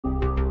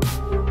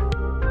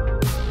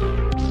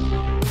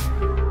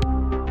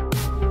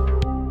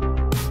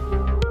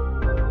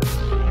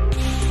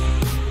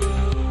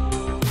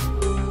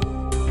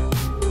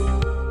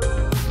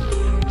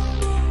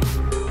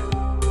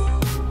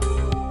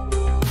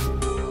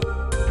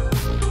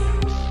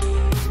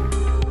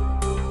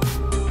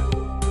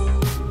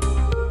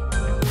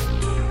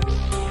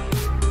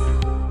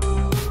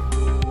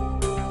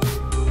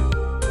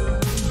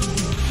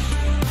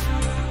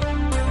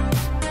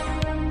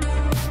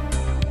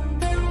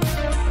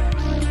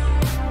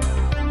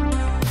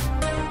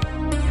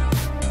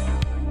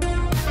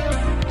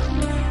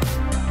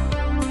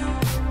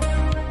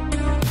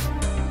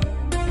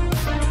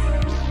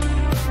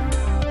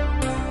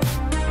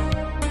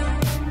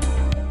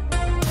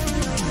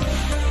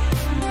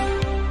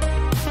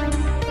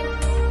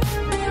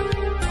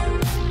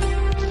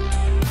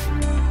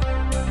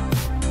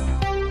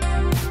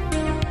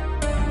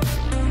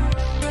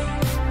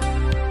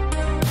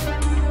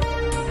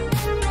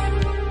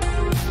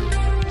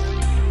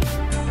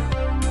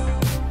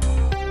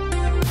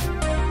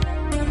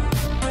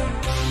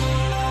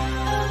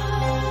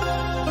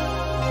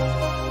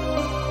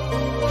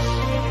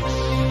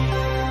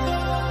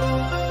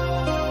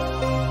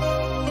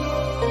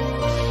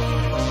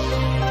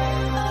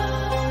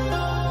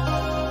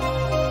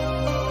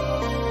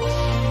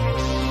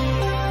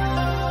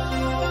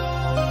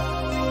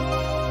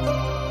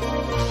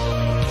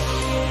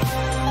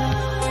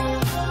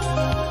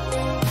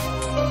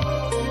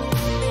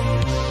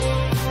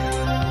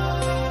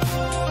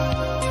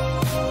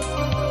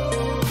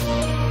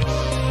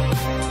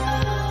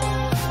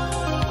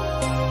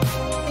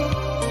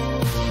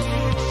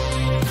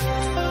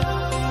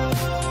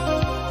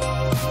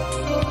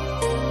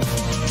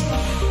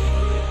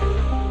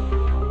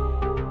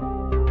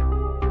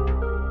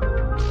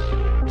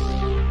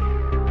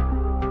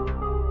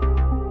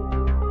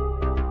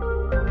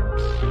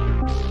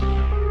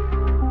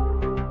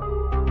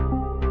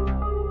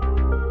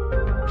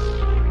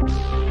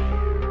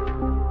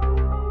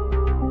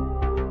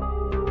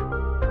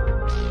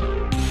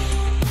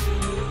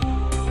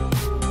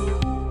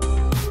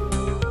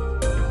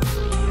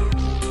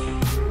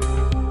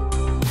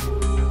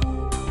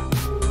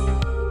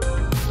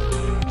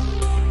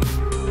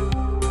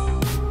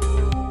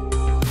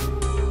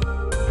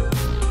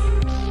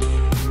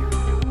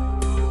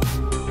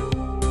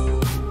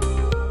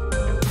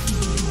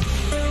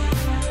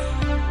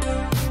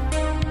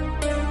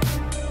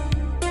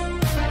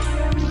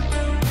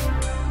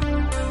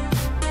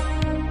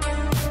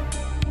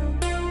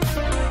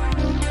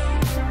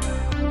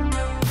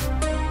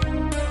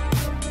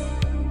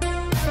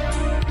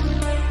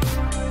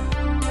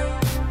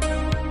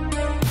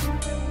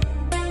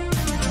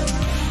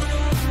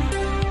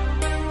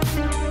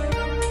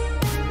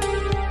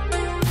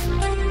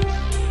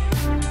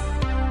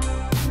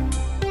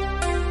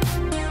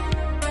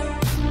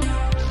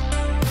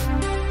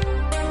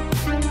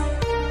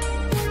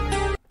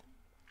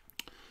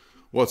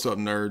What's up,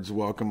 nerds?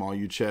 Welcome, all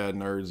you Chad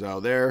nerds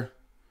out there.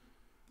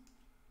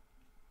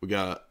 We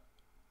got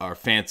our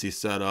fancy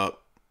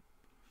setup.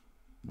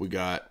 We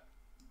got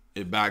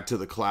it back to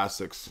the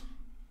classics.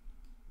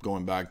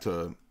 Going back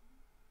to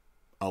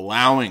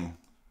allowing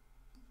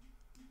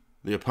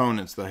the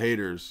opponents, the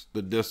haters,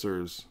 the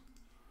dissers,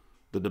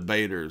 the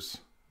debaters,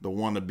 the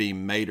wannabe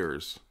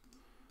maters,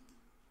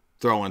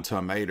 throwing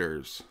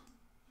tomatoes,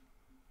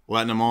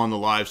 letting them on the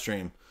live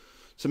stream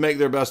to make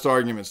their best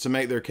arguments, to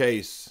make their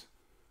case.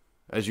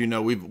 As you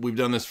know, we've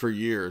done this for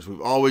years.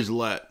 We've always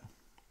let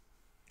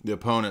the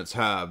opponents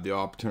have the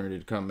opportunity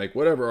to come make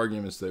whatever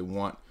arguments they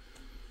want.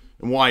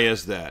 And why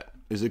is that?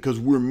 Is it because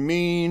we're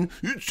mean?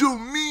 It's so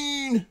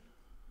mean.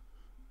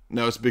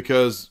 No, it's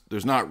because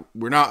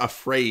we're not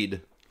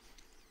afraid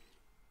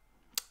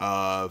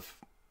of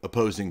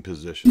opposing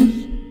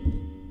positions.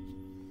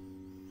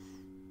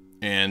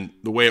 And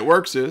the way it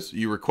works is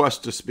you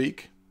request to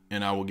speak,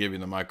 and I will give you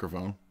the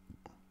microphone.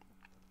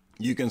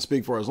 You can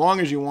speak for as long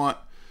as you want,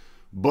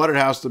 but it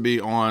has to be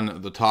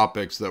on the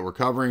topics that we're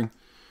covering,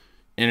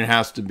 and it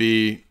has to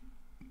be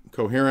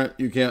coherent.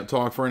 You can't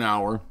talk for an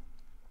hour,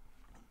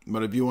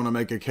 but if you want to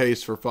make a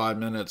case for 5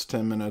 minutes,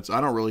 10 minutes, I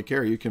don't really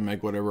care. You can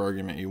make whatever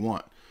argument you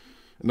want.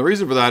 And the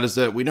reason for that is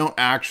that we don't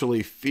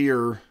actually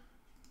fear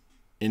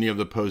any of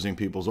the opposing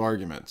people's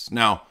arguments.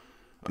 Now,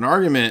 an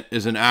argument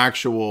is an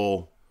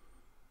actual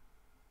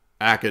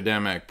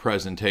academic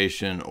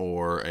presentation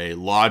or a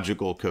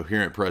logical,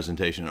 coherent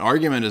presentation. An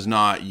argument is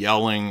not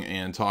yelling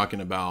and talking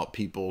about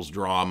people's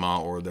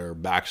drama or their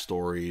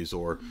backstories,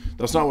 or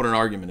that's not what an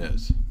argument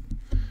is.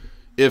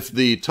 If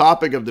the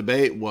topic of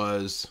debate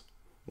was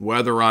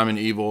whether I'm an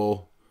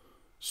evil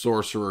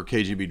sorcerer,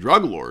 KGB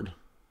drug lord,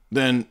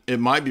 then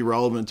it might be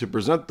relevant to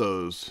present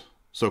those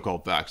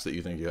so-called facts that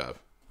you think you have.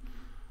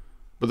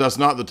 But that's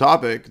not the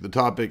topic. The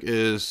topic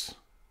is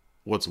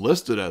what's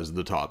listed as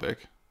the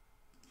topic.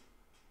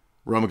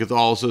 Roman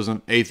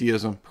Catholicism,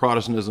 atheism,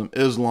 Protestantism,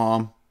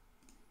 Islam,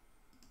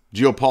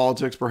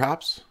 geopolitics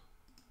perhaps,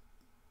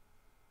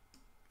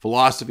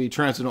 philosophy,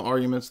 transcendental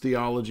arguments,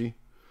 theology.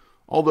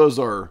 All those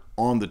are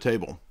on the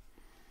table.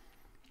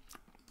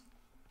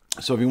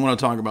 So if you want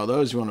to talk about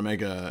those,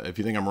 if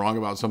you think I'm wrong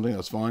about something,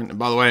 that's fine. And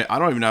by the way, I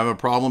don't even have a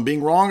problem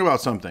being wrong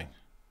about something.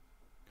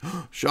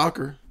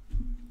 Shocker.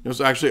 It's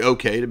actually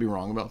okay to be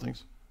wrong about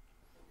things.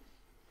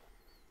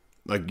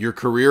 Like, your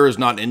career is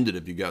not ended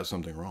if you got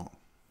something wrong.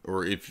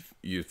 Or if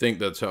you think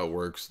that's how it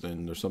works,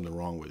 then there's something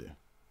wrong with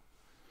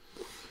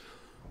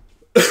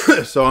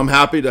you. So I'm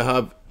happy to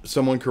have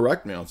someone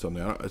correct me on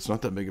something. It's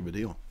not that big of a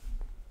deal.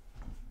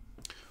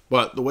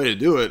 But the way to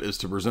do it is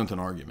to present an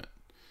argument.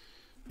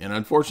 And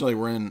unfortunately,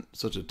 we're in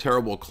such a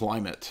terrible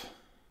climate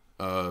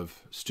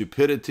of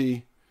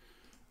stupidity,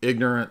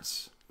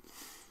 ignorance.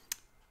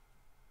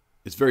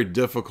 It's very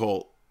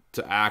difficult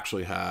to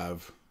actually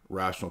have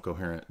rational,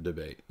 coherent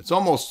debate. It's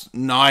almost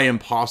nigh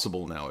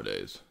impossible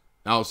nowadays,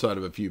 outside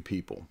of a few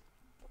people.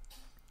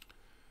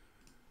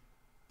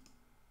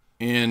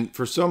 And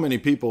for so many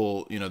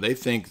people, they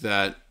think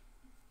that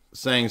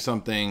saying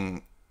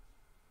something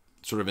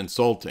sort of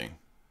insulting,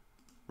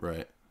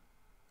 right,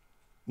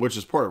 which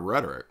is part of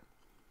rhetoric,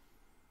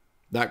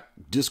 that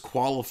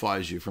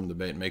disqualifies you from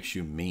debate, makes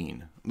you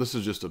mean. This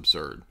is just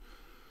absurd.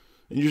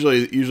 And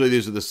usually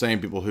these are the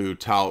same people who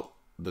tout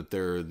that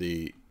they're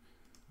the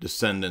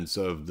descendants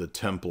of the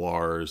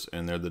Templars,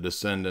 and they're the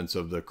descendants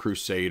of the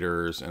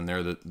Crusaders, and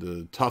they're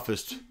the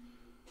toughest,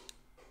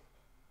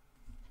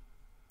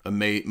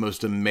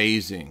 most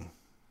amazing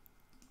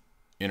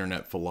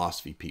internet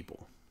philosophy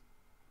people.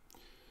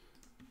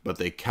 But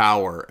they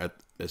cower at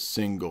a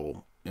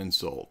single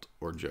insult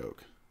or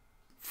joke.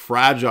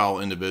 Fragile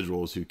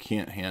individuals who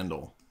can't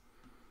handle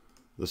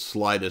the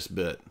slightest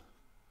bit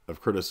of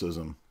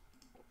criticism,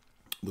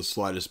 the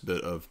slightest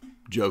bit of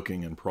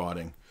joking and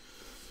prodding.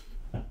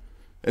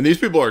 And these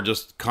people are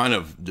just kind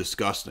of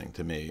disgusting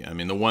to me. I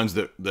mean, the ones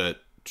that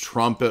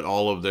trumpet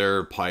all of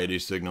their piety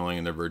signaling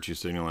and their virtue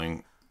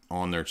signaling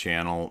on their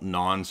channel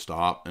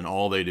nonstop, and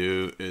all they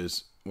do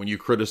is, when you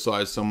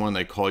criticize someone,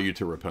 they call you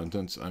to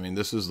repentance. I mean,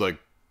 this is like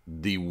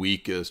the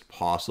weakest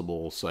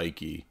possible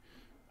psyche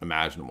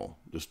imaginable.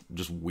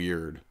 Just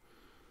weird.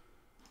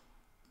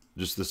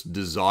 Just this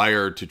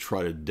desire to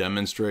try to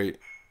demonstrate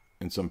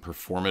in some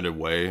performative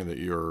way that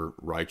you're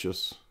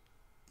righteous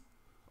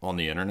on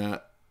the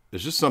internet.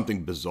 There's just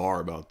something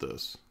bizarre about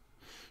this.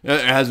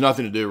 It has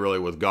nothing to do really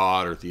with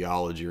God or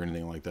theology or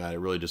anything like that. It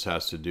really just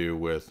has to do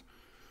with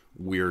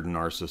weird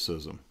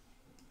narcissism.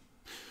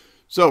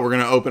 So we're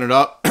going to open it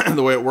up.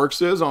 The way it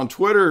works is, on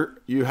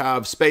Twitter, you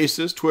have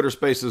spaces. Twitter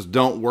spaces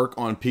don't work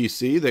on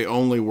PC. They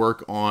only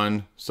work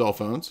on cell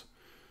phones.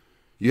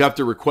 You have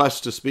to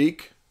request to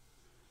speak.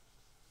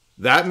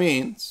 That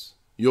means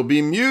you'll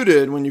be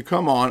muted when you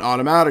come on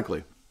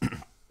automatically.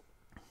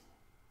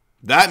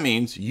 That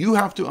means you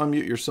have to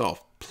unmute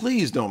yourself.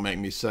 Please don't make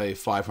me say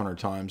 500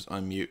 times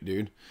unmute,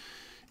 dude.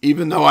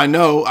 Even though I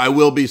know I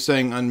will be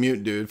saying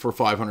unmute, dude, for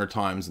 500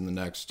 times in the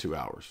next 2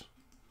 hours.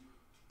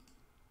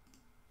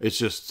 It's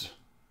just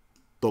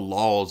the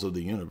laws of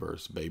the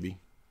universe, baby.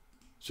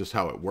 It's just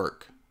how it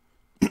works.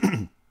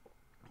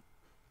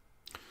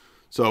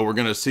 So we're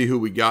gonna see who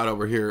we got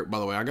over here. By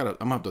the way, I'm gonna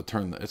have to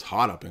turn it's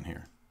hot up in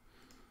here.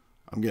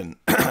 I'm getting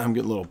I'm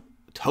getting a little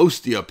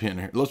toasty up in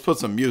here. Let's put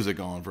some music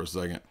on for a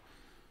second.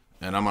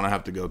 And I'm gonna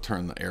have to go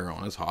turn the air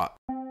on. It's hot.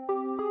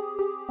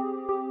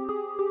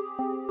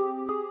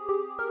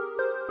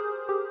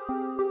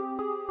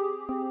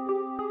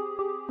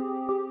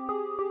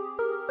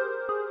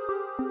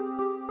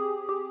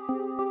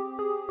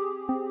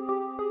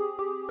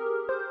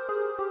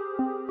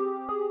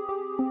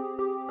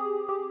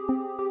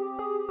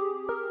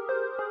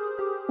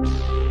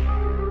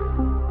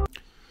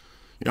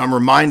 You know, I'm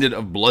reminded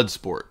of blood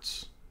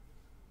sports,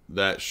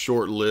 that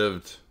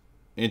short-lived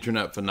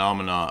internet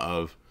phenomena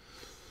of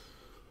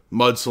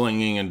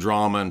mudslinging and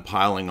drama and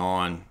piling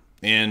on.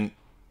 And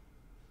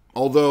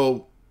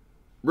although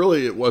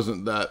really it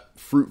wasn't that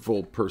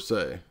fruitful per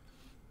se,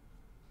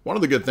 one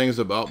of the good things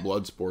about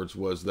blood sports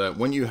was that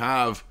when you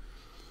have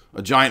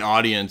a giant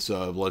audience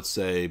of, let's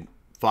say,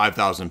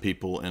 5,000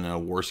 people in a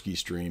Warski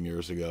stream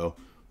years ago,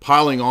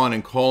 piling on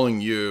and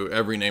calling you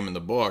every name in the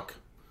book,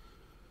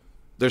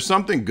 there's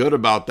something good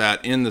about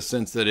that in the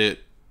sense that it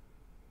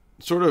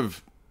sort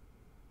of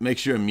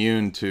makes you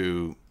immune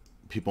to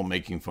people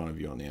making fun of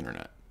you on the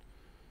internet,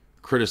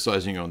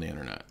 criticizing you on the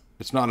internet.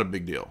 It's not a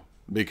big deal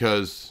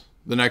because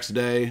the next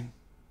day,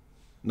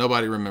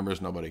 nobody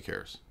remembers, nobody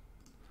cares.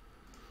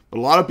 But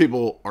a lot of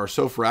people are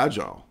so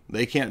fragile,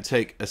 they can't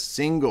take a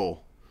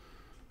single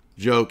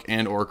joke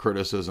and or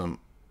criticism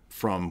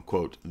from,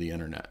 quote, the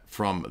internet,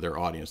 from their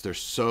audience. They're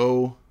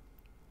so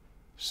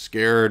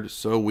scared,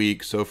 so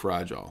weak, so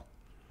fragile.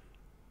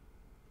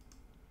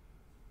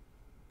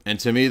 And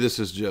to me, this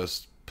is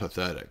just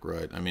pathetic,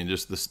 right? I mean,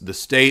 just the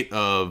state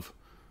of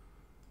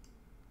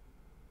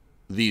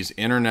these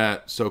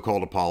internet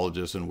so-called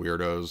apologists and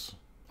weirdos,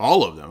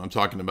 all of them. I'm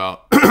talking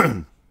about,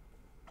 I'm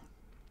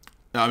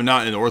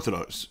not in the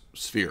Orthodox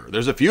sphere.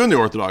 There's a few in the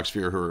Orthodox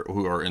sphere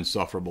who are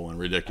insufferable and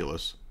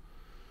ridiculous.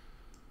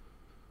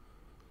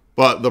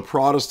 But the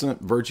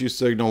Protestant virtue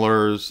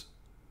signalers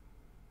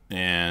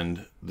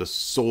and the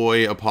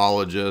soy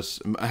apologists,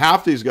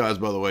 half these guys,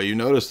 by the way, you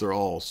notice they're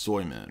all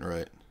soy men,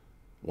 right?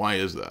 Why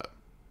is that?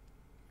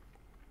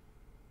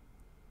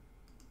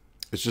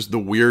 It's just the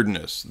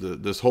weirdness.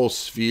 This whole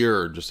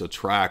sphere just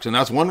attracts. And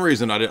that's one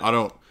reason I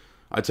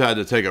had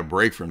to take a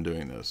break from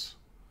doing this.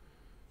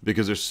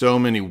 Because there's so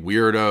many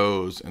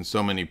weirdos and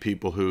so many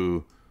people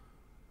who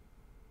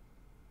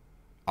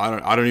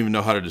I don't even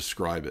know how to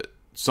describe it.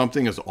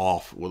 Something is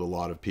off with a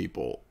lot of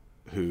people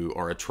who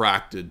are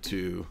attracted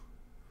to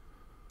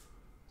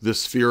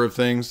this sphere of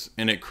things,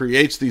 and it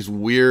creates these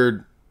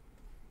weird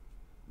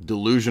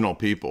delusional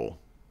people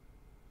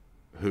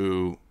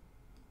who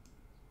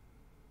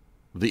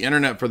the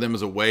internet for them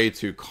is a way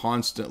to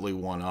constantly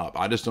one up.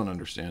 I just don't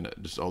understand it.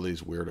 Just all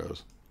these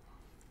weirdos.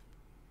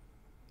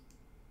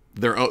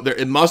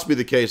 It must be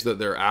the case that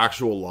their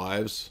actual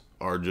lives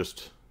are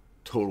just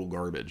total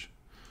garbage.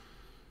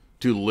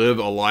 To live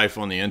a life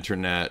on the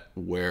internet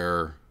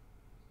where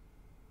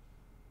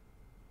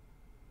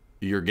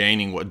you're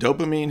gaining what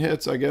dopamine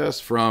hits, I guess,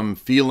 from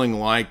feeling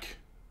like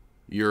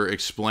you're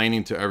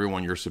explaining to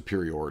everyone your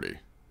superiority.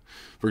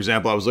 For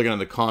example, I was looking at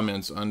the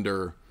comments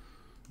under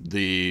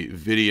the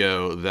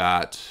video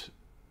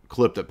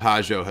clip that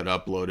Pajot had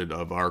uploaded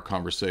of our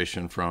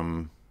conversation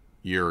from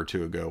a year or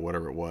two ago,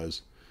 whatever it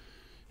was.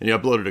 And he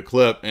uploaded a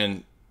clip,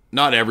 and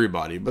not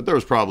everybody, but there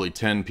was probably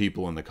 10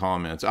 people in the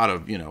comments out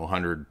of,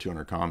 100,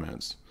 200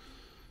 comments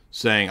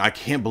saying, I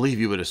can't believe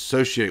you would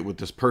associate with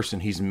this person.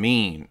 He's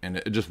mean. And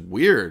it just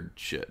weird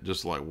shit.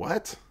 Just like,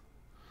 what?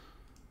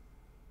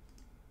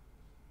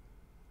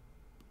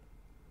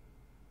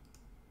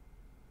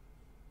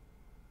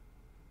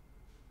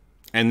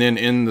 And then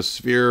in the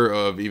sphere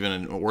of even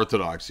in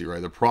Orthodoxy,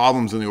 right? The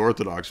problems in the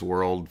Orthodox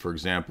world, for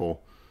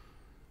example,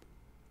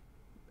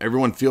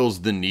 everyone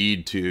feels the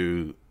need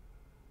to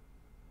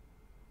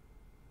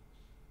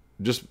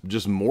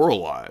just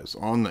moralize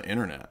on the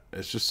internet.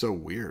 It's just so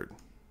weird.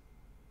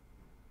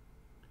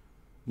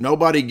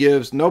 Nobody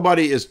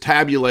is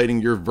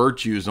tabulating your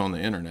virtues on the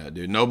internet,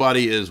 dude.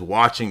 Nobody is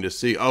watching to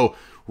see, oh,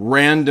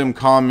 random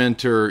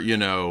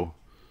commenter,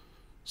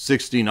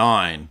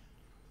 69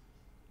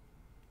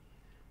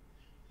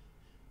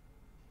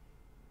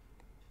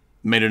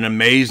 made an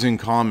amazing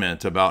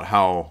comment about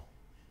how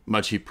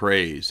much he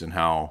prays and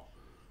how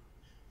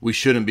we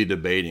shouldn't be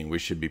debating. We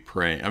should be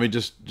praying. I mean,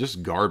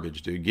 just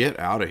garbage, dude. Get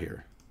out of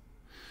here.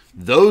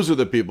 Those are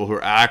the people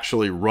who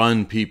actually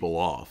run people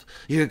off.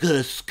 You're going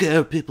to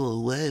scare people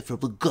away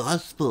from the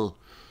gospel.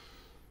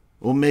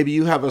 Well, maybe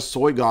you have a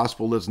soy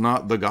gospel that's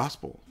not the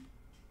gospel.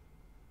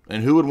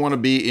 And who would want to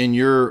be in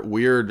your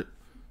weird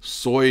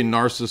soy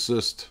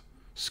narcissist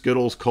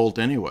Skittles cult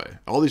anyway?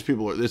 All these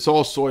people it's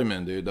all soy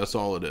men, dude. That's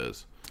all it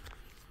is.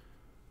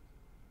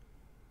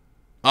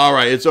 All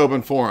right, it's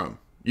open forum.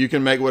 You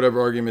can make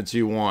whatever arguments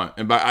you want.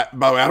 And by the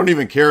way, I don't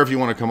even care if you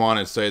want to come on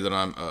and say that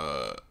I'm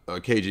a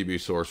KGB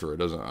sorcerer.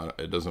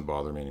 It doesn't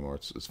bother me anymore.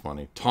 It's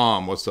funny.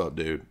 Tom, what's up,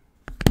 dude?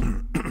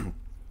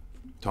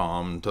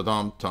 Tom.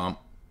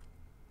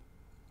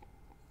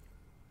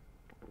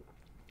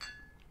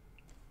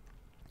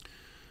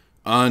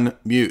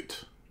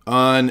 Unmute.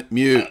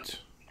 Unmute.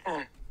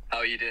 How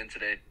are you doing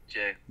today,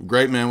 Jay?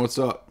 Great, man. What's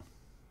up?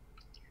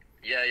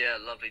 Yeah,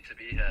 lovely to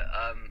be here.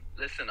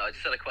 Listen, I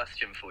just had a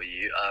question for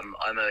you.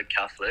 I'm a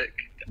Catholic,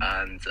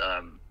 and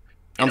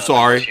I'm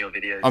sorry.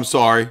 I'm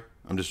sorry.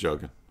 I'm just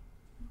joking.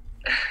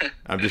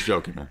 I'm just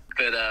joking, man.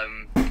 But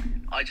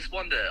I just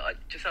wonder. I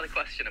just had a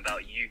question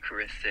about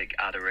Eucharistic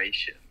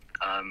adoration.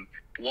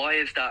 Why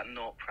is that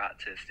not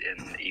practiced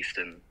in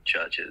Eastern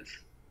churches?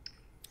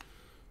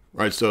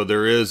 Right, so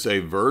there is a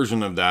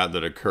version of that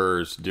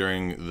occurs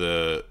during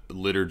the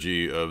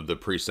liturgy of the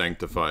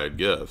pre-sanctified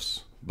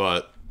gifts.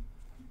 But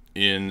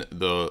in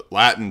the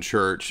Latin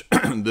church,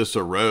 this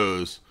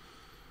arose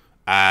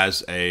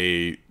as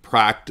a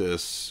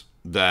practice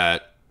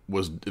that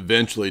was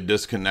eventually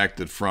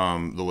disconnected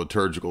from the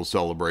liturgical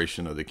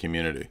celebration of the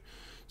community.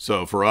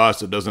 So for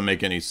us, it doesn't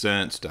make any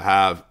sense to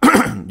have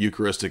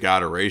Eucharistic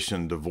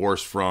adoration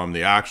divorced from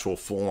the actual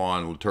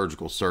full-on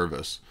liturgical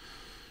service.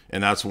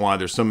 And that's why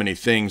there's so many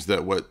things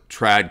that what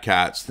trad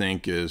cats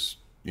think is,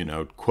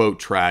 quote,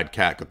 trad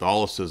cat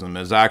Catholicism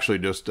is actually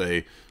just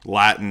a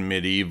Latin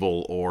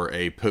medieval or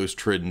a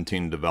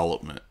post-Tridentine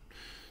development.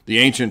 The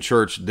ancient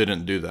church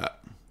didn't do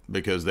that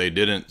because they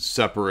didn't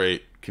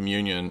separate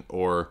communion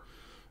or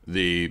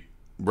the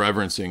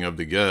reverencing of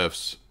the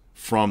gifts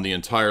from the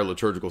entire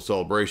liturgical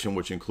celebration,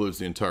 which includes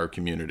the entire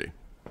community.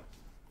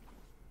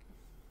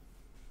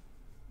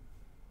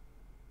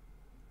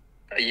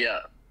 Yeah.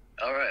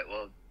 All right.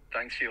 Well,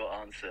 thanks for your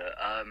answer.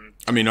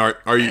 I mean,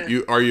 are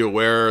you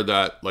aware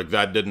that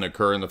that didn't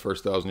occur in the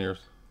first 1,000 years?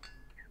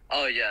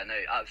 Oh yeah, no,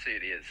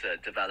 absolutely. It's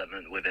a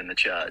development within the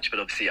church, but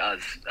obviously, as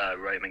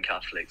Roman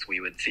Catholics,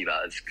 we would see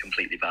that as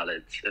completely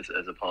valid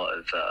as a part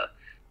of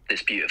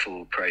this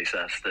beautiful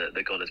process that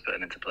God has put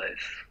into place.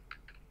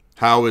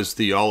 How is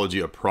theology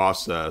a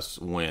process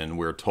when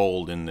we're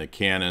told in the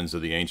canons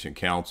of the ancient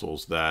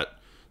councils that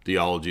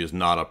theology is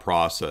not a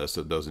process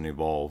that doesn't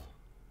evolve?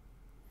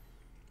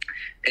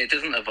 It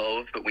doesn't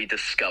evolve, but we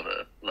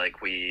discover.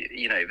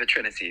 The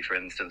Trinity, for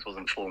instance,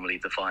 wasn't formally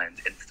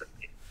defined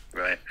instantly,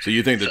 right? So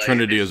you think the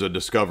Trinity is a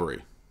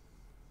discovery?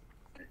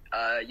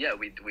 Yeah,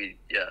 we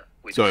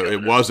So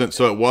it wasn't.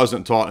 So it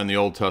wasn't taught in the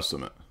Old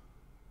Testament.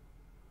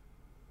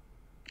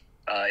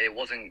 It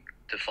wasn't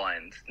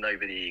defined.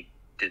 Nobody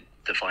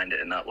defined it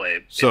in that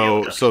way.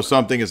 So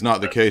something is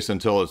not the case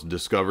until it's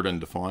discovered and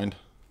defined.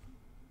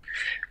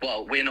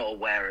 Well, we're not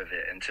aware of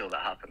it until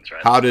that happens,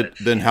 right? How did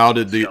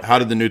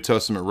the New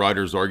Testament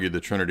writers argue the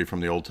Trinity from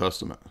the Old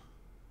Testament?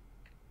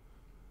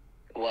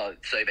 Well,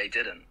 so they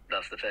didn't.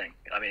 That's the thing.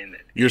 I mean,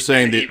 you're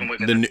saying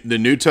the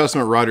New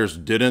Testament writers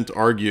didn't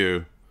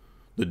argue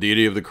the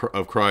deity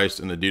of Christ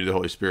and the deity of the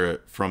Holy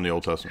Spirit from the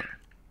Old Testament.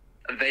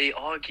 They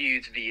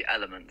argued the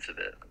elements of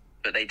it,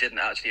 but they didn't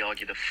actually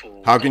argue the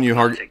full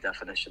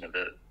definition of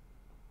it.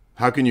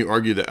 How can you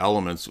argue the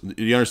elements?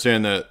 You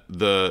understand that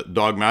the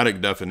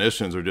dogmatic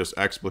definitions are just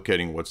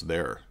explicating what's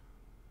there.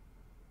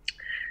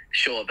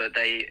 Sure, but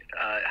they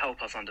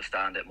help us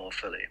understand it more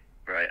fully,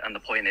 right? And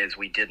the point is,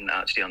 we didn't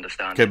actually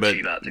understand it to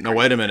that degree. No,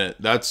 wait a minute.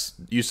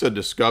 You said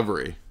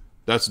discovery.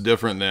 That's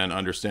different than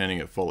understanding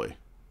it fully.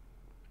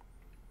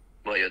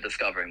 Well, you're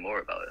discovering more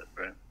about it,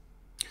 right?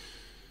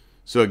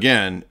 So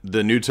again,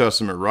 the New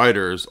Testament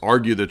writers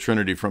argue the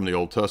Trinity from the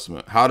Old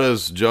Testament. How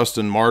does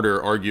Justin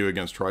Martyr argue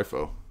against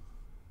Trifo?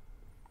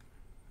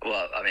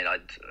 Well, I mean,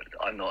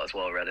 I'm not as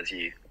well read as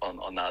you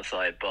on that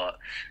side, but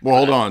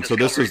hold on. So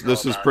this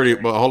is pretty.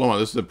 Well, hold on.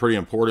 This is pretty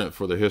important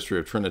for the history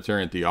of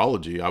Trinitarian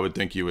theology. I would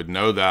think you would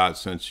know that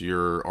since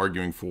you're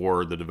arguing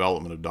for the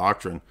development of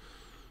doctrine.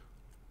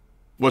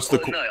 What's the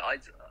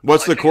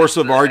course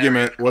of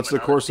argument? What's the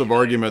course of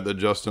argument that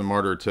Justin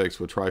Martyr takes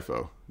with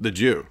Trifo, the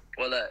Jew?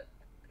 Well,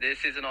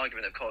 this is an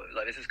argument of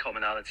this is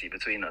commonality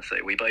between us. So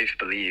we both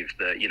believe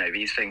that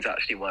these things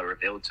actually were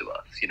revealed to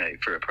us,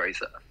 through a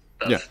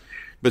process.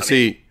 But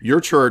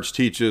your church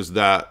teaches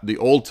that the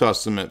Old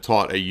Testament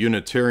taught a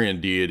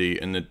Unitarian deity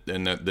and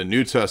that the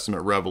New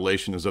Testament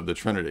revelation is of the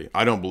Trinity.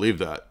 I don't believe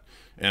that.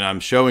 And I'm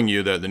showing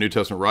you that the New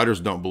Testament writers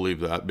don't believe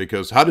that,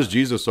 because how does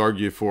Jesus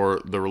argue for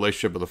the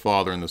relationship of the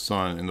Father and the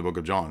Son in the book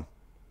of John?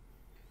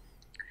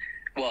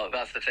 Well,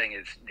 that's the thing.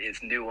 It's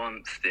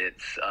nuanced.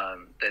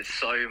 There's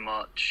so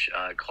much.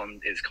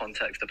 It's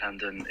context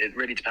dependent. It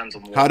really depends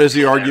on what. How does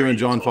he argue in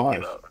John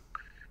 5?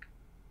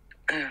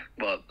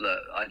 Well, look,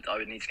 I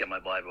would need to get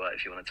my Bible out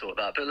if you want to talk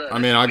that. But look,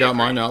 I got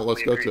mine out.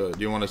 Let's go to it. Do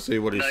you want to see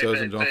what he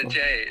says in John 5?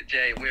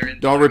 Jay, we're in.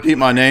 Don't repeat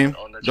my name.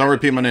 Don't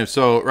repeat my name.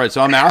 So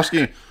I'm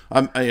asking.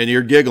 And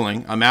you're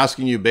giggling. I'm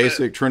asking you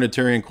basic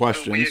Trinitarian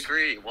questions. We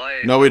agree. Why?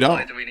 No, we don't.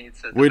 Why do we need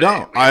to? We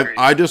don't.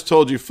 I just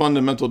told you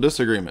fundamental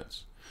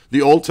disagreements.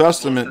 The Old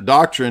Testament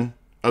doctrine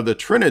of the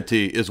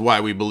Trinity is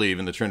why we believe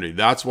in the Trinity.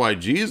 That's why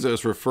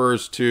Jesus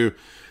refers to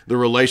the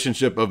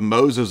relationship of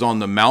Moses on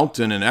the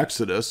mountain in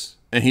Exodus.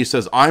 And he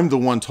says, I'm the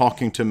one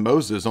talking to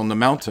Moses on the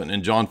mountain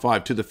in John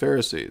 5 to the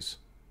Pharisees.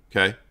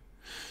 Okay.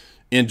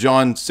 In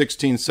John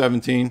 16,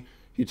 17,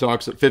 he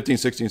talks at 15,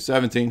 16,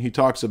 17, he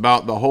talks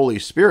about the Holy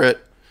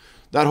Spirit.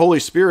 That Holy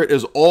Spirit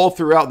is all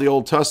throughout the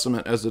Old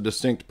Testament as a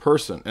distinct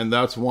person. And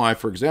that's why,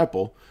 for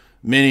example,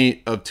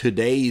 many of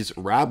today's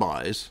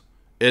rabbis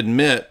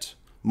admit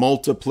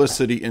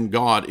multiplicity in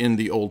God in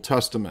the Old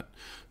Testament.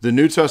 The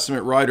New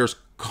Testament writers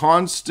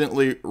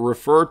constantly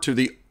refer to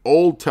the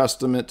Old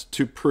Testament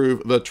to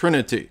prove the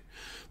Trinity.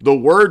 The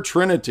word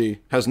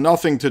Trinity has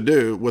nothing to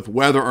do with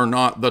whether or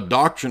not the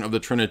doctrine of the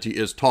Trinity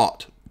is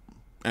taught.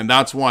 And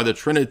that's why the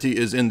Trinity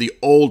is in the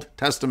Old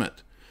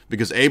Testament.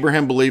 Because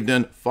Abraham believed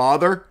in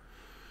Father,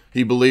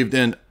 he believed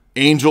in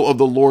Angel of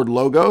the Lord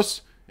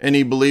Logos, and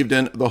he believed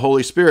in the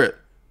Holy Spirit.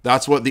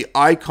 That's what the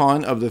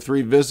icon of the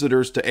three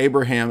visitors to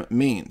Abraham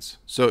means.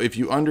 So if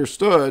you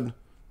understood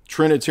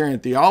Trinitarian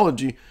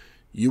theology,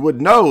 you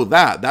would know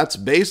that. That's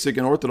basic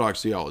in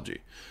Orthodox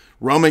theology.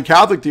 Roman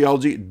Catholic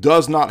theology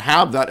does not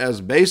have that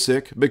as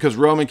basic because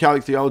Roman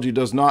Catholic theology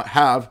does not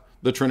have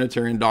the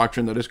Trinitarian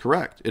doctrine that is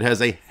correct. It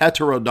has a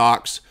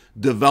heterodox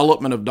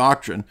development of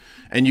doctrine.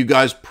 And you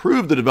guys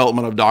prove the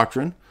development of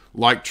doctrine,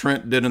 like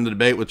Trent did in the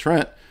debate with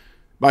Trent,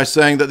 by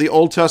saying that the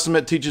Old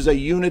Testament teaches a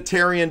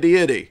Unitarian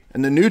deity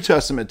and the New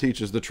Testament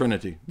teaches the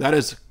Trinity. That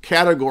is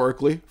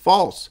categorically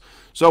false.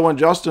 So when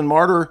Justin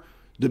Martyr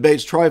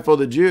debates Trypho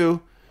the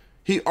Jew,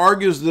 he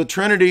argues the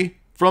Trinity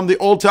from the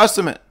Old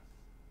Testament.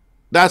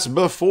 That's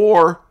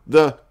before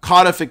the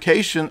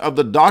codification of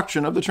the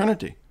doctrine of the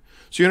Trinity.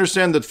 So you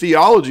understand that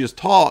theology is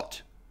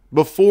taught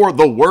before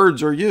the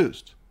words are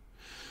used.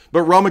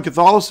 But Roman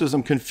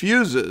Catholicism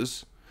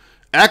confuses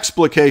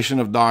explication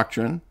of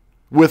doctrine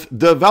with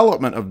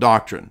development of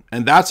doctrine.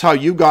 And that's how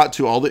you got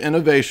to all the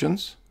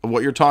innovations of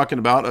what you're talking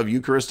about, of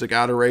Eucharistic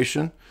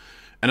adoration,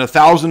 and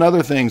 1,000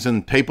 other things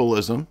in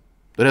papalism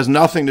that has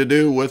nothing to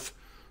do with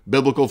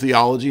biblical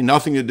theology,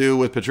 nothing to do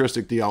with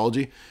patristic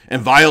theology,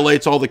 and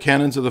violates all the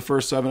canons of the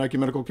first 7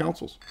 ecumenical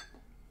councils.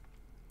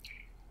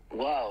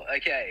 Wow.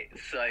 Okay.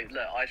 So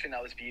look, I think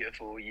that was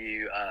beautiful.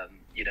 You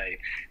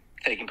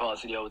taking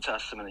parts of the Old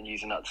Testament and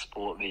using that to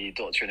support the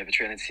doctrine of the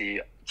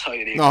Trinity.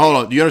 Totally agree. No, hold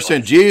on. Do you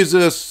understand?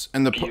 Jesus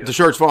and the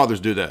Church Fathers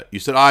do that. You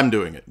said I'm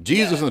doing it.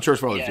 Jesus and the Church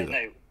Fathers do that.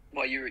 No,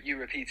 well, you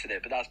repeated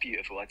it, but that's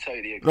beautiful. I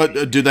totally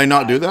agree. Do they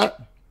not do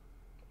that?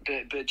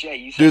 But Jay,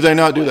 you said do they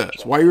not do that?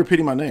 So why are you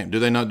repeating my name? Do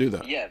they not do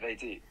that? Yeah, they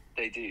do.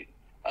 They do.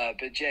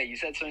 But Jay, you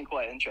said something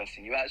quite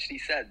interesting. You actually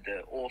said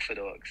that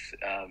Orthodox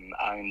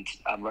and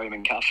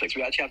Roman Catholics,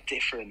 we actually have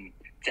different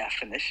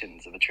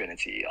definitions of a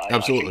Trinity.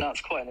 Absolutely. I think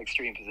that's quite an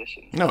extreme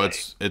position. No,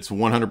 it's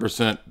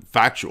 100%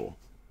 factual.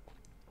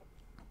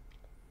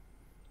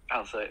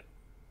 How so?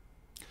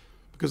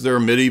 Because there are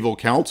medieval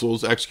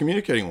councils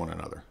excommunicating one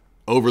another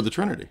over the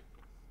Trinity.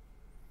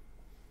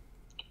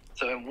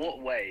 So in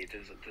what way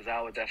does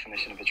our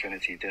definition of a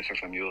Trinity differ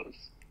from yours?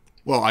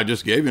 Well, I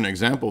just gave you an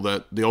example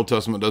that the Old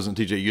Testament doesn't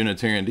teach a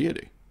Unitarian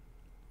deity.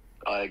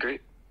 I agree.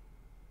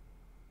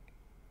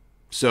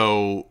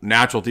 So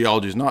natural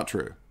theology is not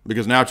true.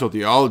 Because natural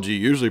theology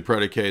usually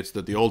predicates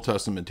that the Old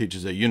Testament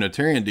teaches a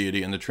Unitarian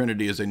deity and the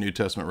Trinity is a New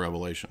Testament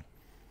revelation.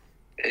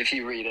 If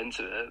you read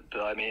into it,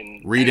 but I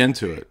mean... Read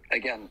into it.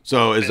 Again...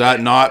 So is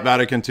that not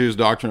Vatican II's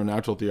doctrine of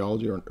natural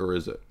theology, or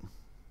is it?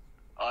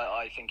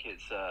 I think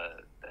it's, an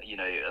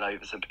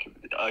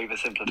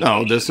oversimplification.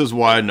 No, this is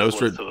why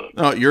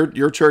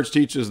your church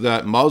teaches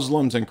that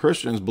Muslims and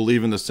Christians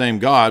believe in the same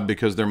God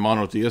because they're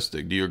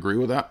monotheistic. Do you agree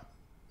with that?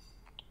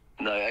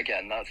 No,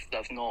 again,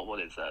 that's not what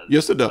it says.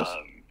 Yes, it does.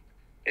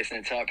 It's an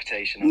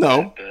interpretation.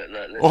 No.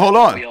 Well, hold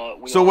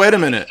on. So wait a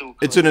minute.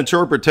 It's an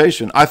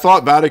interpretation. I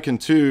thought Vatican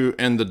II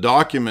and the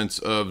documents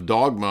of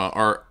dogma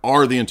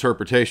are the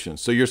interpretation.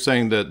 So you're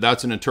saying that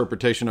that's an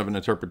interpretation of an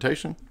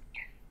interpretation?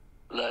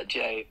 Look,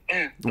 Jay.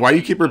 Why do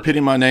you keep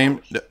repeating my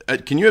name?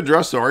 Can you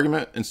address the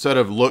argument instead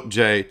of look,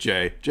 Jay,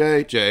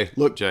 look, Jay,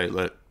 look, Jay.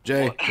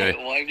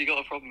 Why have you got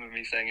a problem with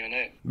me saying your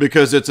name?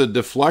 Because it's a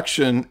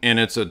deflection and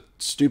it's a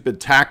stupid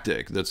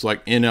tactic that's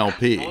like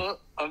NLP. What?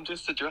 I'm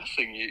just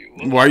addressing you.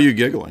 What? Why are you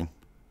giggling?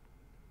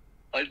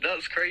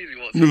 That's crazy.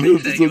 What's yeah,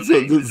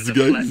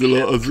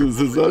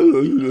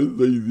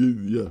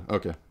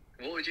 okay.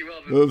 What would you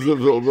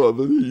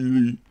rather?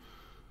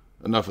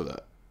 Enough of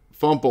that.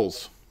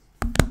 Fumples.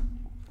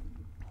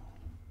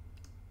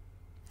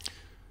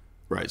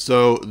 Right.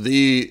 So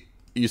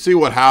you see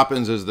what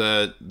happens is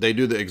that they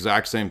do the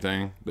exact same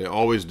thing. They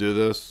always do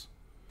this.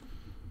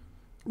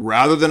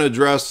 Rather than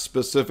address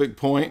specific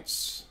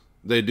points,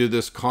 they do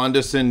this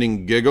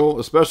condescending giggle,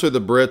 especially the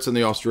Brits and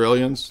the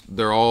Australians.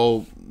 They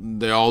all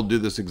do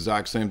this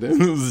exact same thing.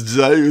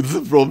 Jay, what's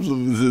the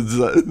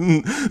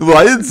problem? Why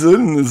are you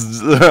doing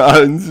this?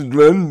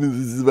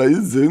 Why are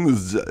you doing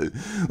this, Jay?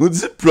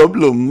 What's the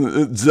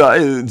problem?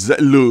 Jay,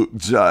 look,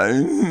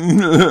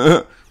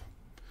 Jay.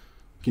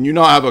 Can you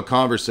not have a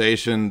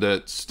conversation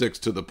that sticks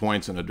to the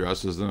points and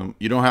addresses them?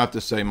 You don't have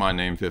to say my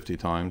name 50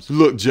 times.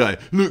 Look, Jay.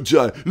 Look,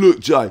 Jay. Look,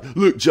 Jay.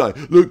 Look, Jay.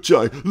 Look,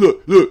 Jay.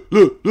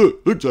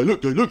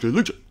 Look, Jay.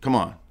 Look, Jay. Come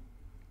on.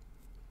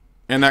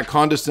 And that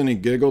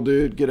condescending giggle,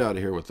 dude, get out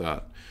of here with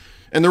that.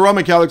 And the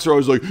Roman Catholics are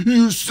always like,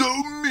 you're so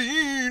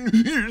mean.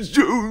 You're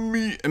so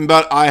mean.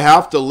 But I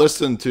have to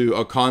listen to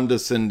a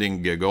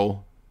condescending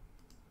giggle,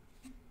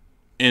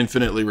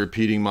 infinitely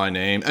repeating my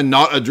name, and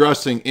not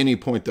addressing any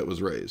point that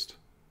was raised.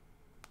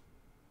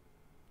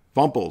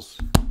 Fumples.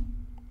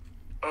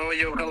 Oh,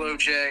 yo, hello,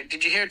 Jay.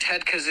 Did you hear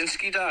Ted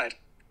Kaczynski died?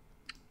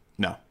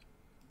 No.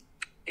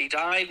 He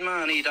died,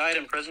 man. He died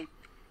in prison.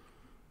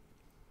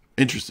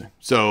 Interesting.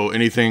 So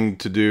anything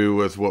to do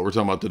with what we're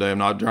talking about today? I'm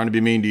not trying to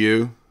be mean to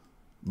you,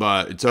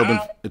 but it's open.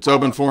 It's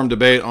open forum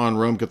debate on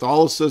Roman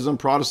Catholicism,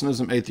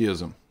 Protestantism,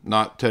 atheism.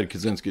 Not Ted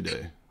Kaczynski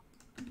Day.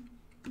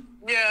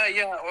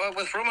 Yeah. Well,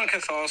 with Roman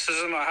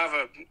Catholicism, I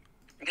have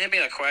maybe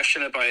a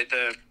question about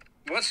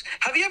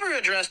have you ever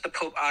addressed the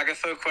Pope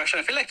Agatho question?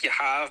 I feel like you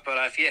have, but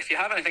if you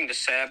have anything to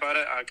say about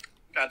it,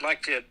 I'd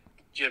like to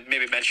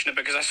maybe mention it,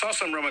 because I saw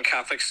some Roman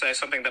Catholics say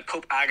something that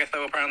Pope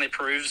Agatho apparently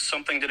proves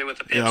something to do with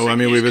the papacy. Yeah, well, I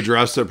mean, we've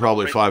addressed it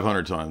probably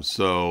 500 times.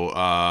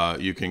 So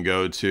you can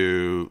go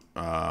to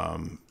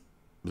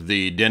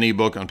the Denny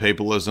book on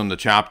papalism. The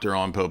chapter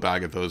on Pope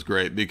Agatho is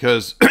great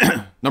because,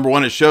 number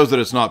one, it shows that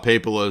it's not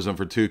papalism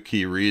for two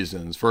key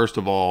reasons. First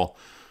of all,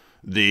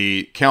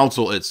 the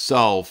council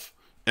itself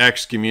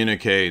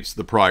excommunicates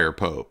the prior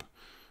pope.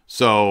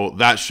 So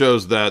that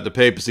shows that the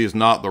papacy is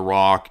not the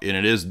rock, and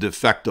it is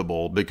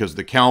defectible because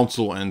the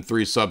council and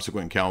 3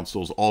 subsequent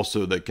councils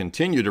also that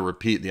continue to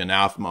repeat the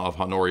anathema of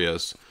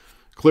Honorius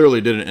clearly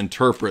didn't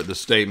interpret the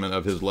statement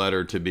of his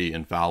letter to be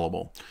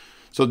infallible.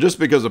 So just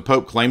because a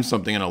pope claims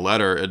something in a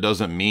letter, it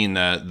doesn't mean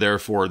that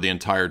therefore the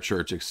entire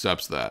church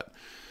accepts that.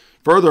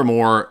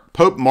 Furthermore,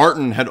 Pope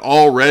Martin had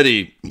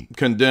already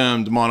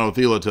condemned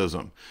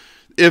monothelitism.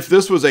 If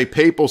this was a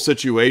papal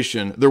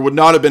situation, there would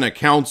not have been a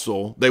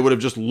council. They would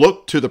have just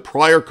looked to the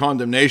prior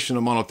condemnation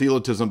of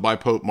monothelitism by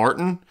Pope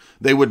Martin.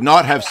 They would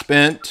not have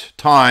spent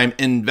time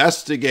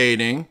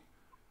investigating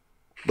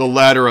the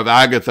letter of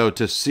Agatho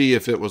to see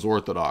if it was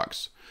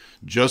orthodox,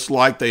 just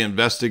like they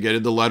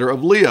investigated the letter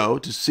of Leo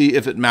to see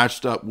if it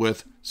matched up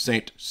with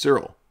Saint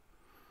Cyril.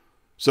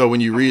 So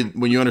when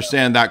you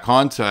understand that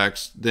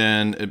context,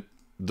 then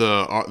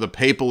the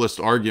papalist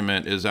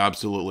argument is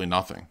absolutely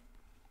nothing.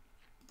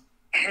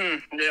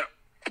 Yeah.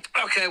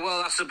 Okay,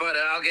 well, that's about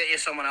it. I'll get you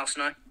someone else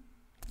now.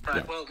 Right,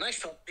 yeah. Well, nice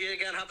talk to you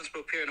again. Haven't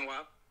spoke here in a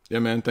while. Yeah,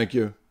 man. Thank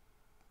you.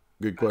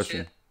 Good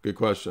question. Good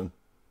question.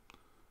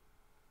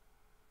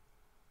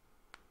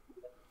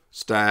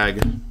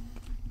 Stag.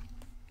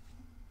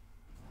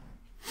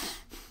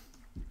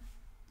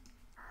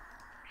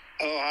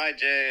 Oh, hi,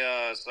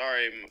 Jay.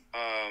 Sorry.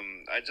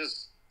 I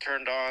just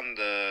turned on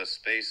the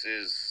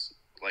spaces,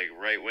 like,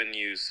 right when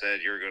you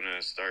said you were going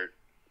to start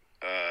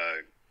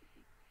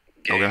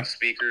getting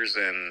speakers,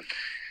 and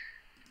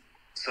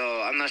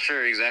so I'm not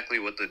sure exactly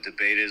what the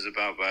debate is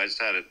about, but I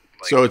just had it.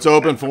 So it's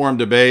open forum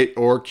debate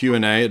or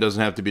Q&A. It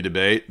doesn't have to be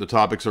debate. The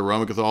topics are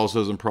Roman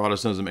Catholicism,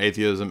 Protestantism,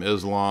 atheism,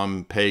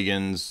 Islam,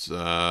 pagans,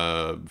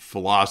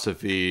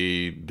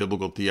 philosophy,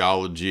 biblical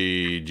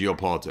theology,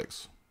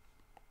 geopolitics.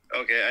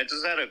 Okay, I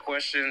just had a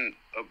question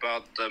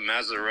about the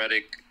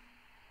Masoretic,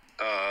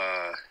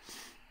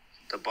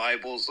 the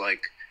Bibles.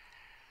 Like,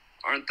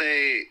 aren't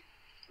they,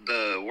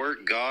 the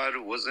word God,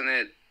 wasn't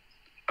it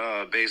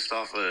based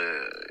off of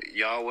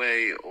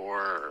Yahweh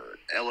or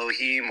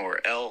Elohim or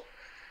El,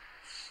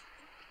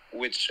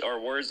 which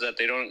are words that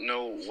they don't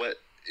know what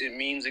it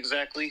means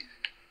exactly?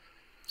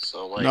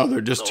 So, like, no,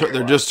 they're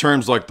just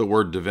terms like the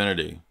word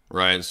divinity,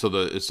 right? So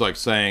it's like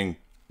saying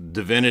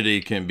divinity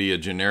can be a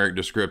generic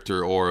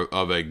descriptor or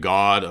of a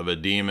god, of a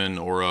demon,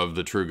 or of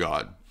the true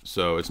God.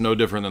 So it's no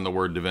different than the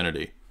word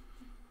divinity.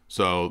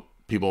 So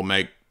people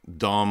make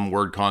dumb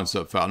word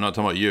concept I'm not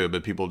talking about you,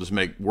 but people just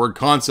make word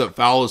concept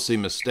fallacy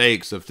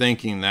mistakes of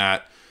thinking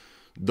that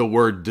the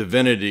word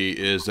divinity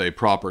is a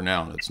proper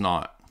noun. It's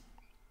not.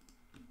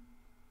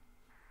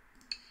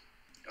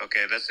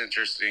 Okay, that's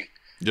interesting.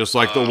 Just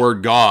like the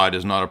word God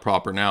is not a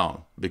proper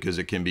noun, because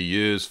it can be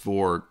used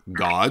for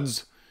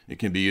gods, it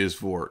can be used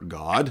for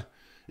God,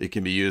 it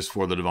can be used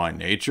for the divine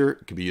nature,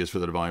 it can be used for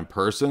the divine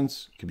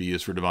persons, it can be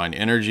used for divine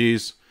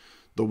energies.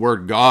 The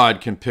word God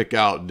can pick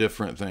out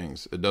different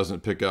things. It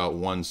doesn't pick out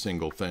one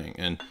single thing.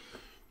 And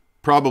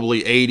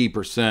probably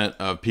 80%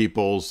 of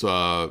people's,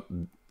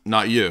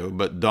 not you,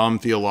 but dumb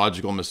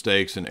theological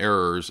mistakes and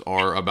errors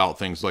are about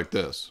things like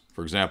this.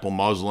 For example,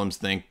 Muslims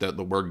think that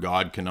the word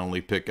God can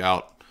only pick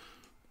out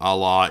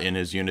Allah in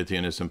his unity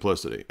and his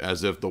simplicity,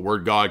 as if the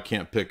word God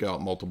can't pick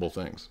out multiple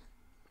things.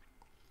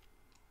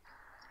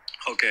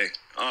 Okay.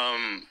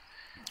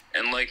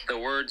 And like the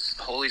words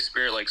Holy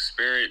Spirit, like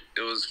spirit,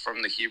 it was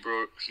from the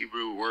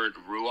Hebrew word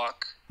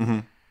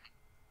ruach,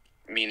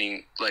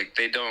 meaning like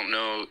they don't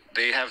know.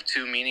 They have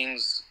two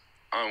meanings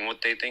on what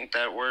they think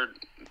that word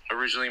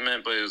originally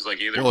meant, but it was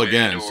like either. Well,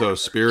 again, so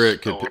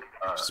spirit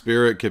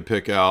could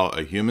pick out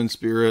a human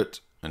spirit,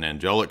 an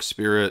angelic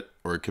spirit,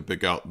 or it could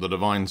pick out the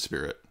divine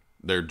spirit.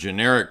 They're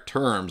generic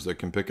terms that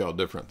can pick out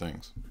different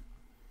things.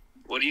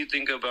 What do you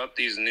think about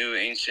these new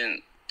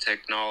ancient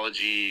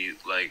technology,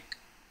 like,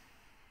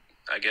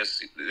 I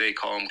guess they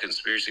call them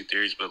conspiracy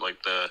theories, but like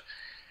that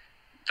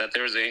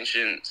there was an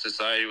ancient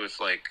society with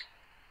like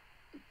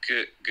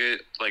good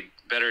like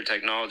better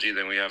technology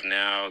than we have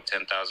now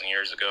 10,000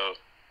 years ago?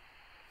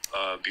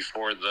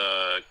 before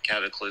the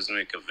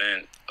cataclysmic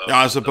event. Yeah,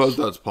 I suppose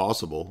that's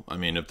possible. I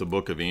mean, if the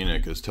Book of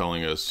Enoch is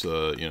telling us,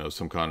 you know,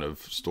 some kind of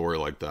story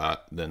like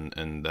that, then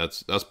and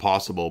that's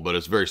possible, but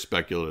it's very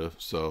speculative.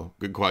 So,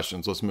 good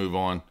questions. Let's move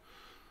on.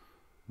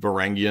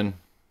 Varangian.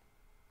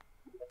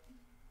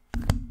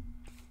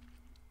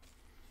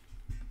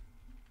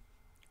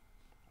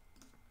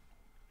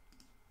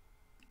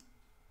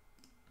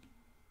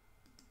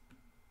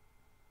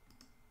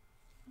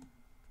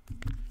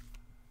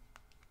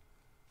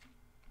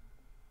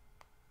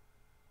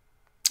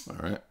 All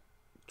right.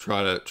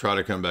 Try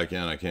to come back in.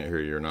 I can't hear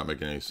you. You're not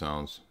making any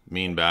sounds.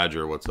 Mean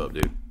Badger, what's up,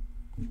 dude?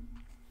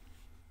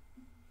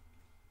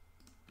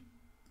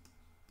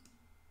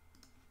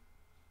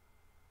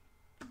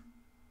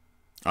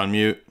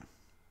 Unmute.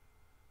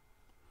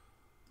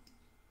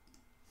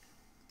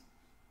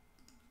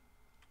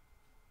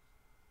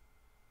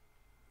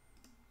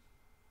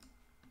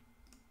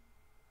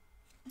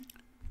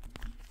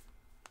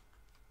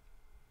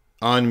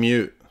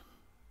 Unmute.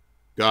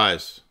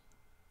 Guys,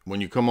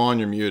 when you come on,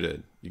 you're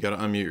muted. You got to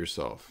unmute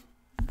yourself.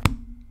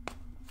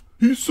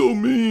 He's so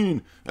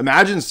mean.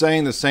 Imagine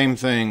saying the same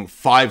thing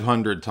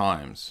 500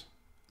 times.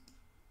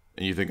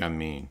 And you think I'm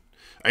mean.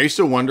 I used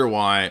to wonder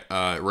why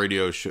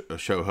radio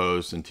show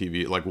hosts and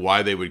TV, like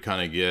why they would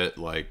kind of get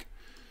like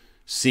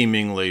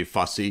seemingly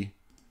fussy.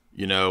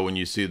 You know, when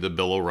you see the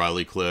Bill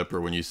O'Reilly clip or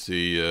when you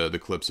see the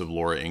clips of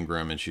Laura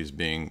Ingraham and she's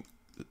being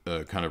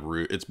kind of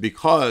rude. It's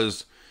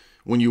because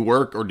when you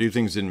work or do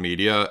things in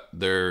media,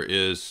 there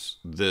is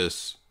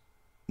this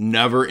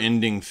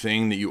never-ending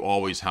thing that you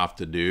always have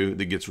to do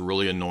that gets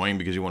really annoying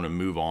because you want to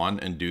move on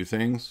and do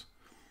things.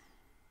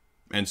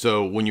 And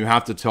so when you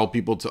have to tell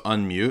people to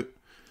unmute,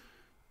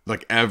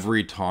 like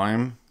every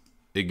time,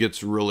 it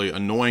gets really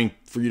annoying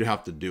for you to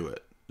have to do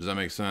it. Does that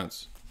make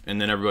sense? And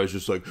then everybody's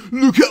just like,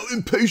 look how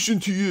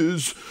impatient he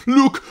is.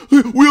 Look,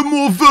 we're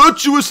more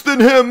virtuous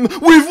than him.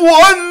 We've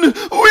won.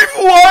 We've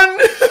won.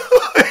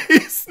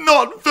 He's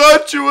not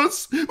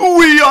virtuous.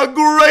 We are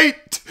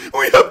great.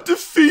 We have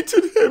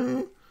defeated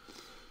him.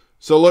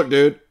 So look,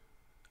 dude,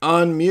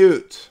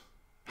 unmute.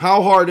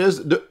 How hard is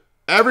it?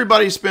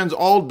 Everybody spends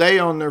all day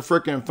on their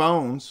freaking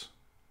phones.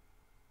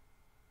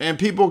 And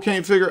people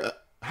can't figure,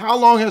 how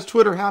long has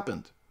Twitter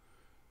happened?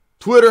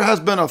 Twitter has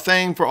been a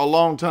thing for a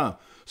long time.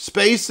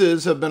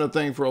 Spaces have been a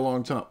thing for a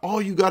long time.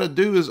 All you got to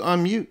do is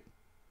unmute.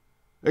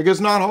 Like, it's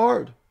not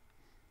hard.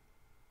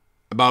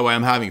 And by the way,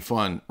 I'm having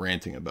fun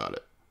ranting about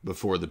it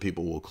before the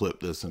people will clip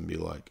this and be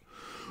like,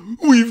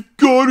 we've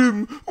got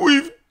him.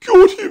 We've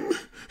got him.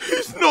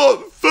 He's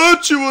not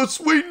virtuous.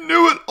 We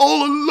knew it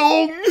all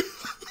along.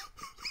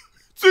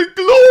 It's a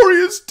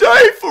glorious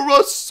day for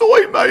us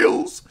soy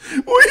males.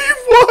 We've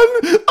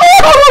won.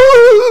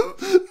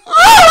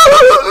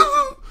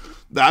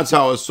 That's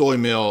how a soy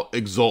male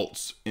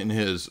exults in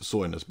his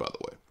soyness, by the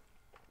way.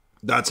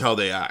 That's how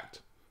they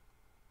act.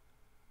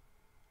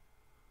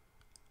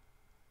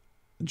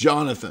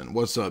 Jonathan,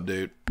 what's up,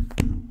 dude?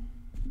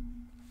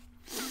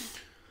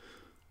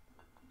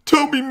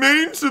 Don't be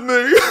mean to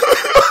me.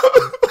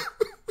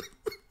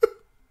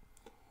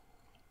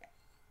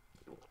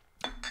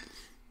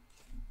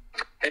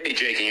 Hey,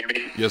 Jay, can you hear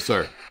me? Yes,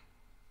 sir.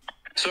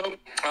 So,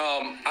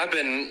 I've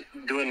been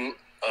doing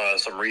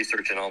some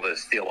research in all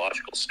this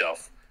theological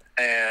stuff.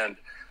 And,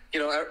 you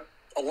know,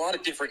 a lot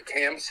of different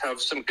camps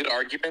have some good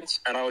arguments.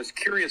 And I was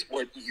curious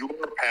what your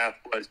path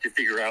was to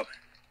figure out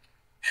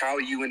how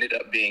you ended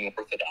up being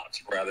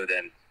Orthodox rather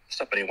than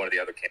somebody in one of the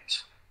other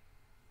camps.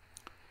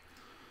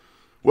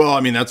 Well,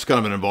 I mean, that's kind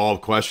of an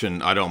involved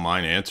question. I don't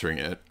mind answering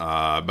it.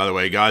 By the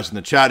way, guys, in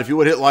the chat, if you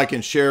would hit like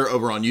and share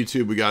over on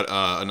YouTube, we got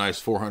a nice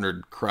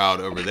 400 crowd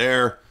over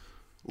there.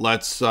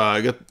 Let's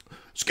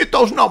get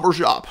those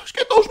numbers up. Let's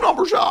get those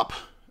numbers up.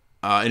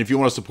 And if you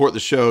want to support the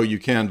show, you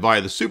can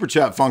via the super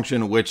chat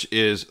function, which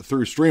is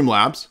through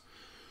Streamlabs.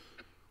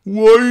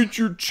 Why ain't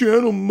your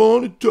channel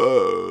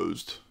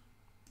monetized?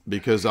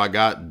 Because I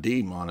got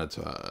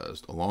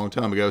demonetized a long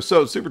time ago.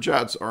 So super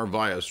chats are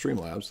via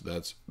Streamlabs.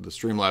 That's the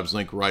Streamlabs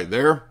link right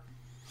there.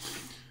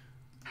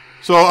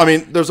 So, I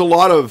mean, there's a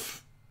lot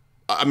of,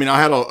 I mean,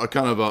 I had a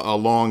kind of a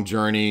long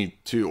journey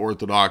to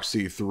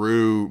Orthodoxy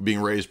through being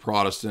raised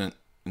Protestant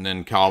and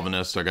then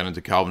Calvinist. I got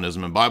into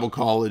Calvinism in Bible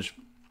college.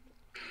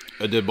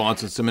 I did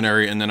Bonson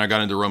Seminary, and then I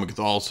got into Roman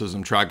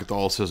Catholicism, tried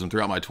Catholicism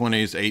throughout my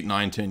 20s, 8,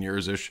 9, 10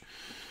 years-ish.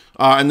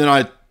 And then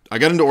I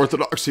got into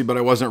Orthodoxy, but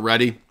I wasn't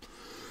ready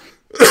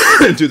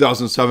in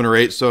 2007 or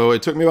 8. So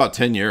it took me about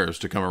 10 years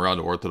to come around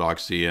to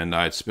Orthodoxy, and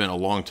I spent a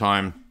long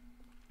time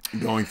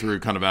going through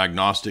kind of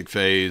agnostic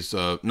phase.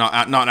 Not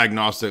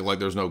agnostic like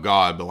there's no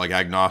God, but like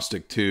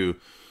agnostic to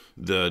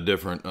the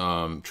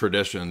different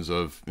traditions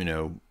of, you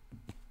know,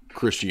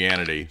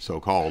 Christianity,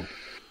 so-called.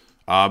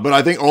 But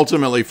I think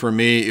ultimately for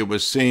me, it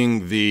was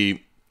seeing the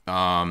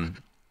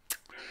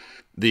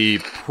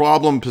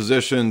problem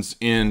positions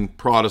in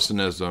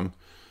Protestantism,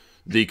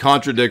 the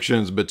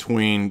contradictions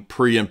between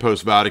pre- and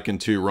post-Vatican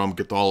II Roman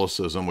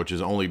Catholicism, which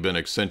has only been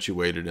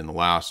accentuated in the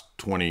last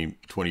 20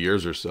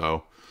 years or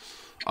so,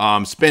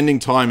 spending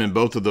time in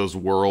both of those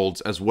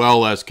worlds, as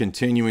well as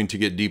continuing to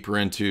get deeper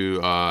into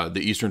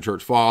the Eastern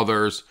Church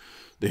Fathers,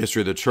 the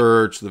history of the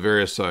church, the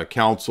various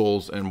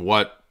councils, and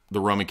what the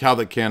Roman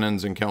Catholic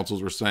canons and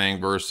councils were saying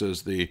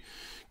versus the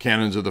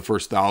canons of the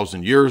first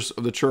 1,000 years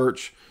of the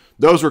church.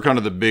 Those were kind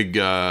of the big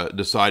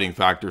deciding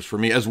factors for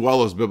me, as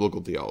well as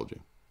biblical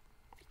theology.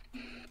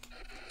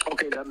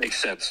 Okay, that makes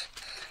sense.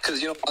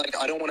 Because, like,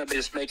 I don't want to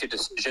just make a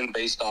decision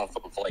based off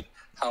of, like,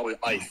 how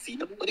I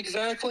feel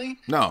exactly.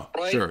 No,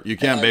 right? sure. You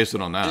can't base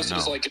it on that. This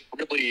is, like, a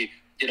really,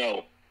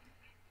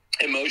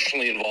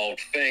 emotionally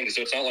involved thing.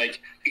 So it's not like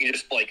you can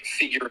just, like,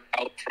 figure it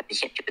out from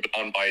some sort of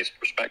unbiased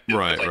perspective.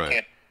 Right, I right.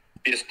 can't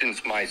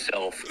distance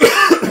myself.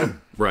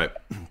 Right.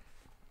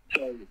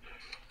 So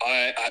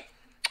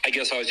I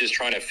guess I was just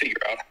trying to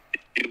figure out how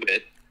to do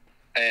it.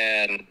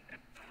 And...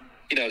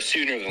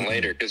 sooner than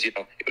later, because, it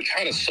would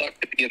kind of suck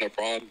to be in the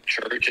wrong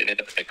church and end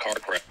up in a car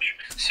crash.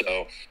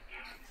 So,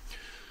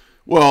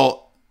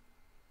 well,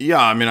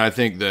 yeah, I mean, I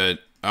think that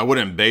I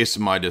wouldn't base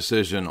my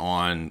decision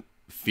on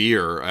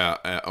fear.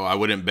 I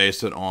wouldn't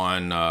base it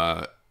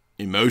on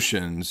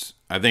emotions.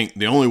 I think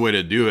the only way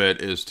to do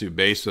it is to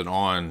base it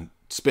on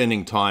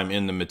spending time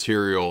in the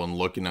material and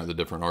looking at the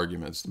different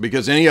arguments.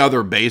 Because any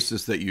other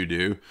basis that you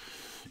do,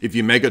 if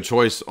you make a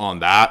choice on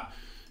that,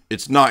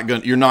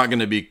 you're not going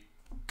to be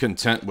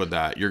content with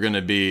that. You're going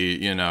to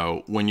be,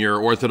 when you're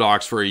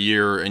Orthodox for a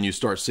year and you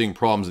start seeing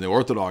problems in the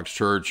Orthodox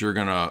Church, you're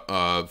going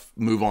to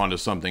move on to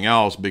something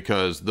else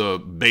because the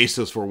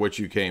basis for which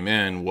you came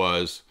in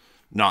was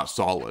not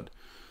solid.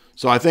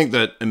 So I think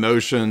that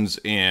emotions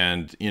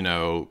and,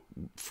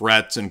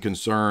 threats and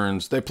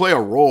concerns, they play a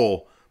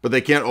role, but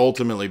they can't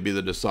ultimately be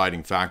the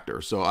deciding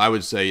factor. So I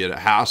would say it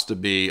has to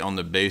be on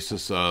the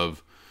basis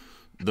of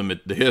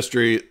the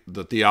history,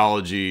 the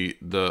theology,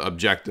 the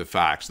objective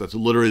facts. That's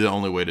literally the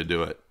only way to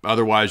do it.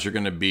 Otherwise, you're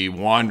going to be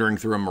wandering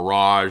through a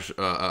mirage,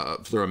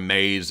 through a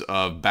maze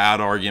of bad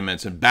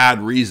arguments and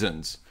bad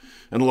reasons.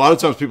 And a lot of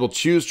times people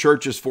choose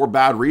churches for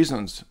bad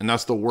reasons, and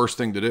that's the worst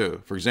thing to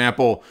do. For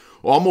example,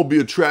 I'm going to be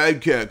a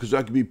trad cat because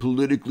I can be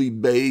politically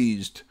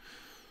based.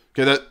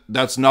 Okay,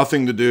 that's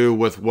nothing to do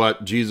with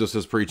what Jesus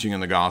is preaching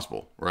in the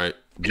gospel, right?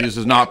 Jesus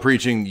is not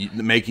preaching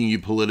making you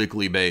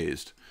politically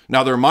based.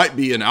 Now, there might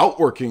be an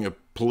outworking of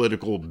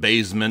political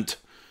basement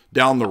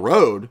down the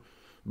road,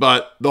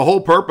 but the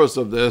whole purpose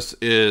of this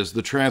is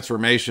the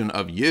transformation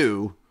of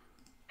you,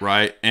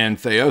 right? And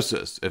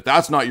theosis. If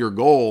that's not your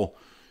goal,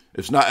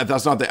 if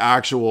that's not the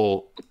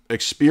actual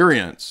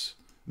experience,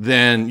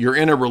 then you're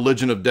in a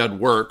religion of dead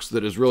works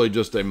that is really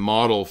just a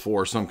model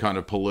for some kind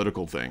of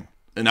political thing.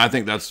 And I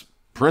think that's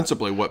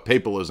principally what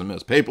papalism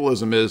is.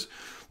 Papalism is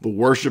the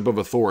worship of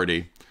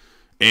authority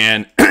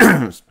and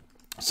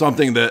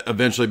something that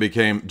eventually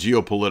became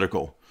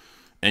geopolitical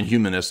and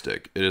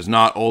humanistic. It is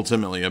not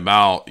ultimately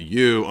about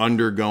you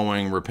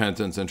undergoing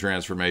repentance and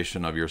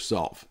transformation of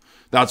yourself.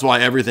 That's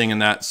why everything in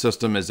that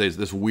system is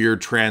this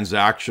weird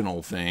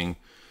transactional thing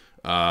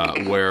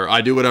where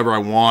I do whatever I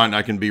want.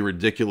 I can be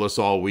ridiculous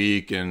all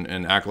week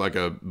and act like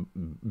a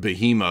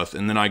behemoth.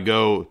 And then I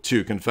go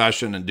to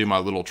confession and do my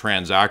little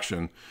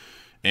transaction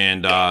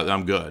and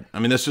I'm good. I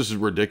mean, this just is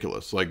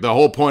ridiculous. Like the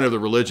whole point of the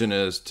religion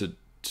is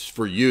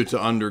for you to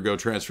undergo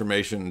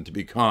transformation and to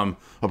become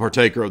a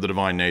partaker of the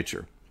divine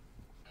nature.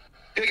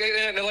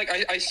 And like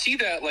I see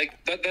that, like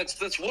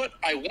that's what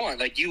I want.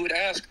 Like you would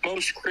ask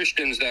most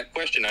Christians that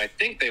question. I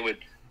think they would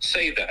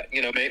say that,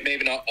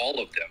 maybe not all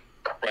of them,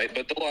 right?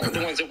 But the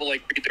ones that will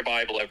like read their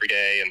Bible every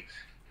day and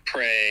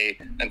pray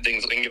and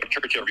things and go to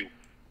church every week.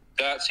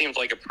 That seems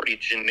like a pretty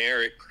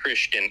generic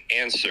Christian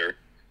answer.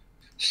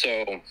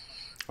 So.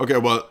 Okay,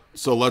 well,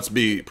 so let's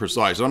be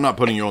precise. I'm not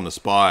putting you on the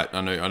spot. I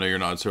know you're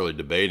not necessarily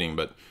debating,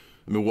 but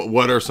I mean,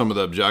 what are some of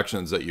the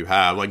objections that you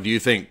have? Like, do you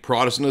think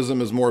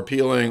Protestantism is more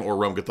appealing or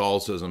Roman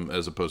Catholicism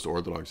as opposed to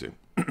Orthodoxy?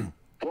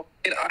 Well,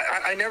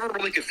 I never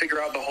really could figure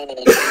out the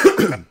whole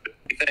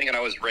thing, and I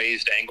was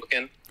raised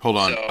Anglican. Hold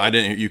on, so I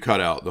didn't. You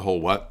cut out the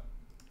whole what?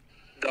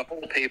 The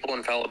whole papal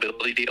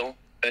infallibility deal.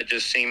 That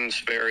just seems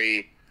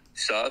very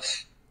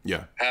sus.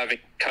 Yeah. Having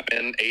come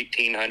in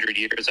 1,800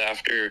 years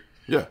after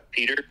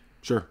Peter.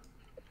 Sure.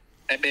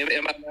 Am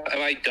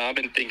I dumb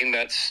in thinking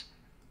that's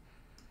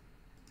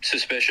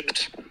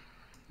suspicious?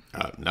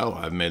 No,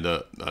 I've made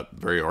that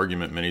very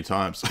argument many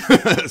times,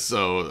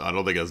 so I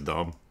don't think that's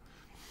dumb.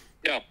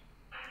 Yeah.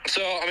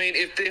 So, I mean,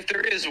 if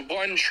there is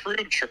one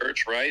true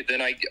church, right,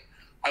 then I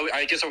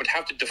guess I would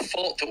have to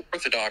default to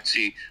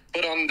Orthodoxy.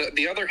 But on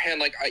the other hand,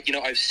 like,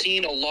 I've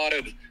seen a lot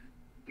of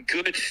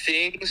good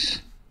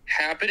things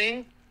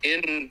happening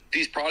in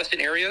these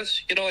Protestant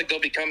areas. Like they'll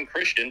become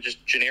Christian,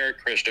 just generic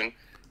Christian.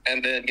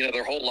 And then,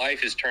 their whole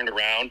life is turned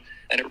around,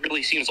 and it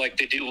really seems like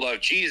they do love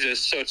Jesus.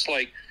 So it's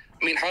like,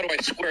 I mean, how do I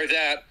square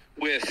that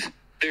with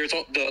there's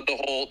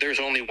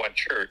only one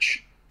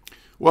church?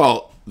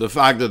 Well, the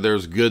fact that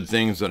there's good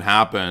things that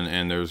happen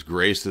and there's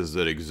graces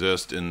that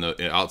exist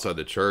outside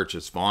the church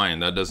is fine.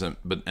 That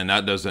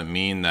doesn't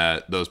mean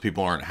that those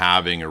people aren't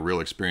having a real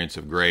experience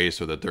of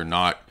grace or that they're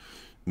not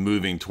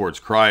moving towards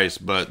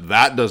Christ. But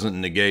that doesn't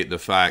negate the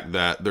fact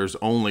that there's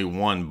only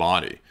one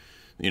body.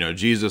 You know,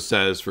 Jesus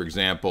says, for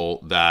example,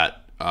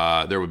 that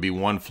there would be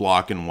one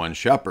flock and one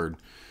shepherd.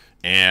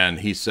 And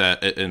he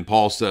said, and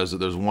Paul says that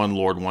there's one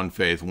Lord, one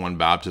faith, one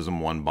baptism,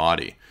 one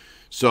body.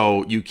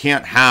 So you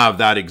can't have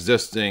that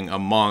existing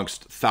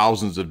amongst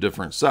thousands of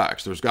different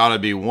sects. There's got to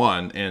be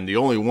one, and the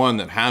only one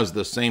that has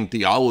the same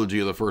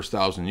theology of the first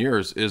 1,000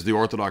 years is the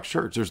Orthodox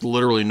Church. There's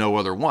literally no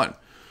other one.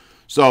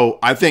 So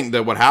I think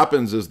that what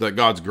happens is that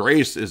God's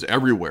grace is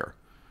everywhere,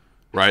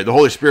 right? The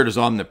Holy Spirit is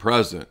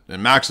omnipresent.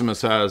 And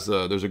Maximus has,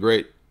 there's a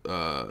great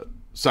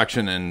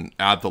section in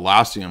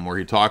Athanasium where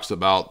he talks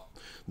about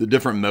the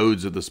different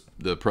modes of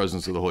the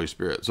presence of the Holy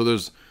Spirit. So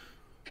there's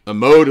a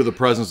mode of the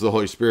presence of the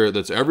Holy Spirit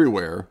that's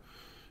everywhere,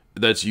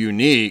 that's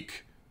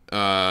unique,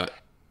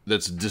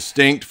 that's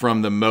distinct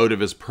from the mode of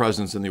his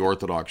presence in the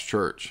Orthodox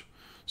Church.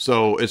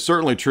 So it's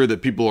certainly true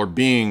that people are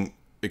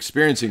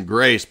experiencing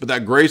grace, but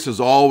that grace is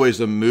always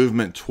a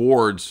movement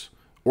towards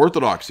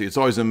orthodoxy. It's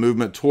always a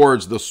movement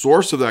towards the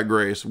source of that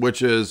grace,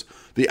 which is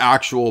the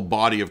actual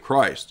body of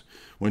Christ.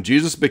 When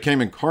Jesus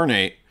became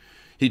incarnate,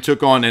 he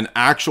took on an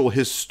actual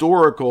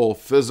historical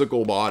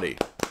physical body,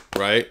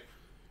 right?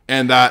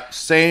 And that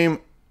same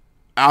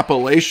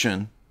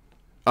appellation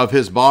of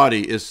his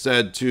body is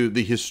said to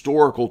the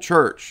historical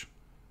church,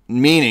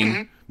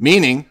 meaning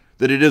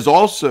that it is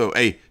also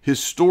a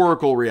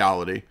historical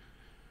reality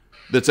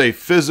that's a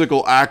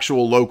physical,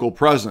 actual, local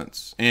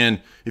presence.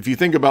 And if you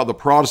think about the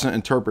Protestant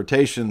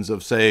interpretations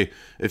of, say,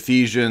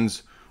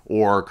 Ephesians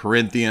or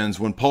Corinthians,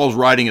 when Paul's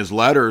writing his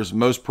letters,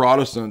 most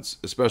Protestants,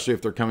 especially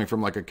if they're coming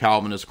from like a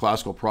Calvinist,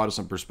 classical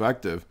Protestant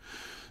perspective,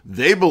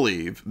 they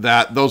believe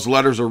that those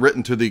letters are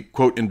written to the,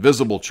 quote,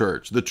 invisible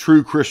church, the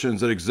true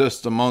Christians that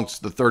exist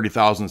amongst the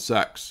 30,000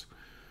 sects.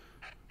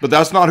 But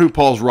that's not who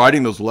Paul's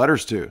writing those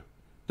letters to.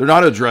 They're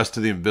not addressed to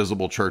the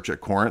invisible church at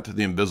Corinth,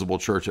 the invisible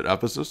church at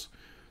Ephesus.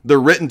 They're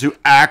written to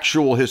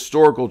actual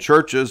historical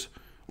churches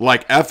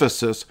like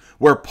Ephesus,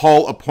 where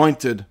Paul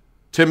appointed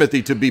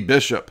Timothy to be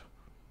bishop.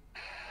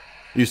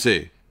 You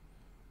see?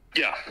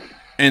 Yeah.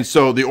 And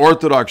so the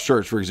Orthodox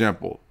Church, for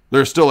example,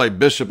 there's still a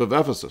bishop of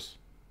Ephesus.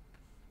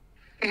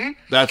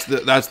 That's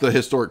the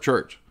historic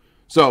church.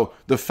 So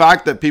the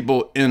fact that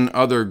people in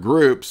other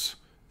groups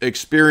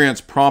experience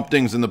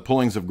promptings and the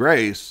pullings of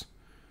grace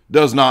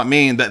does not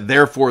mean that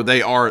therefore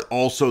they are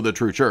also the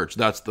true church.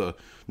 That's the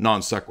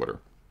non sequitur.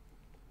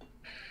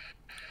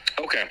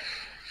 Okay.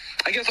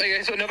 I guess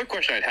another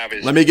question I'd have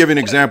is... Let me give you an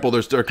example.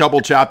 There are a couple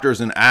chapters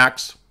in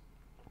Acts.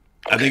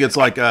 I think it's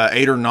like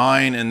 8 or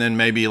 9, and then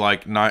maybe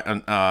like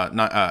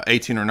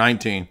 18 or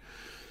 19,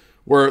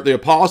 where the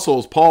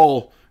apostles,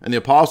 Paul and the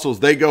apostles,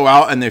 they go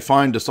out and they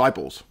find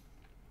disciples.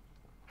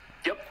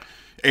 Yep.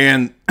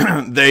 And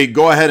they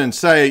go ahead and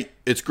say,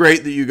 it's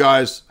great that you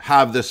guys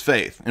have this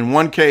faith. In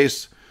one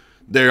case,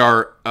 they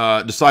are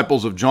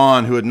disciples of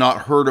John who had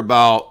not heard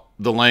about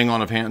the laying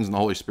on of hands and the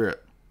Holy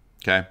Spirit.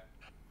 Okay.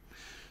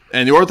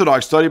 And the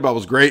Orthodox Study Bible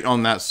is great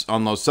on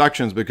those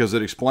sections because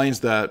it explains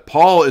that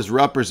Paul is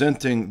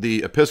representing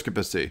the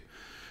episcopacy,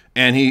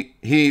 and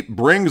he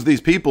brings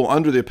these people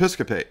under the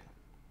episcopate.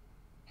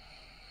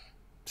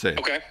 See?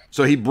 Okay.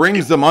 So he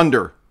brings them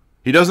under.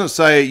 He doesn't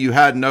say you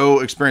had no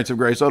experience of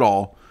grace at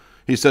all.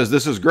 He says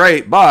this is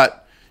great,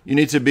 but you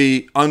need to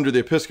be under the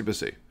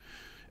episcopacy.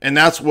 And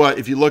that's what,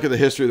 if you look at the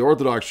history of the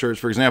Orthodox Church,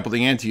 for example,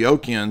 the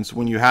Antiochians,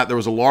 when there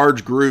was a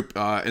large group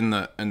in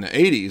the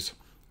 80s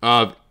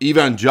of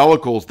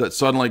evangelicals that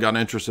suddenly got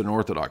interested in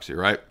Orthodoxy,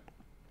 right?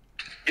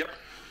 Yep.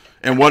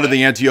 And what did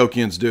the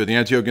Antiochians do? The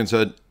Antiochians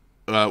said,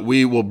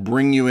 we will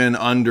bring you in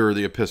under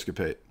the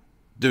episcopate,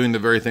 doing the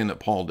very thing that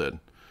Paul did.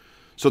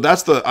 So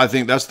I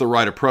think that's the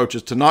right approach,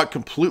 is to not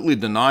completely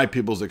deny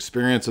people's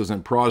experiences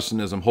in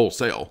Protestantism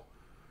wholesale,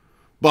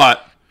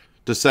 but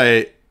to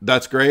say,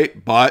 that's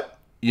great, but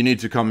you need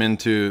to come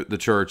into the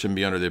church and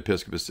be under the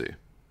episcopacy.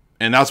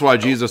 And that's why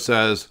Jesus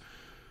says,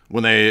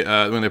 when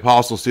the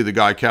apostles see the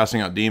guy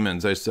casting out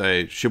demons, they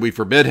say, should we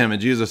forbid him?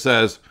 And Jesus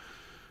says,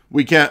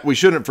 we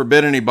shouldn't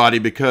forbid anybody,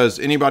 because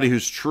anybody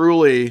who's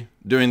truly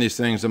doing these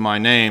things in my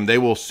name, they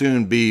will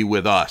soon be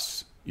with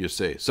us, you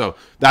see. So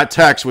that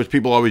text, which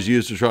people always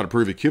use to try to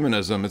prove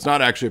ecumenism, it's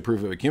not actually a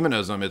proof of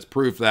ecumenism. It's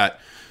proof that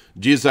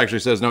Jesus actually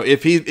says, no,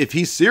 if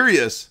he's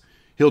serious,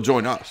 he'll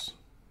join us.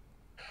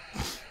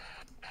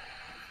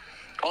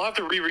 I'll have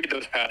to reread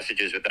those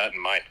passages with that in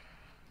mind.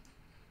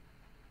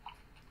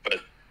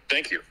 But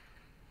thank you.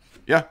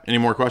 Yeah. Any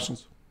more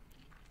questions?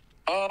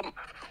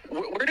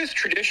 Where does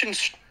tradition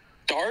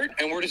start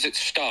and where does it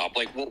stop?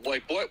 Like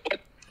what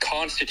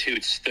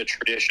constitutes the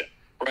tradition,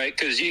 right?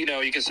 Because you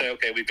can say,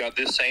 okay, we've got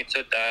this saint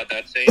said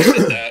that saint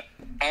said that.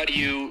 How do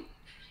you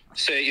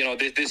say,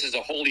 this is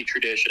a holy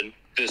tradition,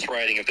 this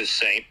writing of this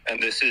saint,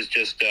 and this is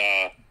just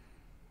a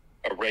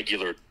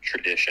regular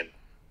tradition?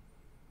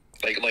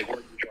 Like where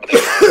do you draw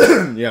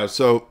that line? Yeah.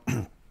 So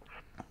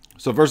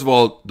first of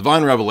all,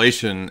 divine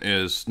revelation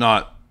is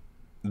not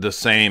the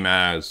same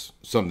as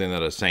something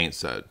that a saint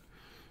said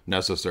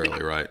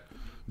necessarily, right?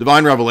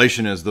 Divine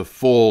revelation is the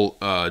full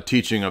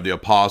teaching of the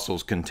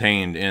apostles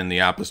contained in the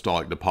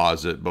apostolic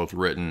deposit, both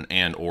written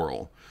and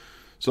oral.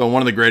 So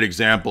one of the great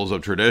examples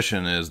of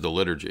tradition is the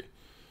liturgy.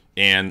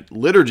 And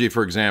liturgy,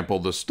 for example,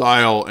 the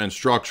style and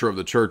structure of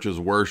the church's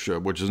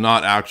worship, which is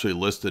not actually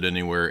listed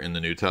anywhere in the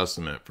New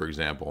Testament, for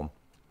example,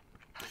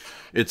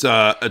 it's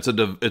a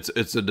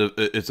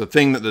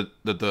thing that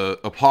the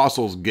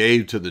apostles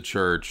gave to the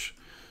church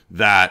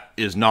that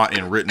is not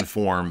in written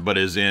form, but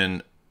is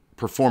in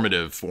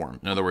performative form.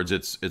 In other words,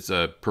 it's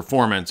a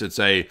performance. It's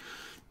a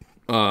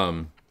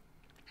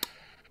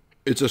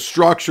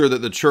structure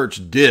that the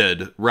church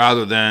did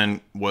rather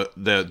than what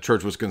the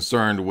church was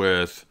concerned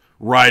with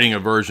writing a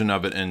version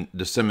of it and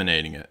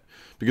disseminating it.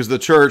 Because the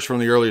church from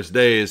the earliest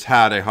days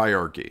had a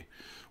hierarchy.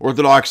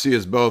 Orthodoxy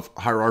is both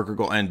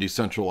hierarchical and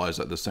decentralized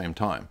at the same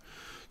time.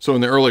 So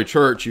in the early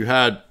church, you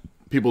had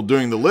people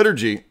doing the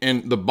liturgy,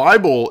 and the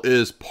Bible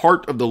is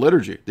part of the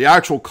liturgy. The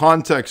actual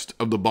context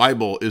of the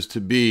Bible is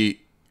to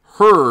be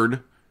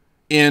heard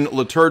in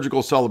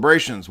liturgical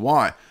celebrations.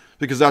 Why?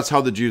 Because that's how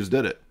the Jews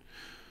did it.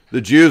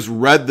 The Jews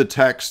read the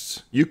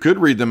texts. You could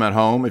read them at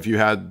home if you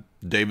had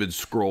David's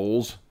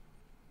scrolls.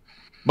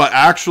 But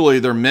actually,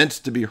 they're meant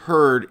to be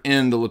heard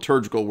in the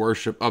liturgical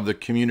worship of the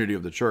community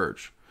of the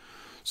church.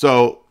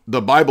 So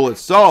the Bible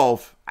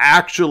itself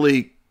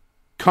actually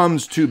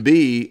comes to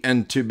be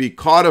and to be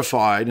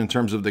codified in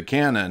terms of the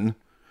canon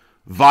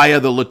via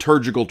the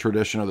liturgical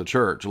tradition of the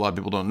church. A lot of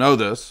people don't know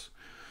this,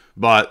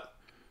 but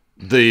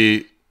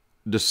the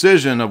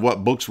decision of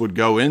what books would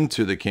go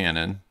into the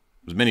canon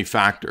was many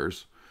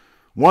factors.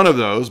 One of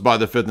those, by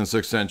the 5th and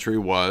 6th century,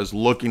 was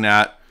looking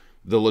at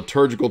the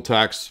liturgical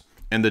texts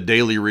and the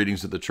daily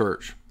readings of the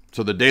church.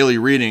 So the daily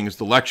readings,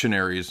 the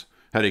lectionaries,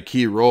 had a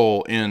key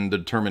role in the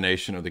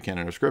determination of the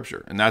canon of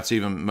Scripture. And that's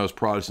even, most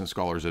Protestant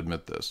scholars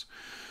admit this.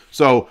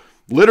 So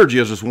liturgy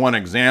is just one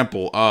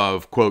example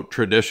of, quote,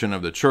 tradition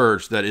of the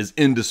church that is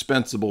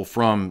indispensable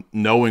from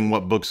knowing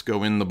what books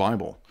go in the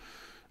Bible.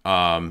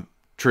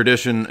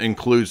 Tradition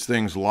includes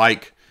things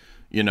like,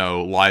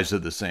 lives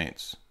of the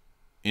saints,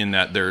 in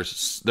that there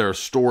are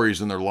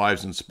stories in their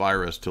lives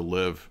inspire us to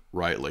live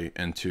rightly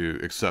and to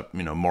accept,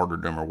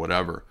 martyrdom or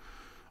whatever.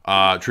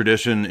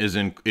 Tradition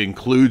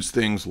includes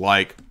things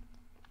like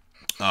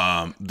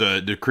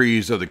the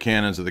decrees of the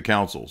canons of the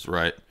councils,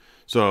 right?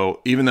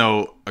 So even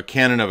though a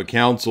canon of a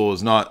council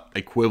is not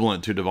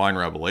equivalent to divine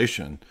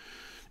revelation,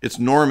 it's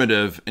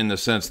normative in the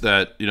sense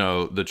that,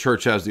 the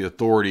church has the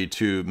authority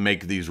to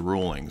make these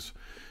rulings.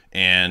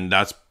 And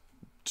that's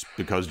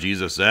because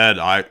Jesus said,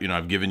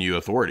 I've given you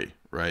authority,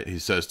 right? He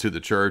says to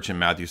the church in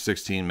Matthew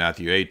 16,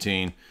 Matthew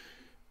 18,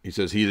 he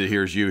says, he that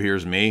hears you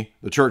hears me.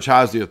 The church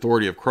has the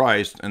authority of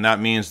Christ, and that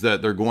means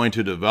that they're going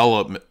to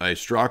develop a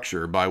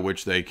structure by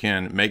which they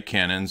can make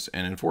canons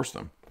and enforce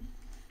them.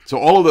 So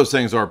all of those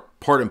things are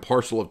part and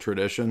parcel of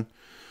tradition,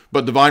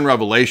 but divine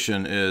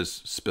revelation is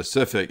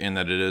specific in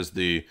that it is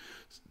the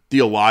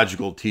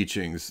theological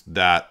teachings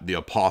that the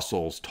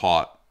apostles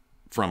taught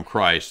from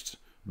Christ,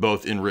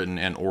 both in written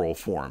and oral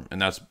form.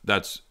 And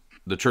that's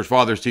the church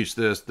fathers teach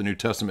this. The New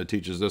Testament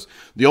teaches this.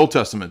 The Old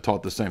Testament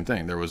taught the same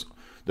thing. There was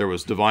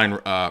divine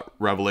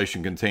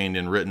revelation contained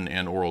in written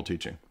and oral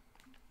teaching.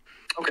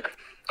 Okay.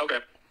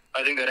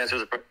 I think that answers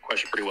the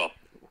question pretty well.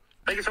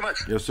 Thank you so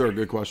much. Yes, sir.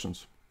 Good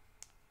questions.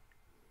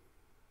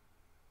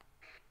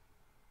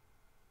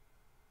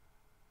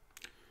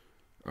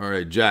 All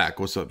right, Jack.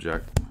 What's up,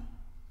 Jack?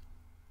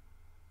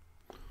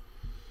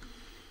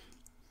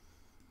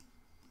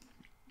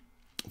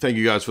 Thank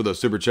you guys for those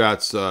super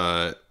chats. You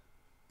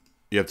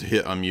have to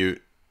hit unmute.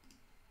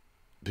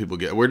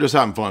 We're just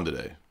having fun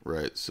today,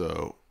 right?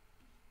 So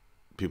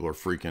people are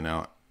freaking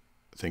out,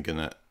 thinking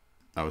that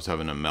I was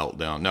having a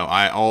meltdown. No,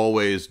 I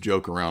always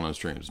joke around on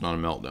streams. It's not a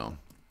meltdown.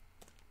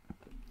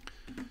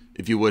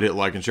 If you would hit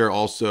like and share.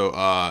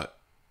 Also,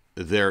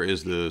 there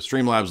is the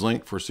Streamlabs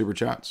link for super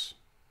chats.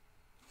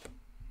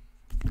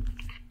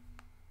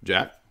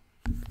 Jack?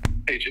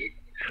 Hey, Jake.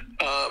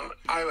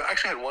 I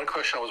actually had one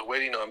question I was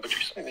waiting on, but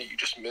something that you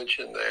just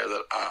mentioned there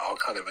that I'll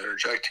kind of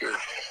interject here.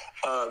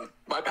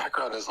 My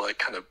background is I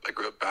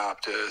grew up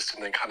Baptist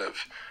and then kind of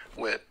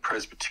went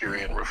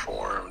Presbyterian,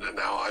 Reformed, and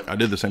now I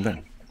did the same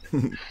thing.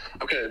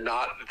 Okay,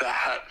 not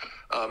that.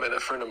 And a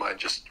friend of mine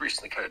just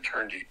recently kind of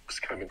was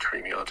kind of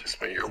turning me on to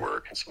some of your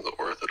work and some of the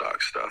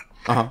Orthodox stuff.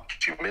 Uh-huh.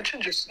 You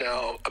mentioned just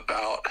now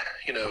about,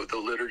 the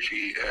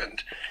liturgy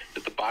and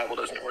that the Bible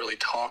doesn't really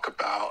talk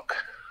about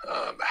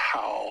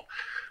how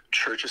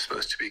church is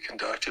supposed to be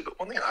conducted. But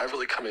one thing I've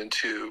really come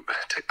into,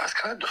 I've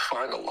kind of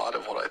defined a lot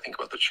of what I think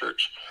about the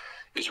church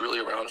is really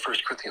around 1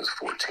 Corinthians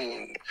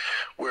 14,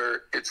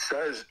 where it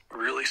says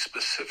really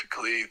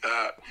specifically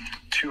that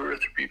two or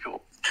three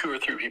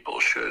people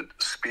should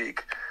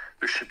speak.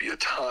 There should be a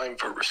time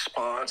for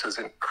response, as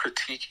in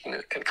critiquing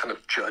it and kind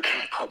of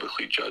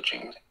publicly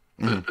judging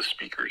the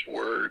speaker's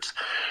words.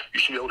 You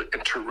should be able to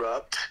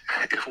interrupt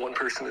if one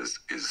person is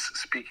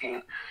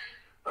speaking.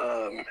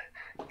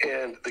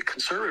 And the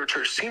conservative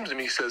church seems to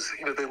me says,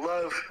 they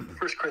love 1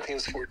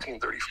 Corinthians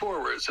 14:34,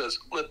 where it says,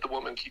 let the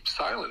woman keep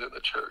silent in the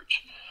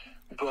church.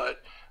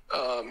 But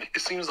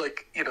it seems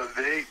like,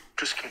 they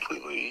just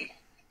completely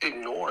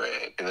ignore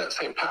it. In that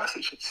same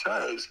passage, it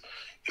says,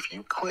 if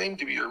you claim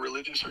to be a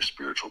religious or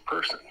spiritual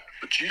person,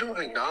 but you don't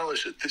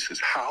acknowledge that this is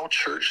how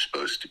church is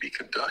supposed to be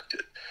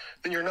conducted,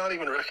 then you're not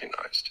even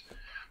recognized.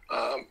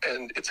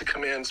 And it's a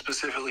command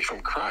specifically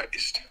from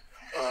Christ.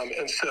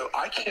 And so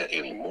I can't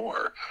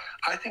anymore.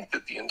 I think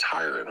that the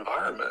entire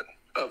environment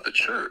of the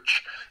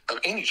church, of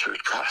any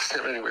church,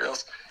 Protestant or anywhere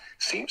else,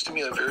 seems to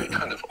me a very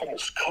kind of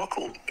almost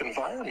cuckold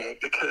environment,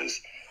 because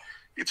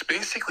it's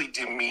basically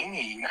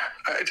demeaning.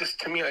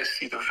 To me, I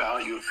see the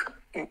value of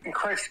in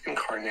Christ's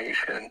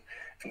incarnation.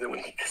 And then when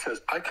he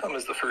says, I come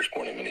as the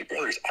firstborn of many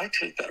brothers, I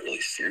take that really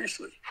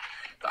seriously.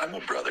 I'm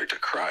a brother to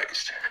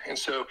Christ. And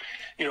so,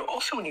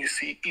 also when you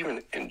see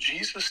even in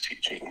Jesus'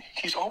 teaching,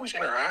 he's always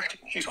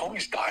interacting. He's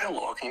always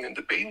dialoguing and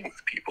debating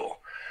with people.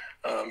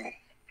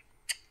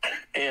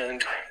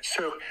 And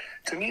so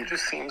to me, it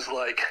just seems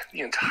like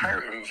the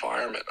entire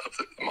environment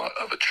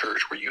of a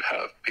church where you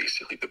have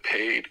basically the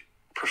paid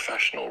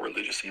professional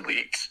religious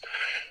elites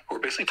who are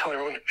basically telling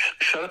everyone,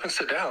 shut up and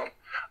sit down.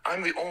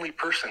 I'm the only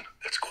person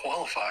that's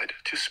qualified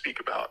to speak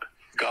about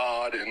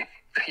God and,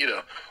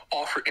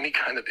 offer any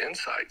kind of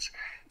insights.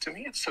 To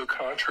me, it's so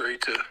contrary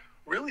to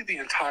really the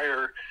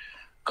entire,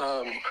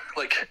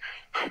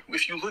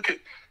 if you look at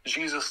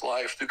Jesus'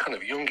 life through kind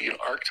of Jungian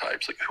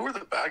archetypes, who are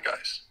the bad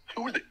guys?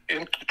 Who were the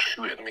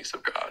true enemies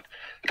of God?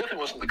 It definitely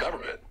wasn't the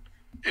government.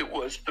 It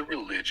was the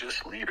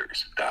religious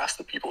leaders. That's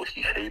the people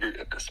he hated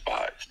and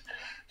despised.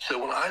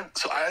 So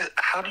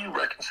how do you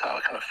reconcile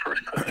kind of 1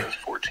 Corinthians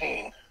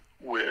 14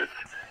 with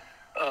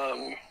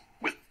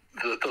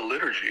the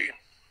liturgy?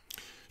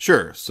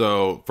 Sure.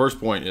 So first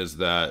point is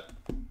that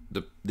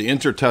the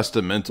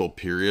intertestamental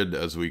period,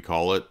 as we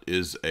call it,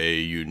 is a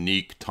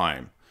unique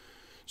time.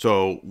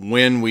 So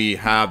when we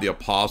have the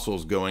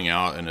apostles going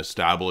out and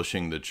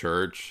establishing the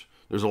church,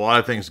 there's a lot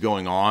of things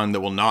going on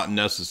that will not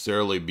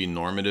necessarily be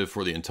normative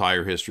for the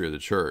entire history of the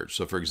church.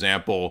 So for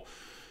example,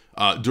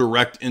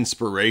 direct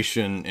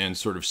inspiration and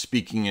sort of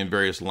speaking in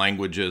various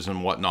languages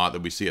and whatnot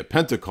that we see at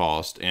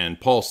Pentecost. And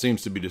Paul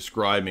seems to be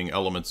describing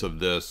elements of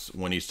this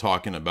when he's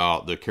talking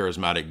about the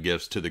charismatic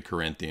gifts to the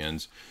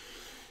Corinthians.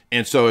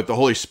 And so if the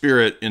Holy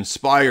Spirit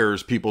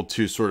inspires people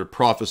to sort of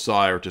prophesy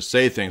or to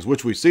say things,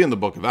 which we see in the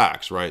book of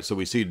Acts, right? So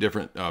we see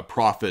different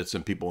prophets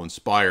and people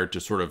inspired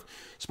to sort of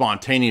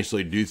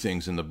spontaneously do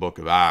things in the book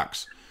of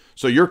Acts.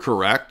 So you're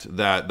correct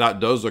that that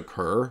does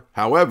occur.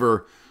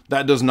 However,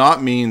 that does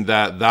not mean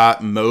that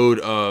that mode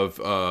of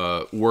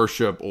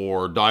worship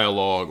or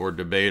dialogue or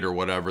debate or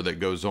whatever that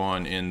goes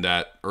on in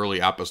that early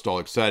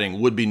apostolic setting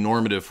would be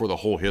normative for the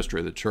whole history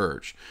of the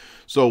church.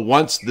 So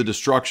once the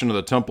destruction of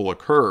the temple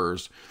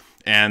occurs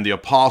and the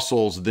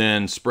apostles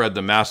then spread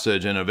the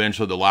message and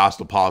eventually the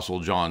last apostle,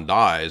 John,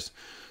 dies,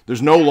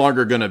 there's no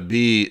longer going to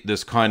be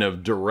this kind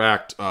of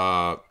direct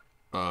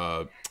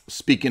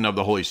speaking of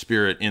the Holy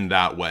Spirit in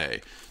that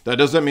way. That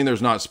doesn't mean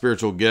there's not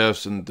spiritual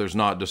gifts and there's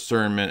not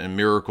discernment and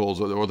miracles.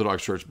 The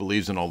Orthodox Church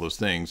believes in all those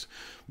things.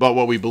 But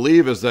what we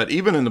believe is that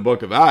even in the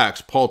book of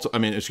Acts,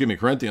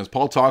 Corinthians,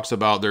 Paul talks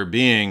about there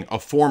being a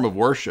form of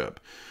worship.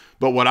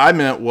 But what I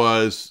meant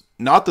was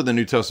not that the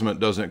New Testament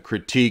doesn't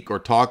critique or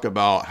talk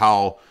about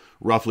how,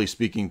 roughly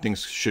speaking,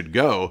 things should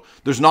go.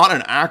 There's not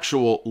an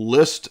actual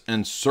list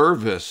and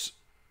service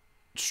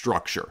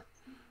structure.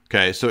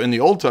 Okay, so in the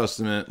Old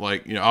Testament,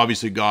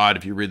 obviously God,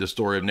 if you read the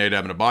story of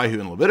Nadab and Abihu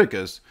in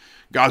Leviticus,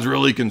 God's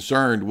really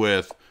concerned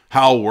with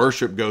how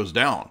worship goes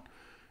down.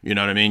 You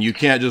know what I mean? You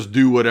can't just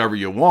do whatever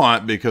you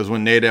want, because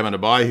when Nadab and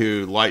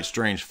Abihu light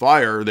strange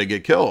fire, they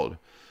get killed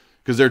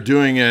because they're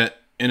doing it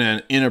in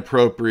an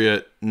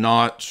inappropriate,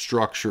 not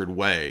structured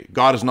way.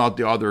 God is not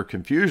the author of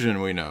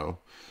confusion, we know.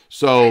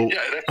 So,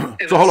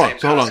 hold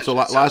on. So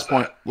last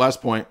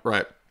point,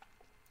 right.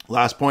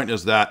 Last point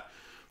is that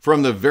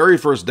from the very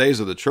first days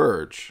of the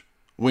church,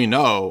 we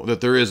know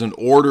that there is an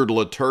ordered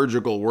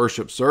liturgical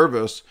worship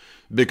service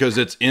because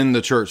it's in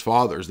the church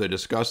fathers. They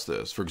discuss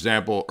this. For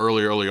example,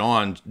 early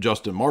on,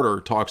 Justin Martyr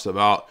talks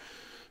about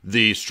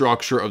the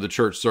structure of the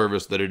church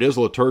service, that it is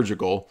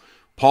liturgical.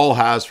 Paul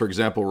has, for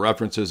example,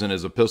 references in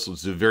his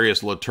epistles to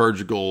various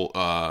liturgical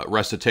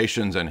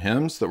recitations and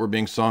hymns that were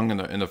being sung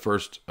in the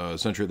first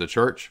century of the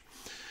church.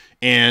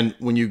 And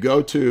when you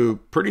go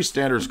to pretty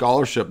standard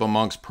scholarship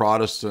amongst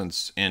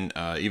Protestants and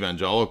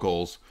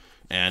evangelicals,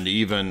 and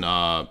even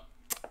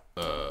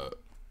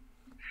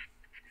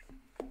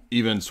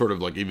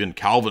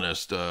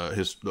Calvinist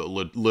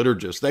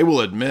liturgists, they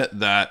will admit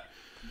that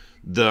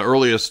the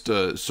earliest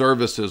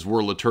services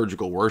were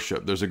liturgical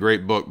worship. There's a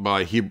great book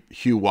by Hugh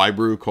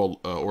Wybrew called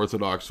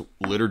Orthodox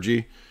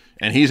Liturgy,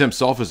 and he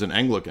himself is an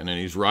Anglican, and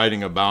he's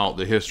writing about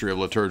the history of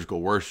liturgical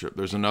worship.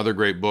 There's another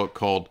great book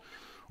called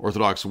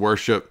Orthodox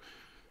Worship.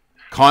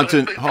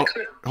 Continuity.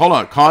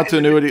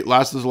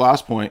 This is the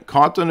last point.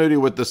 Continuity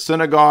with the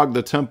synagogue,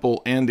 the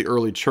temple, and the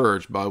early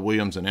church by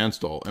Williams and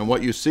Anstall. And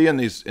what you see in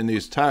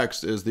these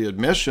texts is the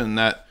admission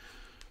that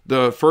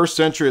the first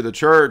century of the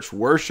church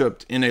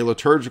worshipped in a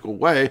liturgical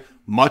way,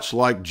 much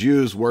like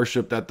Jews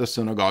worshipped at the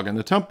synagogue and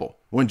the temple.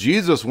 When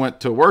Jesus went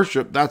to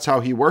worship, that's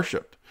how he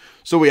worshipped.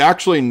 So we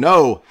actually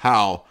know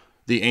how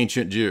the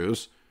ancient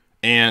Jews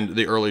and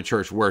the early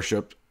church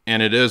worshipped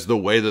and it is the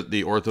way that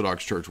the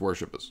Orthodox Church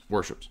worships.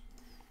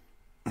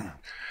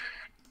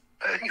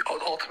 I think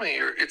ultimately,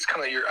 it's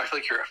kind of I feel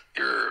like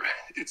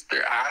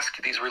they're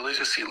asking, these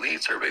religious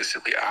elites are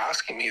basically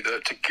asking me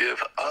to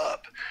give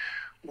up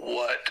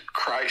what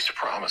Christ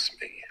promised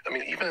me. I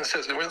mean, even it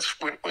says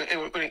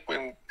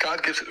when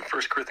God gives it in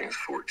 1 Corinthians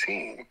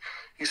 14,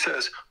 he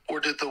says, "Or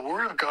did the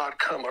word of God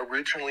come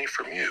originally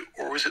from you,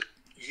 or was it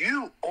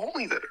you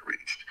only that it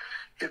reached?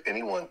 If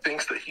anyone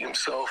thinks that he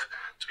himself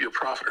to be a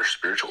prophet or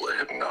spiritual, let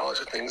him acknowledge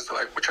the things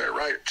which I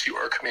write to you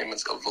are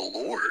commandments of the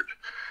Lord.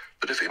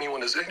 But if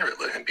anyone is ignorant,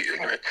 let him be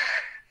ignorant."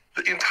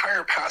 The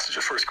entire passage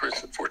of 1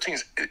 Corinthians 14,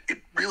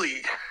 it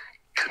really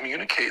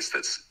communicates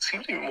that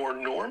seems to be more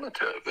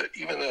normative, that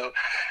even though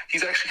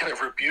he's actually kind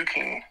of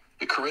rebuking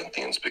the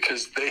Corinthians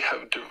because they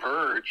have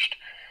diverged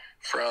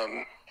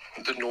from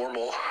the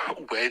normal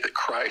way that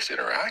Christ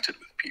interacted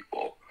with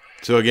people.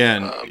 So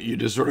again, you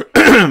just sort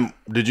of,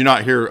 did you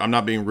not hear, I'm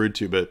not being rude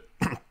to you, but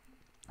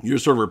you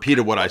just sort of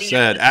repeated what I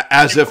said,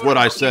 as if what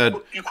I said.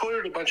 You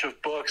quoted a bunch of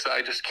books.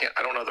 I just can't,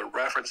 I don't know the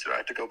reference there. I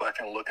have to go back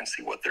and look and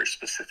see what their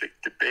specific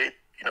debate,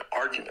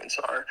 arguments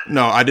are.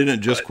 No, I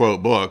didn't just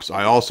quote books.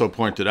 I also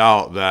pointed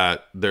out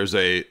that there's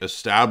a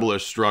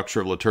established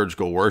structure of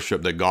liturgical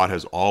worship that God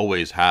has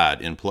always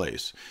had in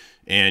place.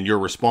 And your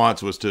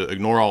response was to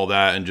ignore all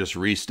that and just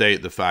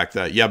restate the fact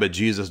that, yeah, but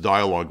Jesus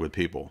dialogued with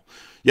people.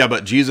 Yeah,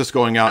 but Jesus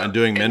going out and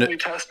doing New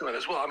Testament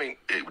as well. I mean,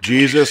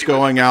 Jesus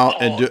going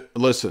out and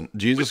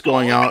Jesus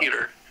going out.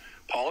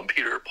 Paul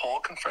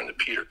confronted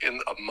Peter in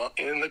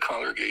the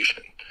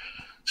congregation.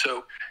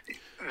 So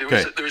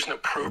there's an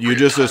appropriate. You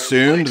just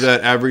assumed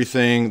that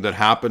everything that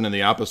happened in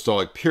the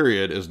apostolic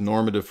period is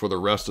normative for the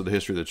rest of the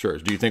history of the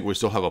church. Do you think we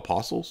still have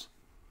apostles?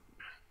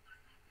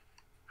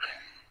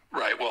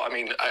 Right. Well, I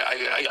mean,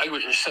 I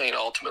was just saying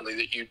ultimately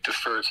that you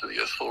defer to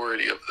the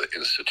authority of the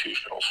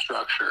institutional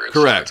structure.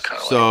 Correct.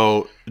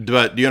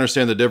 But do you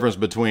understand the difference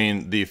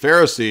between the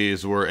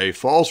Pharisees were a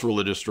false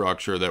religious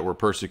structure that were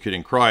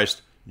persecuting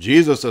Christ?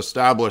 Jesus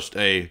established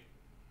a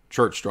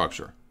church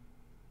structure.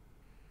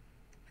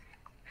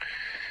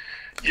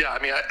 Yeah,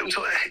 I mean,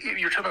 so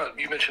you're talking about,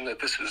 you mentioned that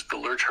this is the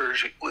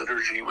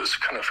liturgy was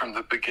kind of from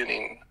the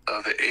beginning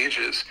of the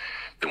ages.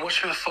 Then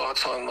what's your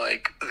thoughts on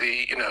the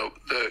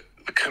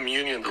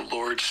communion, the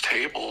Lord's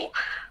table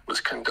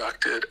was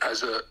conducted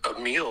as a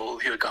meal,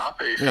 the agape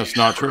feast. Yeah, it's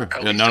not true.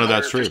 Yeah, none of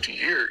that's true.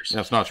 Years.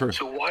 That's not true.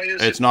 So why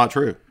is it's not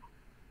true?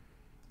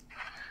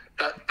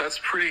 That's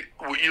pretty.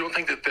 You don't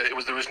think that there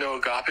was no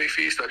agape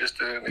feast? That just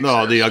didn't exist,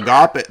 no, the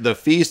agape, the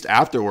feast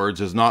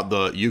afterwards is not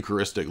the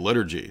Eucharistic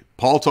liturgy.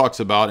 Paul talks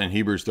about in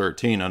Hebrews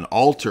 13 an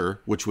altar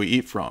which we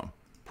eat from.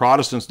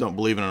 Protestants don't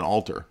believe in an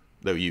altar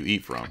that you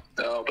eat from.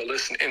 No, but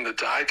listen, in the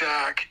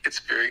didache, it's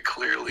very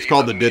clearly. It's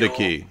called the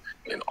didache.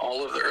 In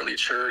all of the early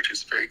church,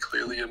 it's very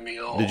clearly a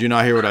meal. Did you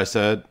not hear what I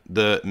said?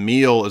 The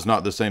meal is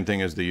not the same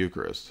thing as the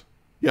Eucharist.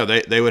 Yeah,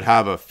 they would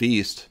have a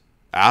feast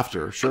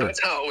after, sure. But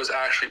that's how it was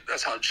actually.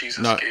 That's how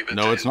Jesus gave it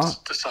to his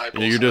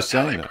disciples. You're just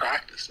saying that.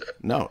 Practice it.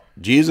 No,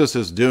 Jesus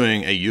is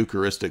doing a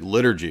Eucharistic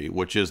liturgy,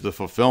 which is the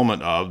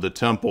fulfillment of the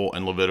temple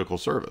and Levitical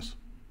service.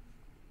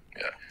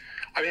 Yeah,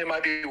 I mean, it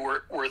might be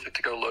worth it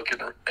to go look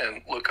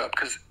and look up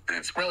because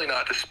it's really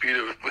not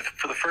disputed.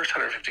 For the first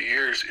 150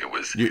 years, it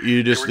was.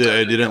 You just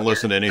didn't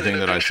listen to anything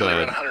that I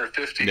said.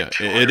 150. Yeah,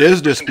 it is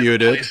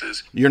disputed.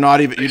 You're not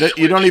even.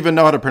 You don't even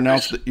know how to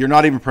pronounce. You're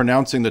not even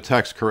pronouncing the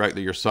text correct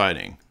that you're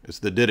citing. It's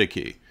the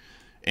didache.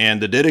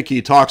 And the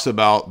didache talks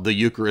about the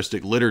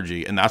Eucharistic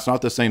liturgy, and that's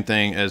not the same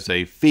thing as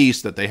a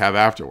feast that they have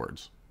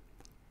afterwards.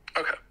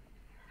 Okay.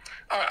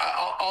 All right,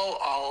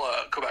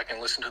 I'll go back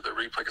and listen to the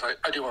replay because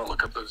I do want to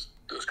look up those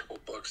couple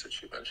of books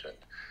that you mentioned.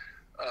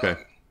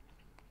 Okay.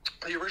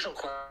 The original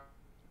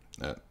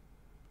question.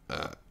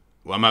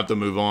 Well, I'm going to have to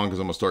move on because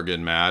I'm going to start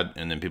getting mad,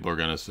 and then people are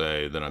going to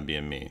say that I'm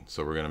being mean.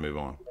 So we're going to move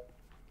on.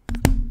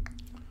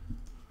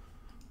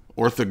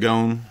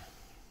 Orthogone.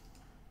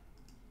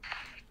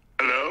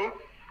 Hello?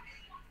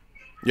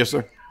 Yes,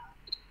 sir.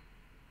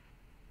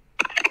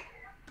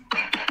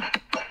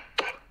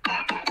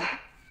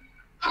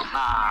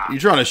 You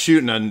trying to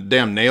shoot in a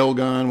damn nail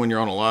gun when you're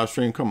on a live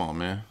stream? Come on,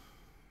 man.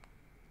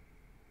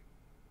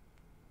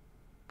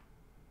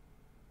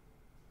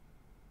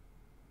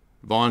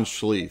 Von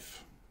Schlief.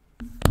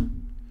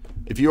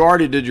 If you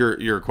already did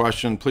your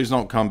question, please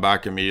don't come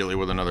back immediately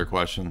with another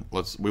question.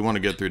 We want to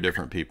get through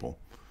different people.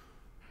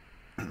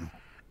 You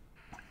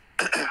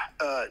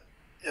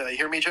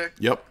hear me, Jay?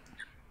 Yep.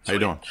 How you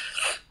doing?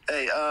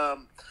 Hey,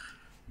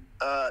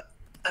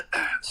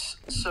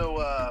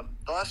 so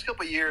the last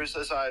couple of years,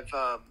 as I've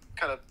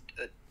kind of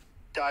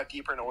dived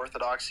deeper into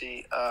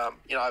Orthodoxy,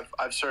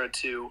 I've started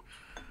to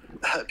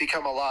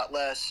become a lot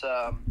less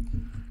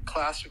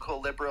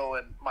classical liberal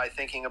in my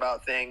thinking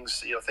about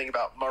things. Thinking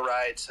about my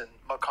rights and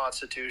my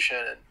constitution,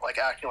 and like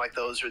acting like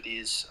those are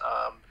these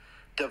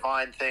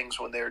divine things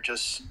when they're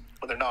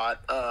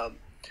not.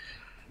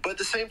 But at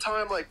the same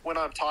time, like when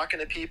I'm talking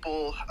to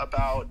people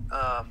about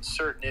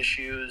certain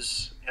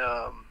issues,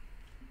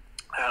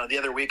 the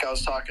other week I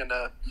was talking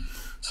to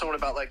someone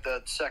about like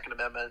the Second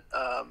Amendment,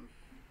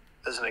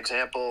 as an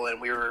example, and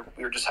we were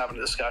just having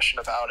a discussion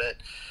about it.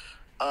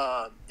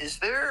 Is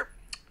there,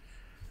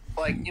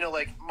 like, you know,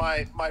 like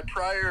my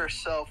prior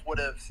self would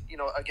have, you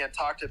know, again,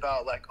 talked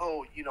about like,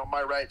 oh, you know,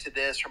 my right to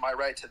this or my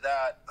right to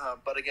that.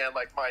 But again,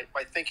 like my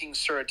thinking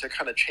started to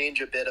kind of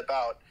change a bit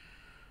about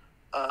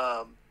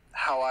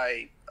how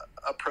I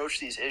approach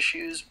these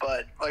issues.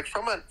 But like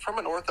from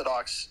an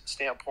Orthodox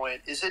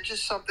standpoint, is it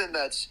just something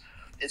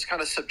it's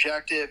kind of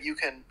subjective? You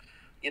can,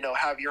 you know,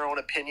 have your own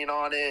opinion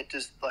on it.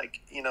 Just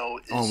like, you know,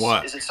 On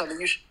what? Is it something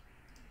you should?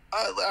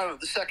 I don't know,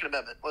 the Second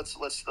Amendment. Let's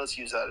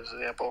use that as an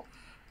example.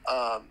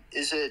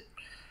 Is it,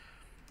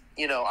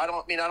 you know, I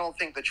don't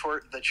think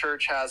the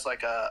church has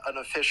like an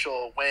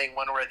official weighing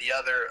one way or the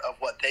other of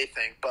what they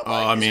think. But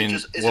like, I mean,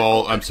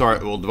 I'm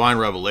sorry. Well, divine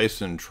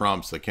revelation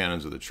trumps the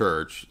canons of the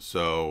church.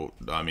 So,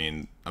 I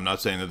mean, I'm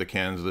not saying that the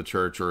canons of the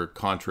church are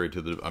contrary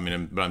to but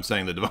I'm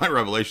saying the divine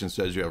revelation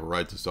says you have a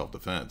right to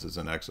self-defense. It's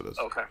in Exodus.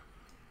 Okay.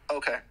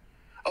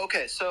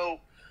 So,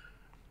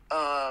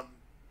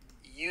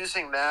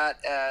 using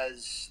that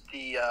as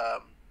the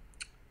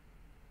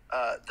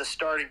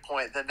starting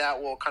point, then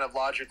that will kind of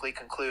logically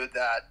conclude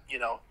that, you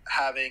know,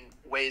 having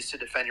ways to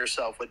defend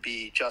yourself would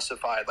be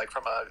justified, like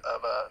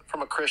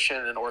from a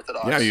Christian and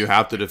Orthodox. Yeah, you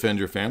have to defend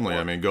your family.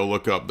 I mean, go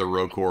look up the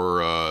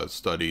Rocor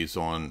studies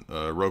on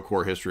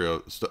Rocor history,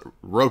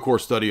 Rocor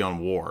study on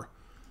war.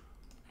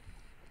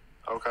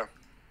 Okay.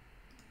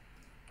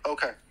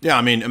 Yeah,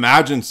 I mean,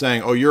 imagine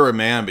saying, "Oh, you're a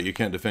man, but you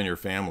can't defend your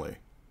family."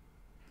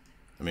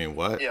 I mean,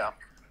 what? Yeah.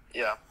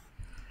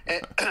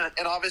 And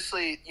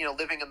obviously, you know,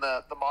 living in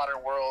the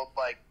modern world,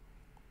 like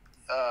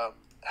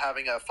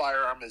having a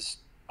firearm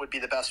would be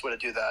the best way to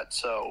do that.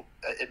 So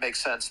it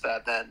makes sense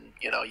that then,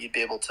 you know, you'd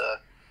be able to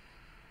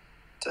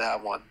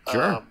have one.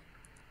 Sure.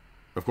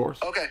 Of course.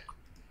 Okay.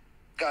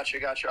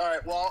 Gotcha. All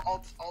right.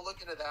 Well, I'll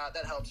look into that.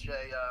 That helps,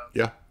 Jay.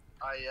 Yeah.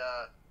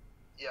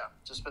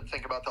 Just been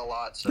thinking about that a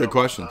lot. So, good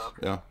questions.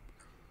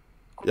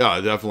 Yeah,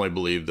 I definitely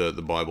believe that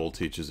the Bible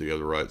teaches you have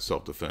the right to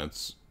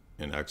self-defense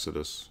in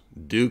Exodus.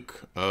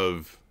 Duke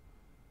of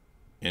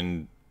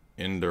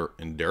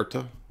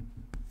Inderta.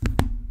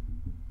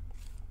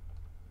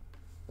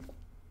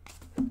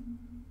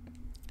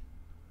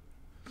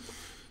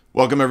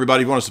 Welcome,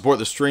 everybody. If you want to support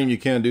the stream, you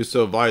can do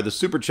so via the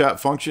Super Chat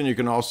function. You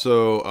can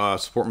also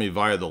support me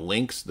via the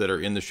links that are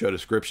in the show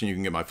description. You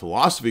can get my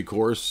philosophy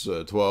course,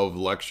 12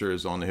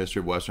 lectures on the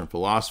history of Western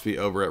philosophy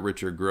over at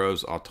Richard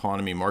Grove's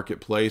Autonomy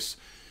Marketplace.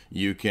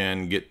 You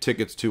can get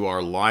tickets to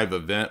our live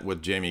event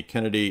with Jamie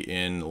Kennedy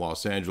in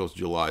Los Angeles,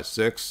 July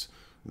 6th.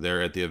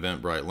 There at the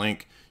Eventbrite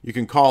link. You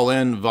can call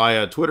in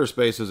via Twitter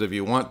Spaces if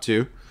you want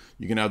to.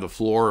 You can have the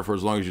floor for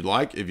as long as you'd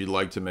like. If you'd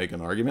like to make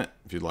an argument,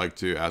 if you'd like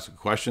to ask a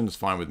question, it's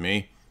fine with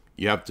me.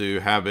 You have to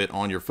have it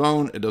on your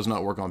phone. It does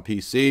not work on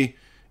PC,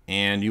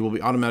 and you will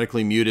be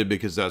automatically muted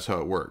because that's how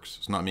it works.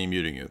 It's not me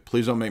muting you.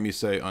 Please don't make me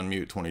say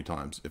unmute 20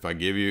 times. If I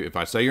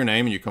say your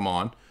name and you come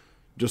on,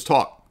 just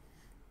talk.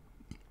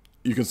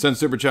 You can send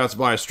super chats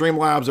via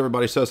Streamlabs.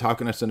 Everybody says, how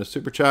can I send a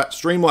super chat?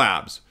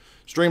 Streamlabs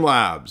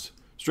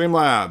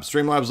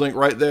link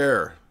right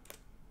there.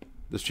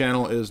 This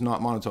channel is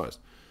not monetized.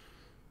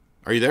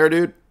 Are you there,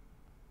 dude?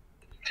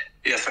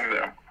 Yes, I'm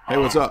there. Hey,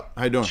 what's up?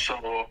 How you doing?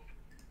 So,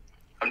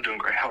 I'm doing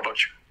great. How about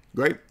you?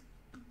 Great.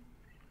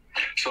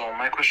 So,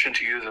 my question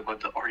to you is about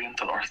the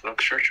Oriental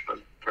Orthodox Church, but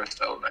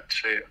first I would like to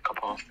say a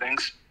couple of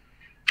things.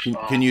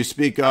 Can you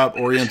speak up,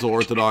 Oriental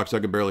Orthodox? I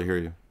can barely hear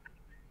you.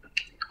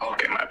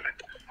 Okay, my bad.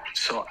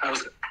 So, I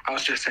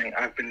was just saying,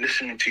 I've been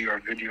listening to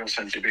your videos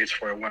and debates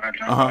for a while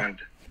now, and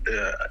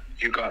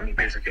you got me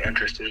basically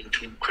interested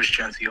in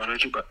Christian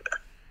theology, but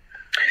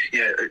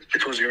yeah,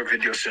 it was your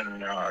videos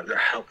and that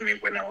helped me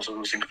when I was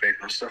losing faith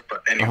and stuff.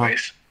 But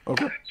anyways,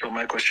 okay. So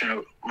my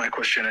question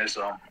is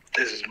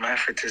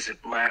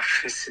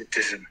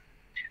Maphisitism,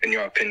 in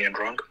your opinion,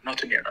 wrong?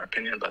 Not in your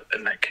opinion, but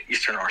in like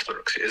Eastern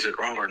Orthodoxy, is it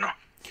wrong or not?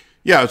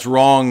 Yeah, it's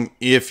wrong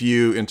if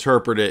you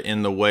interpret it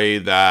in the way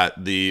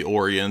that the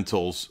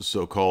Orientals,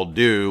 so-called,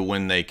 do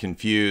when they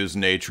confuse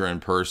nature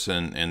and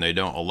person and they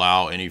don't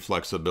allow any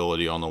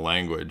flexibility on the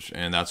language.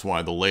 And that's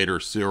why the later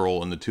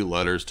Cyril in the 2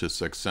 letters to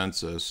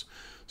Sexensis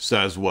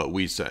says what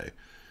we say.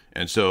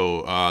 And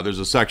so there's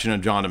a section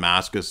of John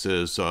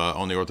Damascus's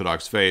on the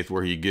Orthodox faith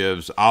where he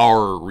gives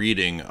our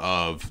reading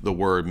of the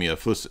word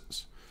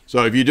miaphysis.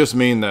 So if you just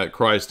mean that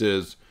Christ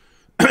is...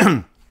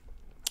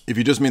 If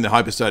you just mean the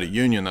hypostatic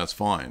union, that's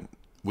fine.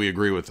 We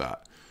agree with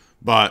that.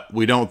 But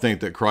we don't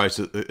think that Christ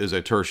is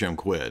a tertium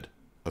quid,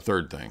 a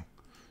third thing.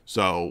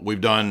 So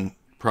we've done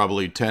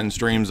probably 10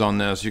 streams on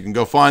this. You can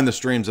go find the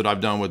streams that I've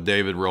done with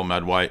David Real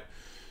Medwhite,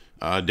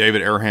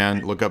 David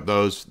Airhand. Look up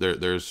those.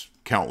 There's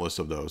countless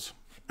of those.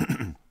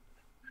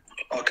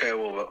 Okay,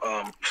 well,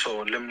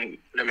 so let me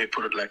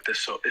put it like this.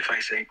 So if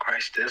I say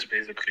Christ is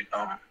basically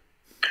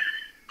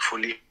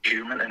fully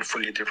human and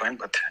fully divine,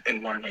 but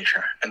in one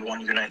nature and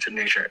one united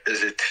nature,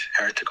 is it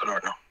heretical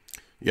or no?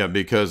 Yeah,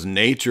 because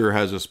nature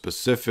has a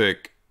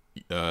specific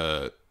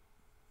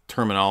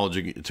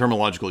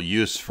terminological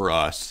use for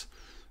us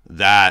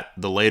that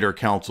the later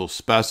councils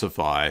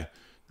specify,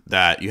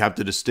 that you have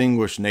to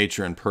distinguish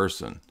nature and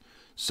person.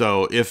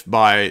 So if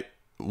by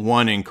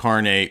one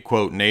incarnate,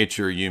 quote,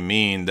 nature, you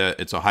mean that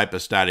it's a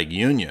hypostatic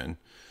union,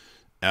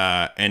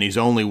 and he's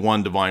only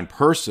one divine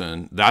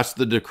person, that's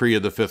the decree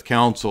of the Fifth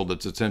Council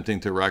that's attempting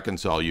to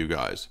reconcile you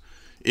guys.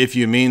 If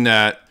you mean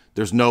that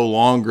there's no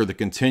longer the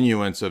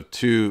continuance of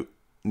two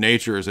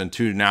natures and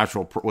two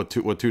natural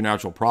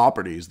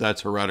properties,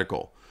 that's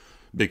heretical,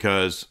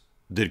 because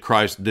did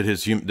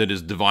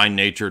his divine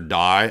nature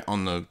die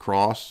on the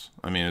cross?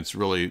 I mean, it's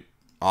really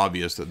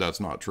obvious that that's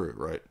not true,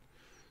 right?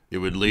 It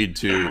would lead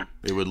to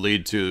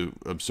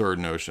absurd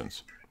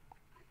notions.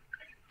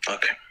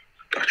 Okay,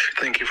 gotcha.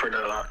 Thank you for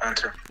the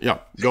answer. Yeah,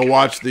 go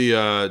watch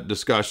the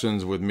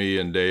discussions with me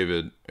and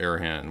David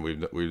Airhan.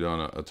 We've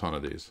done a ton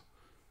of these.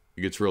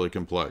 It gets really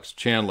complex.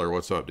 Chandler,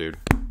 what's up, dude?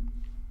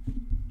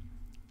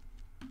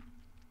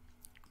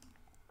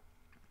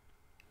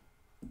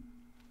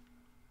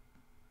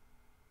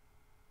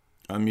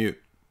 Unmute.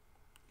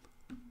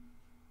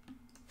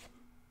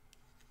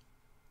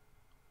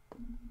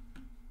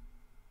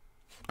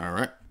 All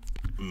right,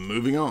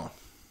 moving on.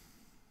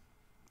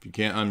 If you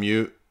can't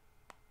unmute,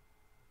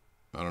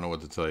 I don't know what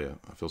to tell you.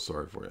 I feel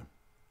sorry for you.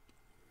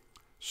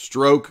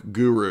 Stroke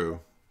Guru.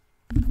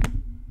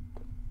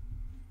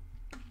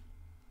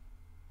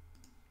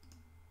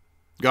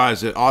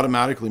 Guys, it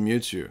automatically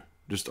mutes you.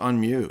 Just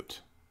unmute.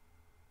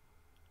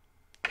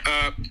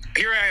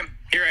 Here I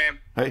am.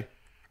 Hey.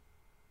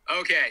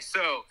 Okay,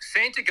 so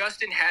Saint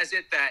Augustine has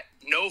it that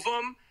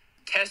novum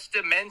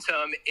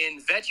testamentum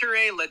in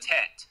vetere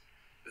latet,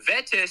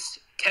 vetus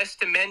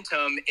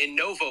testamentum in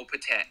novo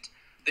patet.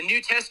 The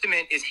New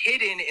Testament is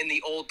hidden in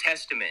the Old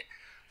Testament.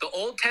 The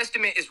Old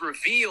Testament is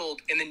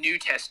revealed in the New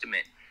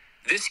Testament.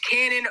 This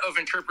canon of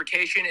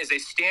interpretation is a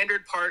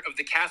standard part of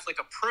the Catholic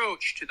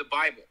approach to the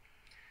Bible.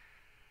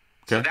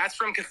 Okay. So that's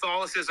from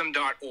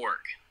Catholicism.org.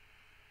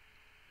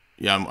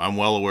 Yeah, I'm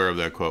well aware of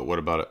that quote. What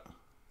about it?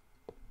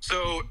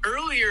 So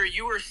earlier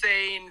you were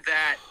saying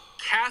that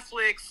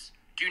Catholics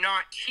do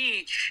not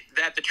teach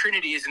that the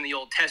Trinity is in the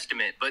Old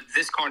Testament, but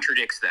this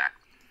contradicts that.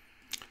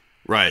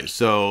 Right.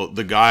 So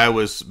the guy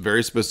was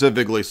very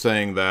specifically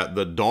saying that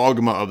the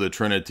dogma of the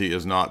Trinity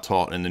is not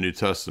taught in the New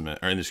Testament,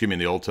 or in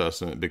the Old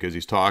Testament, because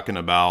he's talking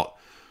about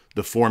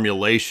the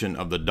formulation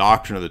of the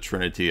doctrine of the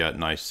Trinity at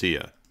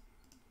Nicaea.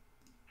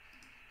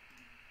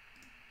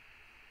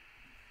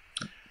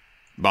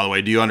 By the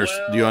way, do you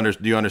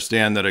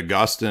understand that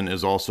Augustine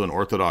is also an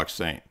Orthodox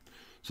saint?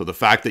 So the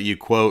fact that you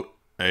quote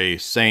a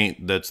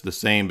saint that's the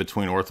same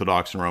between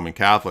Orthodox and Roman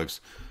Catholics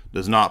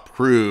does not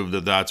prove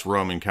that that's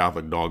Roman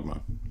Catholic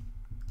dogma.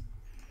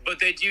 But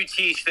they do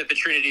teach that the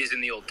Trinity is in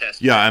the Old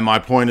Testament. Yeah, and my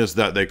point is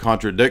that they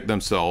contradict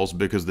themselves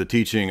because the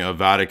teaching of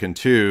Vatican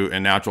II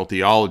and natural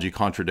theology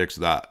contradicts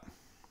that.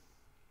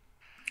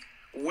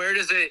 Where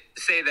does it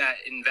say that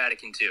in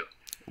Vatican II?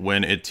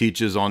 When it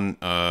teaches on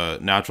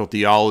natural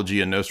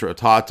theology and Nostra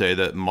Aetate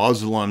that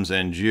Muslims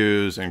and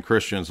Jews and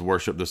Christians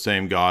worship the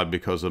same God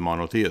because of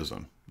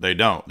monotheism. They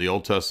don't. The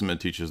Old Testament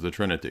teaches the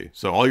Trinity.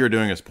 So all you're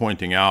doing is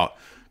pointing out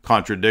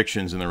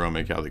contradictions in the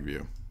Roman Catholic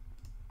view.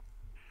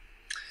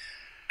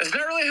 That's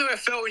not really how I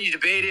felt when you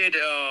debated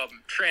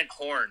Trent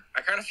Horn.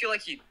 I kind of feel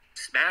like he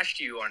smashed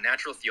you on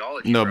natural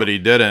theology. No, but he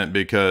didn't,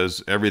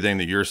 because everything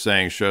that you're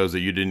saying shows that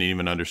you didn't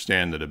even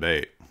understand the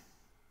debate.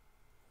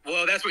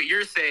 Well, that's what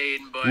you're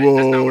saying, but that's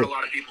not what a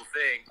lot of people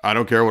think. I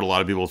don't care what a lot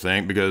of people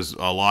think, because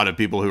a lot of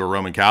people who are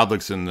Roman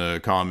Catholics in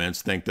the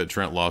comments think that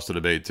Trent lost the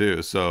debate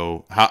too.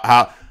 So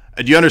how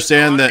do you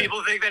understand that?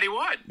 People think that he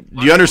won.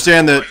 Do you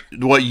understand that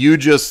what you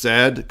just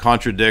said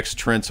contradicts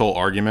Trent's whole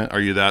argument? Are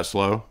you that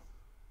slow?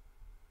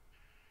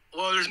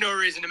 Well, there's no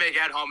reason to make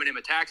ad hominem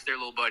attacks there,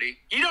 little buddy.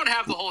 You don't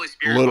have the Holy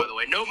Spirit, by the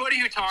way. Nobody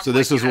who talks. So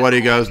this is what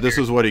he goes. This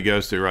is what he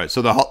goes to, right?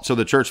 So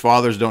the church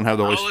fathers don't have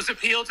the Holy. Let's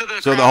appeal to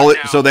the.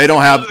 So they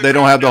don't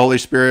have the Holy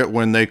Spirit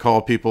when they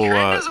call people.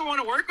 Trent doesn't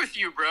want to work with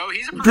you, bro.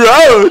 He's a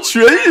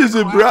Trent is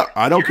a bro.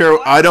 I don't care.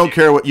 I don't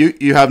care what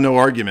you have no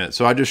argument.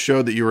 So I just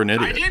showed that you were an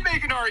idiot. I did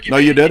make an argument. No,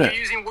 you didn't.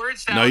 You're using word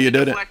salad. No, you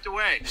didn't.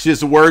 Away. It's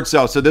just word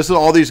salad. So this is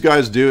all these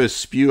guys do is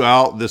spew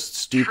out this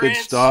stupid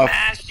stuff.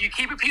 Smashed. You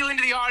keep appealing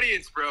to the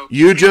audience, bro.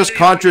 You just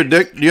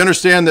contradict. Do you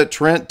understand that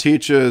Trent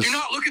teaches? Do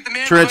not look at the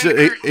man. Trent,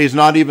 he's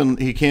not even.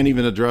 He can't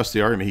even address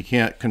the argument. He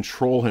can't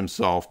control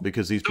himself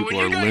because these people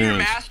are loons. So when you got your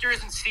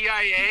masters in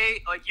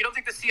CIA, like, you don't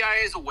think the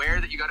CIA is aware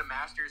that you got a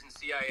master's in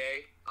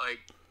CIA? Like,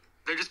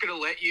 they're just gonna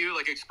let you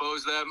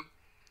expose them?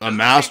 A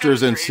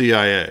master's in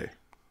CIA.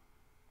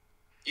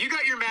 You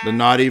got your master's. They're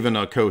not even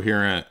a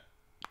coherent.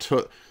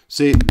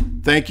 See,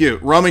 thank you,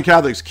 Roman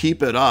Catholics.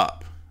 Keep it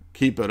up.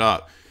 Keep it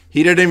up.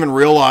 He didn't even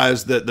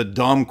realize that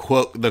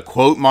the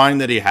quote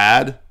mind that he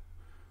had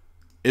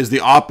is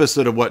the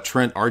opposite of what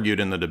Trent argued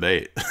in the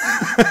debate.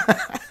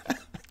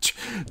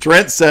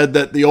 Trent said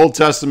that the Old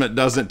Testament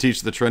doesn't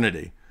teach the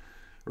Trinity,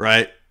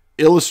 right?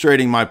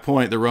 Illustrating my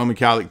point, the Roman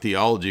Catholic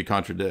theology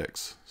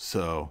contradicts.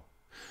 So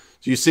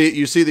you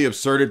see the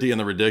absurdity and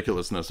the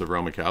ridiculousness of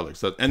Roman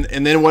Catholics. And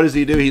then what does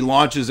he do? He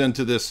launches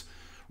into this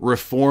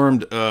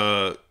Reformed,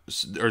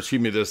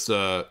 this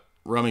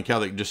Roman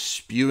Catholic just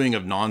spewing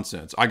of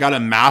nonsense. I got a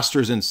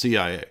master's in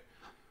CIA.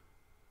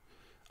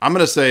 I'm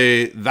going to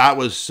say that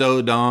was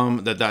so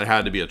dumb that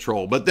had to be a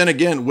troll. But then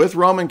again, with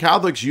Roman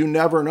Catholics, you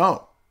never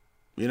know.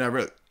 You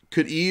never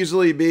could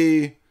easily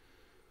be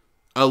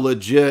a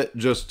legit,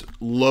 just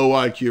low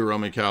IQ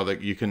Roman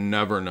Catholic. You can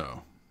never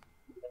know.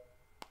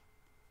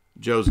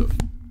 Joseph.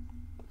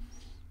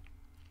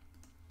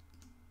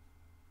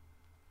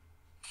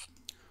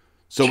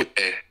 So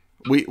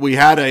we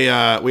had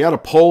a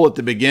poll at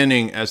the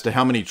beginning as to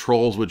how many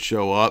trolls would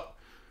show up,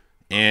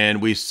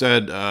 and we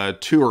said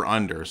 2 or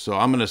under. So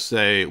I'm gonna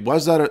say,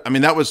 was that? I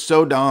mean, that was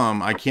so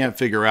dumb. I can't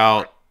figure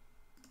out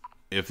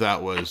if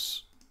that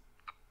was.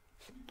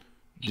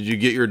 Did you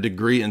get your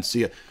degree in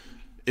CIA?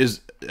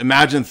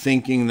 Imagine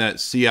thinking that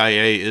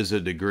CIA is a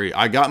degree.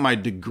 I got my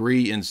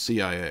degree in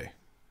CIA.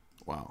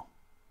 Wow.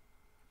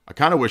 I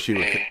kind of wish he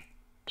would.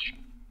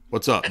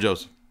 What's up,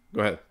 Joseph?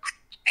 Go ahead.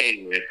 Hey,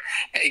 dude.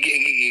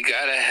 You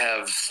gotta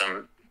have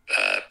some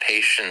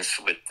patience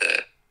with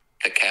the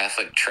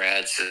Catholic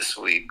trads this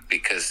week,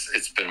 because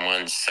it's been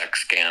one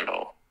sex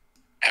scandal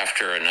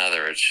after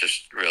another. It's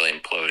just really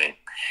imploding.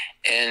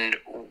 And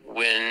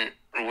when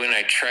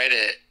I try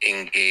to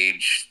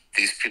engage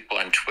these people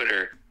on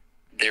Twitter,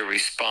 their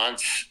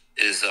response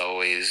is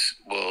always,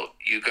 "Well,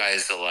 you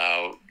guys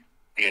allow,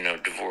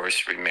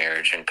 divorce,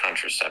 remarriage, and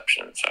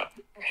contraception." So,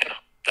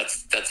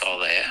 that's all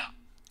they have.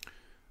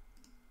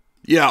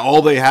 Yeah,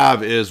 all they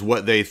have is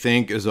what they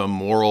think is a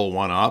moral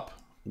one-up,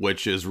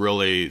 which is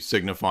really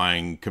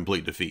signifying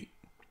complete defeat.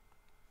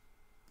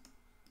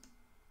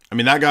 I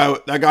mean, that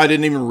guy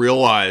didn't even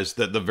realize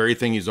that the very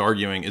thing he's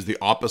arguing is the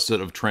opposite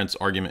of Trent's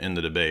argument in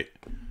the debate.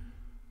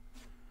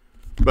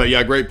 But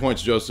yeah, great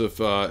points, Joseph.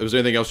 Was there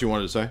anything else you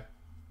wanted to say?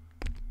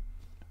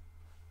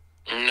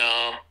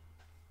 No.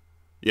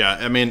 Yeah,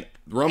 I mean,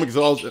 Roman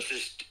Catholicism...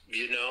 Just,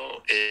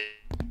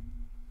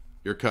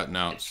 You're cutting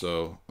out,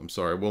 so I'm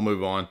sorry. We'll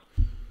move on.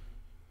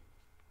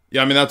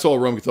 Yeah, I mean, that's all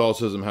Roman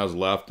Catholicism has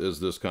left is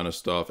this kind of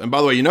stuff. And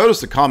by the way, you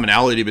notice the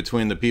commonality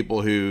between the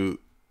people who,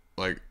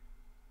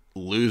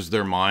 lose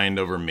their mind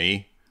over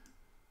me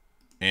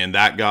and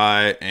that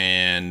guy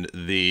and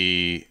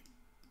the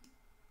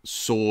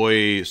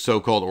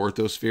so-called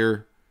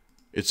orthosphere.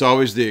 It's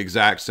always the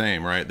exact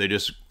same, right? They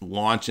just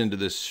launch into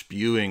this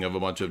spewing of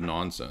a bunch of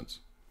nonsense.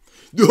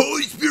 The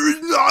Holy Spirit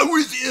is not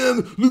with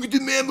him. Look at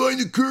the man behind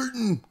the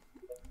curtain.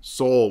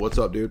 Soul, what's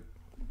up, dude?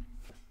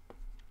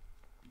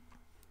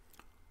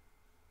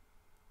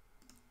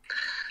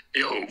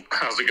 Yo,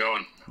 how's it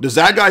going? Does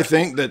that guy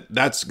think that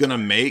that's going to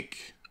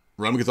make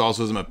Roman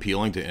Catholicism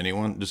appealing to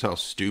anyone? Just how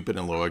stupid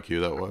and low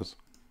IQ that was.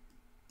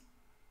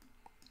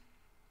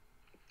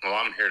 Well,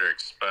 I'm here to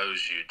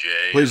expose you,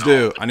 Jay. Please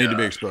do. I need to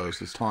be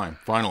exposed. It's time.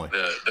 Finally.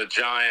 The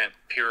giant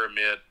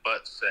pyramid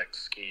butt sex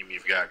scheme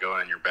you've got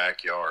going in your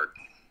backyard.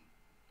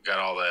 Got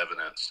all the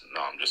evidence.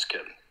 No, I'm just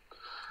kidding.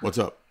 What's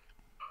up?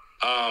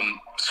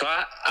 So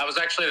I was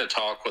actually at a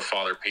talk with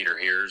Father Peter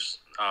Heers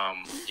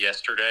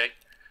yesterday.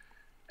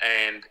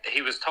 And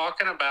he was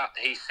talking about,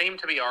 he seemed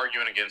to be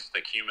arguing against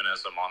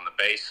ecumenism on the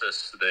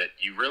basis that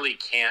you really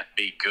can't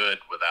be good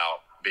without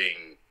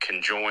being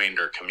conjoined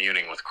or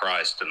communing with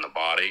Christ in the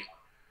body.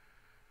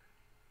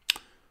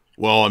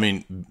 Well, I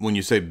mean, when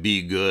you say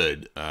be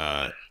good,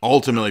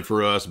 ultimately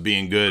for us,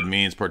 being good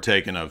means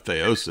partaking of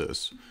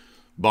theosis.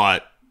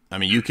 But, I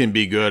mean, you can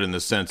be good in the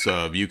sense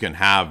of you can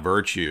have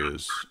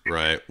virtues,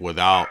 right,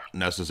 without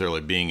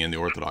necessarily being in the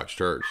Orthodox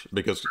Church.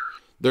 Because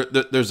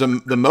there's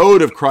the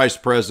mode of Christ's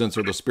presence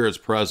or the Spirit's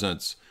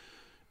presence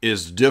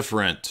is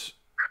different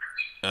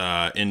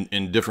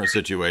in different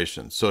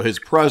situations. So his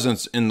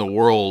presence in the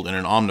world in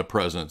an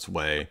omnipresence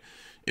way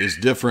is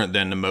different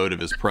than the mode of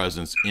his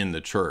presence in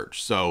the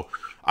church. So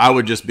I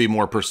would just be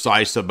more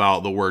precise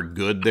about the word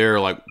good there,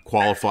 like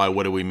qualify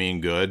what do we mean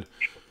good?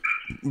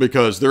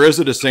 Because there is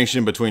a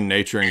distinction between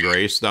nature and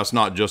grace. That's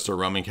not just a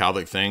Roman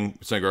Catholic thing.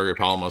 St. Gregory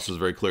Palamas is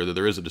very clear that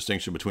there is a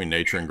distinction between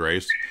nature and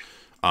grace.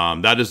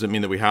 That doesn't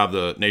mean that we have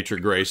the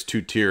nature-grace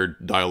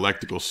two-tiered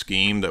dialectical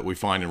scheme that we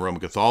find in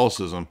Roman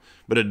Catholicism,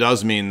 but it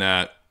does mean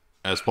that,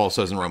 as Paul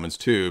says in Romans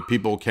 2,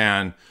 people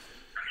can,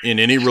 in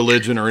any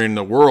religion or in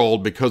the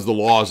world, because the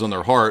law is on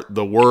their heart,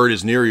 the word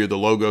is near you, the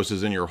logos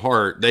is in your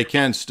heart, they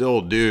can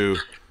still do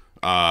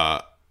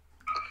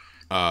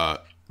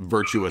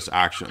virtuous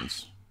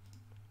actions.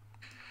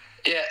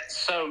 Yeah,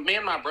 so me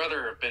and my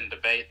brother have been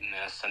debating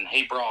this, and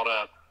he brought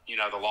up,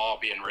 the law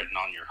being written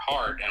on your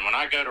heart. And when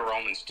I go to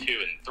Romans 2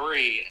 and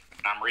 3,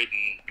 and I'm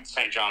reading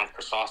St. John of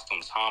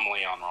Chrysostom's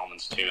homily on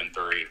Romans 2 and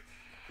 3,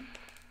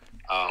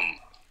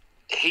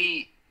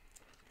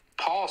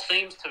 Paul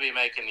seems to be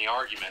making the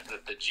argument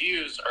that the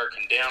Jews are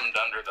condemned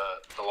under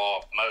the law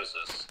of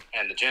Moses,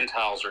 and the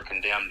Gentiles are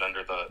condemned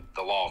under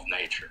the law of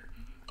nature,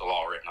 the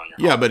law written on your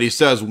heart. Yeah, but he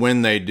says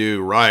when they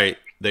do right,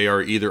 they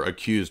are either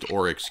accused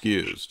or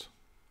excused.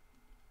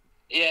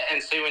 Yeah,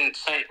 and see,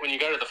 when you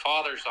go to the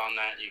fathers on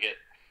that, you get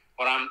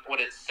what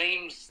it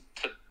seems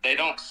to, they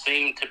don't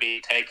seem to be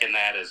taking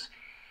that as,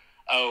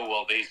 oh,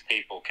 well, these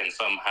people can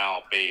somehow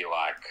be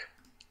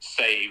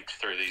saved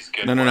through these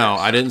good works. No,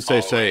 I didn't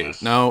say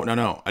saved. No,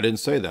 I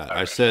didn't say that. Okay.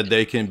 I said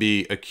they can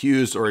be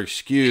accused or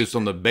excused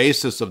on the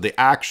basis of the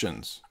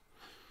actions.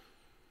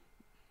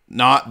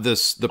 not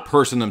the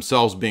person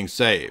themselves being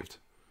saved.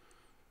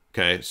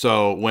 Okay,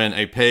 so when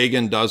a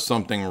pagan does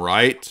something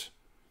right,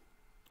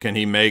 can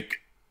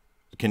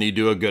he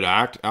do a good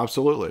act?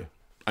 Absolutely.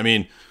 I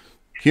mean,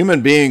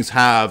 human beings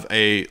have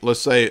let's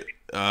say,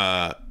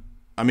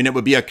 it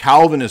would be a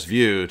Calvinist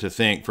view to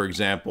think, for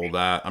example,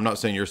 that, I'm not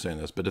saying you're saying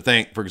this, but to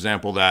think, for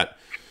example, that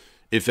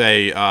if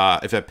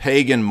a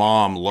pagan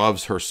mom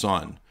loves her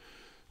son,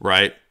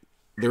 right,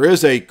 there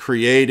is a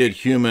created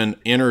human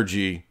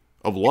energy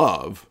of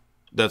love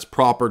that's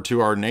proper to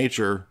our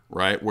nature,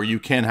 right, where you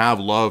can have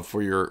love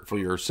for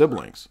your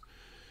siblings,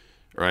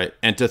 right?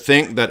 And to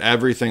think that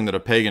everything that a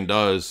pagan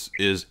does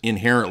is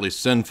inherently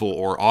sinful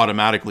or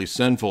automatically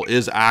sinful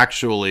is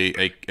actually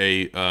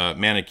a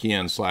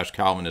Manichaean /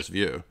 Calvinist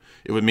view.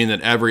 It would mean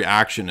that every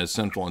action is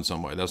sinful in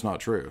some way. That's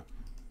not true.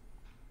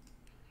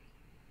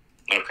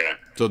 Okay.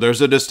 So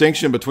there's a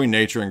distinction between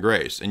nature and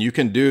grace, and you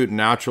can do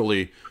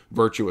naturally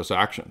virtuous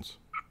actions.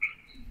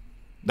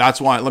 That's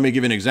why, let me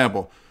give you an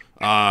example.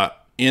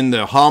 In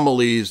the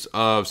homilies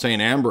of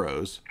St.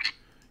 Ambrose,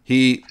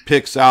 he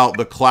picks out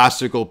the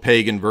classical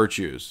pagan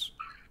virtues,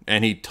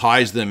 and he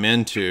ties them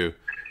into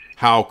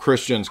how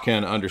Christians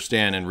can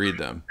understand and read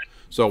them.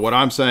 So what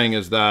I'm saying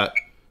is that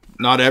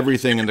not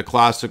everything in the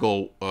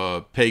classical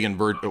pagan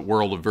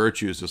world of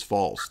virtues is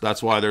false.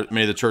 That's why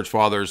many of the church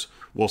fathers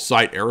will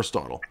cite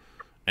Aristotle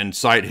and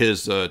cite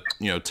his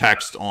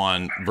text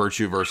on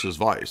virtue versus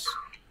vice,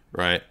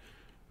 right?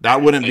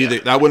 That wouldn't be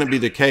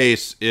the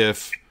case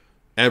if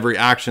every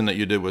action that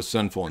you did was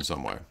sinful in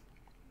some way.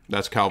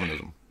 That's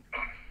Calvinism.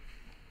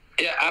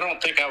 Yeah, I don't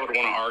think I would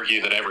want to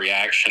argue that every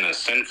action is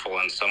sinful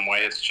in some way.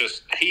 It's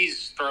just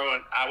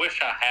I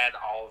wish I had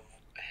all of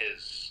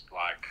his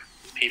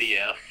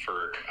PDF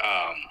for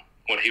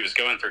what he was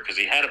going through, because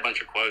he had a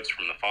bunch of quotes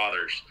from the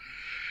fathers.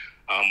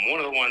 One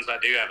of the ones I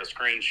do have a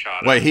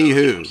screenshot. Wait, he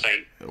who?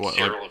 St.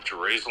 Cyril of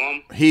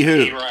Jerusalem. He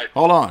who?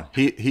 Hold on.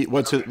 He.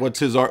 What's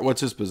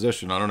his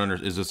position? I don't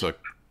understand. Is this a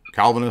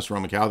Calvinist,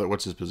 Roman Catholic?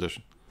 What's his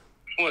position?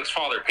 Well, it's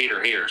Father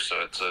Peter here,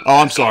 so it's a... Oh,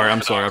 I'm sorry.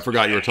 I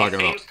forgot you were talking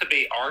about... He seems to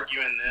be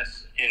arguing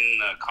this in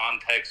the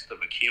context of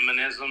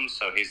ecumenism,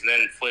 so he's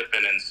then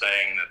flipping and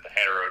saying that the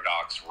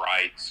heterodox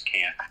rites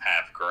can't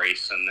have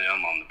grace in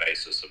them on the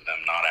basis of them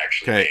not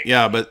actually... Okay,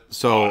 yeah, but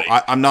so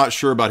I'm not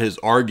sure about his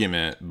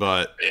argument,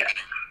 but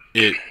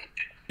yeah.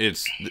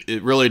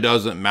 it really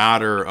doesn't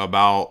matter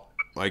about,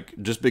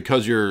 just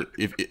because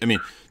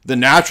the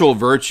natural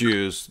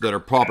virtues that are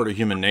proper to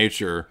human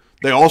nature...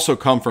 They also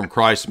come from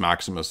Christ,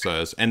 Maximus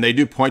says, and they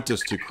do point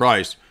us to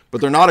Christ,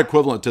 but they're not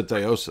equivalent to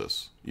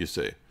theosis, you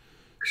see.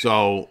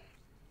 So,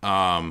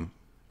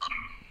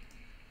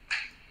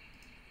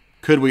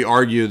 could we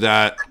argue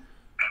that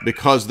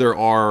because there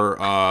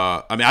are,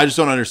 I just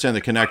don't understand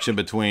the connection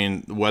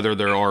between whether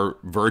there are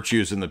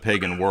virtues in the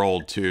pagan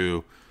world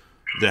to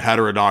the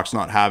heterodox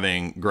not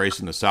having grace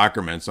in the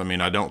sacraments.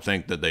 I don't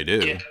think that they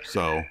do. Yeah.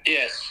 So.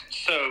 Yes.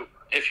 So,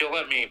 if you'll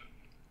let me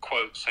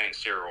quote St.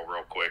 Cyril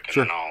real quick, and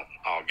sure. then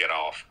I'll get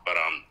off. But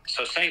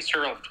so St.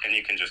 Cyril, and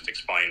you can just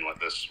explain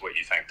what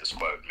you think this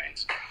quote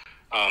means.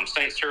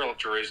 St. Cyril of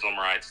Jerusalem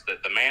writes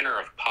that the manner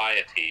of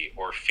piety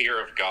or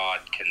fear of God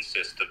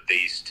consists of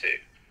these two,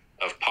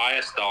 of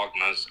pious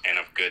dogmas and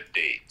of good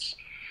deeds.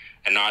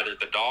 And neither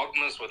the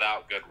dogmas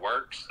without good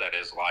works, that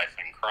is, life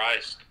in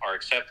Christ, are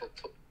acceptable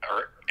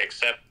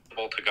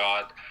to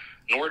God,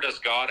 nor does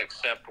God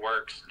accept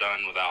works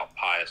done without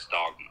pious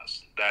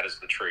dogmas. That is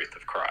the truth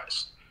of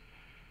Christ.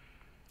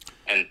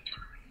 And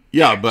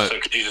yeah, but so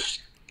could you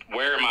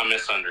where am I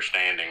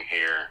misunderstanding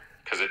here?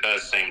 Because it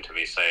does seem to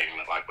be saying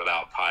that,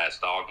 without pious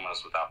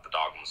dogmas, without the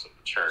dogmas of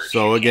the church,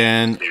 so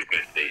again, do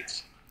good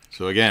deeds.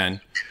 So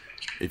again,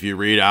 if you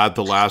read Ad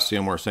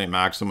Thalassium, where St.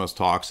 Maximus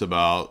talks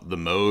about the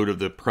mode of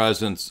the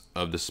presence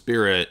of the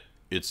Spirit,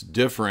 it's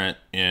different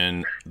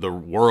in the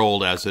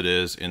world as it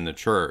is in the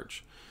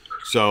church.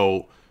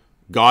 So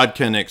God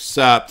can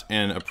accept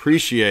and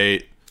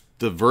appreciate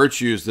the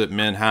virtues that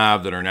men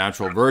have that are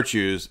natural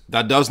virtues.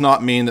 That does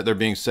not mean that they're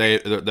being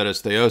saved, that it's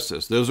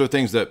theosis. Those are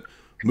things that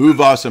move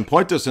us and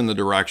point us in the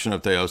direction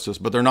of theosis,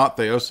 but they're not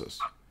theosis.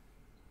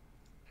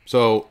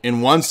 So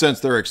in one sense,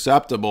 they're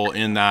acceptable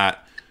in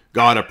that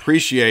God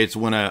appreciates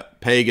when a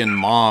pagan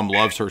mom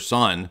loves her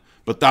son,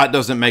 but that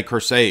doesn't make her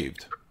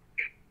saved.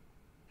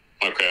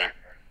 Okay.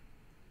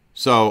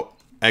 So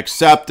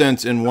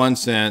acceptance in one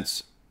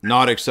sense,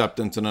 not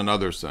acceptance in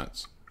another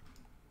sense.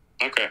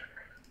 Okay.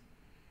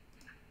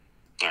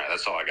 All right,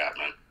 that's all I got,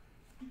 man.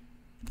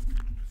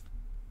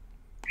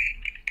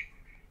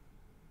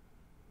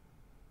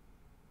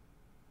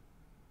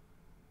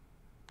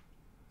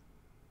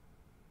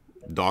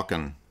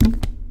 Dawkin.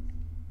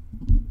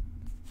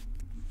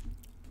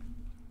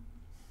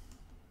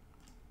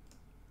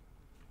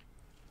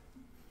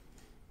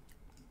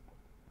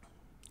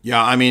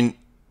 Yeah, I mean,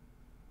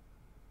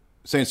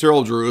 St. Cyril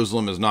of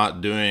Jerusalem is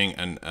not doing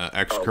an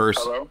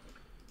excursus.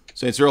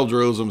 St. Cyril of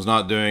Jerusalem is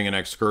not doing an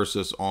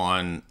excursus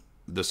on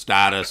the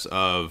status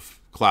of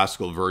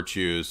classical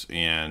virtues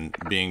and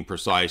being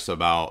precise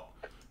about.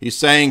 He's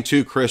saying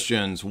to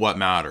Christians what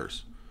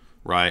matters.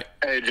 right?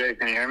 Hey, Jay,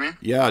 can you hear me?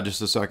 Yeah,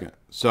 just a second.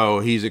 So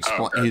he's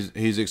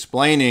he's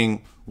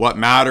explaining what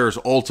matters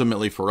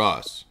ultimately for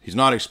us. He's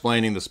not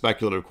explaining the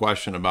speculative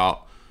question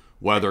about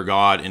whether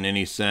God, in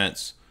any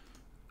sense,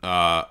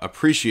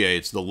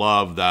 appreciates the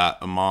love that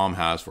a mom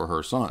has for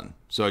her son.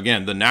 So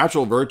again, the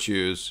natural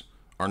virtues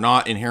are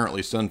not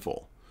inherently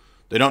sinful.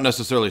 They don't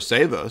necessarily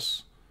save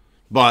us,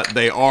 but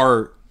they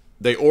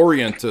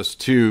orient us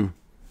to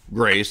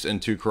grace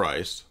and to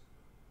Christ,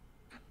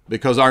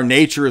 because our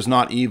nature is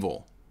not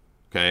evil.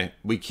 Okay?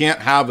 We can't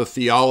have a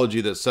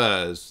theology that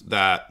says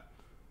that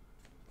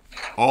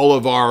all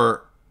of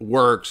our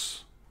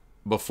works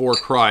before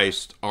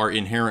Christ are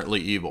inherently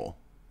evil.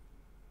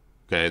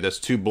 Okay, that's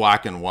too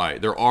black and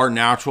white. There are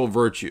natural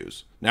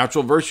virtues.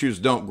 Natural virtues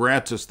don't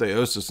grant us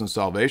theosis and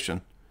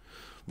salvation,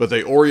 but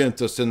they orient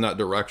us in that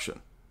direction.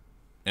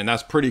 And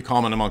that's pretty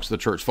common amongst the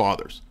church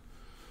fathers.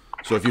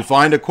 So if you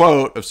find a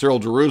quote of Cyril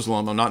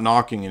Jerusalem, I'm not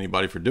knocking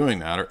anybody for doing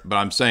that, but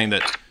I'm saying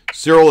that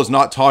Cyril is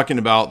not talking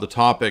about the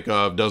topic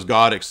of, does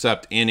God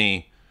accept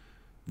any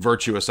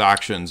virtuous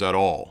actions at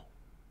all?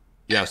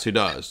 Yes, he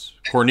does.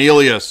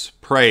 Cornelius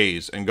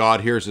prays, and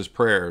God hears his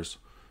prayers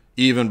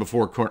even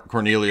before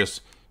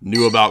Cornelius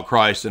knew about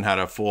Christ and had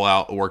a full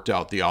out, worked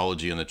out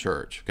theology in the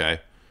church.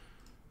 Okay.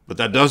 But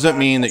that doesn't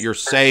mean that you're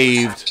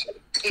saved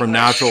from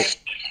natural.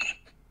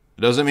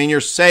 It doesn't mean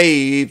you're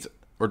saved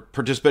or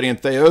participating in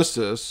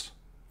theosis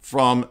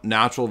from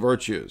natural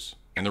virtues.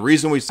 And the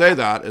reason we say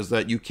that is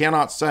that you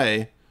cannot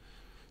say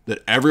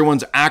that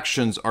everyone's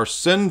actions are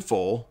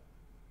sinful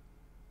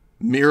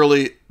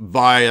merely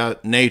via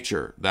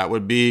nature. That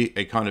would be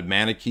a kind of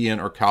Manichaean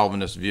or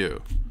Calvinist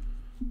view.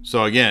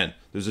 So again,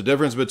 there's a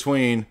difference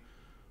between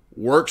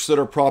works that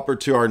are proper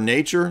to our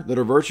nature, that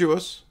are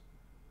virtuous,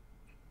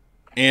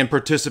 and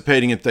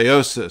participating in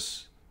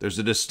theosis. There's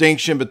a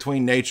distinction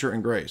between nature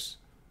and grace.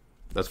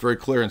 That's very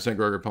clear in St.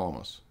 Gregory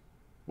Palamas.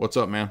 What's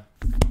up, man?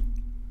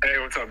 Hey,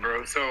 what's up,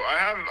 bro? So I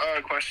have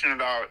a question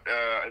about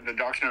the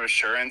doctrine of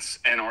assurance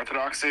in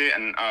Orthodoxy,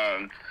 and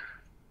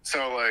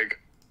so like,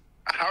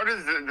 how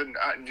does do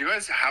you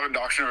guys have a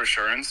doctrine of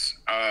assurance,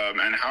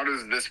 and how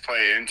does this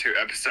play into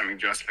epistemic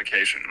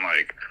justification?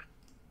 Like,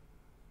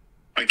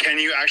 can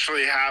you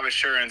actually have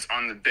assurance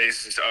on the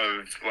basis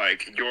of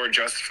like your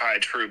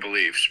justified true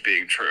beliefs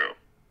being true?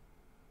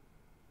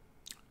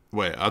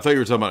 Wait, I thought you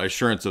were talking about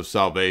assurance of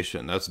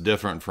salvation. That's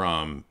different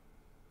from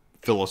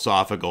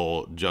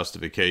philosophical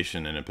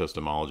justification and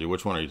epistemology.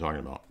 Which one are you talking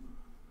about?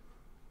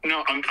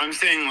 No, I'm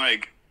saying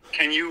like,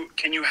 can you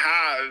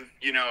have,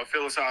 you know,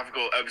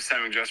 philosophical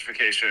epistemic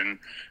justification,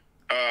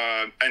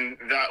 and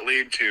that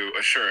lead to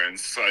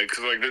assurance? Like,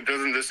 'cause like,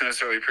 doesn't this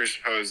necessarily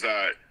presuppose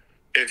that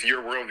if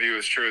your worldview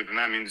is true, then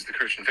that means the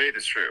Christian faith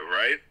is true,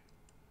 right?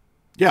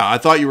 Yeah, I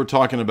thought you were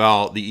talking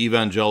about the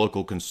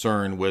evangelical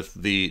concern with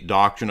the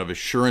doctrine of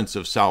assurance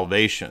of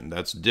salvation.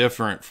 That's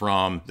different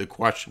from the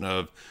question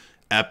of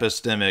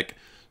epistemic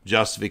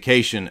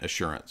justification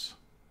assurance.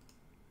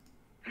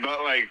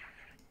 But like,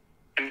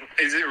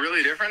 is it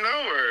really different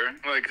though,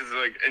 or like, 'cause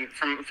like, and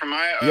from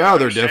my yeah,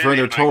 they're different.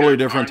 They're totally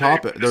different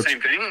topics. They're the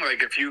same thing.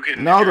 Like, if you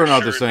can, no, they're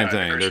not the same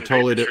thing. They're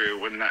totally different.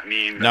 Wouldn't that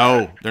mean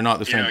no, they're not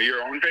the same. You know,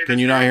 your own faith. Can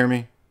you not hear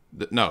me?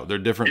 No, they're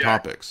different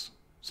topics,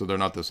 so they're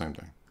not the same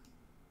thing.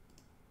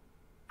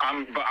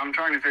 But I'm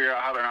trying to figure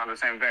out how they're not the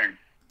same thing.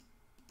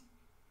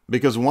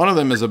 Because one of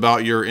them is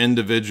about your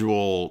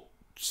individual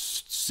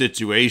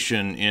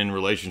situation in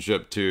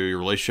relationship to your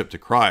relationship to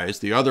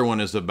Christ. The other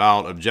one is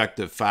about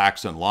objective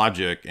facts and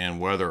logic and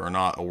whether or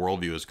not a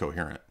worldview is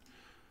coherent.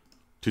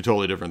 Two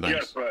totally different things.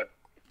 Yes, but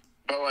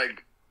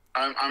like,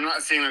 I'm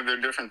not seeing that they're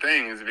different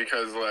things,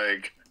 because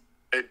like,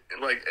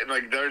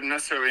 they're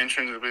necessarily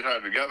intrinsically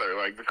tied together.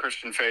 Like the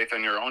Christian faith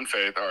and your own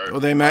faith are. Well,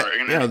 they might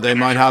have a they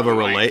might have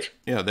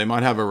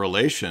a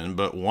relation,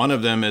 but one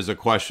of them is a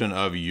question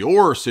of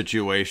your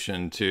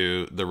situation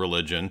to the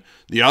religion.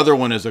 The other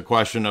one is a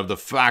question of the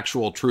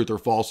factual truth or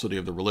falsity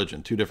of the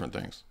religion. Two different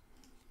things.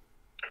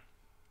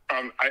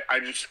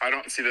 I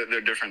don't see that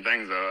they're different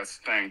things though. That's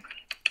the thing,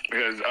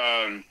 because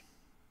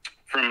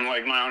from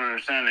like my own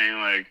understanding,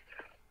 like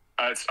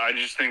I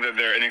just think that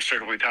they're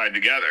inextricably tied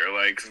together.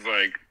 Like, 'cause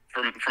like.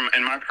 From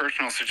in my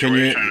personal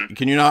situation,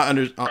 can you not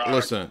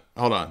listen?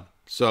 Hold on.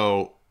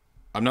 So,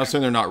 I'm not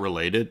saying they're not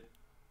related.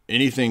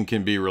 Anything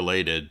can be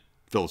related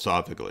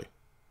philosophically,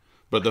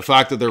 but the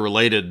fact that they're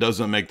related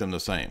doesn't make them the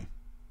same.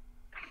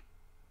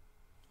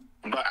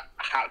 But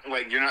how,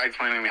 like, you're not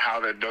explaining to me how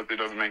that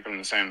doesn't make them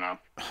the same, though.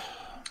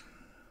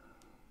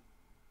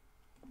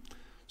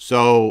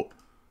 So,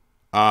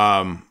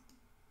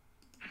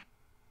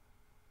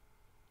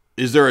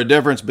 is there a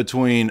difference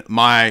between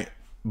my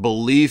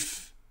belief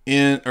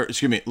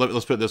let's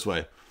put it this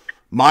way.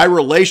 My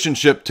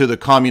relationship to the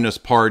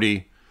Communist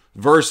Party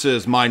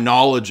versus my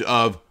knowledge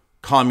of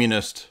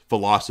communist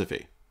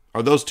philosophy.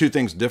 Are those two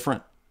things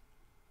different?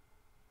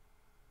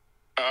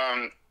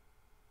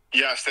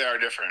 Yes, they are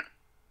different,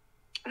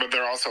 but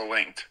they're also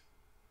linked.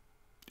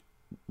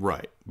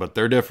 Right, but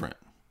they're different.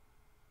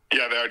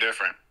 Yeah, they are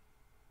different.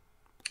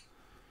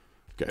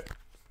 Okay.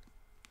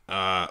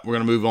 We're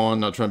going to move on.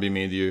 Not trying to be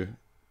mean to you.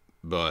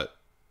 but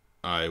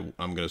I'm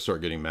going to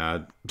start getting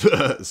mad.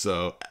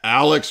 So,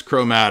 Alex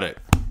Chromatic.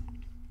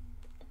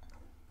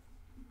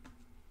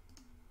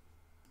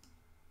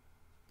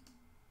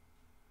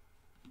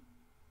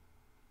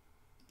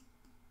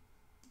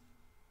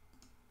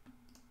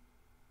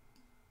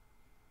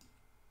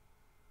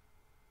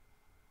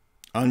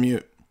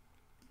 Unmute.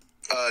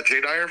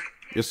 Jay Dyer?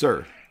 Yes,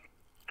 sir.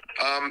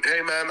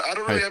 Hey, man, I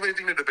don't really have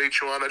anything to debate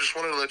you on. I just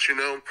wanted to let you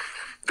know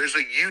there's a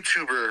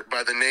YouTuber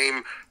by the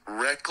name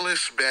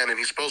Reckless Ben, and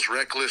he spells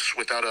reckless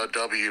without a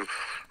W.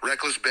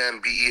 Reckless Ben,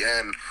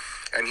 B-E-N.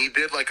 And he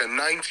did like a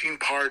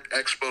 19-part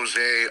expose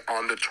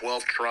on the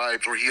 12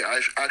 tribes where he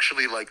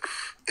actually like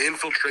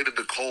infiltrated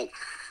the cult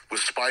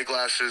with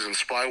spyglasses and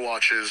spy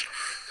watches.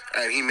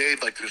 And he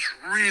made like this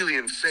really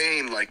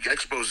insane like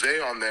expose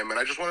on them. And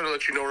I just wanted to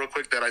let you know real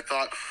quick that I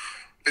thought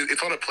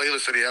it's on a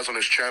playlist that he has on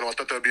his channel. I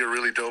thought that would be a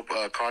really dope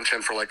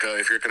content for like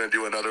if you're going to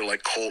do another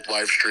like cult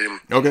live stream.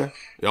 Okay.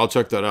 Yeah, I'll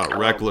check that out.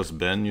 Reckless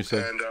Ben, you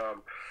said? And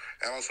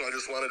also I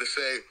just wanted to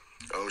say,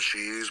 oh,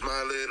 she's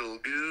my little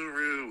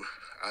guru.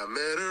 I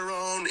met her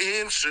on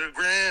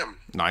Instagram.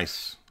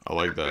 Nice. I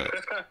like that.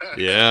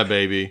 Yeah,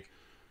 baby.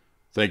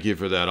 Thank you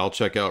for that. I'll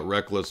check out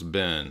Reckless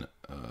Ben.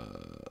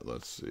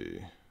 Let's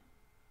see.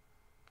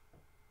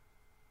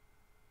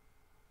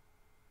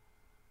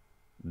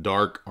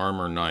 Dark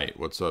Armor Knight.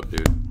 What's up,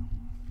 dude?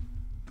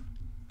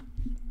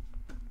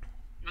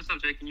 What's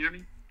up, Jay? Can you hear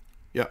me?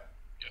 Yeah.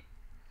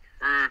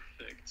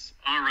 Perfect.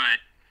 All right.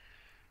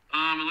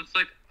 It looks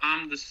like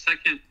I'm the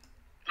second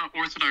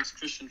Orthodox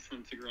Christian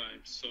from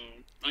Tigray, so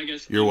I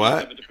guess... You're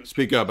what?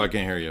 Speak up. I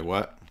can't hear you.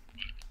 What?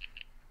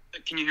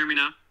 Can you hear me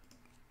now?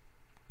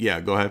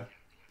 Yeah, go ahead.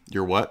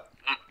 You're what?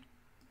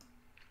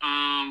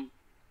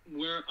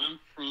 Where I'm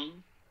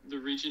from, the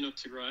region of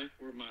Tigray,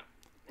 where my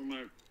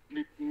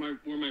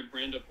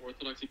brand of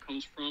Orthodoxy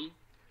comes from,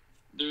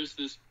 there's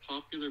this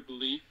popular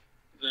belief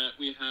that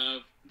we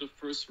have the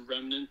first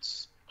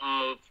remnants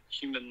of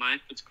human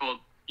life. It's called,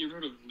 you've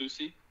heard of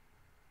Lucy?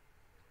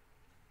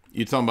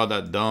 You talking about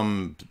that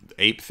dumb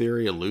ape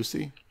theory of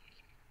Lucy?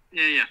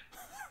 Yeah.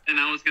 And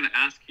I was going to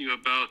ask you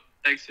about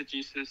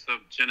exegesis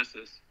of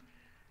Genesis.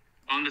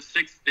 On the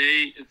sixth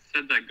day, it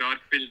said that God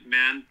created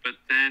man, but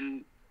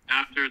then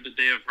after the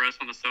day of rest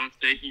on the seventh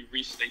day, he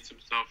restates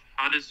himself.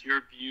 How does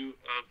your view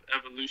of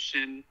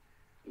evolution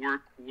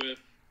work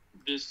with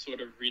this sort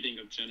of reading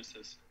of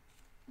Genesis?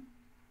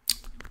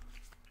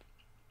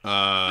 Just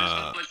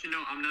to let you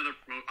know, I'm not a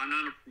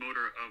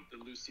promoter of the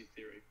Lucy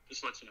theory.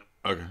 Just to let you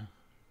know. Okay.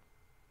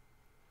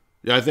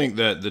 Yeah, I think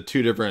that the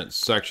two different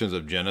sections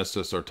of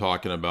Genesis are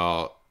talking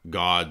about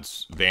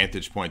God's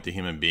vantage point to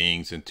human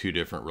beings in two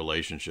different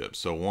relationships.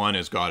 So one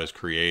is God as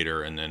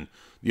creator, and then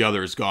the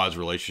other is God's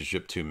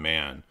relationship to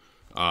man.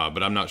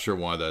 But I'm not sure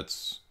why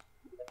that's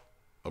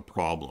a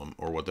problem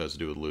or what that has to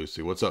do with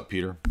Lucy. What's up,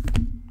 Peter?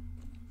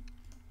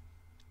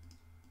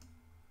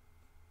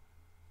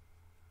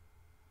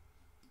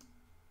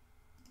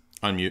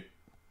 Unmute.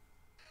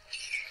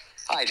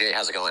 Hi, Jay.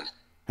 How's it going?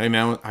 Hey,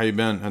 man. How you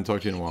been? I haven't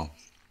talked to you in a while.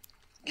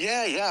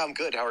 Yeah, I'm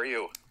good. How are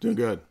you? Doing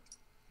good.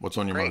 What's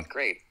on your mind?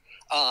 Great.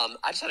 I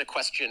just had a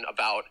question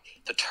about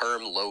the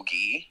term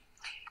logi.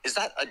 Is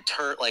that a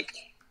term, like,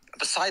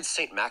 besides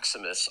St.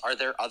 Maximus, are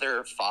there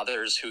other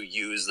fathers who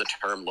use the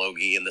term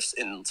logi in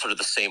sort of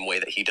the same way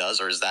that he does,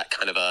 or is that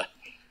kind of a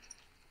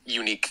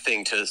unique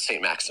thing to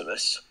St.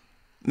 Maximus?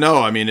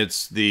 No, I mean,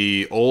 it's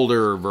the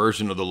older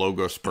version of the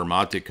Logos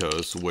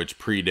Spermatikos, which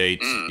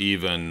predates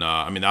even,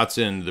 that's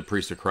in the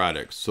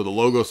pre-Socratics. So the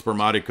Logos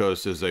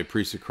Spermatikos is a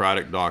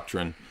pre-Socratic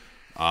doctrine.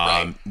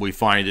 Right. We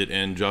find it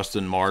in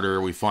Justin Martyr.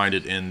 We find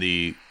it in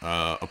the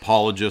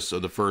apologists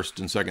of the 1st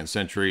and 2nd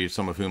century,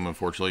 some of whom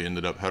unfortunately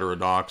ended up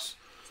heterodox.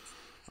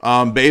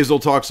 Basil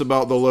talks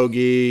about the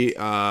logi.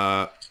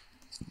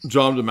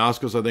 John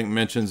Damascus, I think,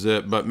 mentions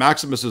it. But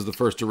Maximus is the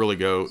first to really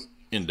go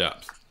in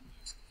depth.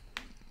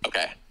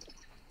 Okay.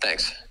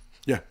 Thanks.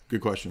 Yeah,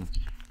 good question.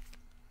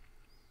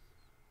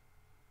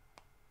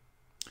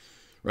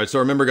 Right, so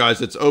remember,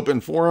 guys, it's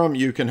open forum.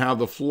 You can have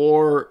the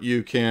floor.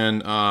 You can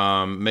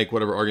make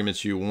whatever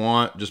arguments you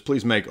want. Just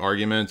please make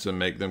arguments and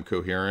make them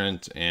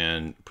coherent.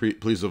 And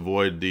please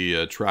avoid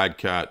the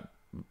tradcat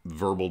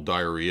verbal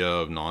diarrhea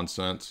of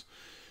nonsense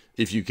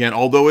if you can.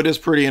 Although it is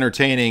pretty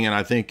entertaining, and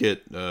I think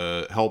it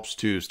helps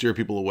to steer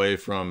people away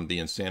from the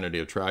insanity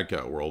of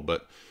tradcat world.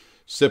 But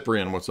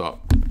Cyprian, what's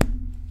up?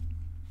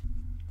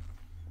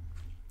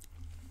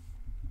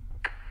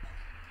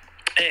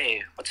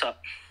 Hey, what's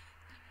up?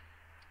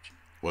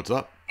 What's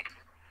up?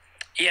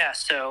 Yeah,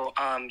 so,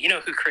 you know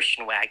who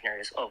Christian Wagner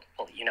is? Oh,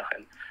 well, you know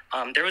him.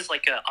 There was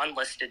like an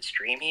unlisted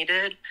stream he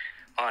did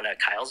on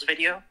Kyle's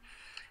video.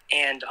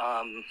 And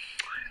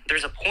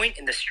there's a point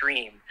in the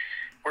stream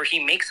where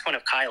he makes fun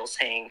of Kyle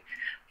saying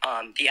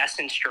the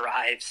essence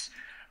derives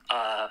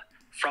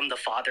from the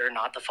Father,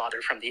 not the Father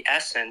from the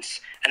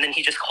essence. And then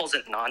he just calls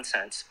it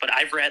nonsense. But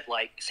I've read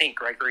like St.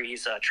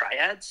 Gregory's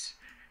Triads.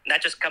 And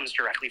that just comes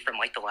directly from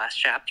like the last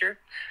chapter.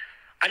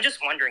 I'm just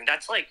wondering,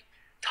 that's like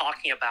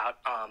talking about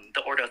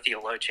the Ordo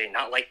Theology,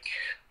 not like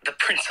the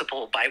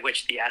principle by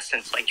which the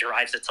essence like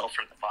derives itself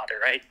from the Father,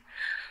 right?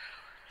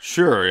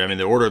 Sure. I mean,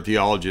 the order of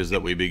theology is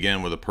that we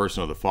begin with the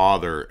person of the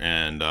Father,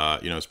 and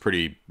it's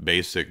pretty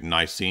basic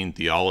Nicene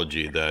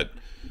theology that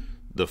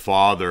the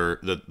Father,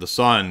 the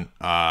Son,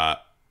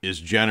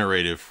 is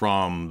generated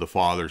from the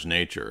Father's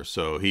nature.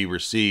 So he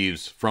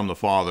receives from the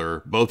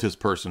Father both his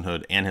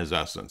personhood and his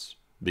essence,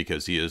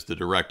 because he is the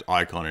direct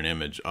icon and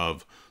image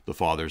of the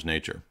Father's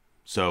nature.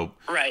 So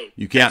right.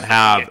 you can't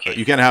have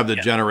the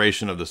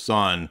generation of the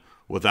Son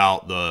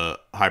without the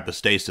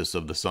hypostasis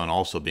of the Son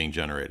also being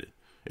generated.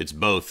 It's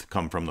both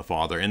come from the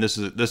Father, and this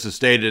is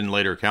stated in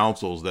later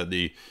councils that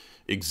the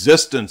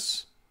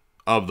existence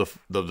of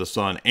the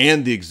Son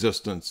and the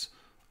existence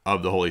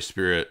of the Holy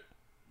Spirit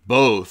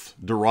both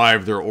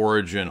derive their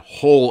origin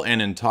whole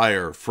and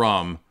entire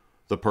from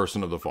the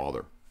person of the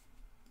Father.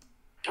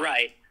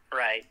 Right.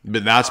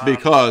 But that's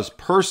because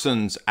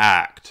persons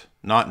act,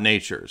 not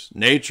natures.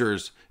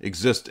 Natures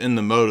exist in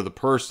the mode of the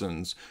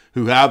persons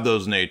who have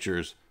those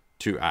natures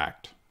to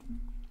act.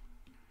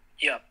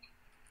 Yep.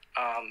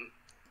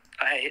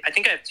 I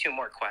think I have two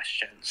more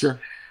questions. Sure.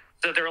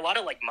 So there are a lot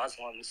of like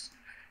Muslims,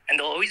 and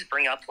they'll always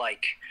bring up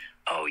like,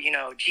 oh,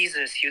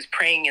 Jesus, he was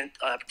praying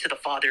to the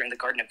Father in the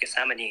Garden of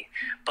Gethsemane,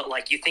 but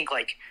like you think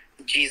like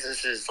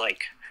Jesus is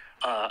like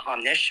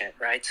omniscient,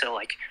 right? So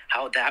like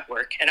how would that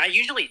work? And I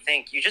usually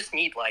think you just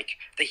need like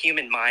the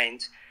human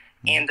mind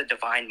and the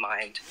divine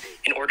mind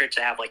in order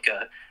to have like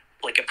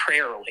a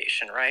prayer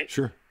relation, right?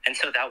 Sure. And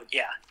so that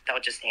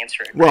would just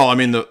answer it. Well, I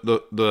mean,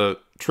 the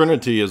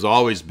Trinity has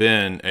always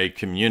been a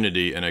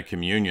community and a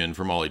communion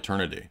from all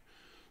eternity.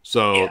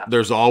 So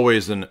there's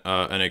always an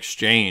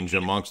exchange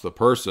amongst the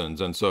persons,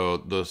 and so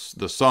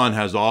the Son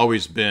has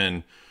always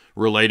been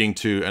relating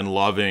to and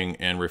loving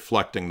and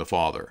reflecting the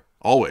Father,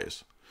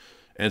 always.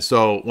 And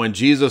so when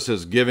Jesus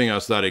is giving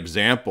us that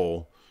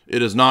example,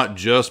 it is not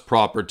just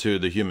proper to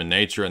the human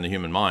nature and the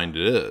human mind.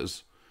 It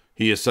is.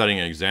 He is setting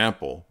an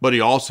example, but he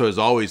also has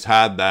always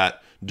had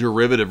that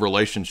derivative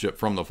relationship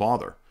from the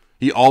Father.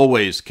 He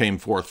always came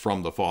forth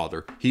from the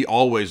Father. He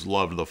always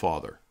loved the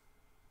Father.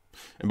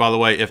 And by the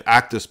way, if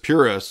actus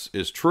purus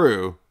is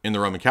true in the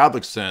Roman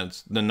Catholic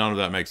sense, then none of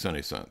that makes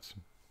any sense.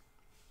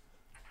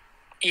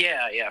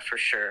 Yeah, for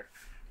sure.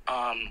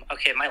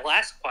 Okay, my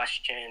last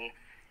question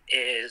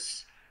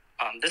is,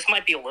 this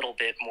might be a little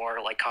bit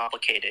more like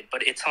complicated,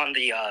 but it's on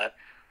the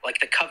like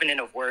the covenant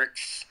of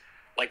works,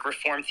 like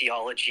Reformed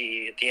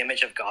theology, the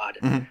image of God.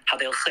 Mm-hmm. How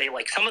they'll say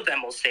like, some of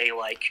them will say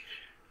like,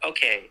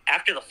 okay,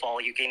 after the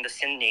fall, you gain the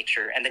sin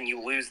nature, and then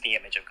you lose the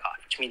image of God,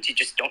 which means you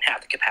just don't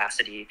have the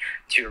capacity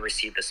to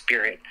receive the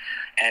Spirit.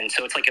 And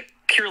so it's like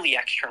a purely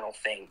external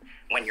thing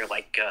when you're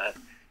like,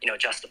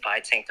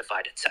 justified,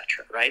 sanctified,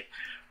 etc., right?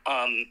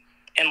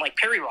 And like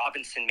Perry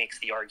Robinson makes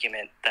the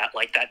argument that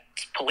like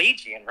that's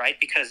Pelagian, right?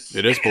 Because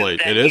it is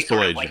Pelagian. It is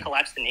Pelagian. Like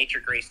collapse the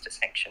nature grace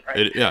distinction, right?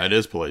 It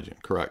is Pelagian.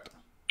 Correct.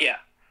 Yeah.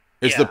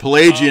 It's the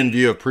Pelagian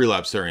view of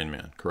prelapsarian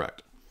man.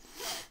 Correct.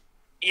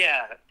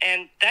 Yeah,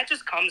 and that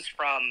just comes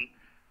from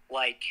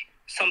like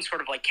some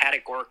sort of like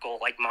categorical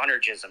like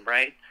monergism,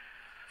 right?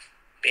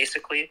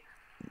 Basically.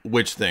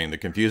 Which thing? The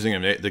confusing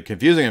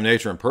of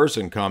nature and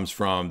person comes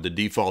from the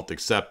default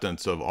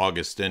acceptance of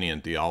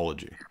Augustinian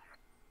theology.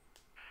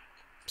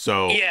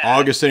 So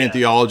Augustinian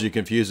theology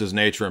confuses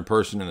nature and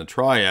person in the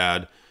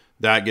triad.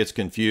 That gets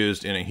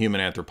confused in a human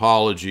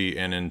anthropology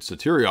and in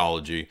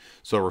soteriology.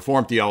 So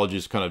Reformed theology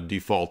is kind of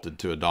defaulted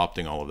to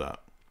adopting all of that.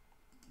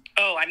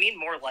 Oh, I mean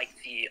more like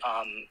the,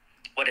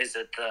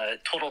 the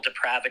total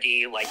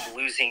depravity, like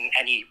losing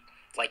any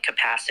like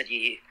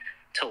capacity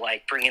to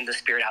like bring in the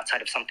Spirit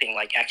outside of something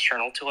like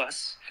external to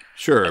us.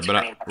 Sure,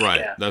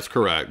 that's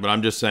correct. But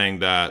I'm just saying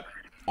that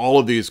all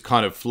of these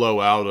kind of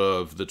flow out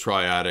of the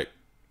triadic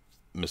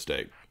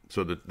mistake.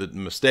 So the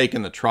mistake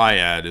in the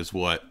triad is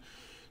what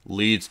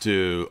leads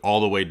to all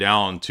the way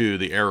down to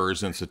the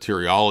errors in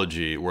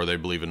soteriology, where they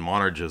believe in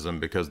monergism,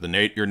 because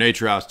your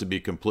nature has to be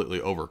completely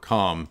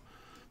overcome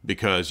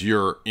because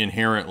you're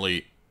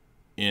inherently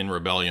in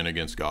rebellion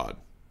against God.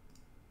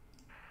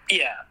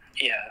 Yeah.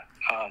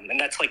 And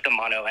that's like the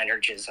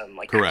monoenergism,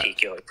 like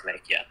critique you always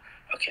make. Yeah.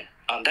 Okay.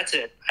 That's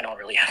it. I don't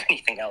really have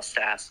anything else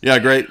to ask. Yeah,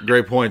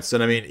 great points.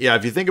 And I mean,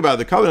 if you think about it,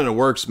 the covenant of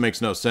works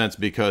makes no sense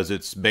because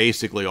it's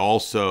basically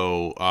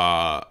also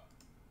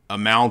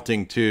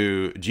amounting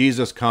to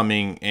Jesus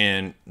coming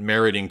and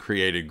meriting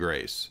created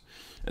grace.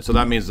 And so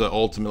that means that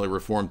ultimately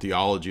Reformed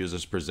theology is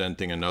just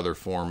presenting another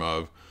form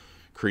of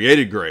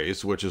created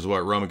grace, which is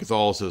what Roman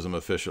Catholicism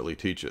officially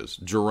teaches.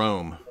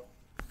 Jerome.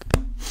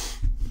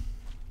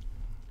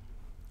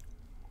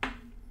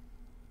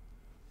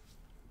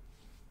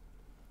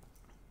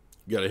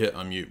 You got to hit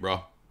unmute,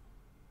 bro.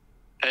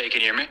 Hey,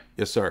 can you hear me?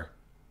 Yes, sir.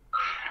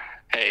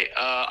 Hey,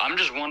 I'm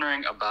just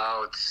wondering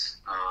about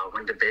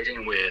when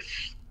debating with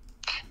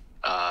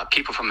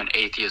people from an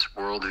atheist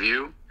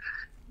worldview.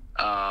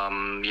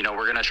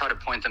 We're going to try to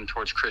point them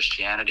towards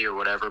Christianity or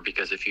whatever,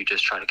 because if you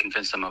just try to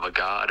convince them of a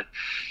God,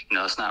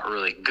 it's not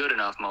really good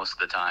enough most of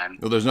the time.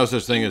 Well, there's no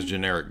such thing as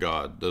generic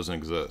God. It doesn't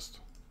exist.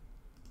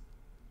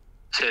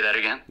 Say that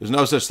again. There's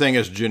no such thing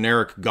as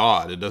generic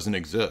God. It doesn't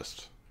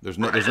exist. There's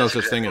no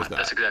such thing as that.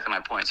 That's exactly my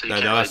point. So you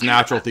can't that's really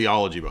natural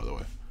theology, by the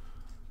way.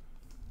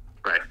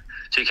 Right.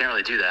 So you can't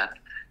really do that.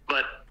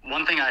 But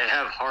one thing I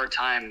have a hard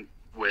time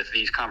with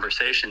these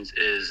conversations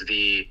is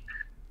the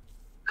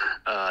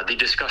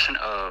discussion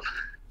of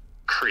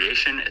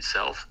creation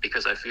itself,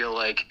 because I feel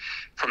like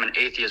from an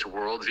atheist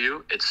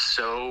worldview, it's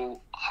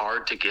so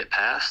hard to get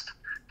past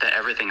that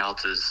everything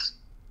else is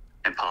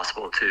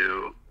impossible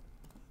to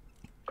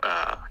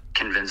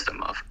convince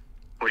them of.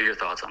 What are your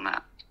thoughts on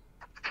that?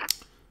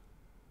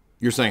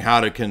 You're saying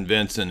how to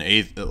convince an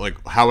atheist, like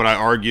how would I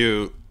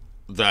argue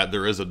that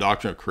there is a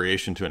doctrine of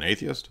creation to an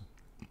atheist?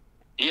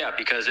 Yeah,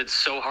 because it's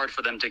so hard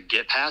for them to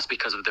get past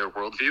because of their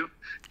worldview,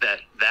 that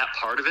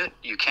part of it,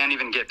 you can't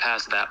even get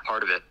past that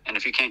part of it. And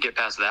if you can't get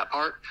past that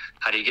part,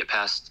 how do you get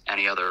past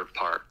any other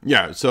part?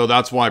 Yeah, so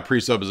that's why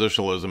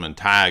presuppositionalism and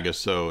tag is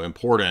so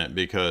important,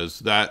 because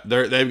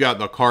they've got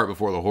the cart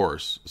before the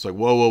horse. It's like,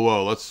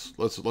 whoa,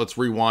 let's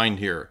rewind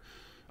here.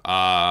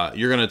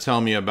 You're going to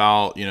tell me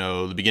about,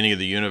 the beginning of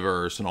the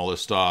universe and all this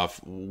stuff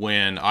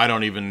when I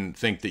don't even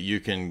think that you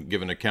can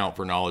give an account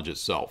for knowledge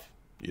itself.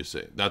 You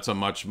see, that's a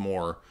much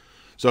more...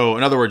 So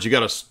in other words, you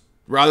got to,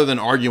 rather than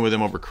arguing with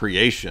them over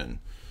creation,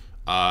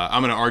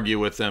 I'm going to argue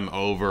with them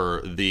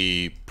over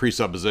the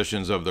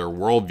presuppositions of their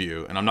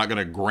worldview. And I'm not going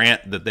to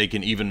grant that they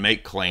can even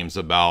make claims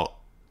about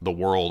the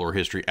world or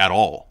history at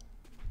all.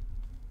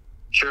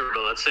 Sure,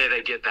 but let's say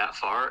they get that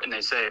far and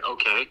they say,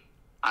 okay,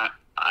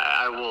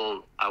 I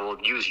will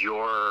use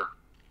your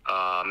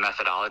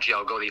methodology.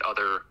 I'll go the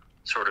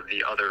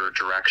other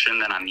direction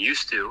than I'm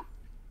used to.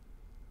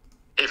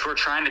 If we're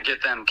trying to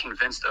get them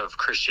convinced of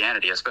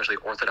Christianity, especially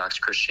Orthodox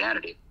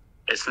Christianity,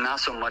 it's not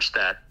so much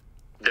that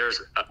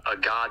there's a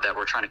God that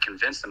we're trying to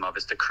convince them of.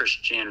 It's the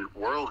Christian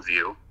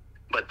worldview,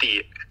 but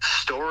the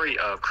story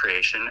of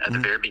creation at the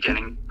very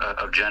beginning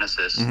of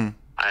Genesis,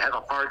 I have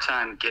a hard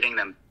time getting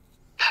them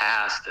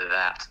past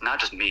that. Not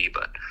just me,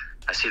 but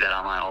I see that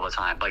online all the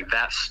time. Like,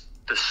 that's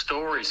the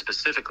story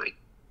specifically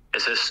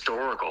is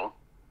historical,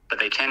 but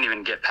they can't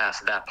even get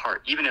past that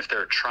part, even if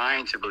they're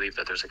trying to believe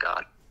that there's a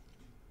God.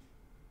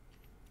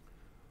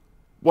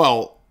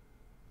 Well,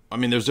 I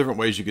mean, there's different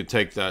ways you could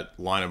take that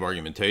line of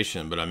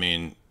argumentation, but I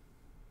mean,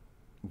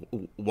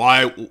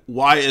 why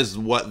is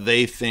what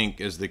they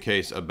think is the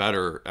case a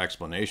better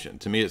explanation?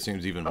 To me, it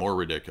seems even more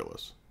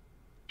ridiculous.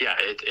 Yeah,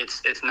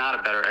 it's not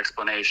a better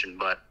explanation,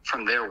 but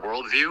from their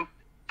worldview,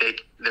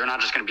 they're not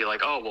just going to be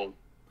like, oh, well,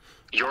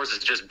 yours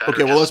is just better.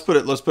 Okay, well, let's put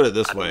it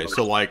this way.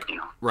 So, like,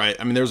 right?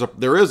 I mean,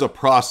 there is a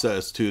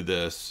process to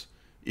this,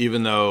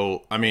 even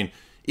though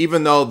the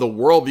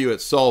worldview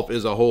itself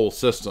is a whole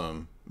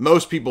system.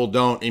 Most people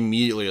don't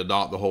immediately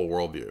adopt the whole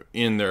worldview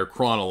in their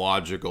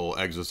chronological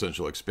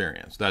existential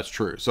experience. That's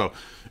true. So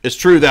it's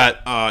true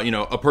that,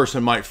 a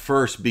person might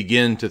first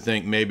begin to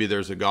think maybe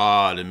there's a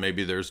God and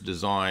maybe there's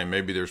design,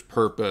 maybe there's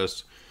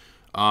purpose.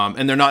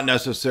 And they're not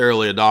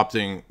necessarily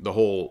adopting the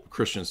whole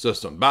Christian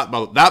system. That,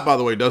 by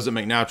the way, doesn't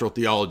make natural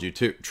theology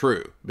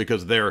true,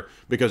 because they're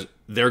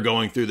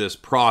going through this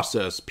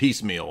process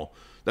piecemeal.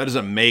 That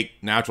doesn't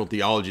make natural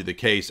theology the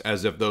case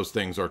as if those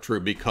things are true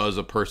because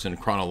a person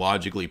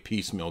chronologically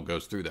piecemeal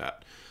goes through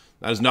that.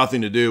 That has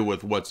nothing to do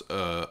with what's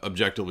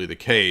objectively the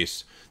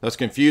case. That's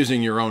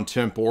confusing your own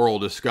temporal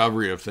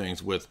discovery of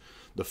things with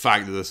the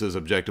fact that this is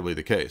objectively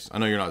the case. I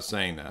know you're not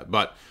saying that.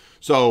 But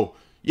so,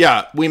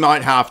 yeah, we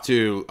might have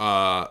to,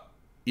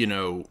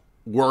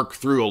 work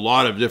through a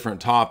lot of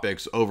different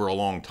topics over a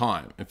long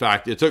time. In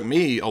fact, it took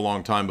me a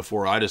long time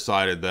before I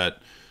decided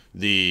that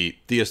the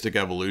theistic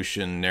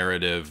evolution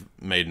narrative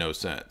made no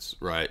sense,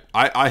 right?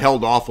 I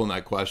held off on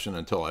that question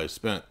until I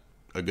spent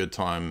a good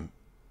time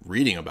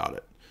reading about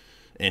it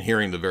and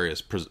hearing the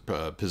various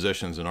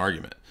positions and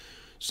argument.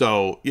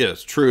 So, yeah,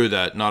 it's true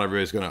that not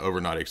everybody's going to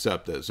overnight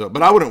accept it. So,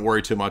 but I wouldn't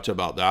worry too much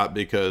about that,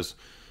 because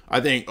I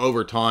think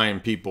over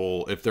time,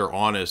 people, if they're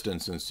honest and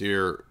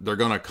sincere, they're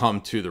going to come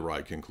to the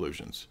right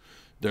conclusions.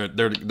 They're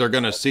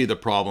going to see the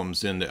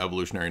problems in the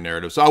evolutionary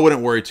narrative. So I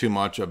wouldn't worry too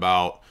much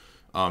about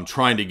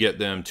trying to get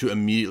them to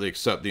immediately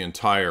accept the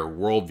entire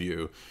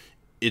worldview.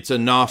 It's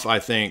enough, I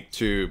think,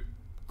 to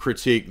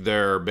critique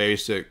their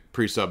basic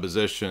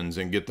presuppositions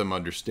and get them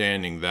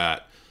understanding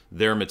that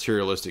their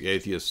materialistic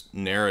atheist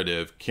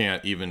narrative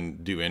can't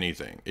even do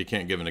anything. It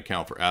can't give an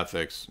account for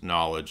ethics,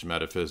 knowledge,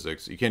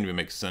 metaphysics. You can't even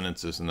make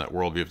sentences in that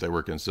worldview if they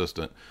were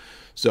consistent.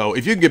 So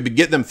if you could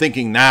get them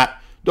thinking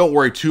that, don't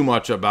worry too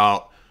much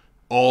about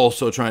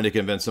also trying to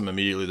convince them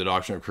immediately the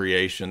doctrine of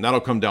creation. That'll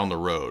come down the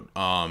road.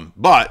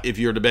 But if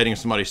you're debating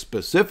somebody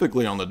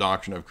specifically on the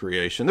doctrine of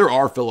creation, there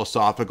are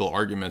philosophical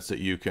arguments that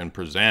you can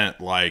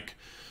present, like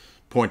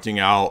pointing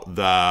out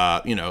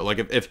that,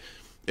 like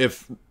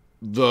if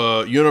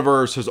the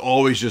universe has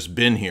always just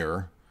been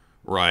here,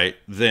 right,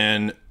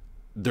 then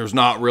there's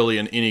not really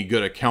any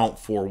good account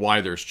for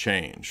why there's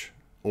change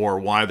or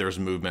why there's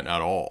movement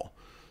at all.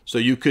 So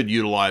you could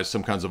utilize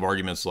some kinds of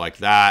arguments like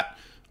that.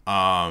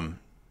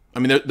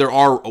 There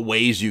are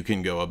ways you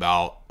can go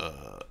about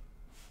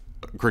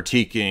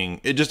critiquing.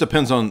 It just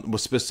depends on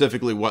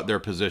specifically what their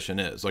position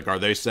is. Like, are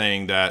they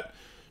saying that,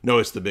 no,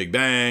 it's the Big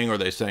Bang? Or are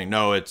they saying,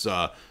 no, it's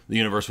the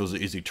universe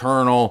is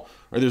eternal?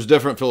 Or there's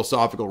different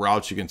philosophical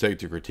routes you can take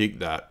to critique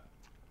that.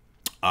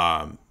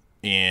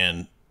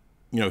 And,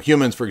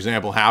 humans, for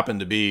example, happen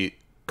to be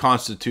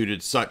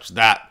constituted such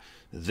that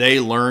they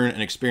learn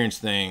and experience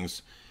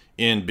things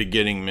in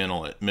beginning,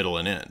 middle,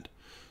 and end.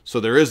 So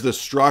there is this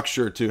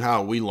structure to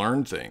how we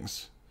learn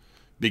things,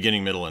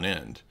 beginning, middle, and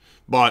end.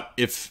 But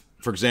if,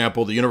 for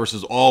example, the universe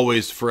has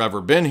always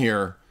forever been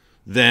here,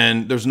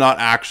 then there's not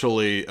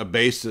actually a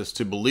basis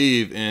to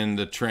believe in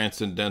the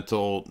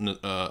transcendental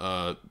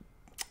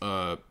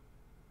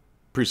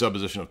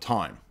presupposition of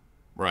time,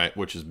 right?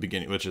 Which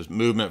is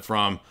movement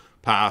from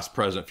past,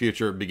 present,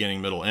 future,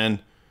 beginning, middle, end.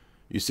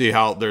 You see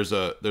how there's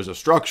a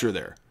structure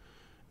there.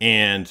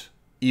 And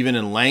even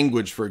in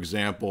language, for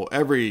example,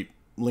 every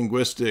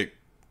linguistic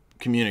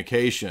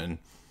communication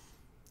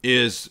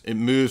it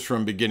moves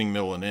from beginning,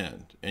 middle, and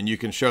end. And you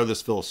can show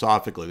this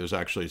philosophically. There's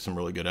actually some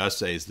really good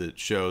essays that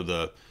show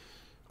the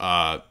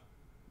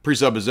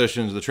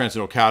presuppositions, the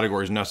transcendental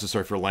categories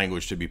necessary for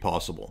language to be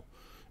possible.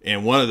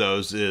 And one of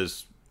those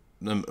is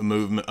a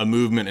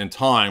movement in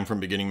time from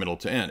beginning, middle,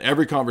 to end.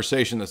 Every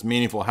conversation that's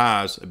meaningful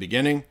has a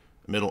beginning,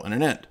 a middle, and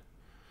an end.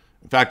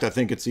 In fact, I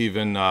think it's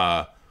even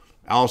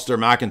Alistair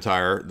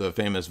McIntyre, the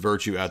famous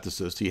virtue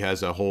ethicist. He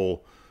has a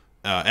whole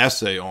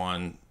essay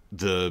on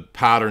the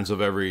patterns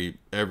of every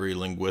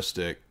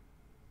linguistic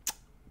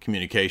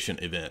communication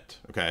event.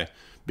 Okay,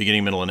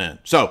 beginning, middle, and end.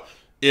 So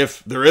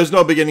if there is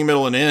no beginning,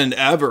 middle, and end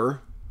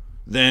ever,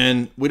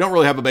 then we don't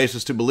really have a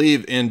basis to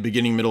believe in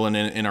beginning, middle, and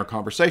end in our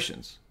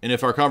conversations. And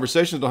if our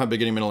conversations don't have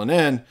beginning, middle, and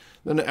end,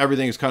 then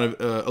everything is kind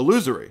of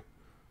illusory.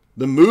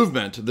 The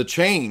movement, the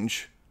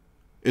change,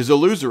 is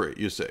illusory,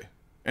 you see.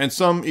 And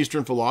some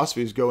Eastern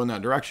philosophies go in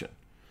that direction.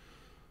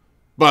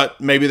 But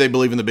maybe they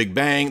believe in the Big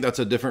Bang. That's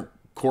a different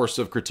course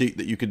of critique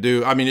that you could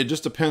do. I mean, it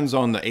just depends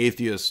on the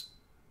atheist.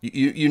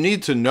 You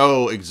need to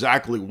know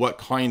exactly what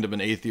kind of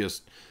an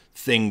atheist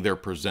thing they're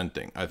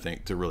presenting, I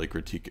think, to really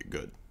critique it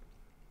good.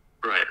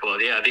 Right.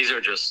 Well, yeah, these are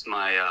just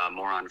my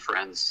moron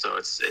friends, so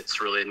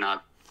it's really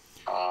not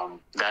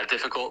that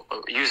difficult.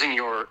 Using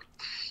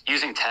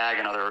tag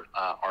and other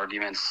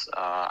arguments,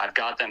 I've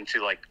got them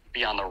to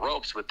be on the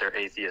ropes with their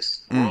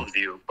atheist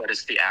worldview, but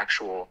it's the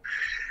actual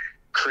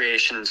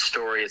creation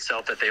story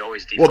itself that they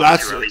always default to.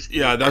 Or at least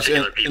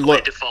people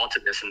they default to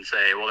this and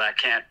say, well, I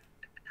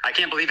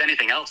can't believe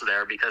anything else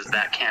there because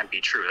that can't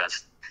be true.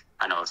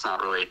 I know it's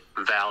not really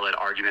a valid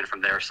argument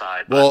from their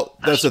side. Well,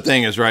 that's the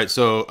thing is, right?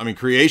 So, I mean,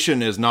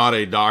 creation is not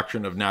a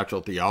doctrine of natural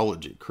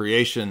theology.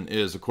 Creation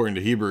is, according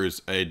to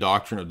Hebrews, a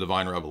doctrine of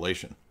divine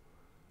revelation.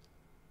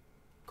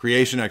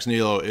 Creation ex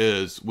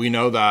nihilo we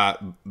know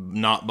that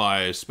not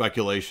by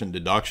speculation,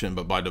 deduction,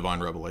 but by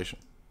divine revelation.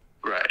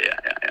 Right, yeah.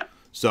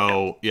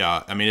 So,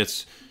 yeah, I mean,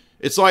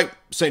 it's like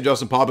St.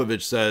 Justin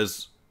Popovich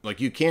says,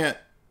 you can't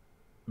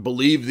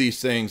believe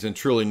these things and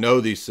truly know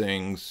these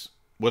things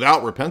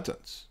without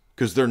repentance,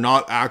 because they're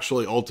not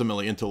actually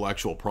ultimately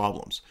intellectual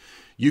problems.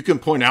 You can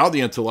point out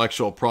the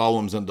intellectual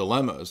problems and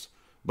dilemmas,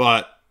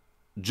 but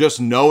just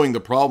knowing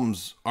the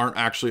problems aren't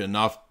actually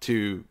enough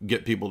to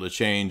get people to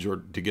change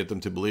or to get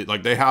them to believe.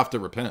 They have to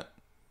repent.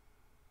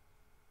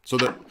 So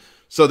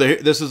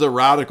this is a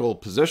radical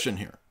position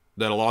here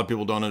that a lot of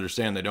people don't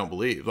understand. They don't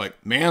believe.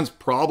 Man's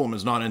problem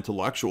is not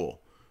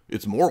intellectual;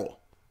 it's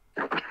moral.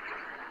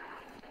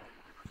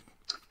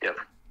 Yep.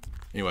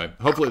 Anyway,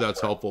 hopefully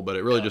that's helpful. But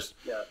it really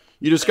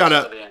you just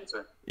gotta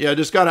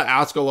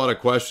ask a lot of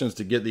questions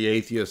to get the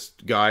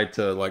atheist guy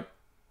to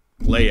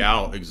lay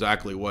out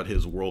exactly what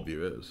his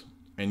worldview is.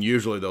 And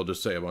usually they'll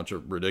just say a bunch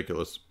of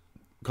ridiculous,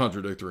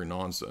 contradictory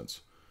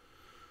nonsense.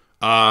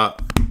 Let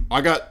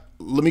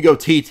me go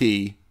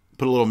TT,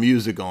 put a little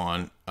music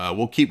on.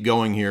 We'll keep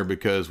going here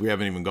because we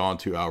haven't even gone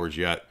 2 hours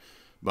yet.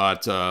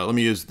 But let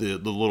me use the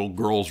little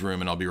girls'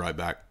 room and I'll be right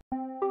back.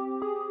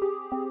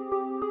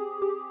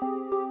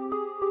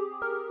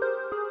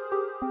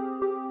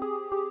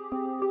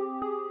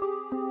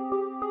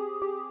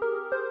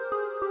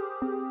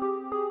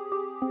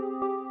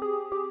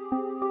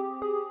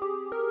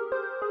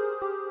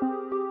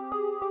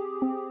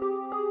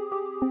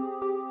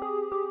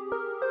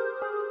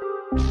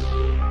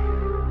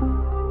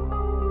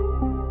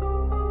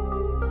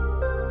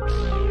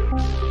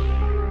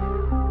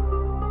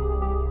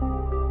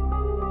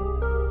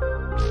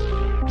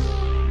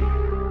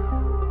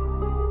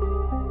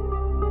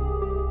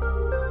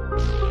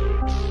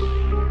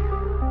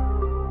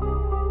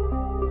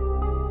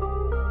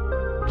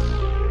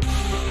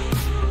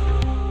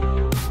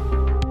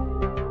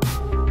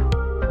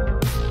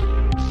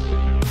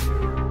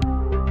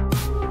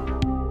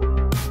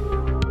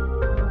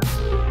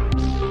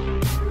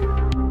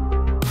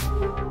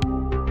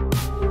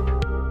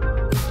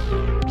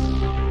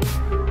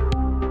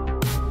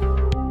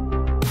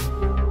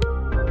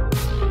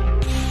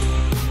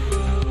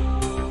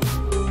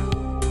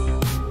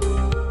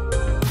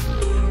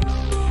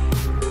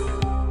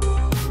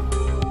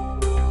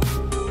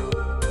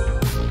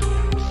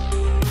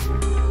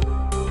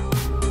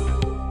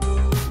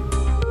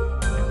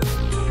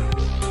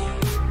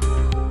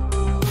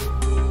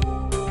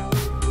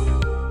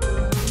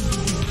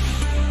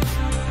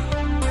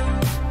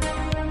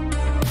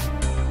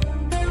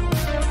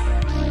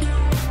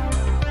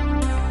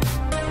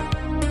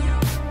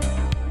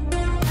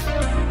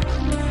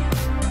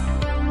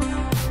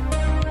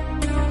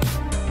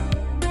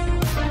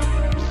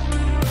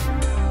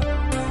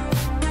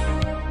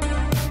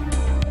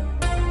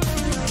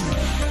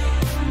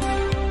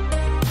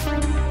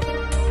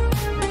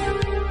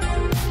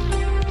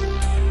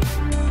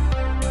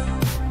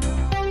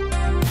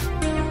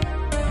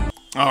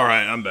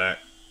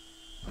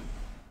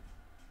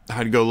 I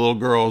had to go to little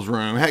girl's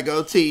room. Hey,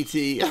 go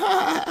TT.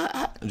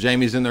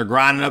 Jamie's in there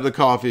grinding up the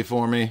coffee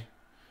for me.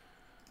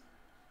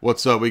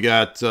 What's up? We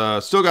got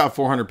still got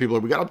 400 people.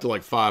 We got up to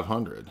like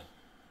 500.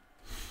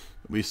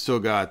 We still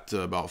got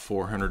about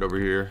 400 over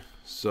here.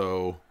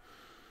 So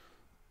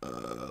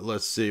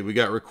let's see. We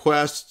got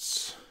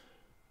requests.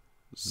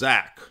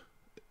 Zach.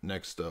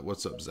 Next up.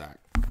 What's up, Zach?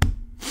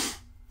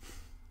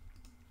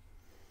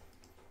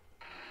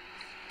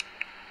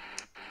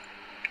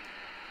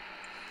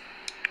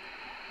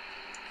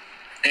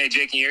 Hey,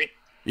 Jake, can you hear me?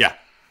 Yeah.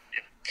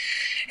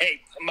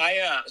 Hey,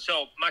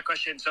 my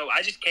question. So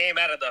I just came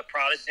out of the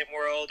Protestant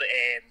world,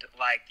 and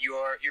like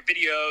your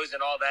videos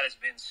and all that has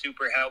been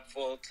super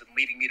helpful to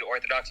leading me to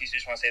Orthodoxy. So I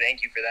just want to say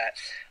thank you for that.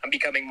 I'm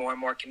becoming more and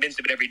more convinced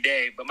of it every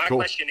day. But my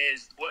question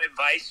is, what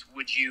advice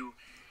would you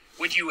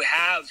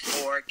have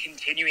for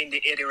continuing to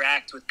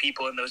interact with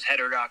people in those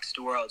heterodox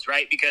worlds,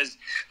 right? Because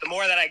the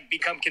more that I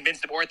become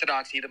convinced of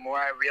Orthodoxy, the more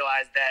I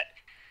realize that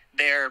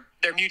they're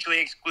mutually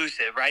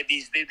exclusive, right?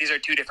 These are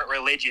two different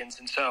religions,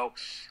 and so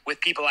with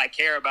people I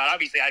care about,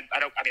 obviously I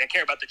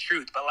care about the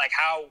truth, but like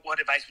what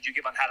advice would you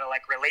give on how to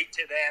like relate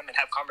to them and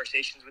have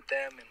conversations with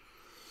them? And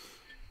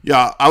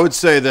yeah, I would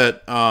say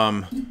that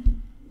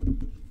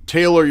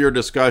tailor your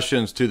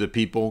discussions to the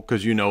people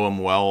because you know them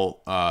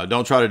well.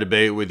 Don't try to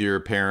debate with your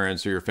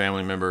parents or your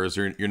family members.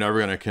 You're never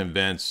going to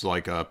convince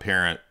like a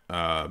parent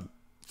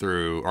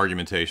through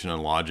argumentation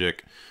and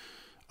logic.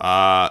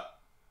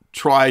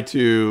 Try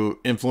to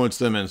influence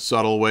them in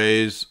subtle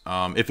ways.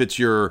 If it's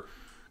your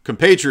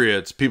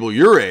compatriots, people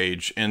your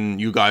age, and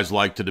you guys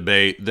like to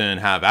debate, then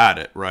have at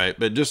it, right?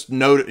 But just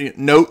note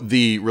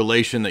the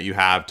relation that you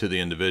have to the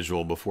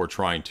individual before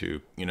trying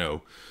to,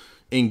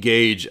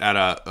 engage at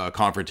a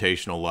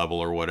confrontational level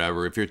or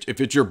whatever. If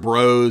it's your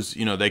bros,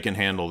 they can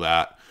handle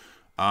that.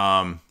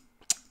 But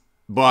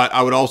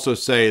I would also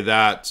say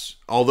that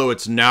although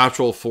it's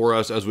natural for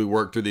us as we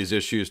work through these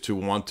issues to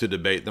want to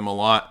debate them a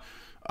lot,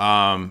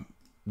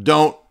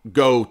 don't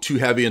go too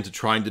heavy into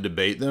trying to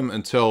debate them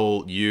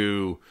until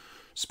you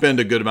spend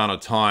a good amount of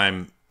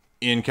time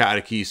in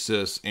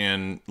catechesis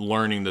and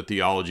learning the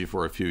theology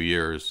for a few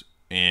years.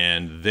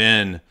 And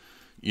then,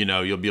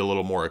 you'll be a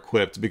little more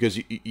equipped because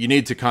you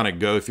need to kind of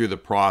go through the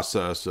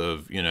process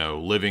of,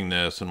 living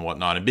this and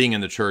whatnot and being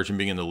in the church and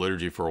being in the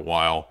liturgy for a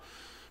while.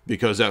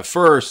 Because at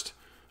first,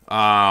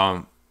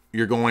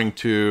 you're going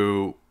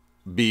to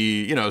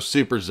be,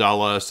 super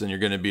zealous and you're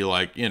going to be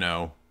like,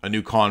 a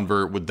new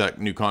convert with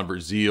that new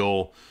convert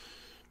zeal.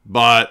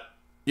 But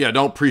yeah,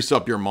 don't priest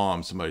up your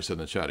mom. Somebody said in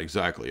the chat.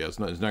 Exactly. Yeah, it's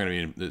not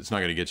going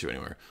to get you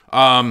anywhere.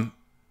 And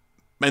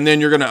then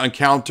you're going to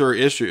encounter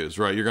issues,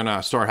 right? You're going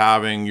to start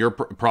having your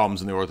problems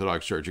in the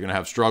Orthodox Church. You're going to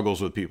have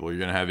struggles with people. You're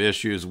going to have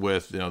issues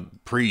with,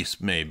 priests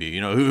maybe,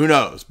 who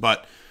knows,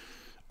 but,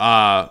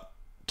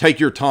 take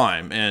your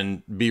time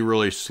and be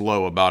really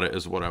slow about it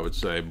is what I would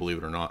say, believe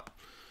it or not.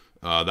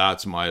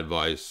 That's my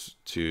advice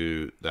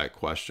to that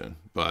question.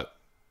 But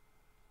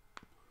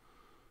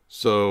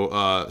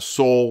so,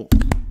 Soul,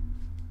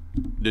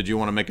 did you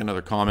want to make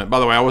another comment? By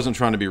the way, I wasn't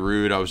trying to be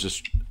rude. I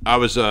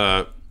was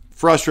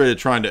frustrated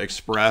trying to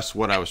express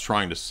what I was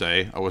trying to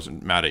say. I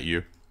wasn't mad at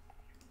you.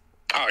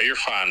 Oh, you're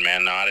fine,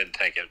 man. No, I didn't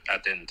take it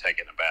in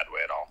a bad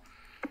way at all.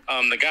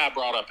 The guy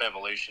brought up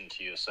evolution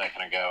to you a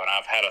second ago, and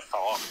I've had a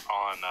thought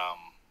on,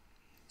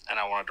 and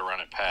I wanted to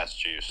run it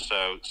past you.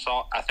 So,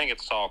 I think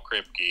it's Saul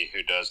Kripke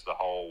who does the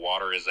whole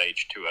water is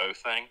H2O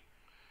thing.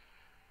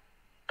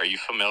 Are you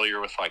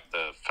familiar with like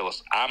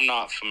I'm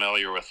not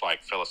familiar with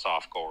like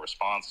philosophical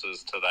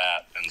responses to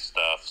that and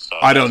stuff. So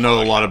I don't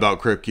know a lot about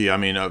Kripke. I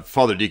mean,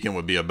 Father Deacon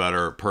would be a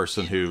better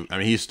person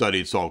he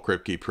studied Saul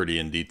Kripke pretty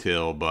in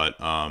detail, but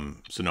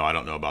so no, I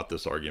don't know about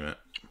this argument.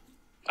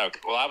 Okay.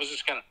 Well, I was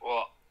just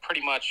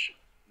pretty much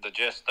the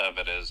gist of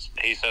it is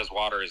he says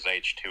water is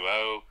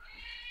H2O,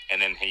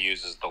 and then he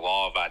uses the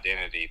law of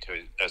identity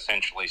to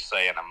essentially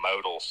say in a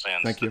modal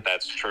sense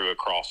that's true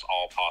across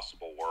all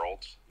possible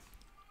worlds.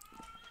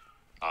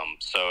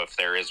 So if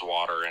there is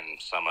water in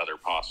some other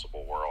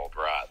possible world,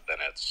 right, then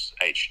it's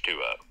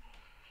H2O.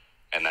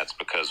 And that's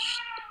because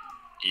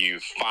you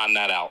find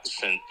that out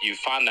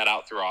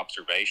through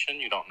observation.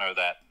 You don't know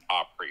that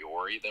a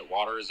priori that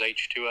water is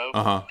H2O.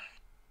 Uh-huh.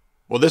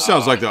 Well, this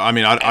sounds like I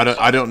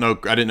don't know.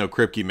 I didn't know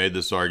Kripke made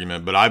this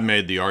argument, but I've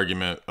made the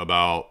argument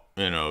about,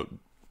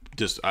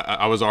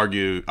 I've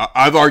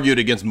argued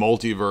against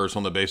multiverse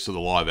on the basis of the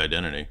law of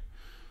identity.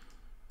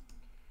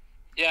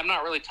 Yeah, I'm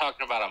not really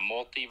talking about a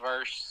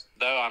multiverse,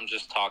 though. I'm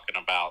just talking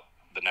about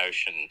the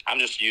notion. I'm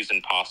just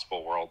using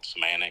possible world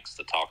semantics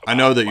to talk about. I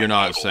know that you're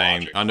not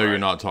saying. I know you're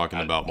not talking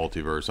about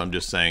multiverse. I'm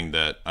just saying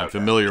that I'm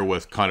familiar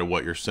with kind of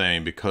what you're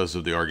saying because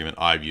of the argument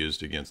I've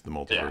used against the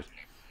multiverse.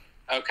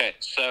 Yeah. Okay,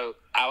 so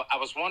I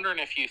was wondering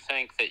if you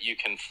think that you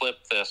can flip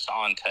this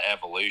onto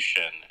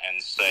evolution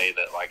and say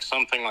that like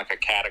something like a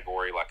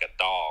category like a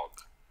dog,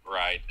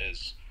 right,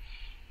 is.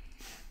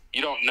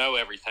 You don't know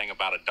everything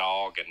about a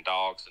dog and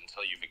dogs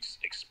until you've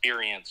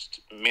experienced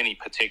many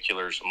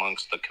particulars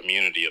amongst the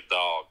community of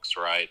dogs,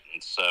 right?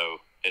 And so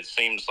it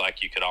seems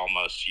like you could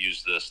almost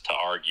use this to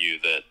argue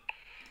that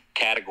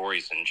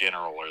categories in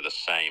general are the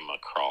same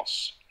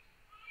across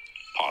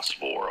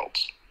possible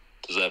worlds.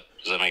 Does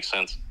that make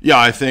sense? Yeah,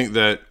 I think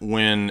that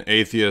when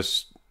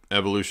atheist,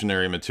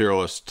 evolutionary,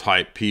 materialist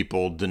type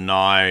people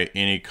deny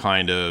any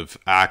kind of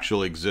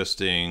actual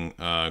existing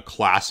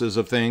classes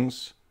of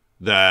things,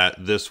 that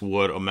this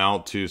would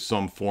amount to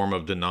some form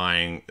of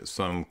denying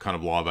some kind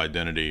of law of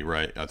identity,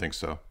 right? I think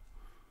so.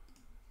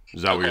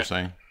 Is that what you're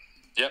saying?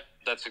 Yep,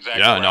 that's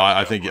exactly. Yeah, no,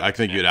 I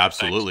think you'd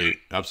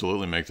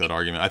absolutely make that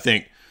argument. I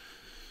think,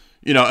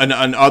 you know, and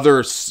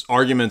other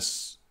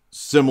arguments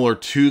similar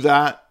to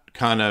that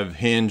kind of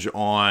hinge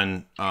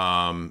on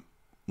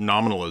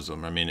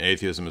nominalism. I mean,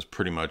 atheism is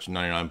pretty much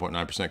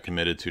 99.9%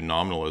 committed to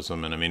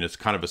nominalism, and I mean, it's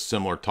kind of a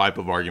similar type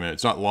of argument.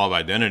 It's not law of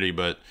identity,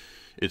 but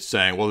it's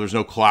saying, well, there's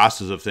no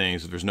classes of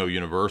things. If there's no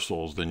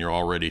universals, then you're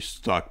already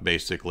stuck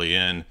basically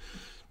in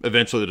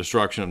eventually the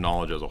destruction of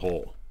knowledge as a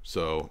whole.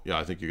 So, yeah,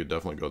 I think you could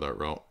definitely go that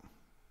route.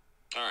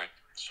 All right,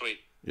 sweet.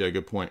 Yeah,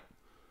 good point.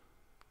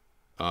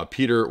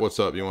 Peter, what's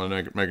up? You want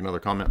to make another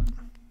comment?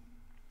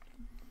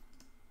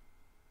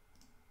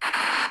 All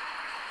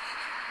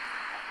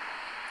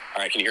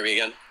right, can you hear me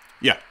again?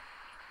 Yeah.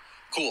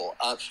 Cool.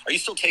 Are you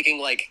still taking,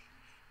 like,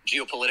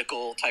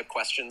 geopolitical type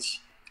questions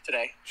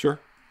today? Sure.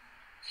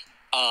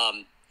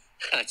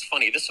 It's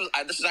funny. This is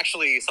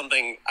actually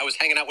something I was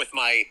hanging out with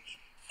my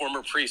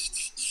former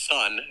priest's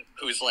son,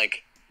 who's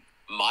like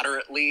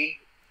moderately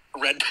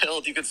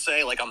red-pilled, you could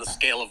say, like on the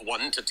scale of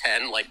 1 to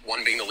 10, like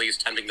 1 being the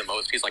least, 10 being the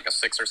most. He's like a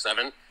 6 or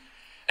 7,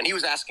 and he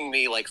was asking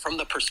me, like, from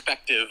the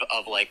perspective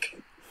of, like,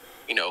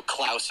 you know,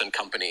 Klaus and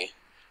company,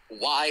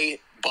 why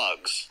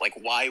bugs? Like,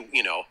 why,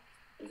 you know,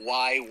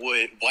 why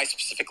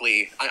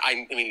specifically?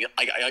 I mean,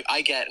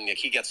 I get, and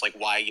he gets, like,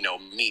 why, you know,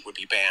 meat would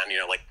be banned, you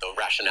know, like the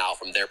rationale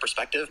from their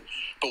perspective,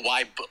 but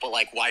why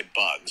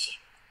bugs?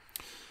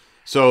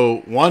 So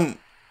one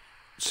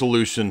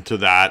solution to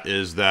that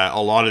is that a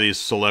lot of these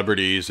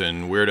celebrities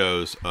and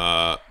weirdos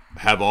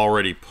have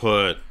already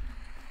put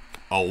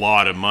a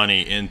lot of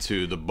money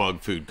into the bug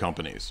food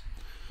companies.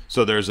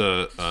 So there's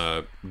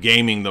a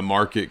gaming the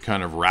market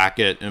kind of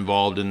racket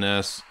involved in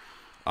this.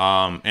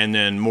 And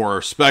then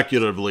more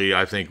speculatively,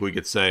 I think we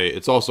could say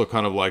it's also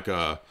kind of like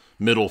a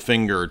middle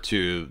finger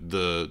to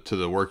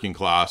the working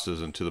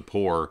classes and to the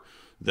poor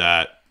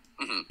that,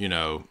 you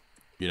know,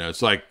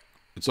 it's like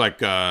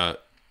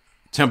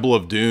Temple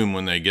of Doom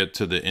when they get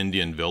to the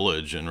Indian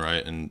village and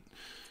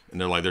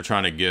they're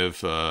trying to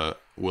give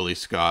Willie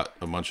Scott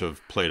a bunch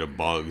of plate of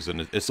bugs,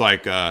 and it's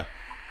like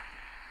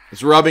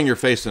it's rubbing your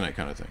face in it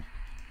kind of thing.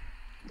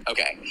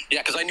 Okay.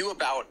 Yeah, because I knew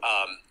about,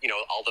 you know,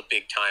 all the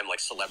big time, like,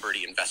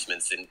 celebrity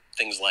investments in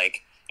things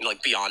like, you know,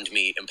 like Beyond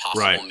Meat,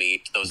 Impossible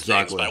Meat, those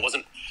things. But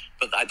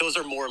those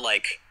are more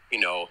like, you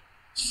know,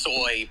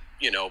 soy,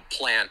 you know,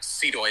 plant,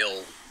 seed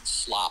oil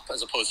slop,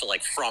 as opposed to,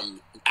 like,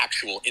 from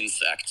actual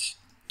insects.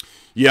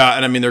 Yeah,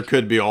 and I mean, there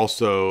could be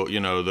also, you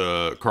know,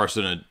 the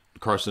carcinogen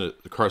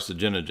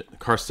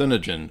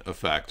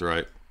effect,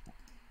 right?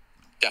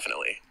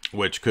 Definitely.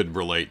 Which could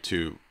relate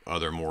to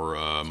other more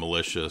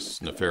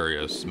malicious,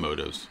 nefarious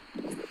motives.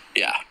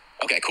 Yeah.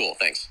 Okay, cool.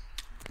 Thanks.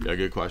 Yeah,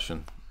 good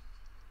question.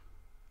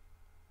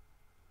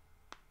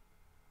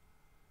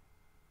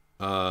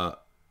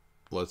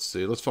 Let's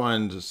see. Let's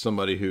find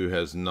somebody who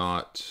has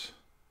not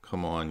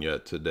come on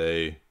yet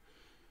today.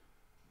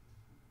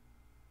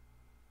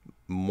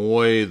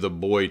 Moy the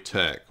Boy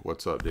Tech.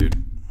 What's up,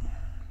 dude?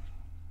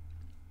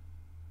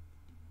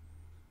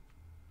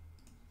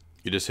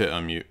 You just hit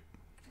unmute.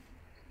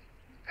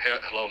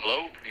 Hello.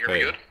 Can you hear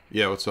me good?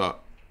 Yeah, what's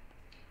up?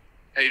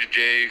 Hey,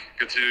 Jay.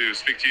 Good to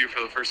speak to you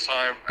for the first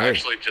time. Hey. I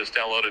actually just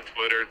downloaded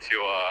Twitter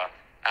to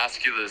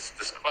ask you this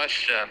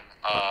question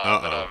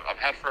that I've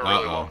had for a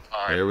really long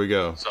time. Here we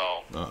go.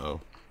 So,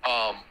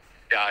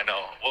 yeah, I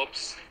know.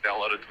 Whoops,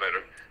 downloaded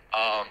Twitter.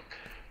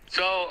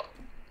 So,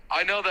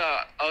 I know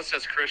that us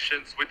as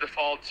Christians, we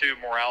default to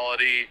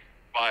morality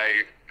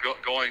by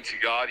going to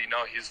God. You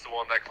know, He's the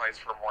one that claims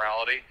for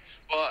morality.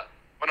 But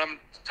when I'm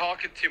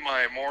talking to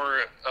my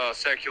more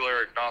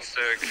secular,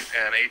 agnostic,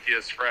 and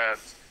atheist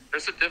friends,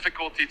 there's a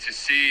difficulty to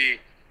see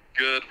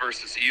good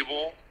versus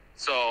evil.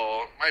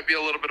 So, it might be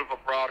a little bit of a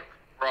broad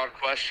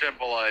question,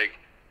 but like,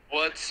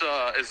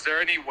 is there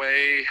any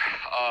way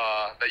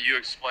that you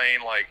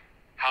explain like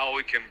how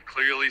we can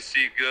clearly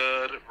see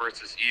good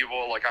versus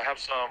evil? Like, I have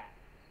some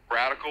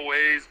radical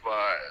ways,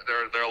 but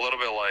they're a little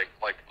bit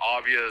like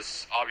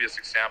obvious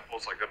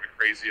examples. Like, that'd be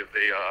crazy if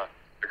they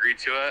agreed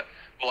to it.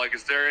 But like,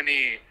 is there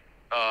any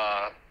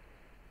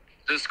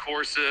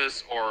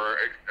discourses or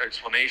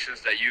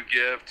explanations that you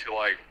give to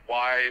like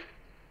why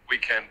we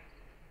can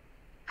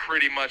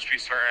pretty much be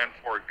certain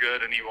for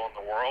good and evil in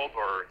the world?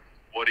 Or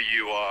what do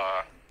you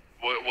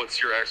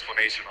what's your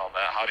explanation on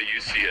that? How do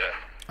you see it?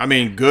 I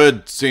mean,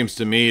 good seems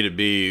to me to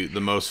be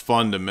the most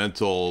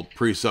fundamental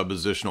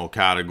presuppositional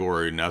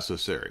category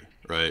necessary,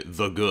 right?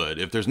 The good.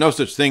 If there's no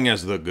such thing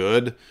as the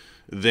good,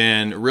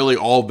 then really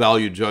all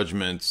value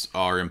judgments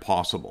are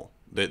impossible.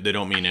 They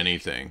don't mean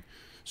anything.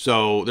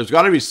 So there's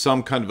got to be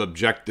some kind of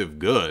objective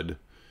good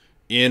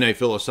in a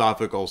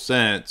philosophical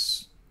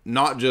sense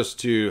not just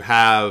to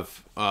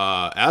have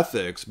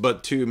ethics,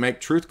 but to make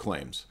truth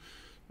claims.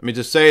 I mean,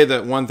 to say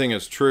that one thing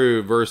is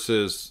true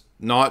versus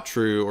not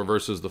true or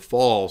versus the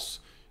false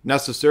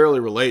necessarily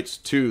relates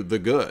to the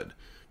good,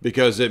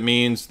 because it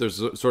means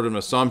there's a, sort of an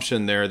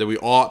assumption there that we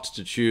ought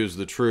to choose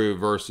the true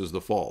versus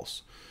the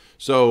false.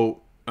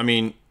 So, I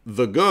mean,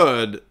 the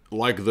good,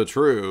 like the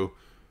true,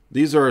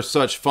 these are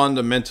such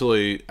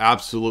fundamentally,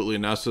 absolutely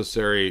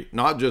necessary,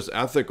 not just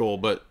ethical,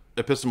 but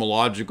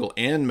epistemological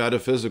and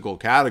metaphysical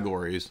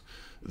categories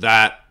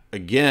that,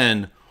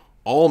 again,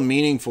 all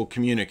meaningful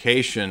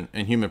communication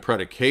and human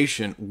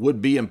predication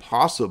would be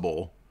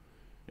impossible.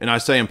 And I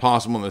say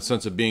impossible in the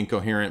sense of being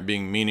coherent,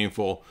 being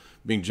meaningful,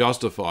 being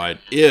justified,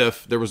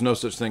 if there was no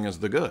such thing as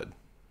the good.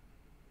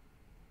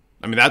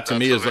 I mean, that to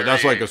me is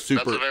that's like a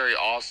super. That's a very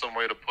awesome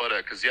way to put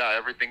it, because yeah,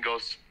 everything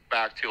goes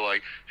back to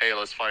like, hey,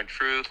 let's find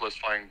truth, let's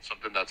find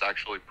something that's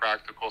actually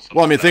practical.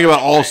 Well, I mean, think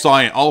about all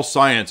science. All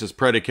science is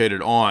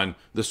predicated on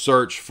the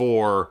search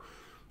for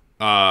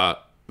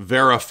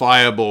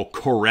verifiable,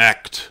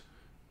 correct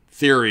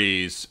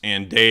theories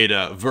and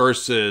data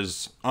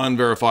versus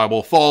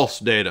unverifiable false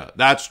data.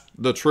 That's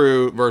the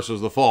true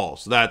versus the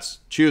false. That's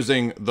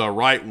choosing the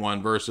right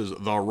one versus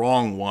the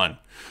wrong one.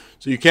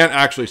 So you can't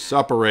actually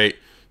separate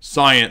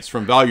science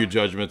from value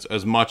judgments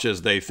as much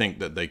as they think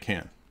that they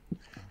can.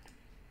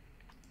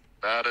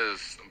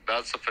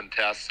 That's a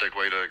fantastic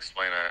way to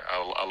explain it.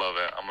 I love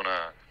it. I'm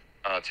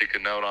gonna take a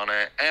note on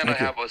it, and I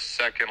have a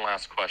second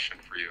last question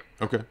for you.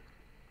 Okay.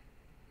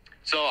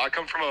 So I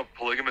come from a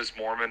polygamous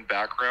Mormon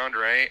background,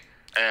 right?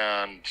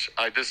 And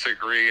I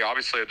disagree.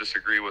 Obviously, I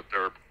disagree with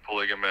their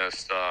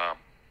polygamous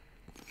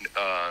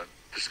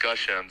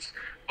discussions.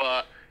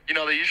 But, you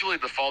know, they usually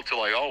default to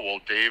like, oh, well,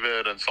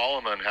 David and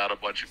Solomon had a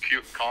bunch of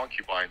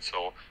concubines,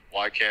 so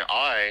why can't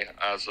I,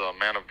 as a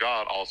man of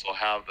God, also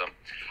have them?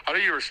 How do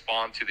you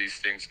respond to these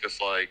things? Because,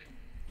 like,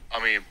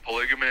 I mean,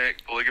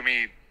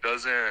 polygamy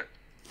doesn't...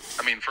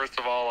 I mean, first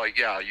of all, like,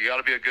 yeah, you got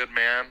to be a good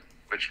man,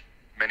 which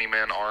many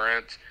men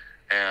aren't.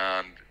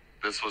 And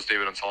this was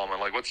David and Solomon.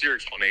 Like, what's your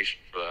explanation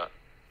for that?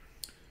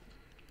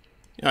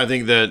 Yeah, I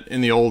think that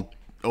in the Old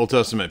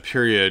Testament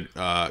period,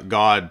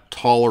 God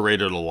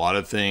tolerated a lot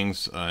of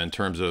things in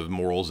terms of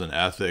morals and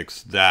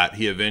ethics that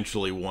he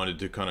eventually wanted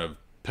to kind of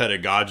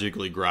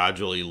pedagogically,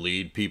 gradually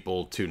lead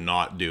people to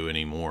not do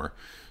anymore.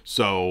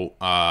 So,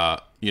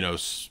 you know,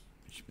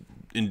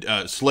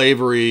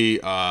 slavery,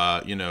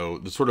 you know,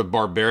 the sort of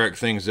barbaric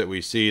things that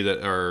we see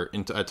that are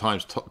at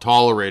times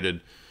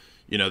tolerated.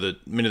 You know,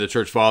 that many of the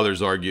church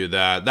fathers argue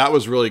that that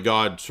was really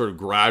God sort of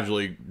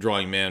gradually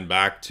drawing man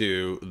back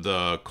to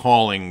the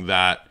calling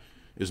that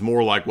is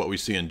more like what we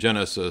see in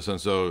Genesis. And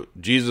so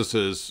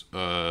Jesus's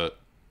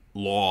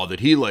law that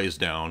he lays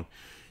down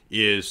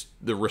is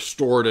the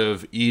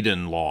restorative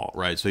Eden law,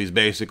 right? So he's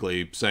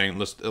basically saying,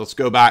 let's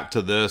go back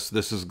to this.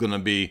 This is going to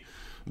be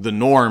the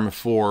norm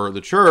for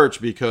the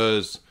church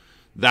because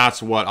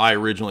that's what I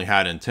originally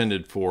had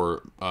intended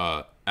for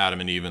Adam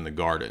and Eve in the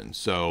garden.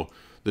 So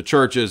the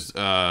church is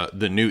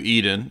the new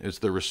Eden. It's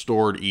the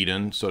restored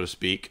Eden, so to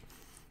speak.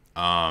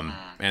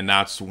 And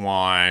that's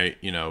why,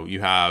 you know, you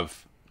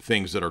have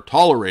things that are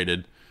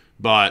tolerated,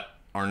 but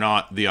are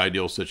not the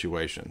ideal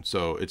situation.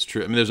 So it's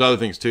true. I mean, there's other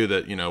things, too,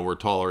 that, you know, were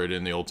tolerated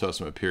in the Old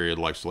Testament period,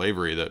 like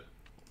slavery, that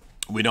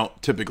we don't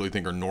typically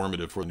think are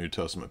normative for the New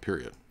Testament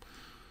period.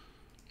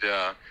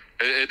 Yeah.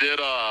 It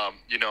did,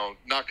 you know,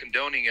 not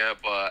condoning it,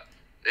 but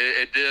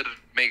it did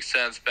make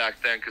sense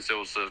back then because it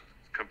was a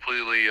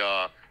completely...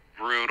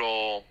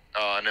 brutal,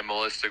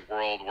 animalistic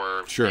world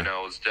where, sure, you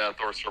know, it was death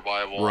or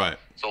survival. Right.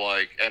 So,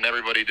 like, and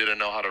everybody didn't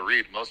know how to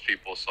read, most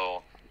people.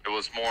 So it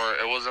was more,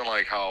 it wasn't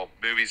like how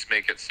movies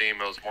make it seem.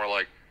 It was more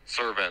like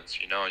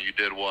servants, you know, you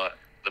did what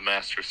the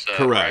master said.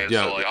 Correct. Right?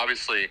 Yeah. So, like,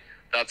 obviously,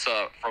 that's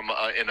from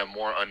in a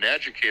more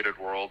uneducated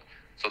world.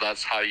 So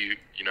that's how you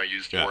know,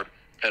 used the word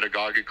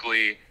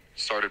pedagogically,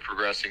 started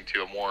progressing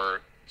to a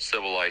more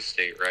civilized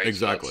state, right?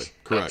 Exactly. So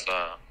correct.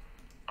 All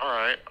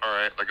right.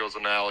 That goes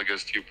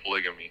analogous to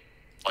polygamy.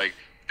 Like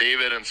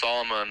David and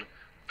Solomon,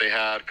 they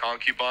had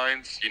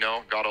concubines. You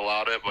know, God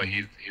allowed it, but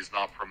he's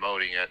not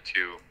promoting it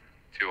to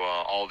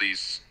all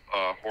these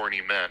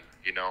horny men.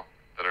 You know,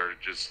 that are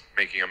just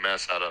making a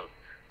mess out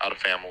of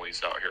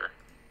families out here.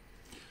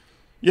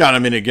 Yeah, and I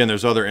mean, again,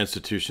 there's other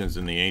institutions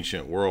in the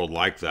ancient world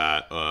like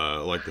that,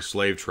 like the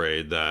slave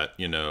trade, that,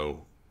 you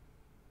know,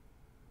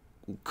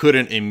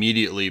 couldn't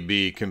immediately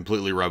be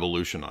completely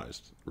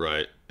revolutionized,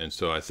 right? And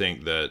so I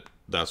think that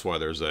that's why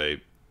there's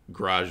a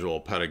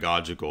gradual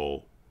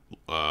pedagogical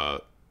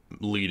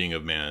leading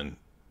of man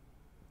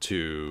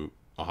to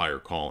a higher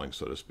calling,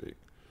 so to speak.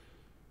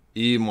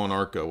 E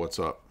Monarca, what's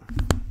up?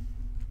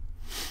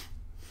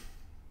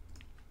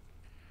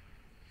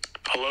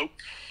 Hello?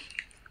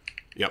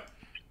 Yep.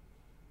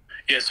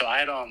 Yeah, so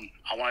I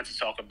wanted to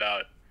talk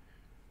about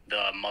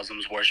the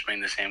Muslims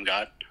worshiping the same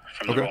God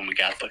from the Roman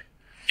Catholic.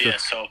 Sure. Yeah,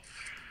 so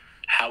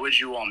how would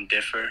you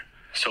differ?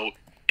 So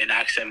in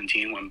Acts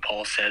 17, when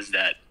Paul says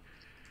that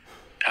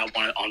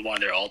on one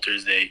of their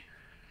altars they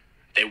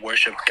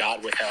worship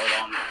God without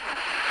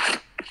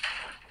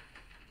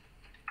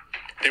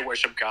they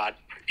worship God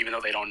even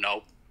though they don't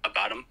know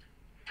about him.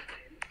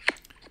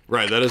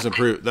 Right. That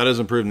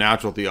doesn't prove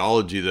natural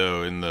theology,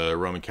 though, in the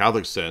Roman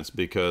Catholic sense,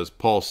 because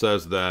Paul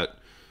says that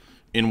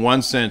in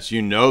one sense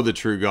you know the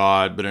true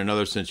God, but in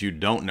another sense you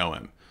don't know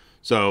him.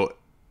 So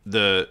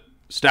the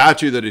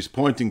statue that he's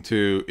pointing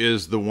to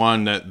is the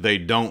one that they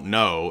don't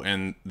know,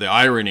 and the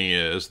irony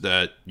is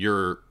that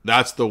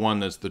that's the one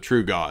that's the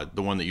true God,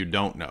 the one that you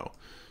don't know.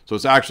 So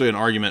it's actually an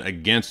argument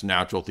against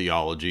natural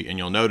theology, and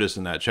you'll notice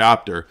in that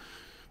chapter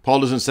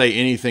Paul doesn't say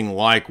anything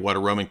like what a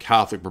Roman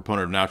Catholic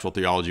proponent of natural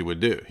theology would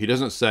do. He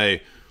doesn't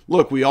say,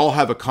 look, we all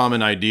have a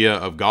common idea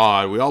of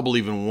God. We all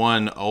believe in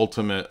one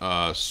ultimate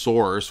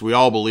source. We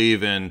all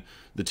believe in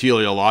the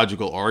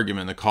teleological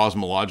argument, the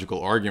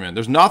cosmological argument.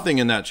 There's nothing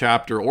in that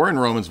chapter or in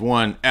Romans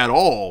 1 at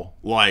all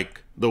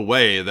like the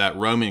way that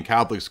Roman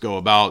Catholics go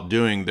about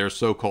doing their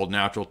so-called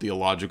natural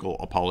theological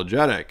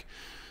apologetic.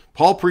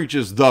 Paul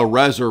preaches the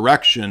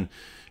resurrection,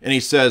 and he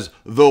says,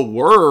 the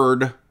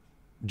word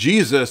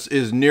Jesus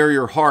is near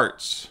your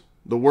hearts.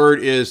 The word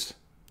is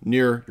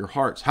near your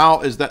hearts.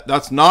 How is that?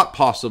 That's not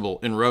possible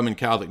in Roman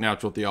Catholic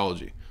natural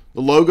theology.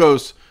 The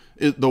logos,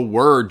 the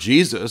word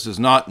Jesus, is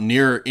not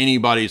near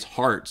anybody's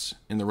hearts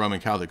in the Roman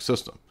Catholic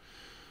system.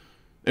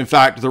 In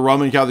fact, the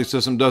Roman Catholic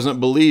system doesn't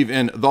believe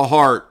in the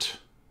heart,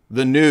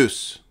 the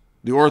nous.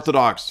 The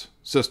Orthodox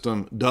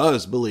system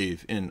does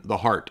believe in the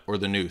heart or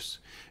the nous.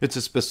 It's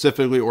a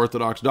specifically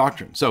Orthodox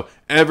doctrine. So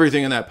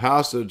everything in that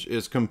passage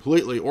is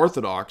completely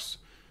Orthodox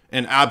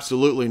and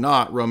absolutely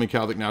not Roman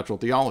Catholic natural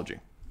theology.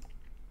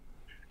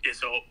 Yeah,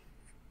 so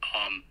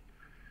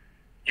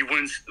you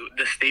wouldn't,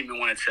 the statement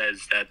when it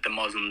says that the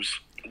Muslims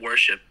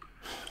worship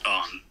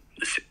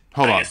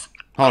Hold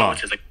on.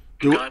 Which is like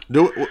God.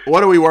 What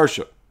do we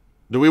worship?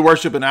 Do we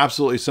worship an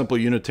absolutely simple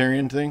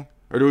Unitarian thing,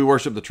 or do we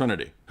worship the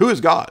Trinity? Who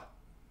is God?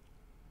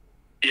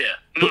 Yeah.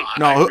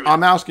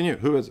 I'm asking you,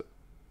 who is it?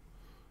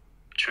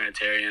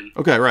 Trinitarian.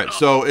 Okay, right.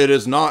 So it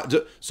is not.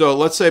 So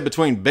let's say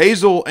between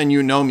Basil and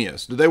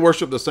Eunomius, do they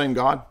worship the same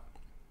God?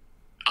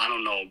 I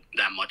don't know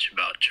that much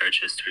about church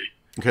history.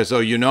 Okay, so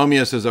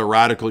Eunomius is a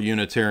radical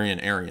Unitarian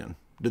Arian.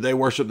 Do they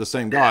worship the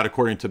same God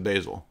according to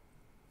Basil?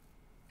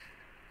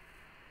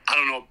 I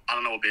don't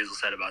know what Basil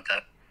said about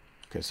that.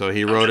 Okay, so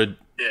he wrote a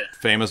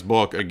famous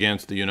book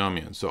against the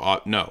Eunomians.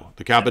 So no,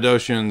 the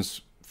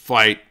Cappadocians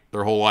fight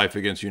their whole life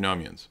against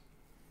Eunomians.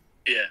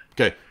 Yeah.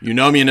 Okay,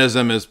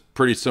 Eunomianism is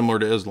pretty similar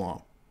to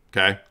Islam.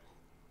 Okay.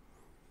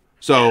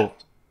 So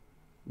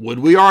would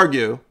we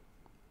argue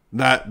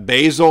that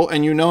Basil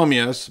and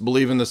Eunomius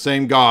believe in the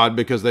same God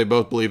because they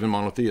both believe in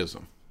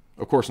monotheism?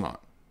 Of course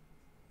not.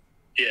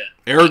 Yeah.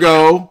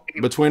 Ergo,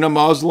 between a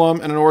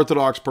Muslim and an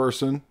Orthodox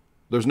person,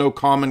 there's no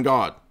common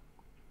God.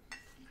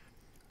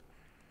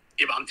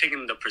 Yeah, but I'm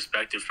taking the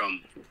perspective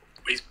from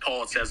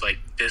Paul says, like,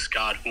 this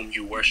God whom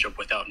you worship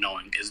without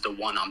knowing is the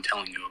one I'm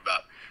telling you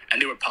about.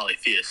 And they were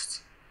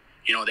polytheists.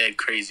 You know, they had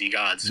crazy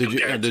gods. Did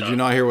you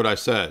not hear what I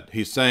said?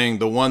 He's saying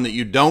the one that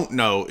you don't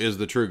know is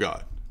the true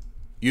God.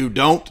 You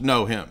don't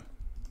know him.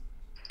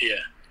 Yeah.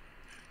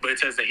 But it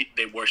says that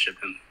they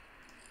worship him.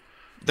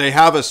 They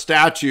have a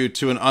statue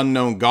to an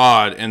unknown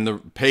God, and the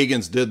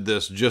pagans did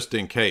this just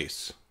in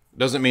case.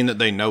 Doesn't mean that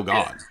they know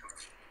God. Yeah.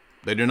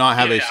 They do not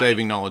have a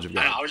saving knowledge of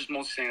God. I was just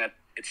mostly saying that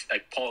it's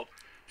like Paul,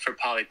 for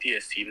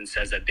polytheists, he even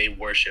says that they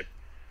worship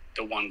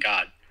the one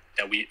God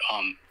that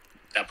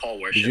that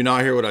Paul worships. Did you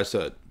not hear what I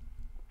said?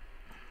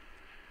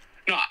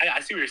 No, I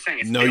see what you're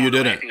saying. No, you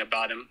didn't. Anything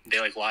about him. They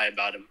like lie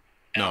about him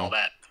and all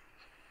that.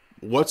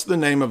 What's the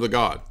name of the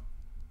God?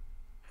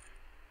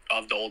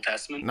 Of the Old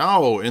Testament?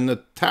 No, in the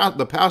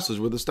passage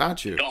with the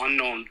statue. The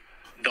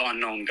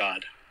unknown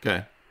God.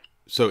 Okay.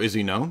 So is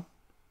he known?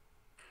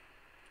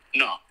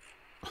 No.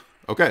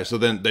 Okay, so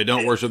then they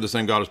don't worship the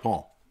same God as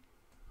Paul.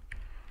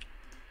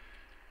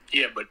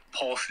 Yeah, but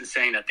Paul is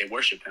saying that they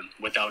worship him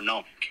without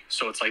knowing.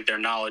 So it's like their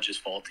knowledge is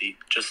faulty,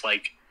 just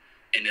like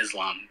in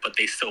Islam, but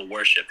they still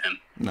worship him.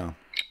 No.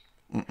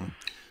 Mm-mm.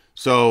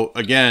 So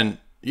again,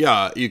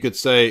 yeah, you could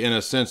say in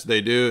a sense they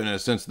do, in a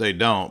sense they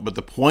don't. But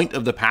the point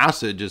of the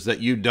passage is that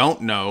you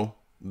don't know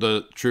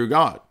the true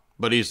God,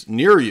 but he's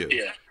near you,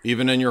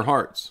 even in your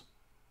hearts.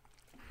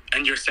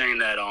 And you're saying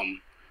that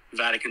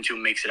Vatican II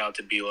makes it out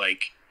to be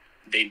like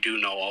they do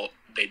know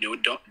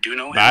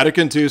him?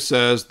 Vatican II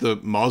says the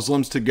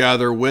Muslims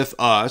together with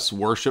us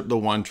worship the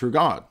one true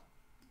God.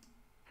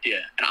 Yeah,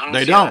 and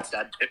I don't see that's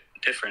that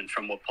different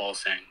from what Paul's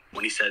saying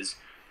when he says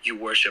you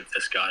worship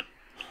this God.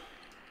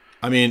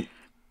 I mean,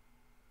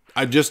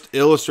 I just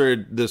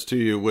illustrated this to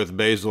you with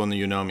Basil and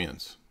the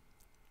Eunomians.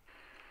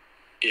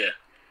 Yeah.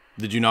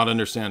 Did you not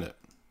understand it?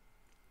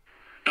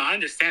 No, I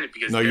understand it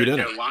because you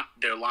didn't.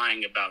 They're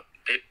lying about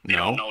it. They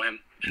don't know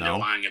him, and they're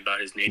lying about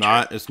his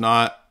nature. It's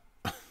not.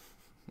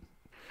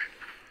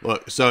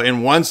 Look, so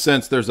in one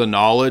sense there's a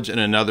knowledge, in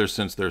another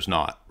sense there's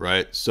not,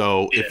 right?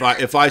 So if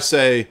I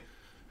say,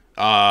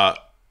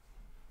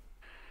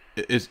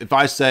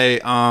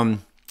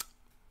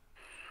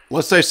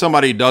 let's say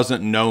somebody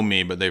doesn't know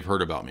me, but they've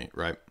heard about me,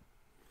 right?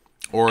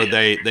 Or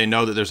they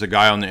know that there's a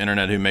guy on the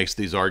internet who makes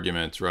these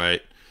arguments,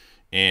 right?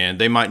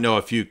 And they might know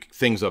a few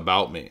things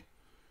about me.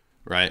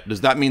 right?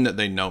 Does that mean that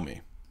they know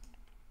me?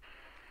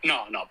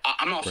 No.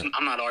 I'm not. Right.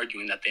 I'm not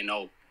arguing that they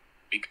know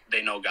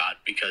God,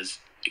 because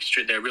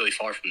they're really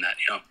far from that,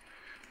 you know.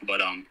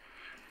 But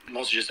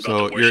mostly just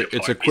about the worship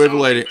it's part.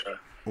 equivalating.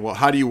 Well,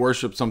 how do you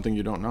worship something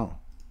you don't know?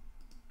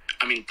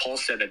 I mean, Paul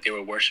said that they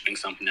were worshiping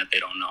something that they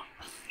don't know.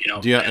 You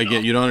know.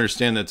 You don't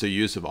understand that's a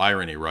use of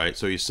irony, right?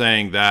 So he's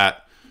saying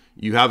that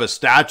you have a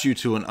statue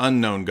to an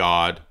unknown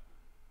God,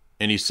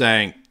 and he's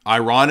saying,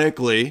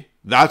 ironically,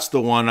 that's the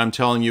one I'm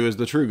telling you is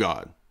the true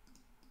God.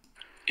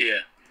 Yeah.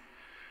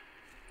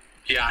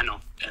 Yeah, I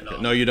know.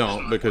 And, No, you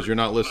don't, because you're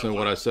not listening to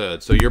what I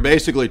said. So you're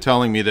basically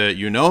telling me that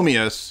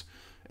Eunomius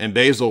and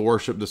Basil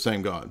worship the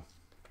same God.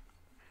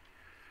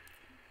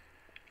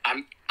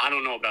 I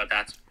don't know about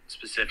that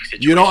specific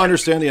situation. You don't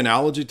understand the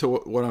analogy to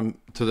what I'm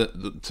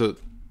to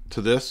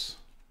this?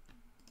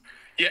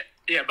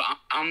 Yeah, but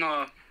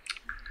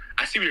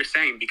I see what you're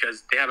saying,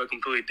 because they have a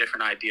completely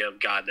different idea of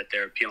God that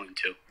they're appealing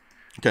to.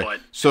 Okay. But,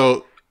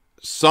 so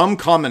some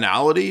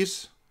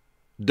commonalities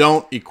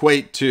don't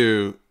equate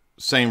to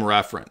same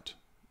referent,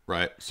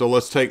 right? So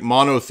let's take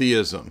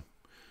monotheism.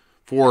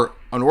 For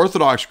an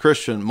Orthodox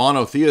Christian,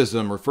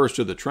 monotheism refers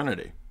to the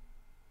Trinity.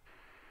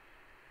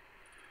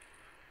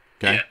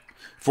 Okay. Yeah.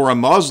 For a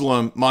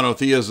Muslim,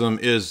 monotheism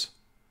is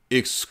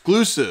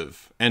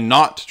exclusive and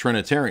not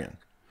Trinitarian.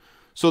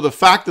 So the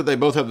fact that they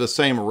both have the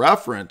same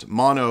referent,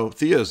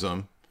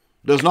 monotheism,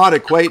 does not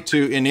equate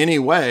to in any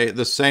way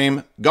the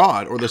same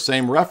God or the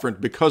same referent,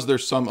 because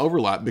there's some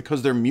overlap,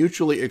 because they're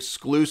mutually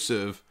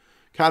exclusive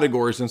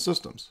categories and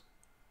systems.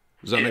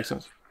 Does that make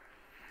sense?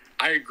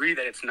 I agree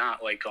that it's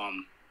not like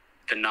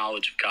the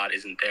knowledge of God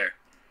isn't there,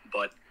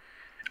 but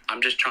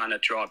I'm just trying to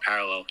draw a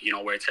parallel, you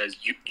know, where it says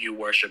you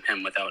worship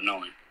him without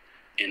knowing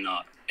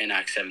in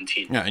Acts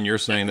 17. Yeah, and you're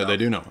saying that they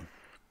do know him.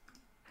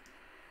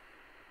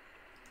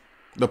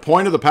 The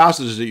point of the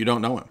passage is that you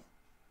don't know him.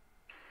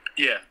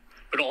 Yeah,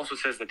 but it also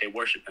says that they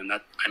worship him.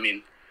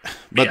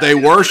 But they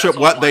worship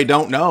what they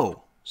don't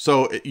know.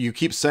 So you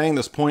keep saying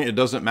this point, it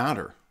doesn't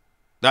matter.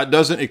 That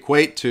doesn't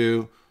equate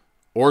to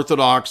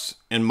Orthodox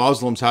and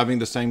Muslims having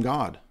the same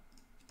God.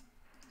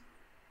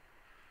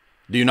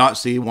 Do you not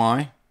see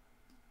why?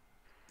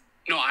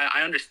 No,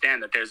 I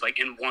understand that there's, like,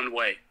 in one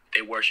way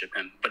they worship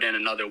him, but in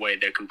another way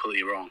they're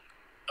completely wrong.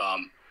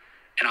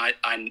 And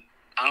I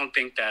don't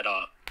think that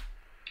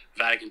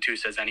Vatican II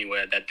says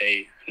anywhere that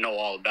they know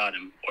all about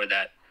him, or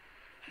that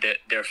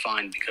they're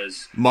fine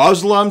because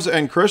Muslims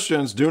and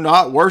Christians do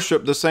not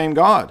worship the same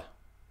God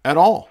at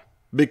all,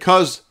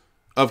 because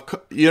of,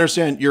 you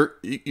understand,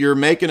 you're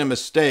making a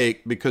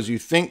mistake because you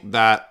think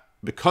that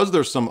because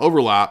there's some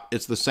overlap,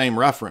 it's the same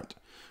referent,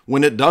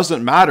 when it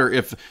doesn't matter.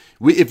 If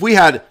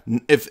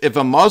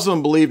a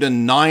Muslim believed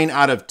in 9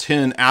 out of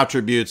 10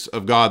 attributes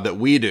of God that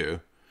we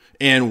do,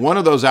 and one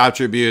of those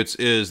attributes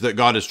is that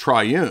God is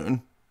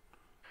triune,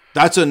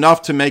 that's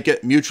enough to make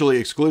it mutually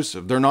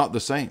exclusive. They're not the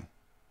same.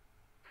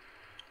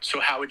 So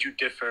how would you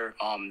differ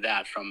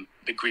that from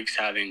the Greeks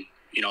having,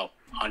 you know,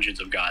 hundreds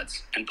of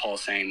gods, and Paul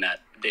saying that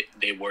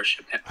they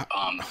worship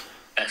him,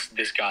 as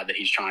this God that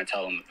he's trying to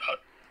tell them about?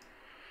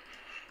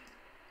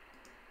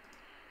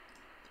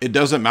 It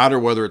doesn't matter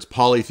whether it's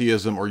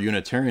polytheism or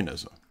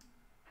Unitarianism.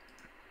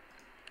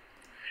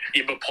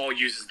 Yeah, but Paul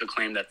uses the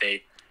claim that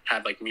they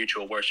have, like,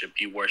 mutual worship.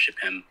 You worship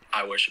him,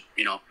 I worship,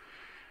 you know.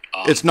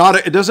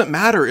 It doesn't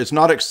matter. It's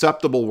not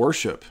acceptable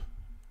worship,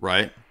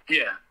 right?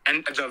 Yeah,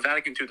 and the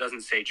Vatican II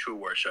doesn't say true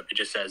worship. It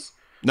just says...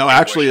 No,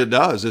 actually it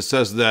does. It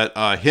says that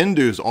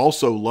Hindus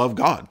also love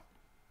God.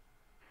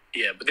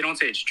 Yeah, but they don't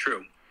say it's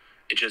true.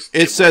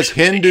 It says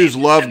Hindus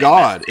love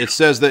God. It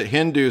says that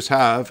Hindus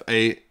have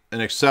an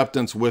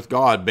acceptance with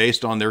God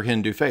based on their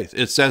Hindu faith.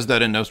 It says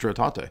that in Nostra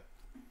Aetate.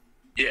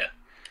 Yeah,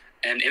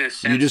 and in a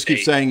sense... You just keep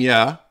saying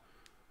yeah,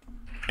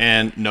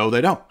 and no,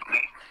 they don't.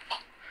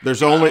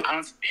 There's only...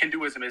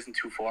 Hinduism isn't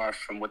too far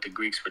from what the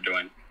Greeks were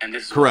doing. And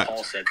this is correct. What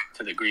Paul said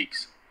to the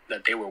Greeks,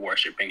 that they were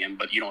worshiping him,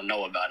 but you don't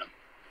know about him.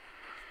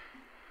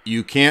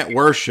 You can't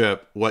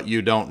worship what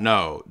you don't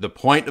know. The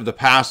point of the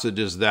passage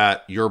is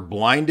that you're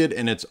blinded,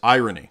 and it's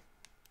irony.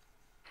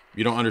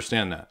 You don't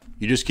understand that.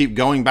 You just keep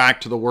going back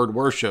to the word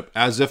worship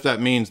as if that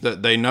means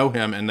that they know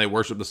him and they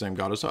worship the same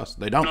God as us.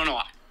 They don't.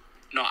 No,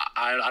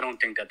 I don't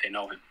think that they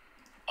know him.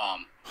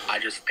 I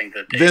just think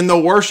that they... Then the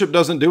worship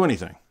doesn't do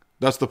anything.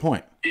 That's the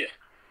point. Yeah.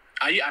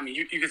 I mean,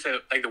 you could say,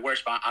 like, the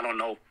worship, I don't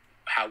know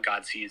how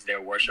God sees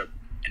their worship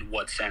in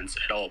what sense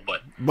at all,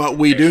 but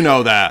we do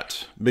know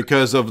that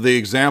because of the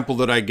example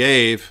that I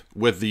gave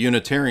with the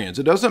Unitarians.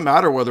 It doesn't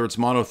matter whether it's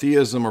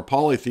monotheism or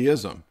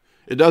polytheism.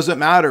 It doesn't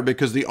matter,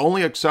 because the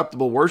only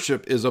acceptable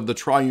worship is of the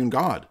triune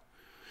God.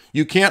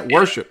 You can't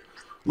worship.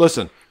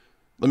 Listen,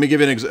 let me give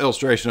you an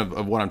illustration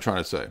of what I'm trying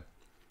to say.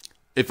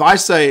 If I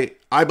say,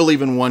 I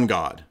believe in one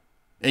God,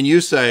 and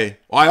you say,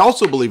 well, I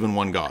also believe in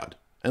one God,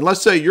 and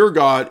let's say your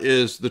God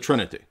is the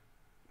Trinity.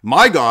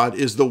 My God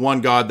is the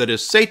one God that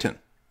is Satan.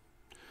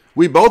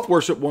 We both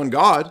worship one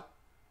God.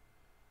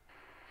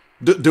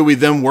 Do we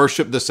then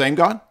worship the same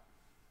God?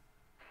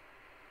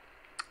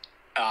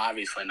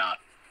 Obviously not.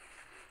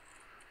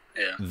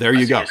 Yeah. There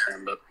you go.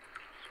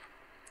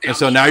 And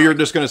so now you're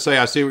just going to say,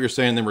 I see what you're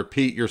saying, then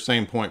repeat your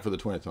same point for the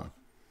 20th time.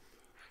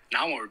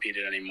 Now I won't repeat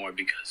it anymore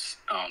because,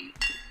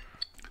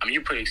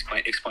 you pretty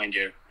explained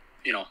your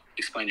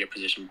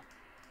position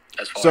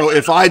as far. So as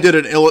if I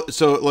did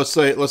so let's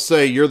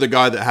say you're the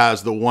guy that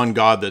has the one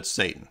God that's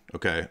Satan,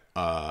 okay,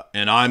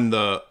 and I'm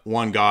the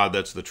one God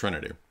that's the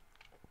Trinity,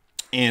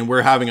 and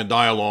we're having a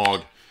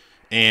dialogue,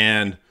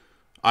 and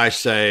I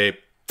say,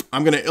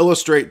 I'm going to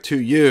illustrate to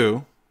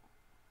you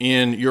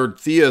in your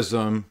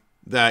theism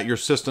that your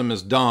system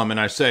is dumb, and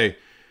I say,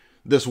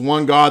 this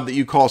one God that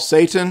you call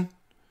Satan,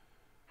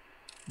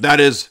 that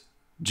is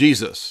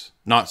Jesus,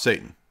 not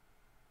Satan.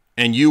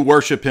 And you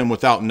worship him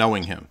without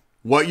knowing him.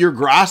 What you're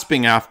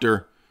grasping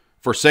after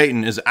for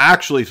Satan is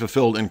actually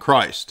fulfilled in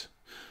Christ.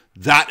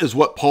 That is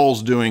what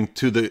Paul's doing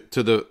to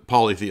the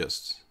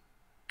polytheists.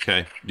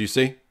 Okay, do you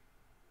see?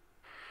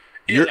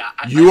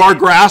 You are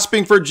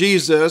grasping for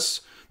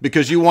Jesus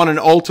because you want an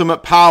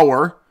ultimate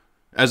power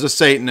as a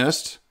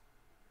Satanist,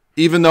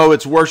 even though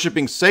it's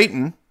worshiping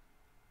Satan.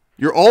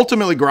 You're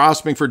ultimately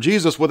grasping for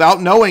Jesus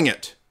without knowing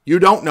it. You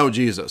don't know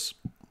Jesus.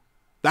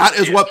 That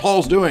is what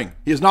Paul's doing.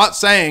 He is not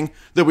saying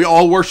that we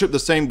all worship the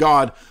same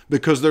God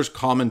because there's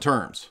common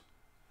terms.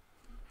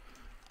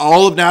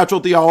 All of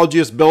natural theology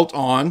is built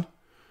on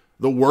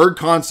the word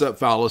concept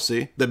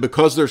fallacy, that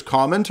because there's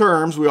common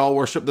terms, we all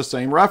worship the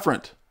same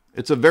referent.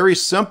 It's a very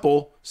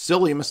simple,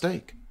 silly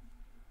mistake.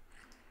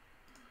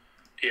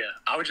 Yeah,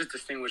 I would just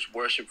distinguish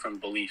worship from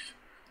belief.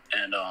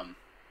 And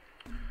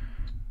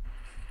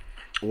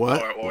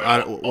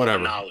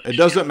whatever. It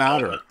doesn't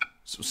matter.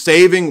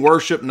 Saving,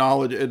 worship,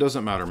 knowledge, it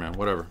doesn't matter, man.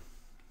 Whatever.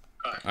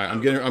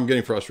 I'm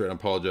getting frustrated. I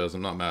apologize.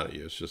 I'm not mad at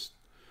you. It's just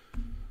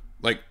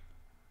like,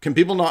 can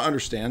people not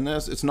understand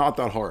this? It's not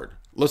that hard.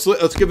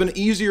 Let's give an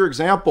easier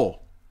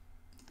example.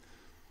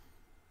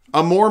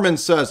 A Mormon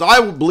says,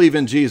 I believe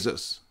in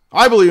Jesus.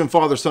 I believe in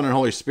Father, Son, and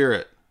Holy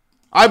Spirit.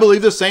 I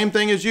believe the same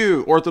thing as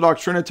you,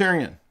 Orthodox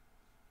Trinitarian.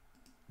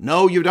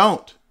 No, you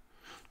don't.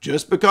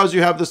 Just because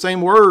you have the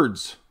same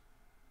words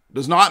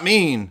does not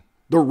mean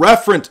the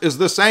referent is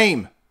the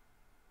same.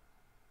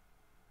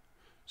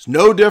 It's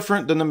no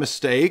different than the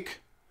mistake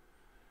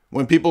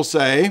when people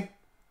say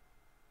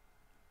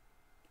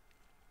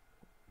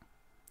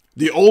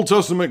the Old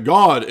Testament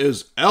God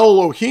is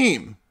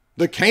Elohim.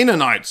 The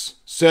Canaanites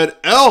said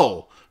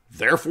El.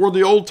 Therefore,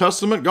 the Old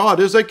Testament God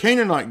is a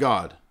Canaanite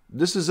God.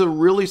 This is a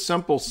really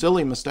simple,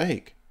 silly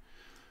mistake.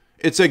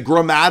 It's a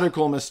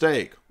grammatical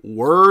mistake.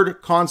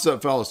 Word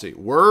concept fallacy.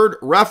 Word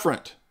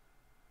referent.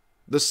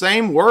 The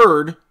same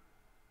word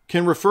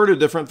can refer to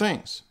different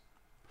things.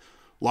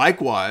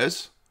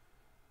 Likewise,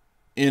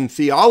 in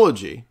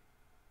theology,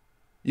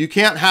 you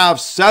can't have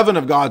 7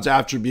 of God's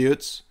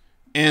attributes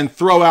and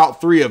throw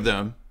out 3 of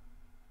them,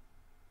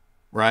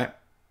 right?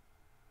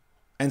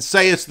 And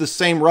say it's the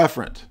same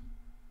referent.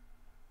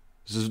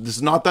 This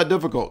is not that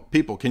difficult.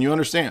 People, can you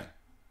understand?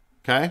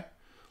 Okay?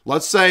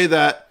 Let's say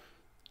that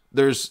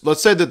there's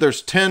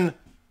 10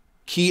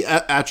 key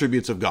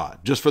attributes of God,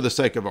 just for the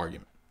sake of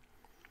argument.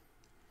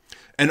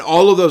 And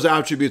all of those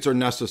attributes are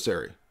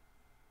necessary,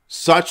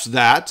 such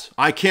that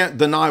I can't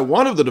deny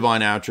one of the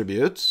divine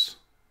attributes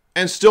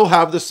and still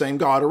have the same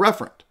God a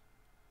referent.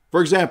 For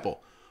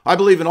example, I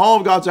believe in all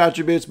of God's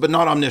attributes, but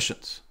not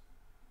omniscience.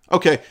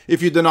 Okay,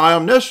 if you deny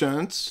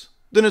omniscience,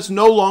 then it's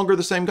no longer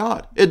the same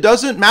God. It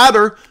doesn't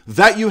matter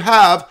that you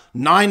have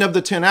 9 of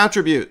the 10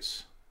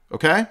 attributes.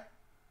 Okay?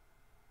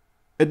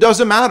 It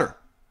doesn't matter.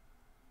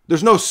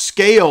 There's no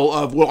scale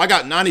of, well, I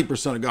got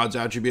 90% of God's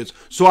attributes,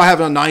 so I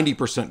have a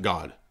 90%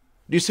 God.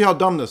 Do you see how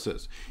dumb this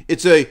is?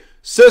 It's a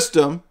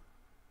system,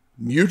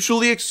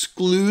 mutually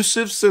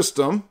exclusive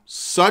system,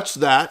 such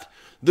that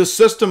the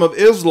system of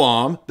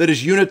Islam that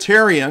is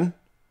Unitarian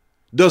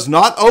does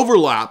not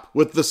overlap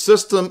with the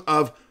system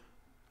of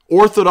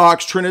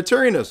Orthodox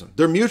Trinitarianism.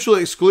 They're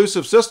mutually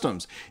exclusive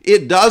systems.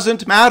 It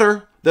doesn't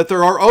matter that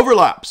there are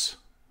overlaps.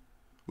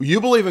 You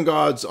believe in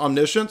God's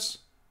omniscience,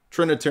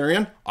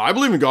 Trinitarian. I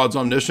believe in God's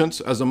omniscience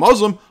as a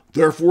Muslim.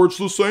 Therefore, it's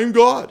the same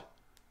God.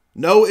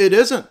 No, it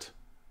isn't.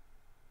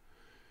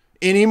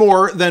 Any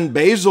more than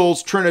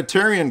Basil's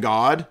Trinitarian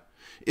God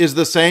is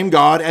the same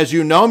God as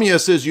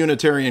Eunomius'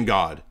 Unitarian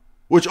God,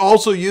 which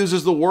also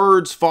uses the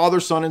words Father,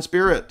 Son, and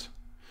Spirit.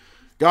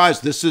 Guys,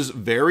 this is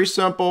very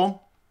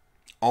simple.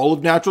 All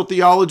of natural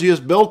theology is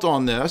built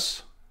on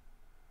this.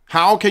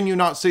 How can you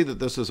not see that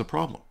this is a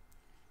problem?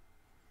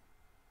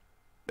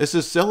 This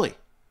is silly.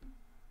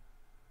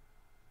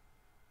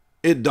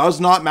 It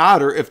does not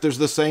matter if there's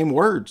the same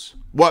words.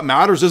 What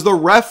matters is the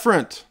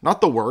referent,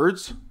 not the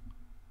words.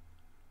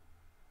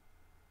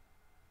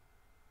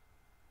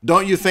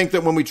 Don't you think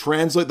that when we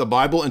translate the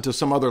Bible into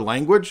some other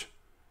language,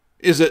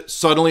 is it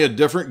suddenly a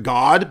different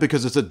God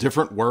because it's a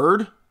different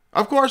word?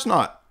 Of course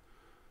not.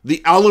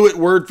 The Aleut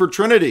word for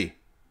Trinity.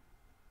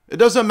 It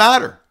doesn't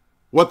matter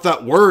what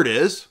that word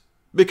is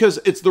because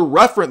it's the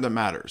referent that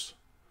matters.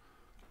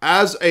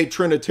 As a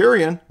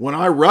Trinitarian, when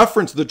I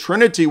reference the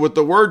Trinity with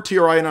the word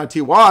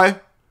Trinity,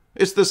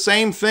 it's the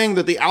same thing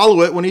that the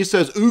Aleut, when he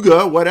says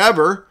Uga,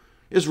 whatever,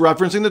 is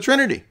referencing the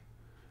Trinity.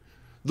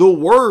 The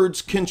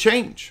words can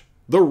change.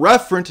 The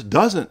referent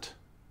doesn't.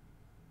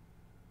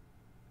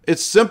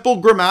 It's simple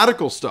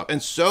grammatical stuff.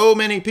 And so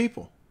many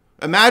people.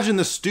 Imagine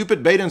the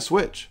stupid bait and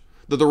switch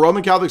that the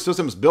Roman Catholic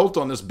system is built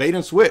on, this bait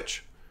and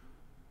switch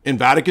in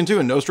Vatican II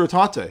and Nostra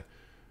Aetate.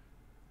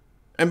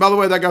 And by the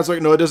way, that guy's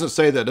like, no, it doesn't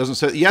say that. It doesn't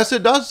say. Yes,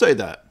 it does say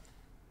that.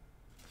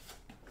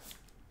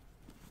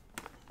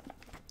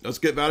 Let's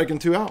get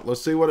Vatican II out.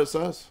 Let's see what it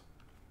says.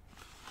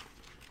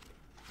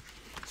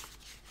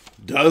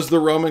 Does the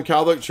Roman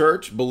Catholic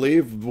Church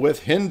believe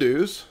with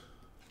Hindus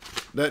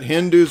that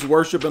Hindus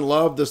worship and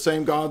love the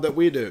same God that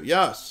we do?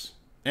 Yes.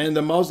 And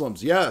the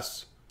Muslims?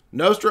 Yes.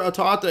 Nostra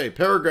Aetate,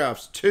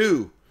 paragraphs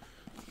 2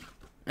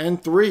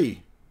 and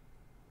 3.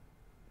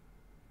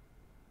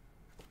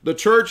 The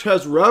church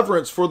has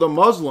reverence for the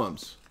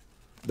Muslims.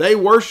 They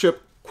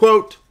worship,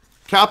 quote,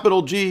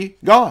 capital G,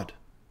 God.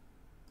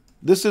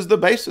 This is the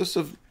basis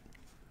of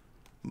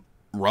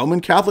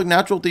Roman Catholic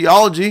natural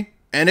theology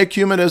and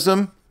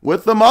ecumenism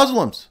with the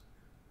Muslims.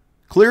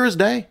 Clear as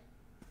day.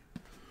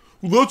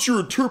 Well, that's your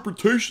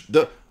interpretation.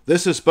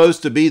 This is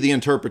supposed to be the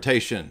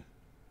interpretation.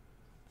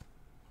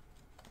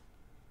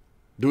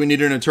 Do we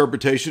need an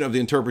interpretation of the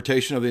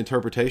interpretation of the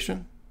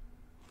interpretation?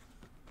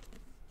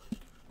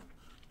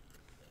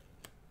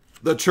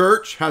 The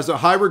church has a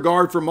high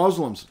regard for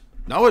Muslims.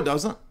 No, it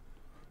doesn't.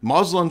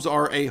 Muslims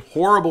are a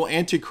horrible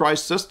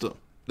antichrist system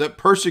that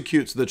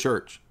persecutes the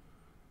church.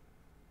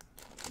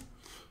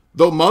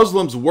 The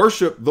Muslims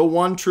worship the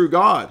one true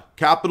God,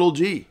 capital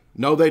G.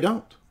 No, they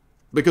don't.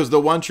 Because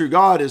the one true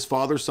God is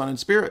Father, Son, and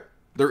Spirit.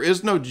 There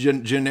is no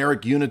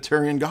generic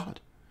Unitarian God.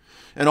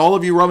 And all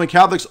of you Roman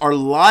Catholics are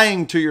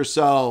lying to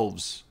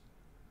yourselves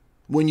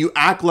when you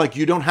act like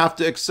you don't have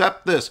to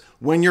accept this.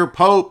 When your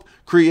Pope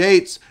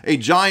creates a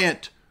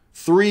giant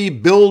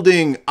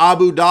 3-building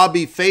Abu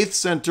Dhabi faith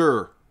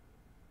center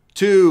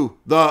to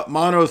the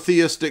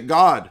monotheistic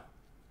God.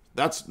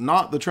 That's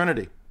not the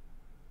Trinity.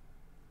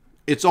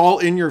 It's all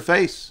in your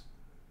face.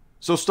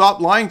 So stop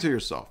lying to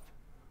yourself.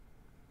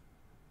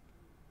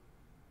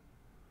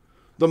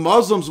 The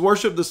Muslims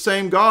worship the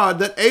same God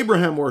that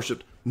Abraham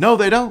worshipped. No,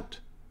 they don't.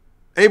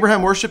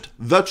 Abraham worshipped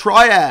the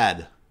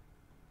triad.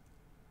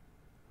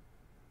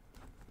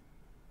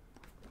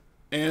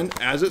 And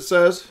as it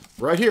says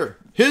right here,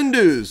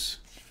 Hindus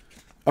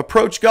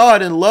approach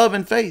God in love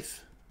and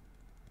faith.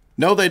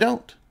 No, they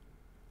don't.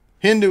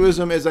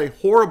 Hinduism is a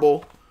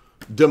horrible,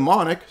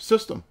 demonic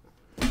system.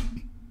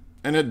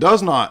 And it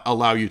does not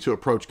allow you to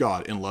approach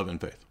God in love and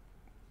faith.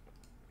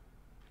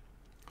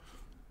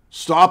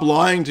 Stop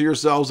lying to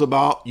yourselves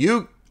about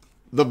you.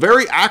 The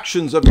very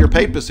actions of your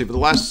papacy for the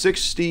last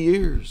 60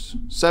 years,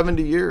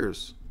 70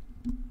 years,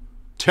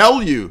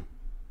 tell you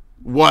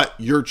what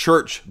your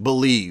church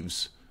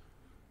believes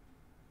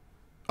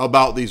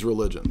about these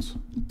religions.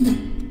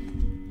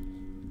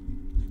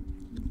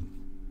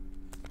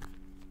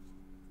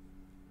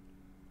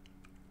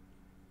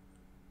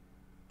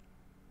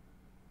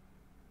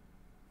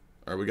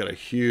 All right, we got a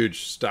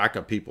huge stack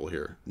of people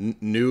here.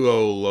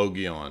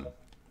 Nuologion.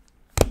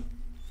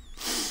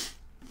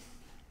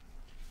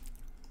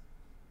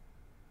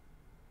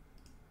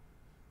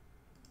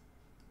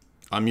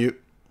 Unmute.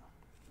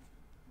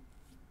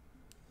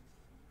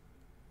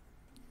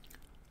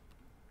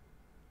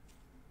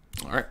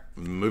 All right,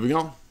 moving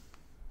on.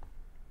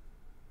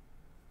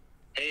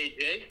 Hey,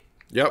 Jay.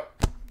 Yep.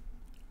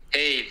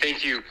 Hey,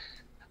 thank you.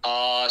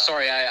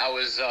 Sorry, I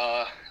was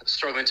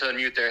struggling to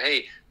unmute there.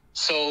 Hey,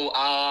 so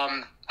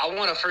I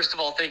want to first of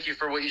all thank you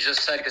for what you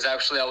just said, because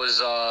actually that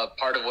was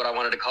part of what I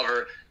wanted to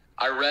cover.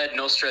 I read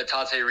Nostra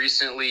Aetate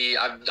recently.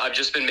 I've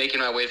just been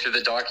making my way through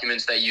the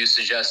documents that you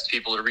suggest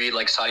people to read,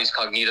 like Sadis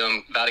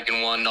Cognitum, Vatican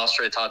I,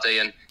 Nostra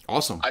Aetate, and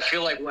awesome. I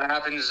feel like what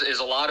happens is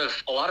a lot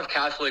of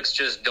Catholics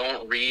just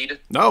don't read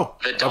the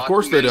documents of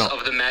course they don't.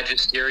 of the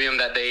magisterium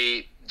that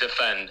they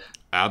defend.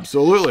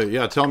 Absolutely.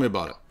 Yeah, tell me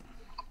about it.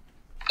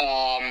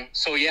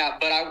 So yeah,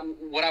 but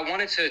what I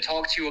wanted to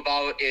talk to you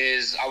about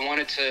is I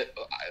wanted to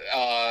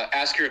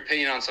ask your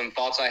opinion on some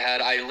thoughts I had.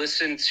 I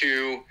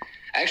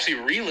actually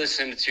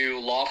re-listened to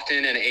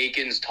Lofton and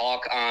Aiken's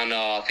talk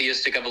on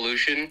theistic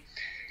evolution,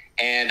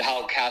 and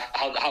how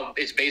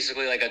it's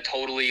basically like a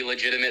totally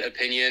legitimate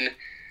opinion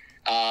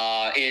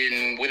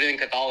within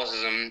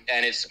Catholicism,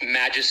 and it's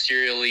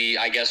magisterially,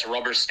 I guess,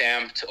 rubber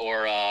stamped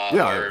or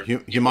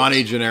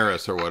Humani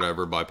Generis or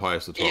whatever by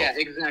Pius XII. Yeah,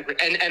 exactly.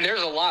 And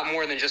there's a lot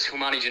more than just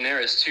Humani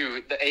Generis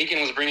too. The Aiken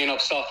was bringing up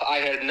stuff I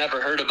had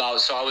never heard about,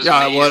 so I was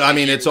well, I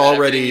mean, it's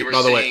already,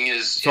 by the way,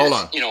 hold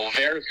on,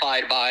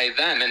 verified by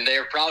them, and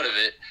they're proud of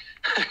it.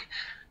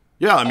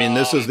 Yeah, I mean,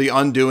 this is the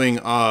undoing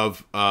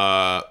of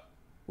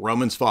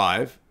Romans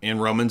 5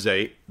 and Romans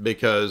 8,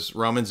 because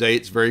Romans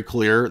 8 is very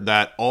clear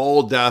that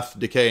all death,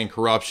 decay, and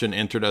corruption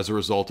entered as a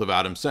result of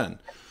Adam's sin.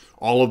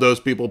 All of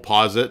those people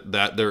posit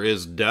that there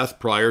is death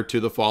prior to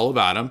the fall of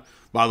Adam.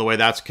 By the way,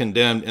 that's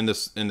condemned in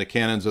the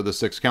canons of the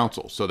Sixth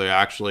Council. So they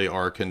actually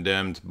are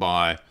condemned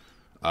by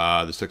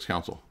the Sixth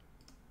Council.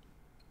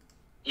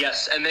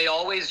 Yes, and they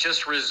always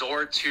just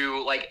resort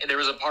to, like, there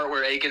was a part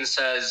where Aiken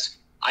says,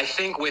 I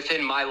think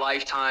within my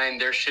lifetime,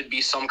 there should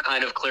be some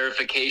kind of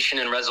clarification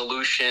and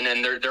resolution.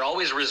 And they're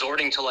always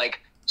resorting to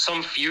like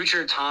some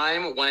future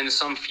time when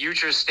some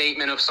future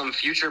statement of some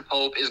future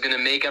pope is going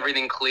to make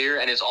everything clear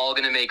and it's all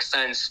going to make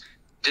sense,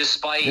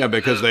 despite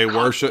because they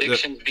worship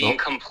being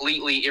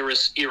completely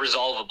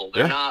irresolvable.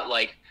 They're not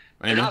like,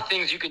 they're not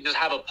things you could just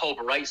have a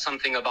pope write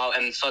something about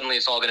and suddenly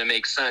it's all going to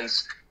make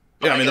sense.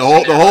 Yeah, I mean,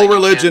 the whole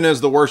religion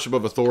is the worship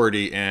of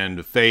authority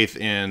and faith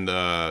in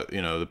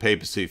the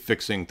papacy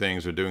fixing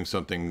things or doing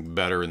something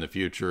better in the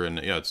future,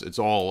 and yeah, it's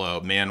all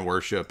man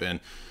worship. And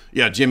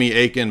yeah, Jimmy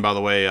Akin, by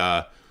the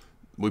way,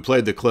 we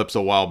played the clips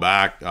a while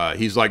back.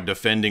 He's like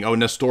defending. Oh,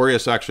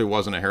 Nestorius actually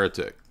wasn't a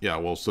heretic. Yeah,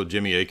 well, so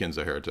Jimmy Akin's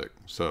a heretic.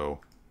 So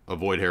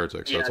avoid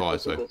heretics. That's all I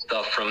say.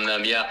 Stuff from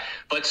them, yeah.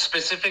 But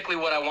specifically,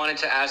 what I wanted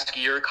to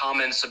ask your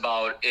comments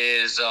about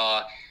is.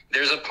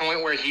 There's a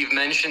point where he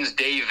mentions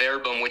Dei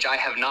Verbum, which I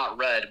have not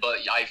read, but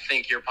I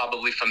think you're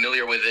probably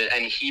familiar with it.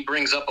 And he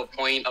brings up a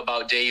point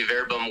about Dei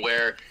Verbum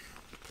where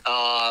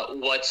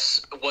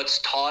what's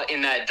taught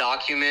in that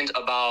document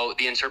about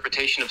the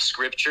interpretation of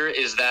Scripture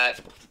is that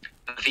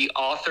the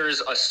author's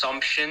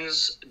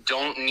assumptions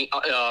don't need...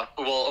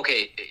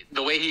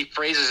 the way he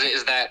phrases it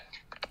is that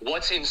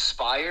what's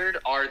inspired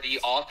are the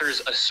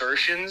author's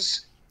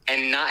assertions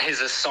and not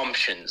his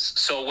assumptions.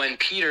 So when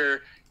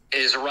Peter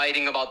is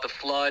writing about the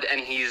flood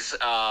and he's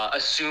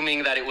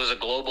assuming that it was a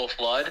global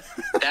flood,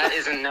 that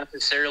isn't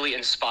necessarily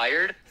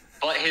inspired,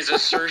 but his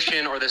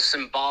assertion or the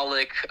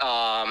symbolic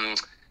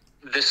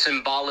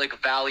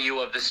value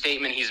of the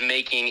statement he's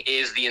making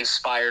is the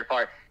inspired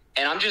part.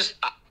 And I'm just,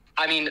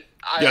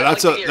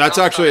 that's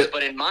actually.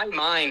 But in my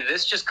mind,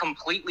 this just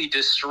completely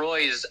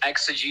destroys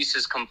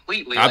exegesis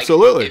completely.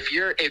 Absolutely. Like,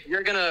 if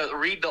you're gonna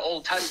read the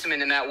Old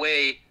Testament in that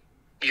way,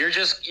 you're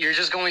just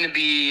going to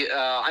be.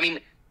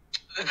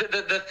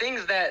 The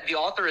things that the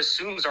author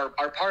assumes are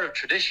part of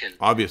tradition.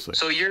 Obviously.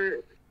 So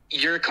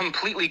you're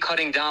completely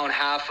cutting down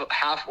half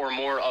or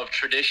more of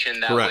tradition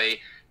that Correct. way.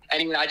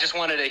 Anyway, I just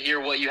wanted to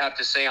hear what you have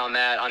to say on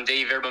that, on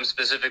Dei Verbum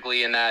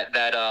specifically, and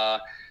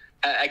that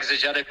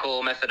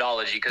exegetical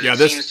methodology, because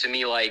seems to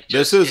me like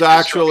this is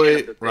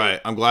actually right.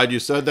 I'm glad you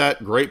said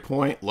that. Great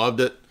point. Loved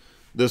it.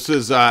 This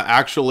is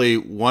actually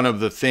one of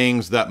the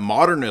things that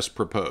modernists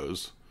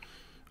propose.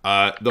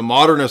 The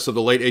modernists of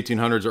the late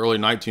 1800s, early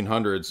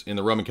 1900s in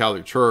the Roman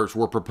Catholic Church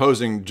were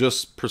proposing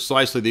just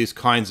precisely these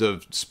kinds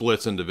of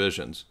splits and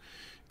divisions.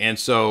 And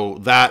so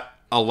that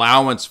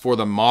allowance for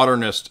the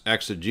modernist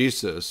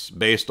exegesis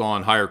based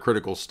on higher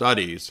critical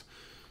studies,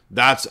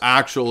 that's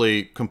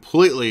actually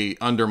completely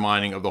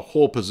undermining of the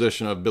whole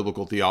position of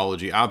biblical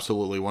theology,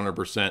 absolutely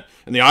 100%.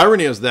 And the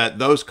irony is that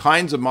those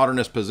kinds of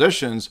modernist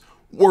positions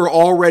were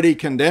already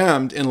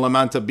condemned in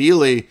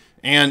Lamentabili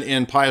and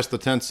in Pius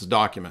X's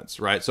documents,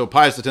 right? So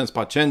Pius X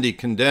Pacendi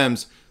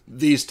condemns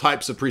these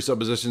types of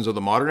presuppositions of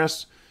the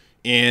modernists.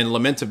 And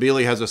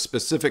Lamentabili has a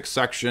specific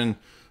section.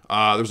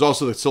 There's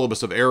also the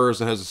Syllabus of Errors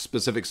that has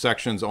specific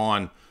sections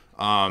on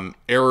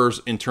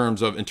errors in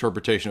terms of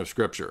interpretation of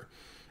Scripture.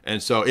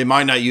 And so it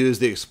might not use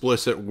the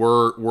explicit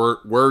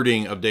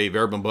wording of Dei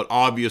Verbum, but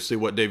obviously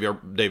what Dei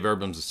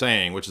Verbum is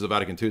saying, which is a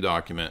Vatican II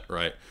document,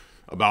 right,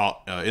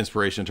 about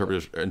inspiration,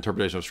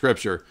 interpretation of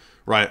Scripture,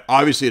 right?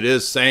 Obviously, it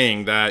is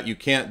saying that you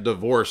can't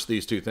divorce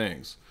these two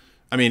things.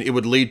 I mean, it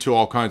would lead to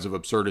all kinds of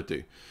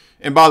absurdity.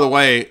 And by the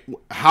way,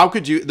 how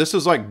could you? This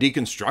is like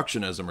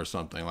deconstructionism or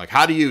something. Like,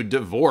 how do you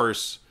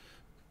divorce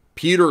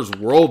Peter's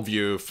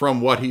worldview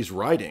from what he's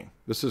writing?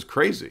 This is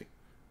crazy.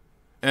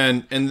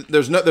 And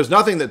there's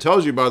nothing that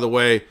tells you, by the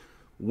way,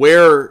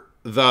 where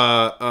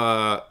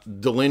the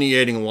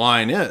delineating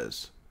line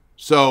is.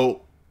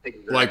 So,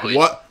 Exactly.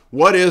 like,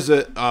 what is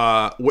it?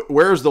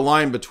 Where's the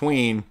line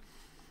between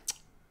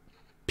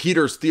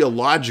Peter's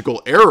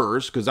theological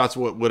errors, because that's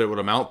what it would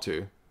amount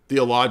to,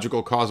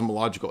 theological,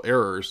 cosmological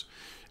errors,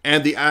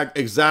 and the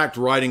exact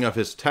writing of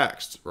his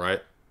text,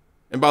 right?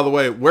 And by the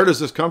way, where does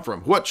this come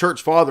from? What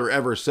church father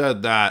ever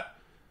said that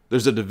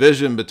there's a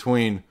division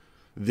between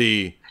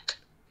the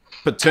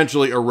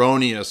potentially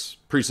erroneous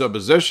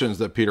presuppositions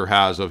that Peter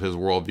has of his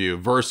worldview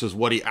versus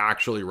what he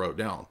actually wrote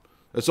down?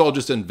 It's all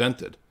just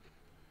invented.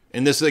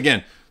 And this,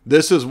 again,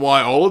 this is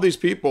why all of these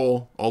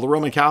people, all the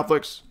Roman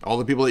Catholics, all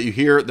the people that you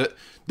hear, that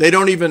they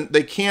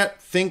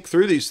can't think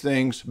through these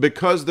things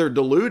because they're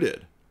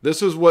deluded.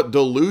 This is what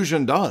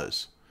delusion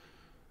does.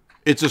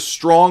 It's a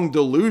strong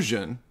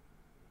delusion.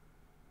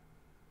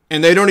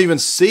 And they don't even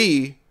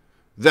see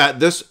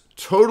that this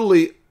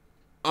totally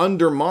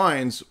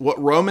undermines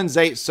what Romans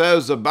 8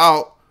 says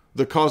about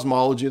the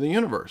cosmology of the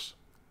universe.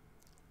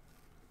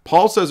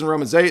 Paul says in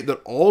Romans 8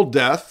 that all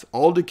death,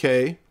 all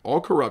decay, all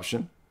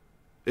corruption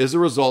is a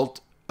result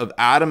of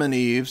Adam and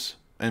Eve's,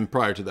 and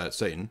prior to that,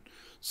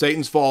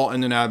 Satan's fall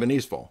and then Adam and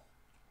Eve's fall.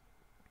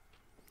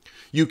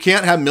 You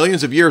can't have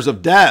millions of years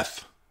of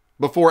death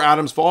before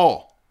Adam's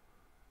fall.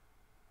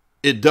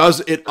 It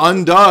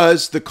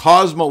undoes the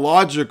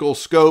cosmological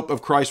scope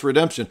of Christ's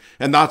redemption.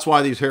 And that's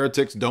why these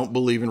heretics don't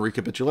believe in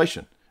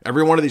recapitulation.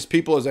 Every one of these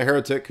people is a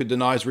heretic who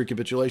denies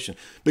recapitulation.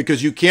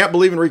 Because you can't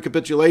believe in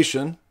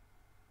recapitulation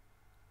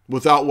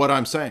without what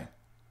I'm saying.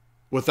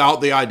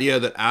 without the idea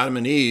that Adam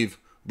and Eve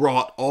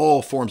brought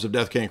all forms of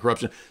death, decay, and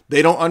corruption.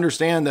 They don't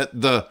understand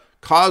that the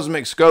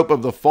cosmic scope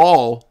of the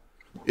fall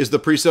is the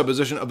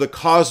presupposition of the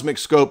cosmic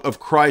scope of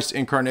Christ's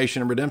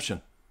incarnation and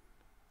redemption.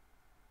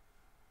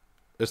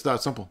 It's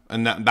that simple.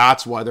 And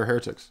that's why they're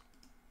heretics.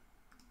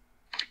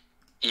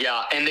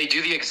 Yeah, and they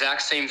do the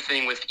exact same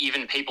thing with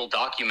even papal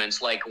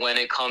documents. Like when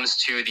it comes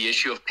to the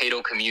issue of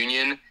paedo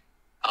communion,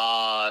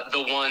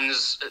 the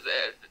ones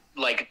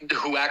like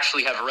who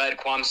actually have read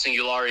Quam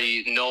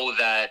Singulari know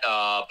that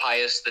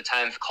Pius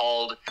X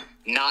called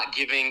not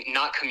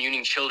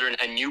communing children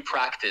a new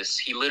practice.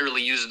 He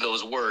literally used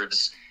those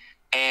words,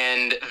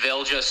 and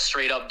they'll just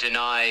straight up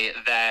deny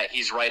that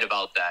he's right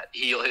about that.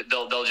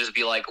 They'll just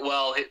be like,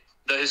 well,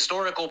 the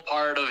historical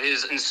part of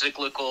his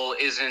encyclical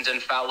isn't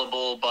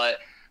infallible, but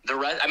the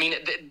rest, I mean,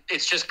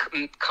 it's just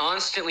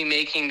constantly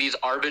making these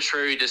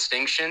arbitrary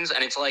distinctions.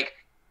 And it's like,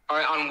 all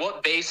right, on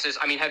what basis?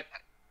 I mean,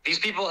 these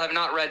people have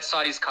not read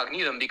Sadis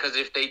Cognitum, because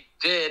if they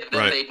did,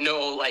 then they'd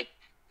know, like,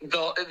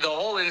 the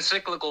whole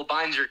encyclical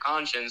binds your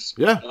conscience.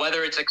 Yeah.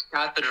 Whether it's ex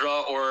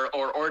cathedra or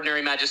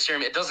ordinary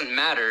magisterium, it doesn't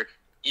matter.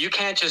 You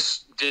can't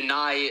just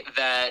deny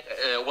that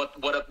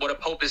what a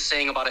pope is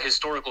saying about a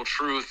historical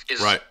truth is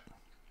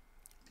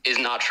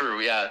not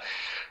true. Yeah.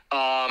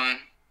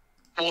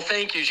 Well,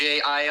 thank you,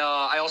 Jay.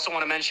 I also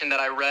want to mention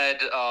that I read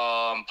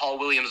Paul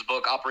Williams'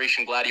 book,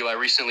 Operation Gladio. I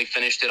recently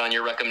finished it on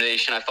your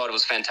recommendation. I thought it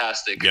was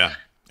fantastic. Yeah,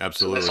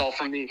 absolutely. So that's all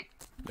from me.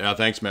 Yeah,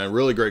 thanks, man.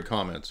 Really great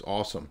comments.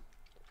 Awesome.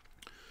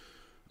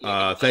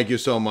 Thank you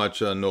so much,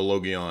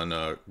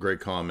 Nologion. Great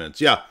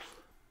comments. Yeah,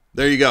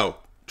 there you go.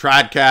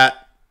 Tradcat,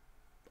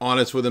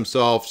 honest with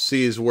himself,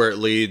 sees where it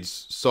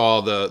leads, saw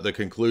the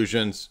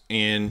conclusions,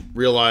 and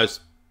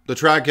realized the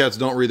Tradcats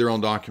don't read their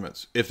own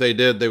documents. If they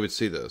did, they would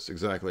see this.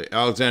 Exactly.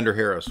 Alexander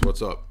Harris,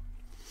 what's up?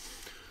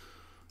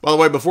 By the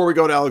way, before we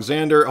go to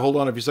Alexander, hold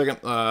on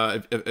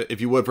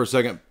if you would for a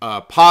second.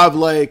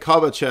 Pavle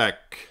Kovacevic.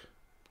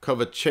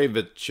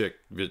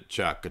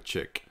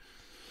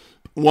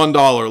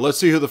 $1. Let's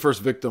see who the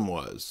first victim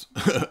was.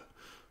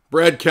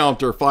 Bread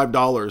counter,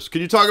 $5.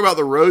 Could you talk about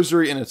the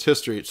rosary and its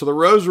history? So the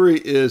rosary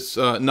is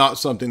not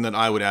something that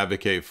I would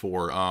advocate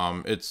for.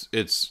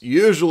 It's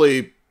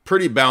usually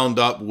pretty bound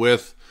up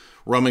with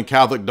Roman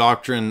Catholic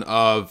doctrine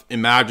of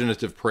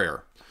imaginative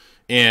prayer.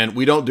 And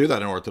we don't do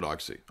that in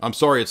Orthodoxy. I'm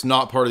sorry, it's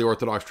not part of the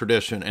Orthodox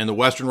tradition. And the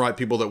Western Rite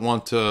people that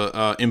want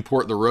to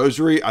import the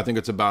rosary, I think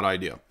it's a bad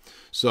idea.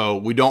 So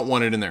we don't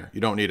want it in there. You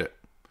don't need it.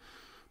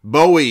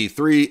 Bowie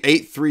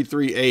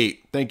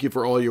 8338. Thank you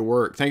for all your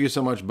work. Thank you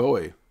so much,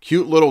 Bowie.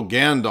 Cute little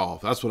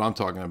Gandalf. That's what I'm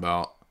talking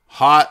about.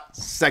 Hot,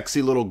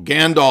 sexy little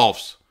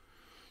Gandalfs.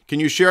 Can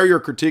you share your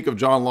critique of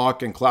John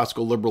Locke and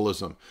classical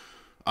liberalism?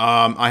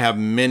 I have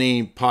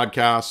many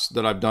podcasts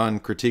that I've done,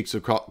 critiques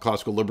of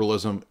classical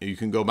liberalism. You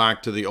can go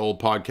back to the old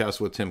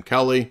podcast with Tim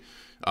Kelly.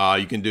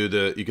 You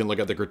can look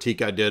at the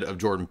critique I did of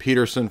Jordan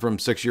Peterson from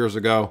 6 years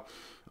ago.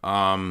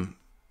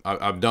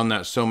 I've done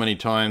that so many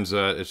times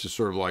that it's just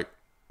sort of like,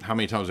 how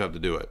many times do I have to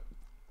do it?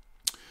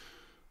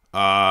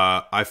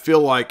 I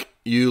feel like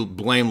you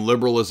blame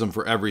liberalism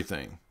for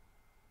everything.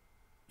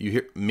 You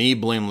hear me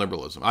blame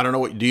liberalism. I don't know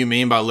what do you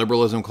mean by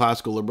liberalism,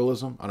 classical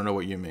liberalism? I don't know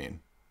what you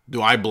mean.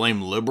 Do I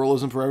blame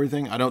liberalism for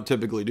everything? I don't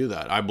typically do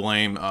that. I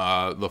blame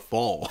the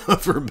fall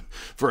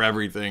for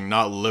everything,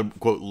 not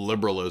quote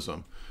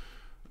liberalism.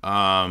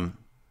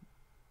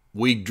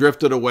 We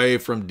drifted away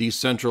from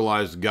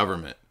decentralized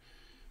government.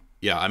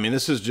 Yeah, I mean,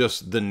 this is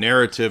just the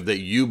narrative that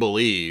you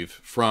believe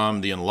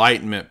from the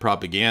Enlightenment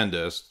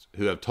propagandists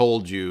who have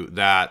told you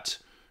that,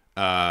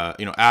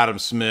 Adam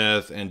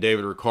Smith and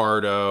David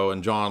Ricardo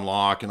and John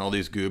Locke and all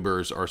these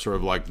goobers are sort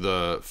of like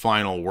the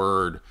final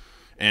word.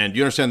 And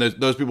you understand that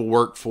those people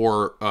work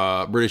for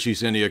British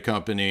East India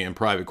Company and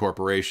private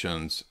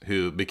corporations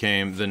who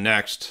became the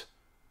next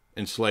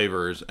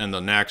enslavers and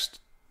the next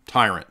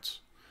tyrants.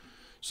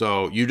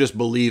 So you just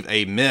believe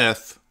a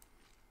myth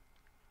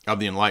of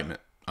the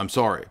Enlightenment. I'm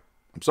sorry.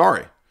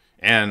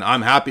 And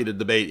I'm happy to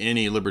debate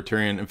any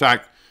libertarian. In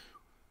fact,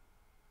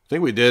 I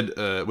think we did.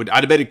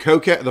 I debated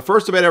Kokesh. The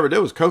first debate I ever did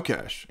was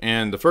Kokesh.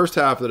 And the first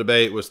half of the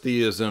debate was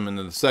theism. And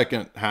then the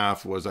second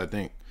half was, I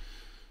think,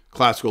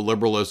 classical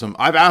liberalism.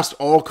 I've asked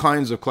all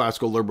kinds of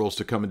classical liberals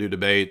to come and do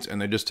debates,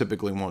 and they just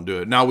typically won't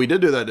do it. Now, we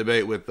did do that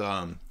debate with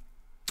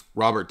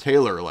Robert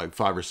Taylor like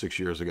 5 or 6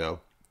 years ago.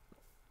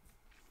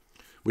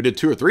 We did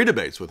 2 or 3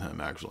 debates with him,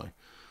 actually.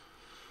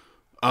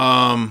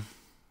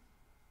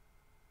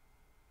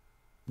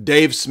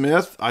 Dave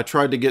Smith. I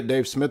tried to get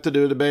Dave Smith to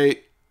do a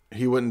debate.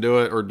 He wouldn't do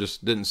it, or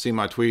just didn't see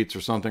my tweets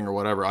or something or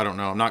whatever. I don't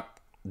know. I'm not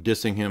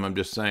dissing him. I'm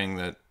just saying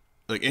that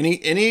like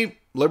any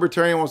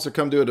libertarian wants to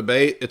come do a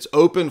debate, it's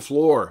open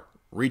floor.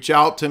 Reach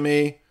out to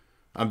me.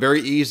 I'm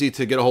very easy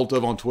to get a hold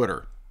of on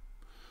Twitter.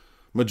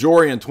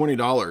 Majorian,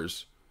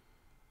 $20.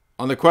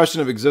 On the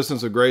question of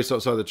existence of grace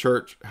outside the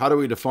church, how do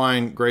we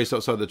define grace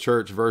outside the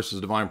church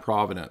versus divine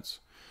providence?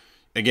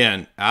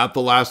 Again,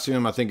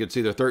 Athanasium, I think it's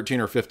either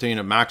 13 or 15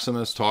 of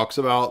Maximus, talks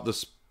about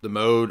the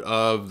mode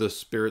of the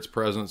Spirit's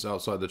presence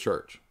outside the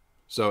church.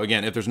 So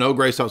again, if there's no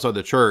grace outside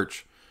the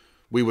church,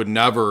 we would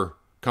never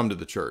come to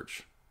the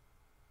church.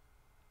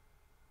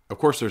 Of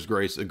course there's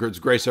grace. There's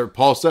grace.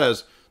 Paul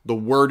says the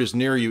word is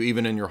near you,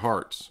 even in your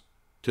hearts.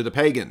 To the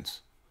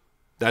pagans.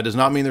 That does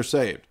not mean they're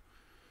saved.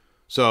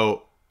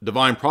 So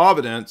divine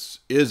providence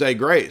is a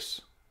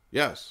grace.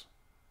 Yes.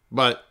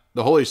 But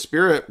the Holy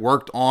Spirit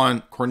worked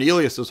on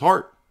Cornelius's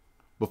heart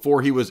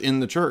before he was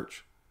in the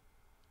church.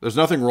 There's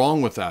nothing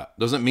wrong with that.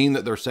 Doesn't mean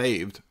that they're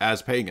saved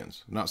as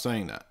pagans. I'm not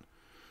saying that.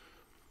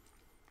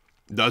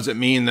 Doesn't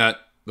mean that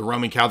the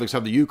Roman Catholics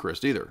have the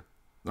Eucharist either.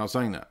 I'm not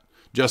saying that.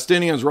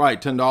 Justinian's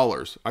right,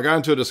 $10. I got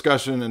into a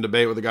discussion and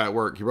debate with a guy at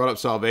work. He brought up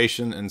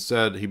salvation and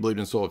said he believed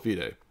in sola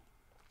fide.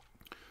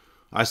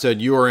 I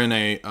said, you are in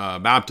a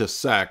Baptist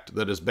sect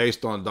that is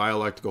based on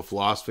dialectical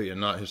philosophy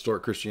and not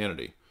historic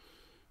Christianity.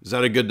 Is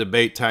that a good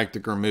debate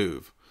tactic or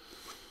move?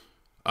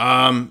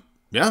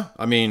 Yeah,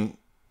 I mean,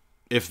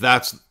 if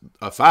that's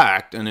a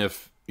fact, and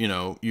if, you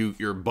know,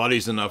 you're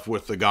buddies enough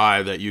with the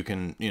guy that you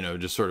can, you know,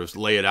 just sort of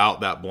lay it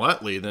out that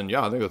bluntly, then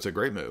yeah, I think that's a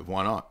great move.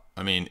 Why not?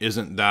 I mean,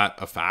 isn't that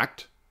a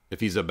fact? If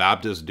he's a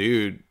Baptist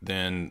dude,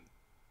 then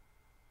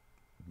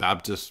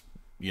Baptists,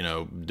 you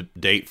know,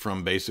 date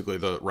from basically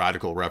the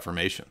Radical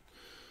Reformation.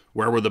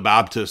 Where were the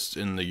Baptists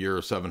in the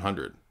year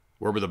 700?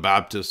 Where were the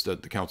Baptists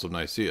at the Council of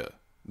Nicaea?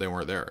 They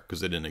weren't there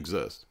because they didn't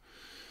exist.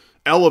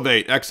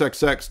 Elevate,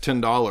 XXX,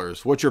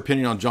 $10. What's your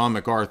opinion on John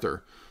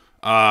MacArthur?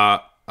 I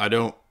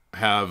don't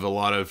have a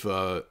lot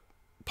of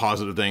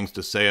positive things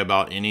to say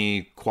about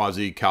any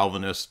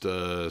quasi-Calvinist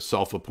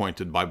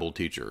self-appointed Bible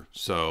teacher.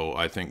 So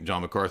I think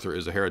John MacArthur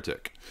is a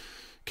heretic.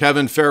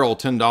 Kevin Farrell,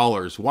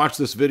 $10. Watch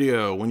this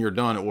video. When you're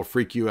done, it will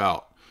freak you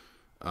out.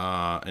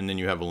 And then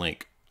you have a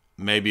link.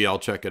 Maybe I'll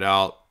check it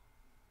out.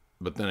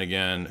 But then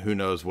again, who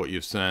knows what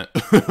you've sent.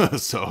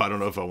 So I don't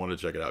know if I want to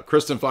check it out.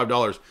 Kristen,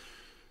 $5.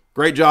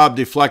 Great job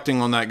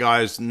deflecting on that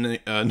guy's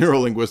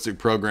neurolinguistic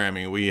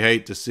programming. We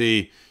hate to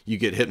see you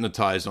get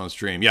hypnotized on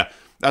stream. Yeah,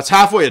 that's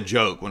halfway a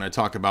joke when I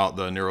talk about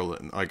the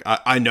like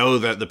I know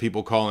that the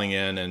people calling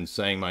in and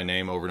saying my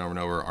name over and over and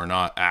over are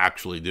not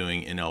actually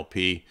doing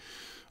NLP.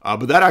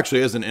 But that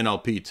actually is an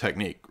NLP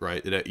technique,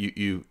 right? That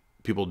you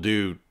people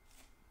do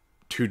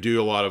to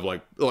do a lot of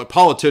like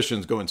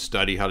politicians go and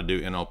study how to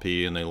do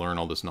NLP and they learn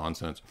all this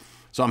nonsense.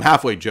 So I'm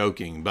halfway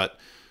joking, but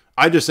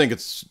I just think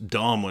it's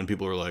dumb when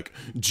people are like,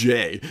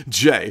 Jay,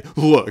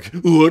 look,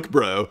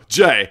 bro,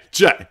 Jay,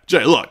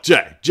 look,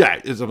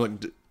 Jay. I'm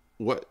like,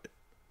 what?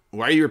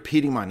 Why are you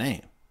repeating my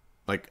name?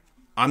 Like,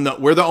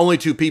 we're the only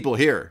two people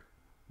here.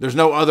 There's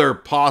no other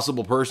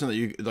possible person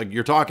that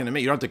you're talking to me.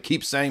 You don't have to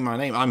keep saying my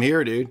name. I'm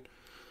here, dude.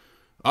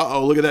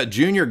 Uh-oh, look at that.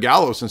 Junior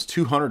Gallo since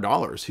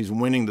 $200. He's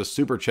winning the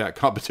Super Chat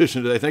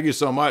competition today. Thank you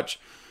so much.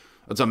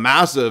 That's a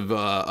massive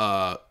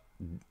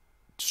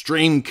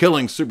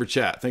stream-killing Super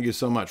Chat. Thank you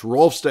so much.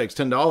 Rolf Stakes,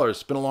 $10.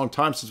 It's been a long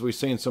time since we've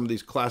seen some of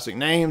these classic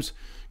names.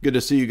 Good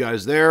to see you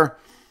guys there.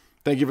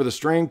 Thank you for the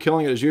stream.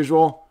 Killing it as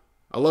usual.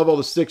 I love all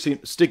the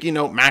sticky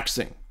note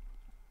maxing.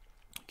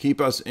 Keep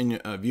us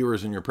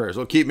viewers in your prayers.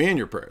 Well, keep me in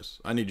your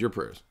prayers. I need your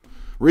prayers.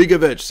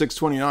 Rigovich,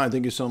 $6.29.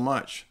 Thank you so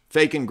much.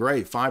 Fake and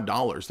Gray,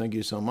 $5. Thank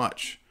you so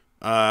much.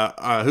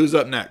 Who's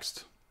up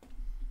next?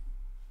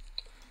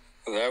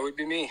 That would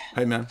be me.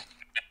 Hey, man.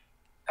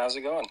 How's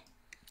it going?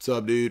 What's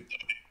up, dude?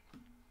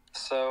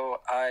 So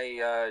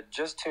I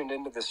just tuned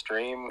into the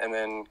stream and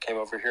then came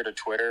over here to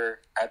Twitter.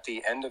 At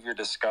the end of your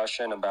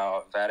discussion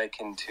about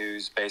Vatican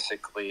II's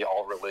basically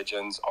all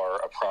religions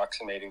are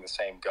approximating the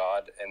same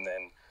God, and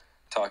then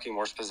talking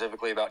more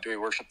specifically about do we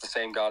worship the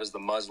same God as the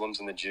Muslims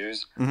and the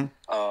Jews.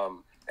 Mm-hmm.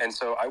 And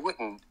so I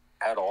wouldn't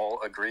at all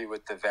agree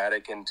with the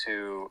Vatican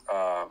II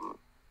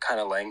kind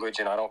of language,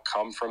 and I don't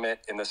come from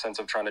it in the sense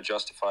of trying to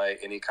justify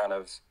any kind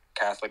of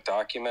Catholic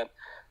document.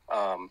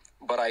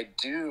 But I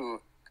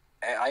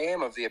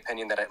am of the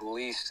opinion that at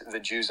least the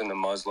Jews and the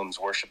Muslims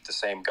worship the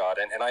same God.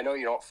 And I know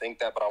you don't think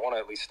that, but I want to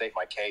at least state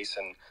my case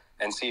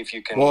and see if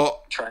you can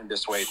try and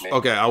dissuade me.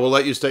 Okay, I will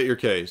let you state your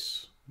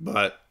case,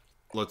 but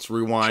let's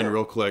rewind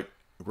real quick.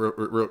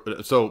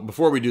 So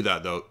before we do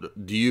that, though,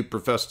 do you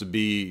profess to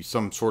be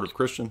some sort of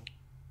Christian?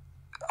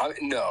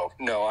 No,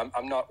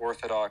 I'm not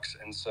Orthodox,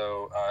 and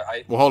so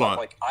well, hold on.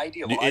 Like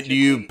ideologically, do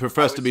you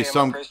profess to be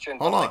some Christian?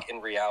 Hold but on. Like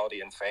in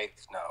reality and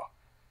faith, no.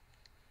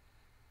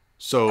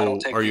 So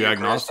are you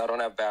agnostic? I don't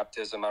have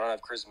baptism. I don't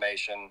have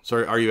chrismation.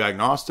 Sorry, are you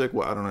agnostic?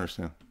 What? I don't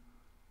understand.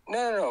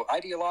 No.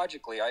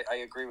 Ideologically, I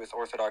agree with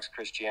Orthodox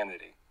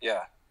Christianity.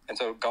 Yeah, and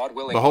so God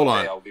willing, but hold one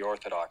on. day I'll be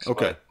Orthodox.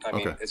 Okay. But, I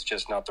mean, it's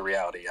just not the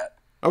reality yet.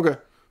 Okay,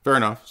 fair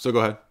enough. So go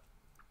ahead.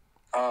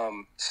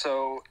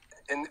 So.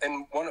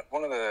 And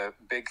one of the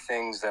big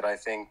things that I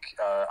think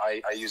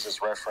I use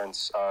as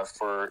reference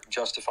for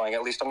justifying,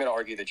 at least I'm going to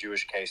argue the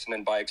Jewish case, and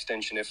then by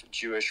extension, if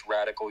Jewish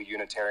radical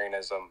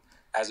Unitarianism,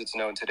 as it's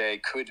known today,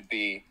 could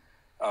be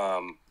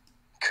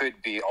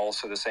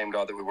also the same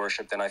God that we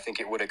worship, then I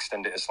think it would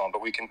extend to Islam.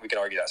 But we can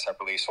argue that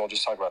separately. So I'll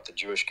just talk about the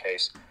Jewish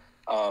case.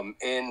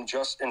 In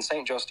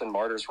Saint Justin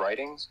Martyr's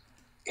writings,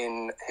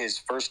 in his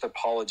first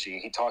apology,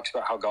 he talks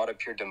about how God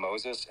appeared to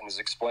Moses and is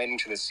explaining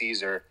to the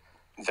Caesar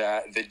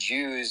that the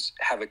Jews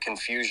have a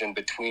confusion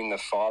between the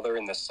Father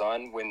and the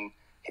Son when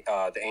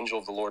the angel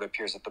of the Lord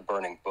appears at the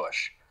burning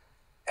bush.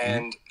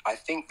 And I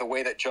think the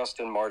way that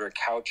Justin Martyr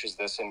couches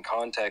this in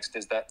context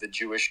is that the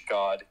Jewish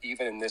God,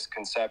 even in this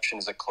conception,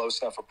 is a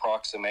close enough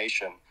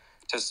approximation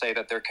to say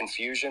that their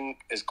confusion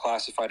is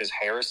classified as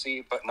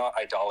heresy, but not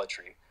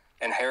idolatry.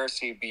 And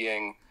heresy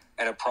being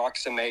an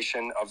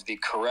approximation of the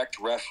correct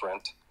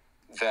referent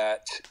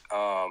that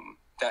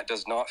that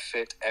does not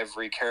fit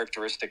every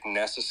characteristic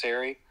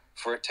necessary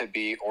for it to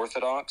be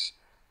orthodox,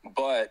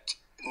 but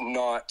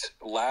not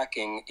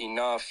lacking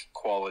enough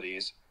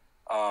qualities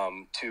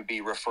to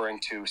be referring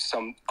to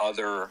some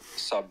other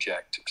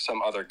subject,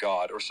 some other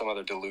God, or some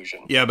other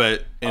delusion. Yeah,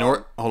 but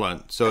hold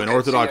on. So in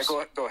Orthodox,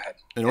 go ahead.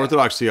 In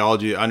Orthodox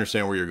theology, I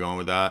understand where you're going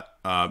with that.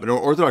 But in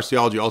Orthodox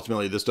theology,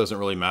 ultimately, this doesn't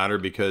really matter,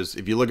 because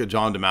if you look at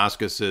John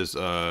Damascus's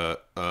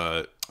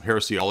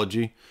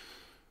heresiology,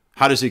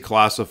 how does he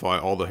classify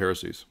all the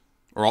heresies?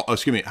 Or,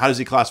 excuse me, how does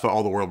he classify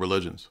all the world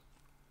religions?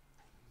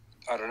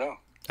 I don't know.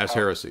 As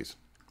heresies.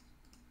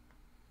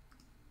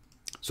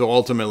 So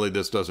ultimately,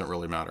 this doesn't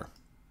really matter.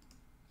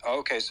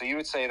 Okay, so you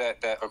would say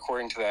that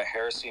according to that,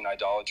 heresy and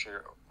idolatry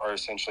are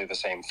essentially the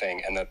same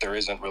thing, and that there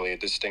isn't really a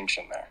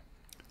distinction there.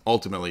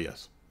 Ultimately,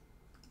 yes.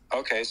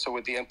 Okay, so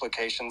would the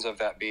implications of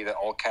that be that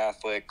all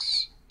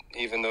Catholics,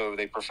 even though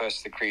they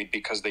profess the creed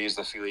because they use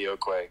the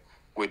filioque,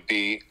 would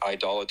be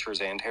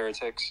idolaters and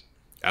heretics?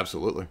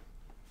 Absolutely.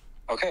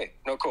 Okay,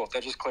 no, cool.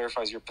 That just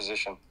clarifies your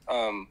position.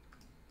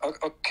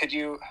 Could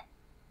you...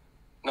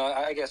 No,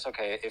 I guess,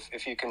 okay,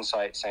 if you can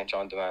cite St.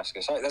 John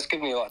Damascus. That's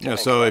giving me a lot to think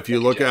so about. if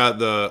you look at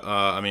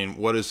the,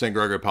 what does St.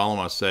 Gregory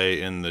Palamas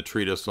say in the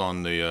treatise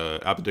on the,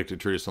 apodictic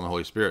treatise on the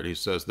Holy Spirit? He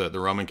says that the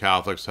Roman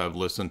Catholics have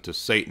listened to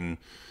Satan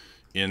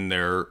in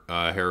their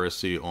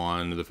heresy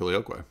on the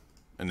filioque,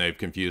 and they've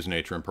confused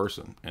nature and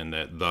person, and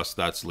that thus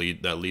that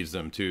leads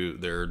them to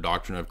their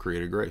doctrine of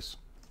created grace.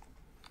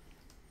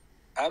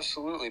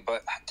 Absolutely,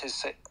 but to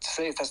say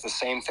that's the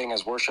same thing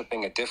as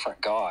worshiping a different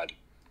God,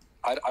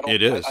 I don't.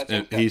 It is,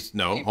 and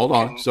hold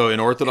on. So in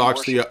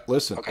Orthodox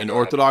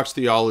Orthodox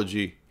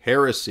theology,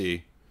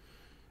 heresy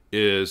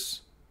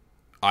is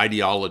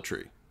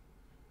ideolatry.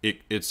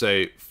 It's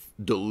a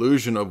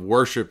delusion of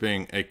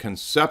worshiping a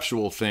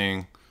conceptual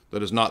thing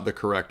that is not the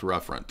correct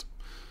referent.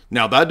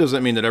 Now, that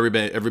doesn't mean that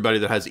everybody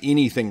that has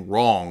anything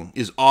wrong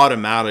is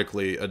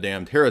automatically a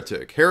damned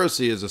heretic.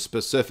 Heresy is a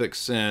specific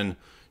sin.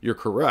 You're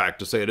correct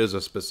to say it is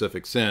a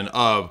specific sin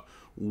of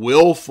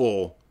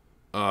willful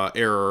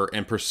error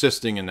and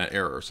persisting in that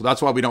error. So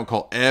that's why we don't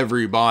call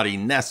everybody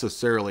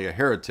necessarily a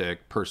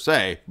heretic per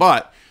se.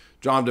 But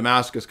John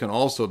Damascus can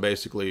also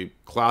basically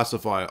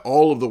classify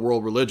all of the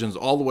world religions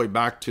all the way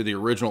back to the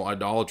original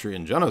idolatry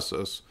in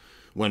Genesis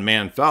when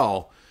man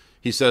fell.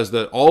 He says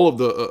that all of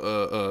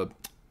the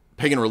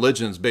pagan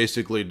religions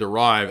basically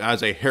derive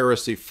as a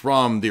heresy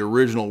from the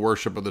original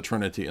worship of the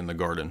Trinity in the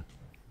garden.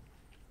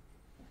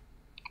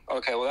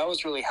 Okay, well, that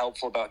was really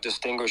helpful about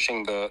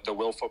distinguishing the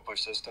willful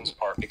persistence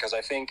part, because I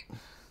think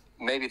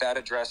maybe that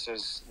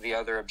addresses the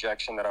other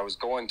objection that I was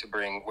going to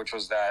bring, which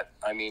was that,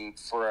 I mean,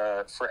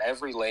 for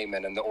every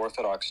layman in the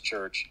Orthodox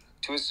Church,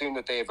 to assume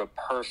that they have a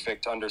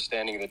perfect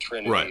understanding of the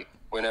Trinity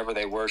whenever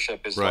they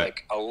worship is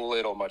like a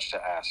little much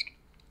to ask.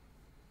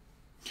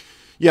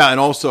 Yeah,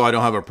 and also I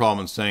don't have a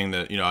problem saying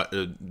that,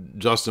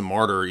 Justin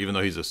Martyr, even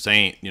though he's a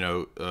saint,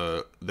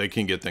 they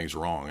can get things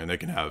wrong, and they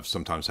can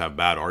sometimes have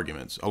bad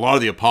arguments. A lot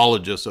of the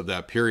apologists of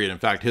that period, in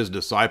fact, his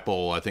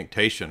disciple, I think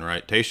Tatian,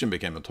 Tatian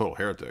became a total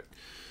heretic.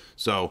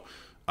 So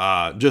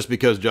just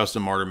because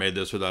Justin Martyr made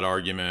this or that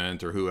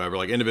argument or whoever,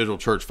 like individual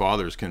church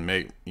fathers can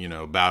make,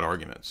 bad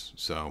arguments.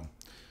 So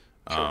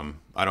I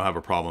don't have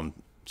a problem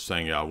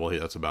saying,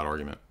 that's a bad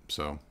argument.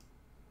 So.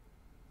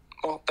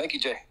 Well, thank you,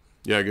 Jay.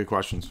 Yeah, good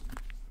questions.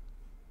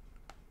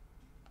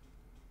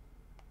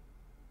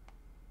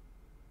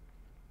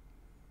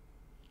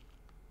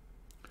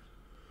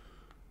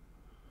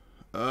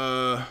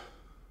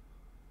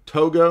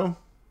 Togo.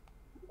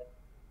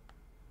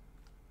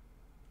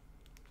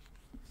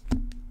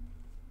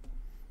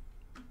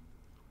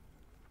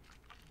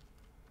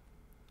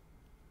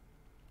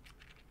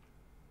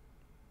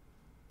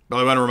 But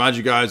I want to remind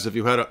you guys, if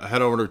you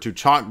head over to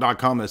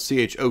choq.com, that's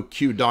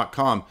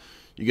CHOQ.com,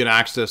 you get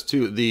access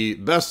to the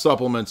best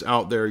supplements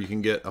out there. You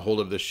can get a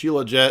hold of the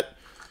Sheila Jet,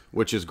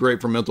 which is great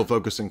for mental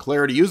focus and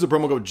clarity. Use the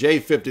promo code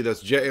J50,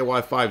 that's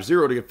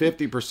JAY50, to get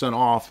 50%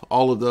 off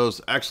all of those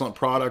excellent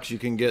products. You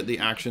can get the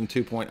Action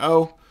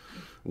 2.0,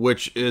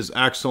 which is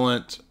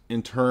excellent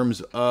in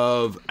terms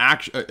of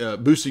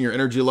boosting your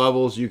energy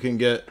levels. You can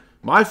get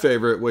my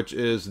favorite, which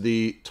is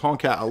the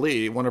Tonkat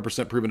Ali,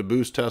 100% proven to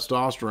boost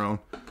testosterone.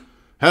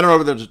 Head on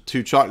over there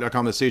to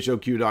choq.com, that's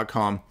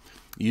CHOQ.com.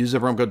 Use the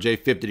promo code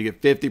J50 to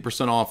get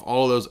 50% off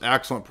all of those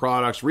excellent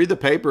products. Read the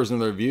papers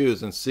and the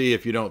reviews and see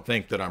if you don't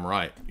think that I'm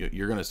right.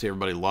 You're going to see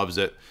everybody loves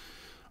it.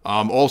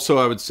 Also,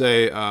 I would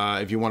say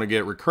if you want to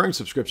get recurring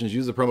subscriptions,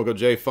 use the promo code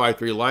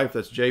J53Life.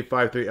 That's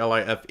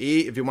J53LIFE.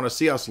 If you want to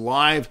see us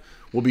live,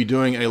 we'll be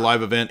doing a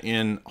live event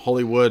in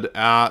Hollywood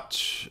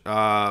at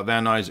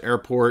Van Nuys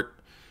Airport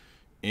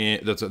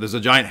there's a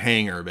giant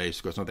hangar,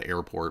 basically. It's not the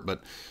airport,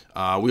 but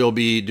we'll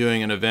be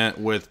doing an event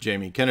with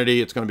Jamie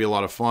Kennedy. It's going to be a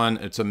lot of fun.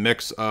 It's a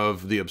mix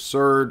of the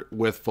absurd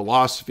with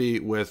philosophy,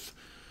 with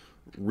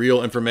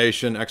real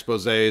information,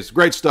 exposés.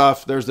 Great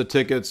stuff. There's the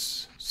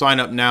tickets. Sign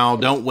up now.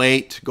 Don't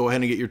wait. Go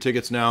ahead and get your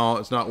tickets now.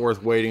 It's not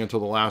worth waiting until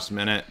the last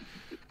minute.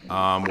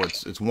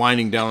 It's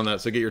winding down on that,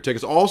 so get your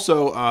tickets.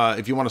 Also,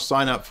 if you want to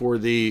sign up for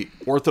the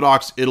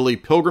Orthodox Italy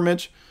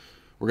pilgrimage,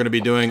 we're going to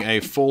be doing a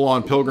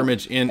full-on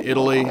pilgrimage in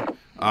Italy.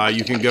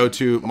 You can go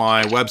to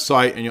my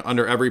website, and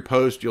under every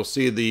post, you'll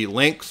see the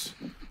links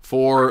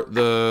for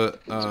the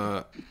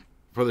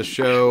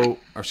show,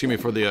 or excuse me,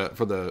 for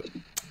the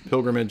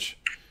pilgrimage.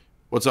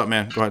 What's up,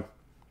 man? Go ahead.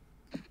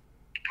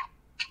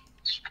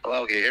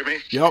 Hello, can you hear me?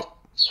 Yep.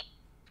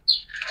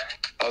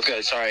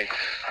 Okay, sorry.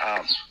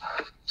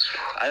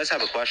 I just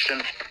have a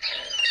question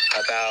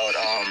about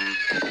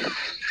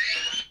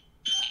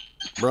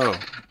Bro,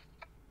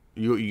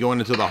 you going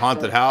into the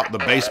haunted house, the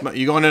basement?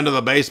 You going into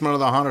the basement of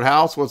the haunted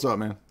house? What's up,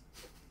 man?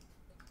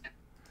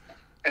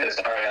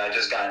 Sorry, I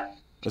just got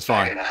It's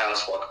fine. back in the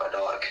house walking my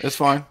dog. It's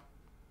fine.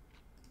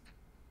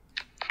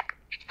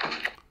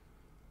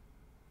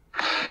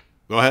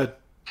 Go ahead.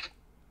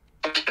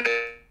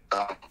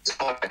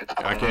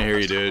 I can't hear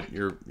you, dude.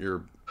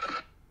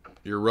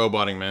 You're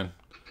roboting, man.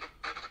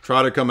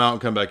 Try to come out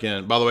and come back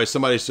in. By the way,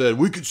 somebody said,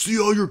 we could see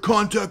all your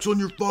contacts on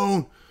your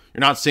phone.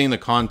 You're not seeing the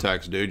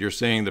contacts, dude. You're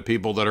seeing the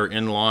people that are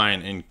in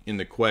line in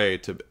the quay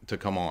to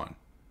come on.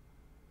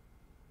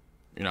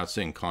 You're not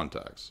seeing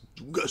contacts.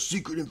 We got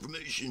secret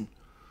information.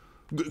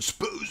 We're gonna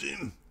expose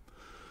him.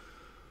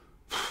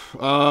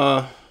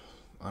 I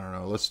don't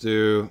know. Let's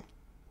do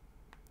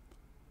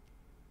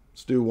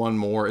one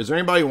more. Is there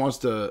anybody who wants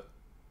to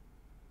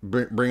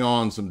bring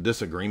on some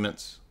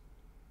disagreements?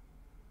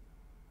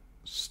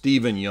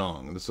 Stephen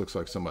Young. This looks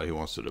like somebody who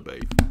wants to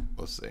debate.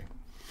 Let's see.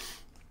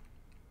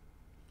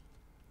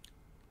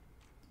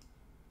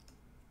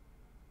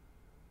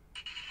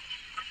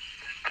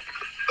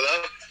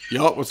 Hello?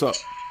 Yo, what's up?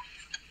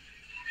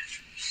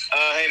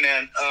 Hey,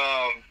 man.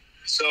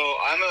 So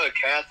I'm a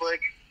Catholic.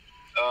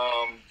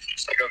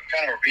 Just like a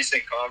kind of a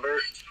recent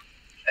convert.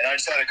 And I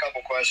just had a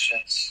couple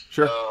questions.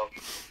 Sure.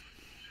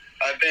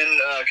 I've been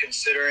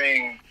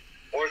considering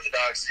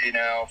Orthodoxy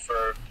now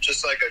for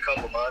just like a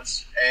couple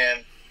months.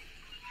 And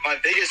my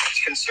biggest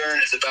concern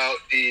is about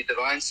the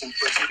divine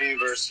simplicity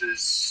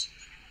versus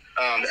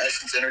the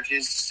essence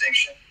energies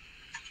distinction.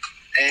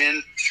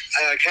 And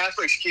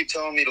Catholics keep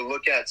telling me to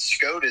look at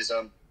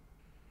Scotism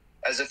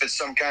as if it's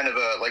some kind of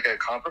a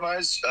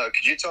compromise.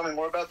 Could you tell me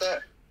more about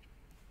that?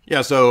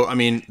 Yeah, so, I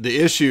mean, the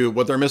issue,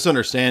 what they're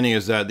misunderstanding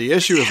is that the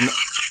issue is...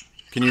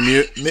 Can you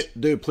mute?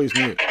 Dude, please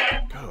mute.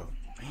 Go.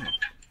 Man.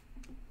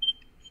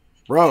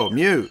 Bro,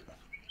 mute.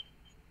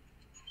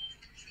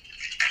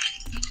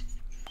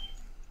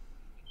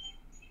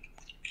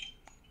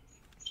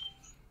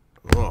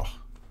 Ugh.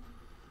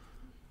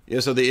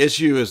 Yeah, so the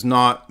issue is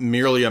not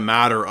merely a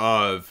matter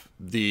of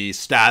the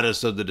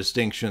status of the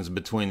distinctions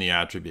between the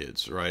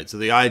attributes, right? So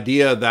the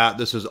idea that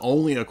this is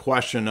only a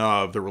question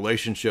of the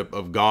relationship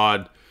of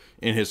God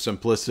in his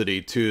simplicity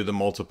to the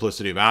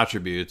multiplicity of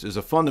attributes is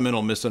a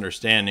fundamental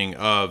misunderstanding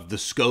of the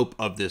scope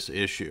of this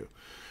issue.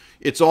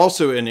 It's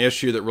also an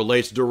issue that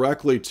relates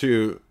directly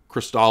to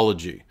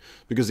Christology,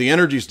 because the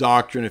energies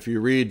doctrine, if you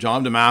read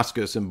John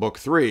Damascus in book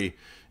 3,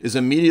 is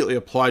immediately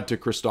applied to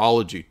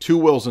Christology, two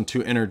wills and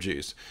two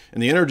energies.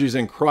 And the energies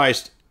in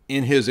Christ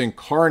in his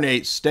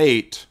incarnate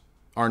state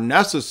are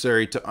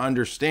necessary to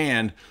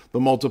understand the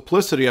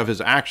multiplicity of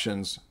his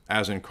actions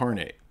as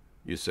incarnate,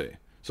 you see.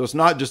 So it's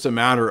not just a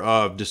matter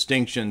of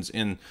distinctions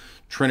in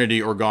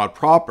Trinity or God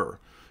proper.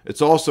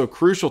 It's also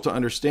crucial to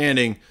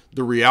understanding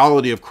the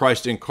reality of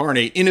Christ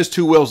incarnate in his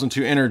two wills and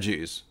two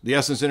energies. The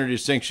essence energy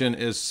distinction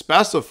is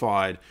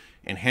specified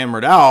and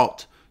hammered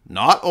out,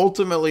 not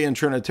ultimately in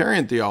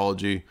Trinitarian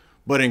theology,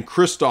 but in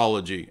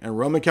Christology. And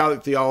Roman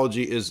Catholic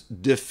theology is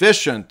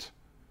deficient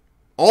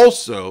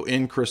also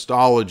in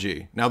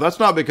Christology. Now, that's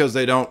not because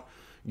they don't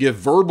give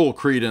verbal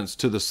credence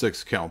to the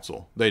Sixth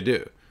Council. They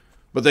do.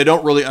 But they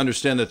don't really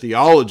understand the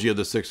theology of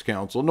the Sixth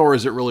Council, nor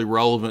is it really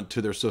relevant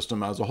to their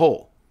system as a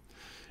whole.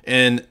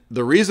 And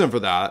the reason for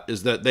that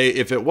is that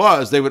if it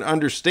was, they would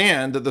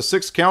understand that the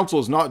Sixth Council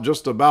is not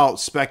just about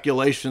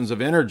speculations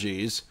of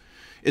energies.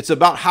 It's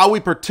about how we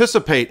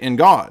participate in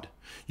God.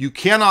 You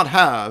cannot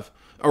have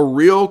a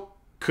real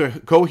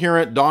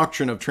coherent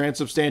doctrine of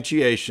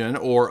transubstantiation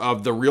or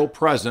of the real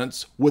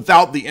presence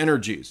without the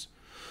energies.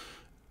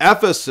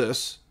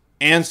 Ephesus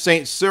and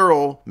St.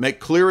 Cyril make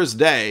clear as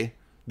day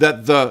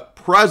that the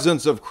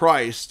presence of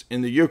Christ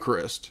in the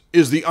Eucharist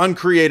is the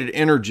uncreated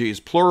energies,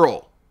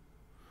 plural.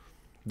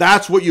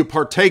 That's what you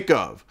partake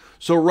of.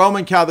 So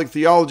Roman Catholic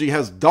theology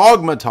has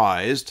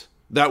dogmatized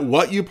that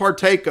what you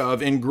partake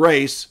of in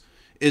grace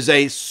is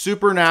a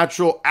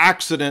supernatural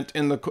accident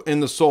in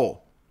the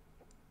soul.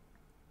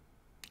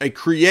 A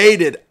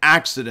created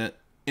accident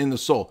in the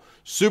soul.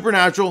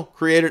 Supernatural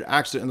created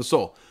accident in the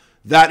soul.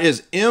 That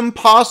is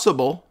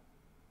impossible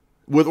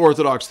with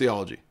Orthodox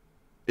theology.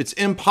 It's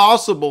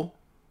impossible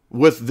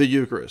with the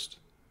Eucharist.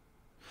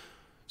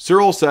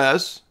 Cyril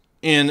says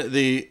in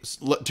the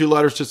 2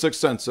 letters to 6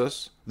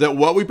 census that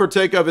what we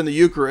partake of in the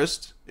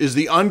Eucharist is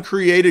the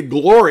uncreated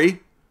glory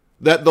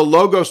that the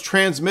Logos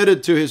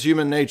transmitted to his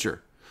human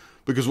nature.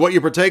 Because what you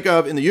partake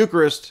of in the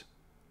Eucharist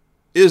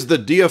is the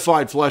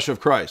deified flesh of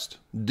Christ,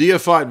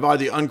 deified by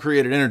the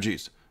uncreated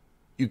energies.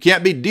 You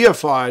can't be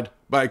deified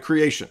by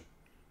creation.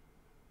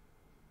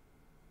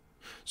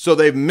 So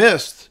they've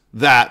missed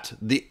that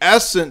the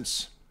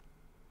essence,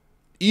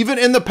 even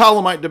in the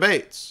Palamite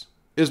debates,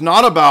 is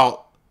not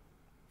about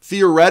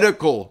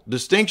theoretical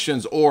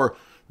distinctions or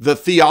the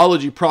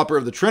theology proper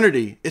of the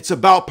Trinity. It's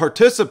about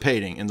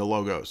participating in the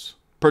Logos,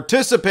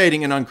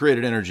 participating in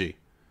uncreated energy.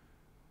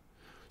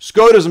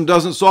 Scotism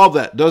doesn't solve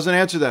that, doesn't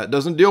answer that,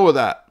 doesn't deal with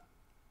that.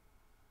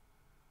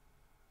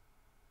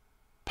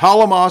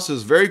 Palamos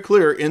is very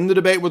clear in the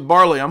debate with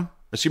Barlium,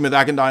 with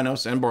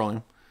Akindinos and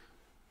Barlium,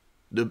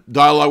 the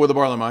dialogue with the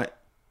Barlaamite,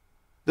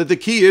 that the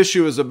key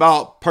issue is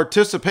about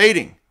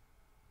participating.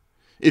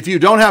 If you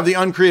don't have the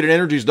uncreated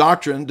energies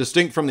doctrine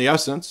distinct from the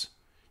essence,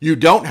 you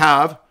don't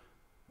have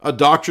a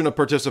doctrine of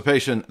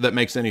participation that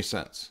makes any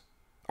sense.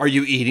 Are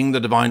you eating the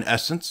divine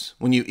essence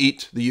when you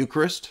eat the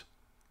Eucharist,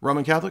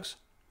 Roman Catholics?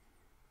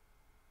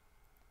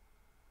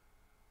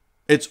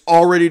 It's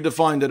already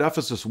defined at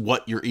Ephesus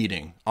what you're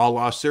eating, a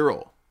la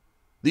Cyril.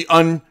 The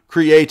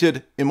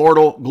uncreated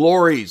immortal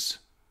glories.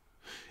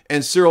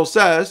 And Cyril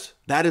says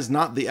that is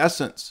not the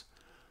essence.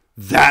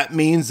 That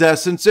means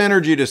essence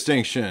energy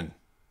distinction,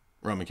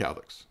 Roman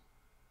Catholics.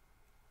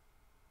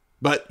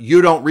 But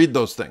you don't read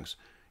those things.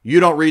 You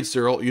don't read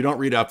Cyril. You don't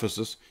read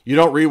Ephesus. You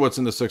don't read what's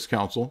in the Sixth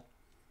Council.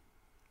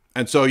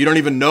 And so you don't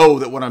even know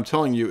that what I'm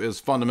telling you is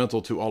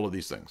fundamental to all of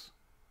these things.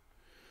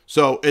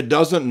 So it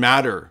doesn't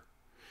matter.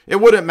 It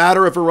wouldn't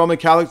matter if a Roman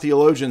Catholic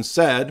theologian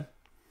said,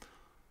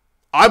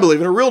 I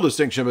believe in a real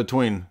distinction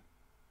between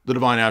the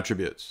divine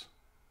attributes.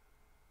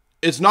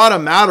 It's not a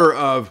matter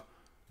of,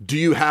 do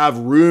you have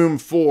room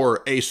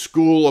for a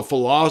school of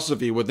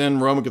philosophy within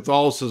Roman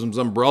Catholicism's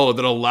umbrella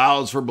that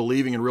allows for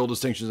believing in real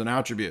distinctions and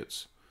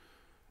attributes?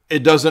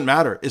 It doesn't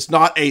matter. It's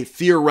not a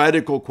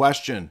theoretical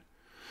question.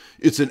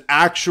 It's an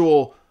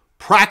actual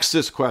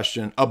praxis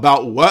question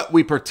about what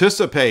we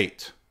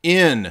participate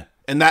in.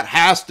 And that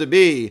has to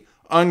be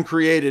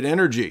uncreated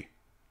energy.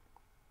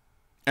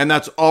 And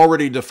that's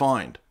already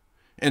defined.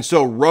 And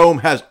so Rome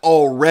has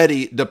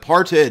already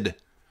departed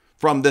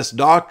from this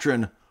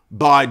doctrine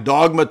by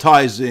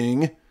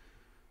dogmatizing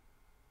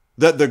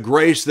that the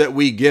grace that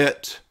we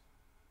get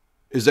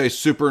is a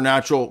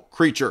supernatural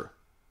creature.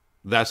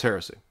 That's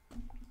heresy.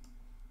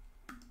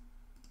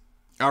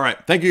 All right.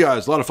 Thank you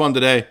guys. A lot of fun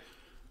today.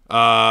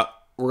 We're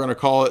going to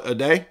call it a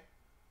day.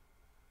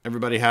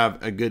 Everybody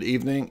have a good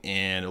evening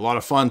and a lot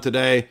of fun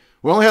today.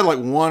 We only had like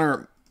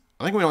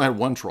I think we only had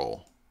one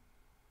troll,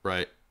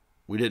 right?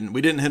 We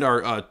didn't hit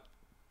our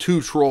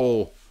 2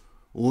 troll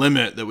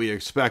limit that we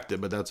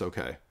expected, but that's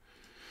okay.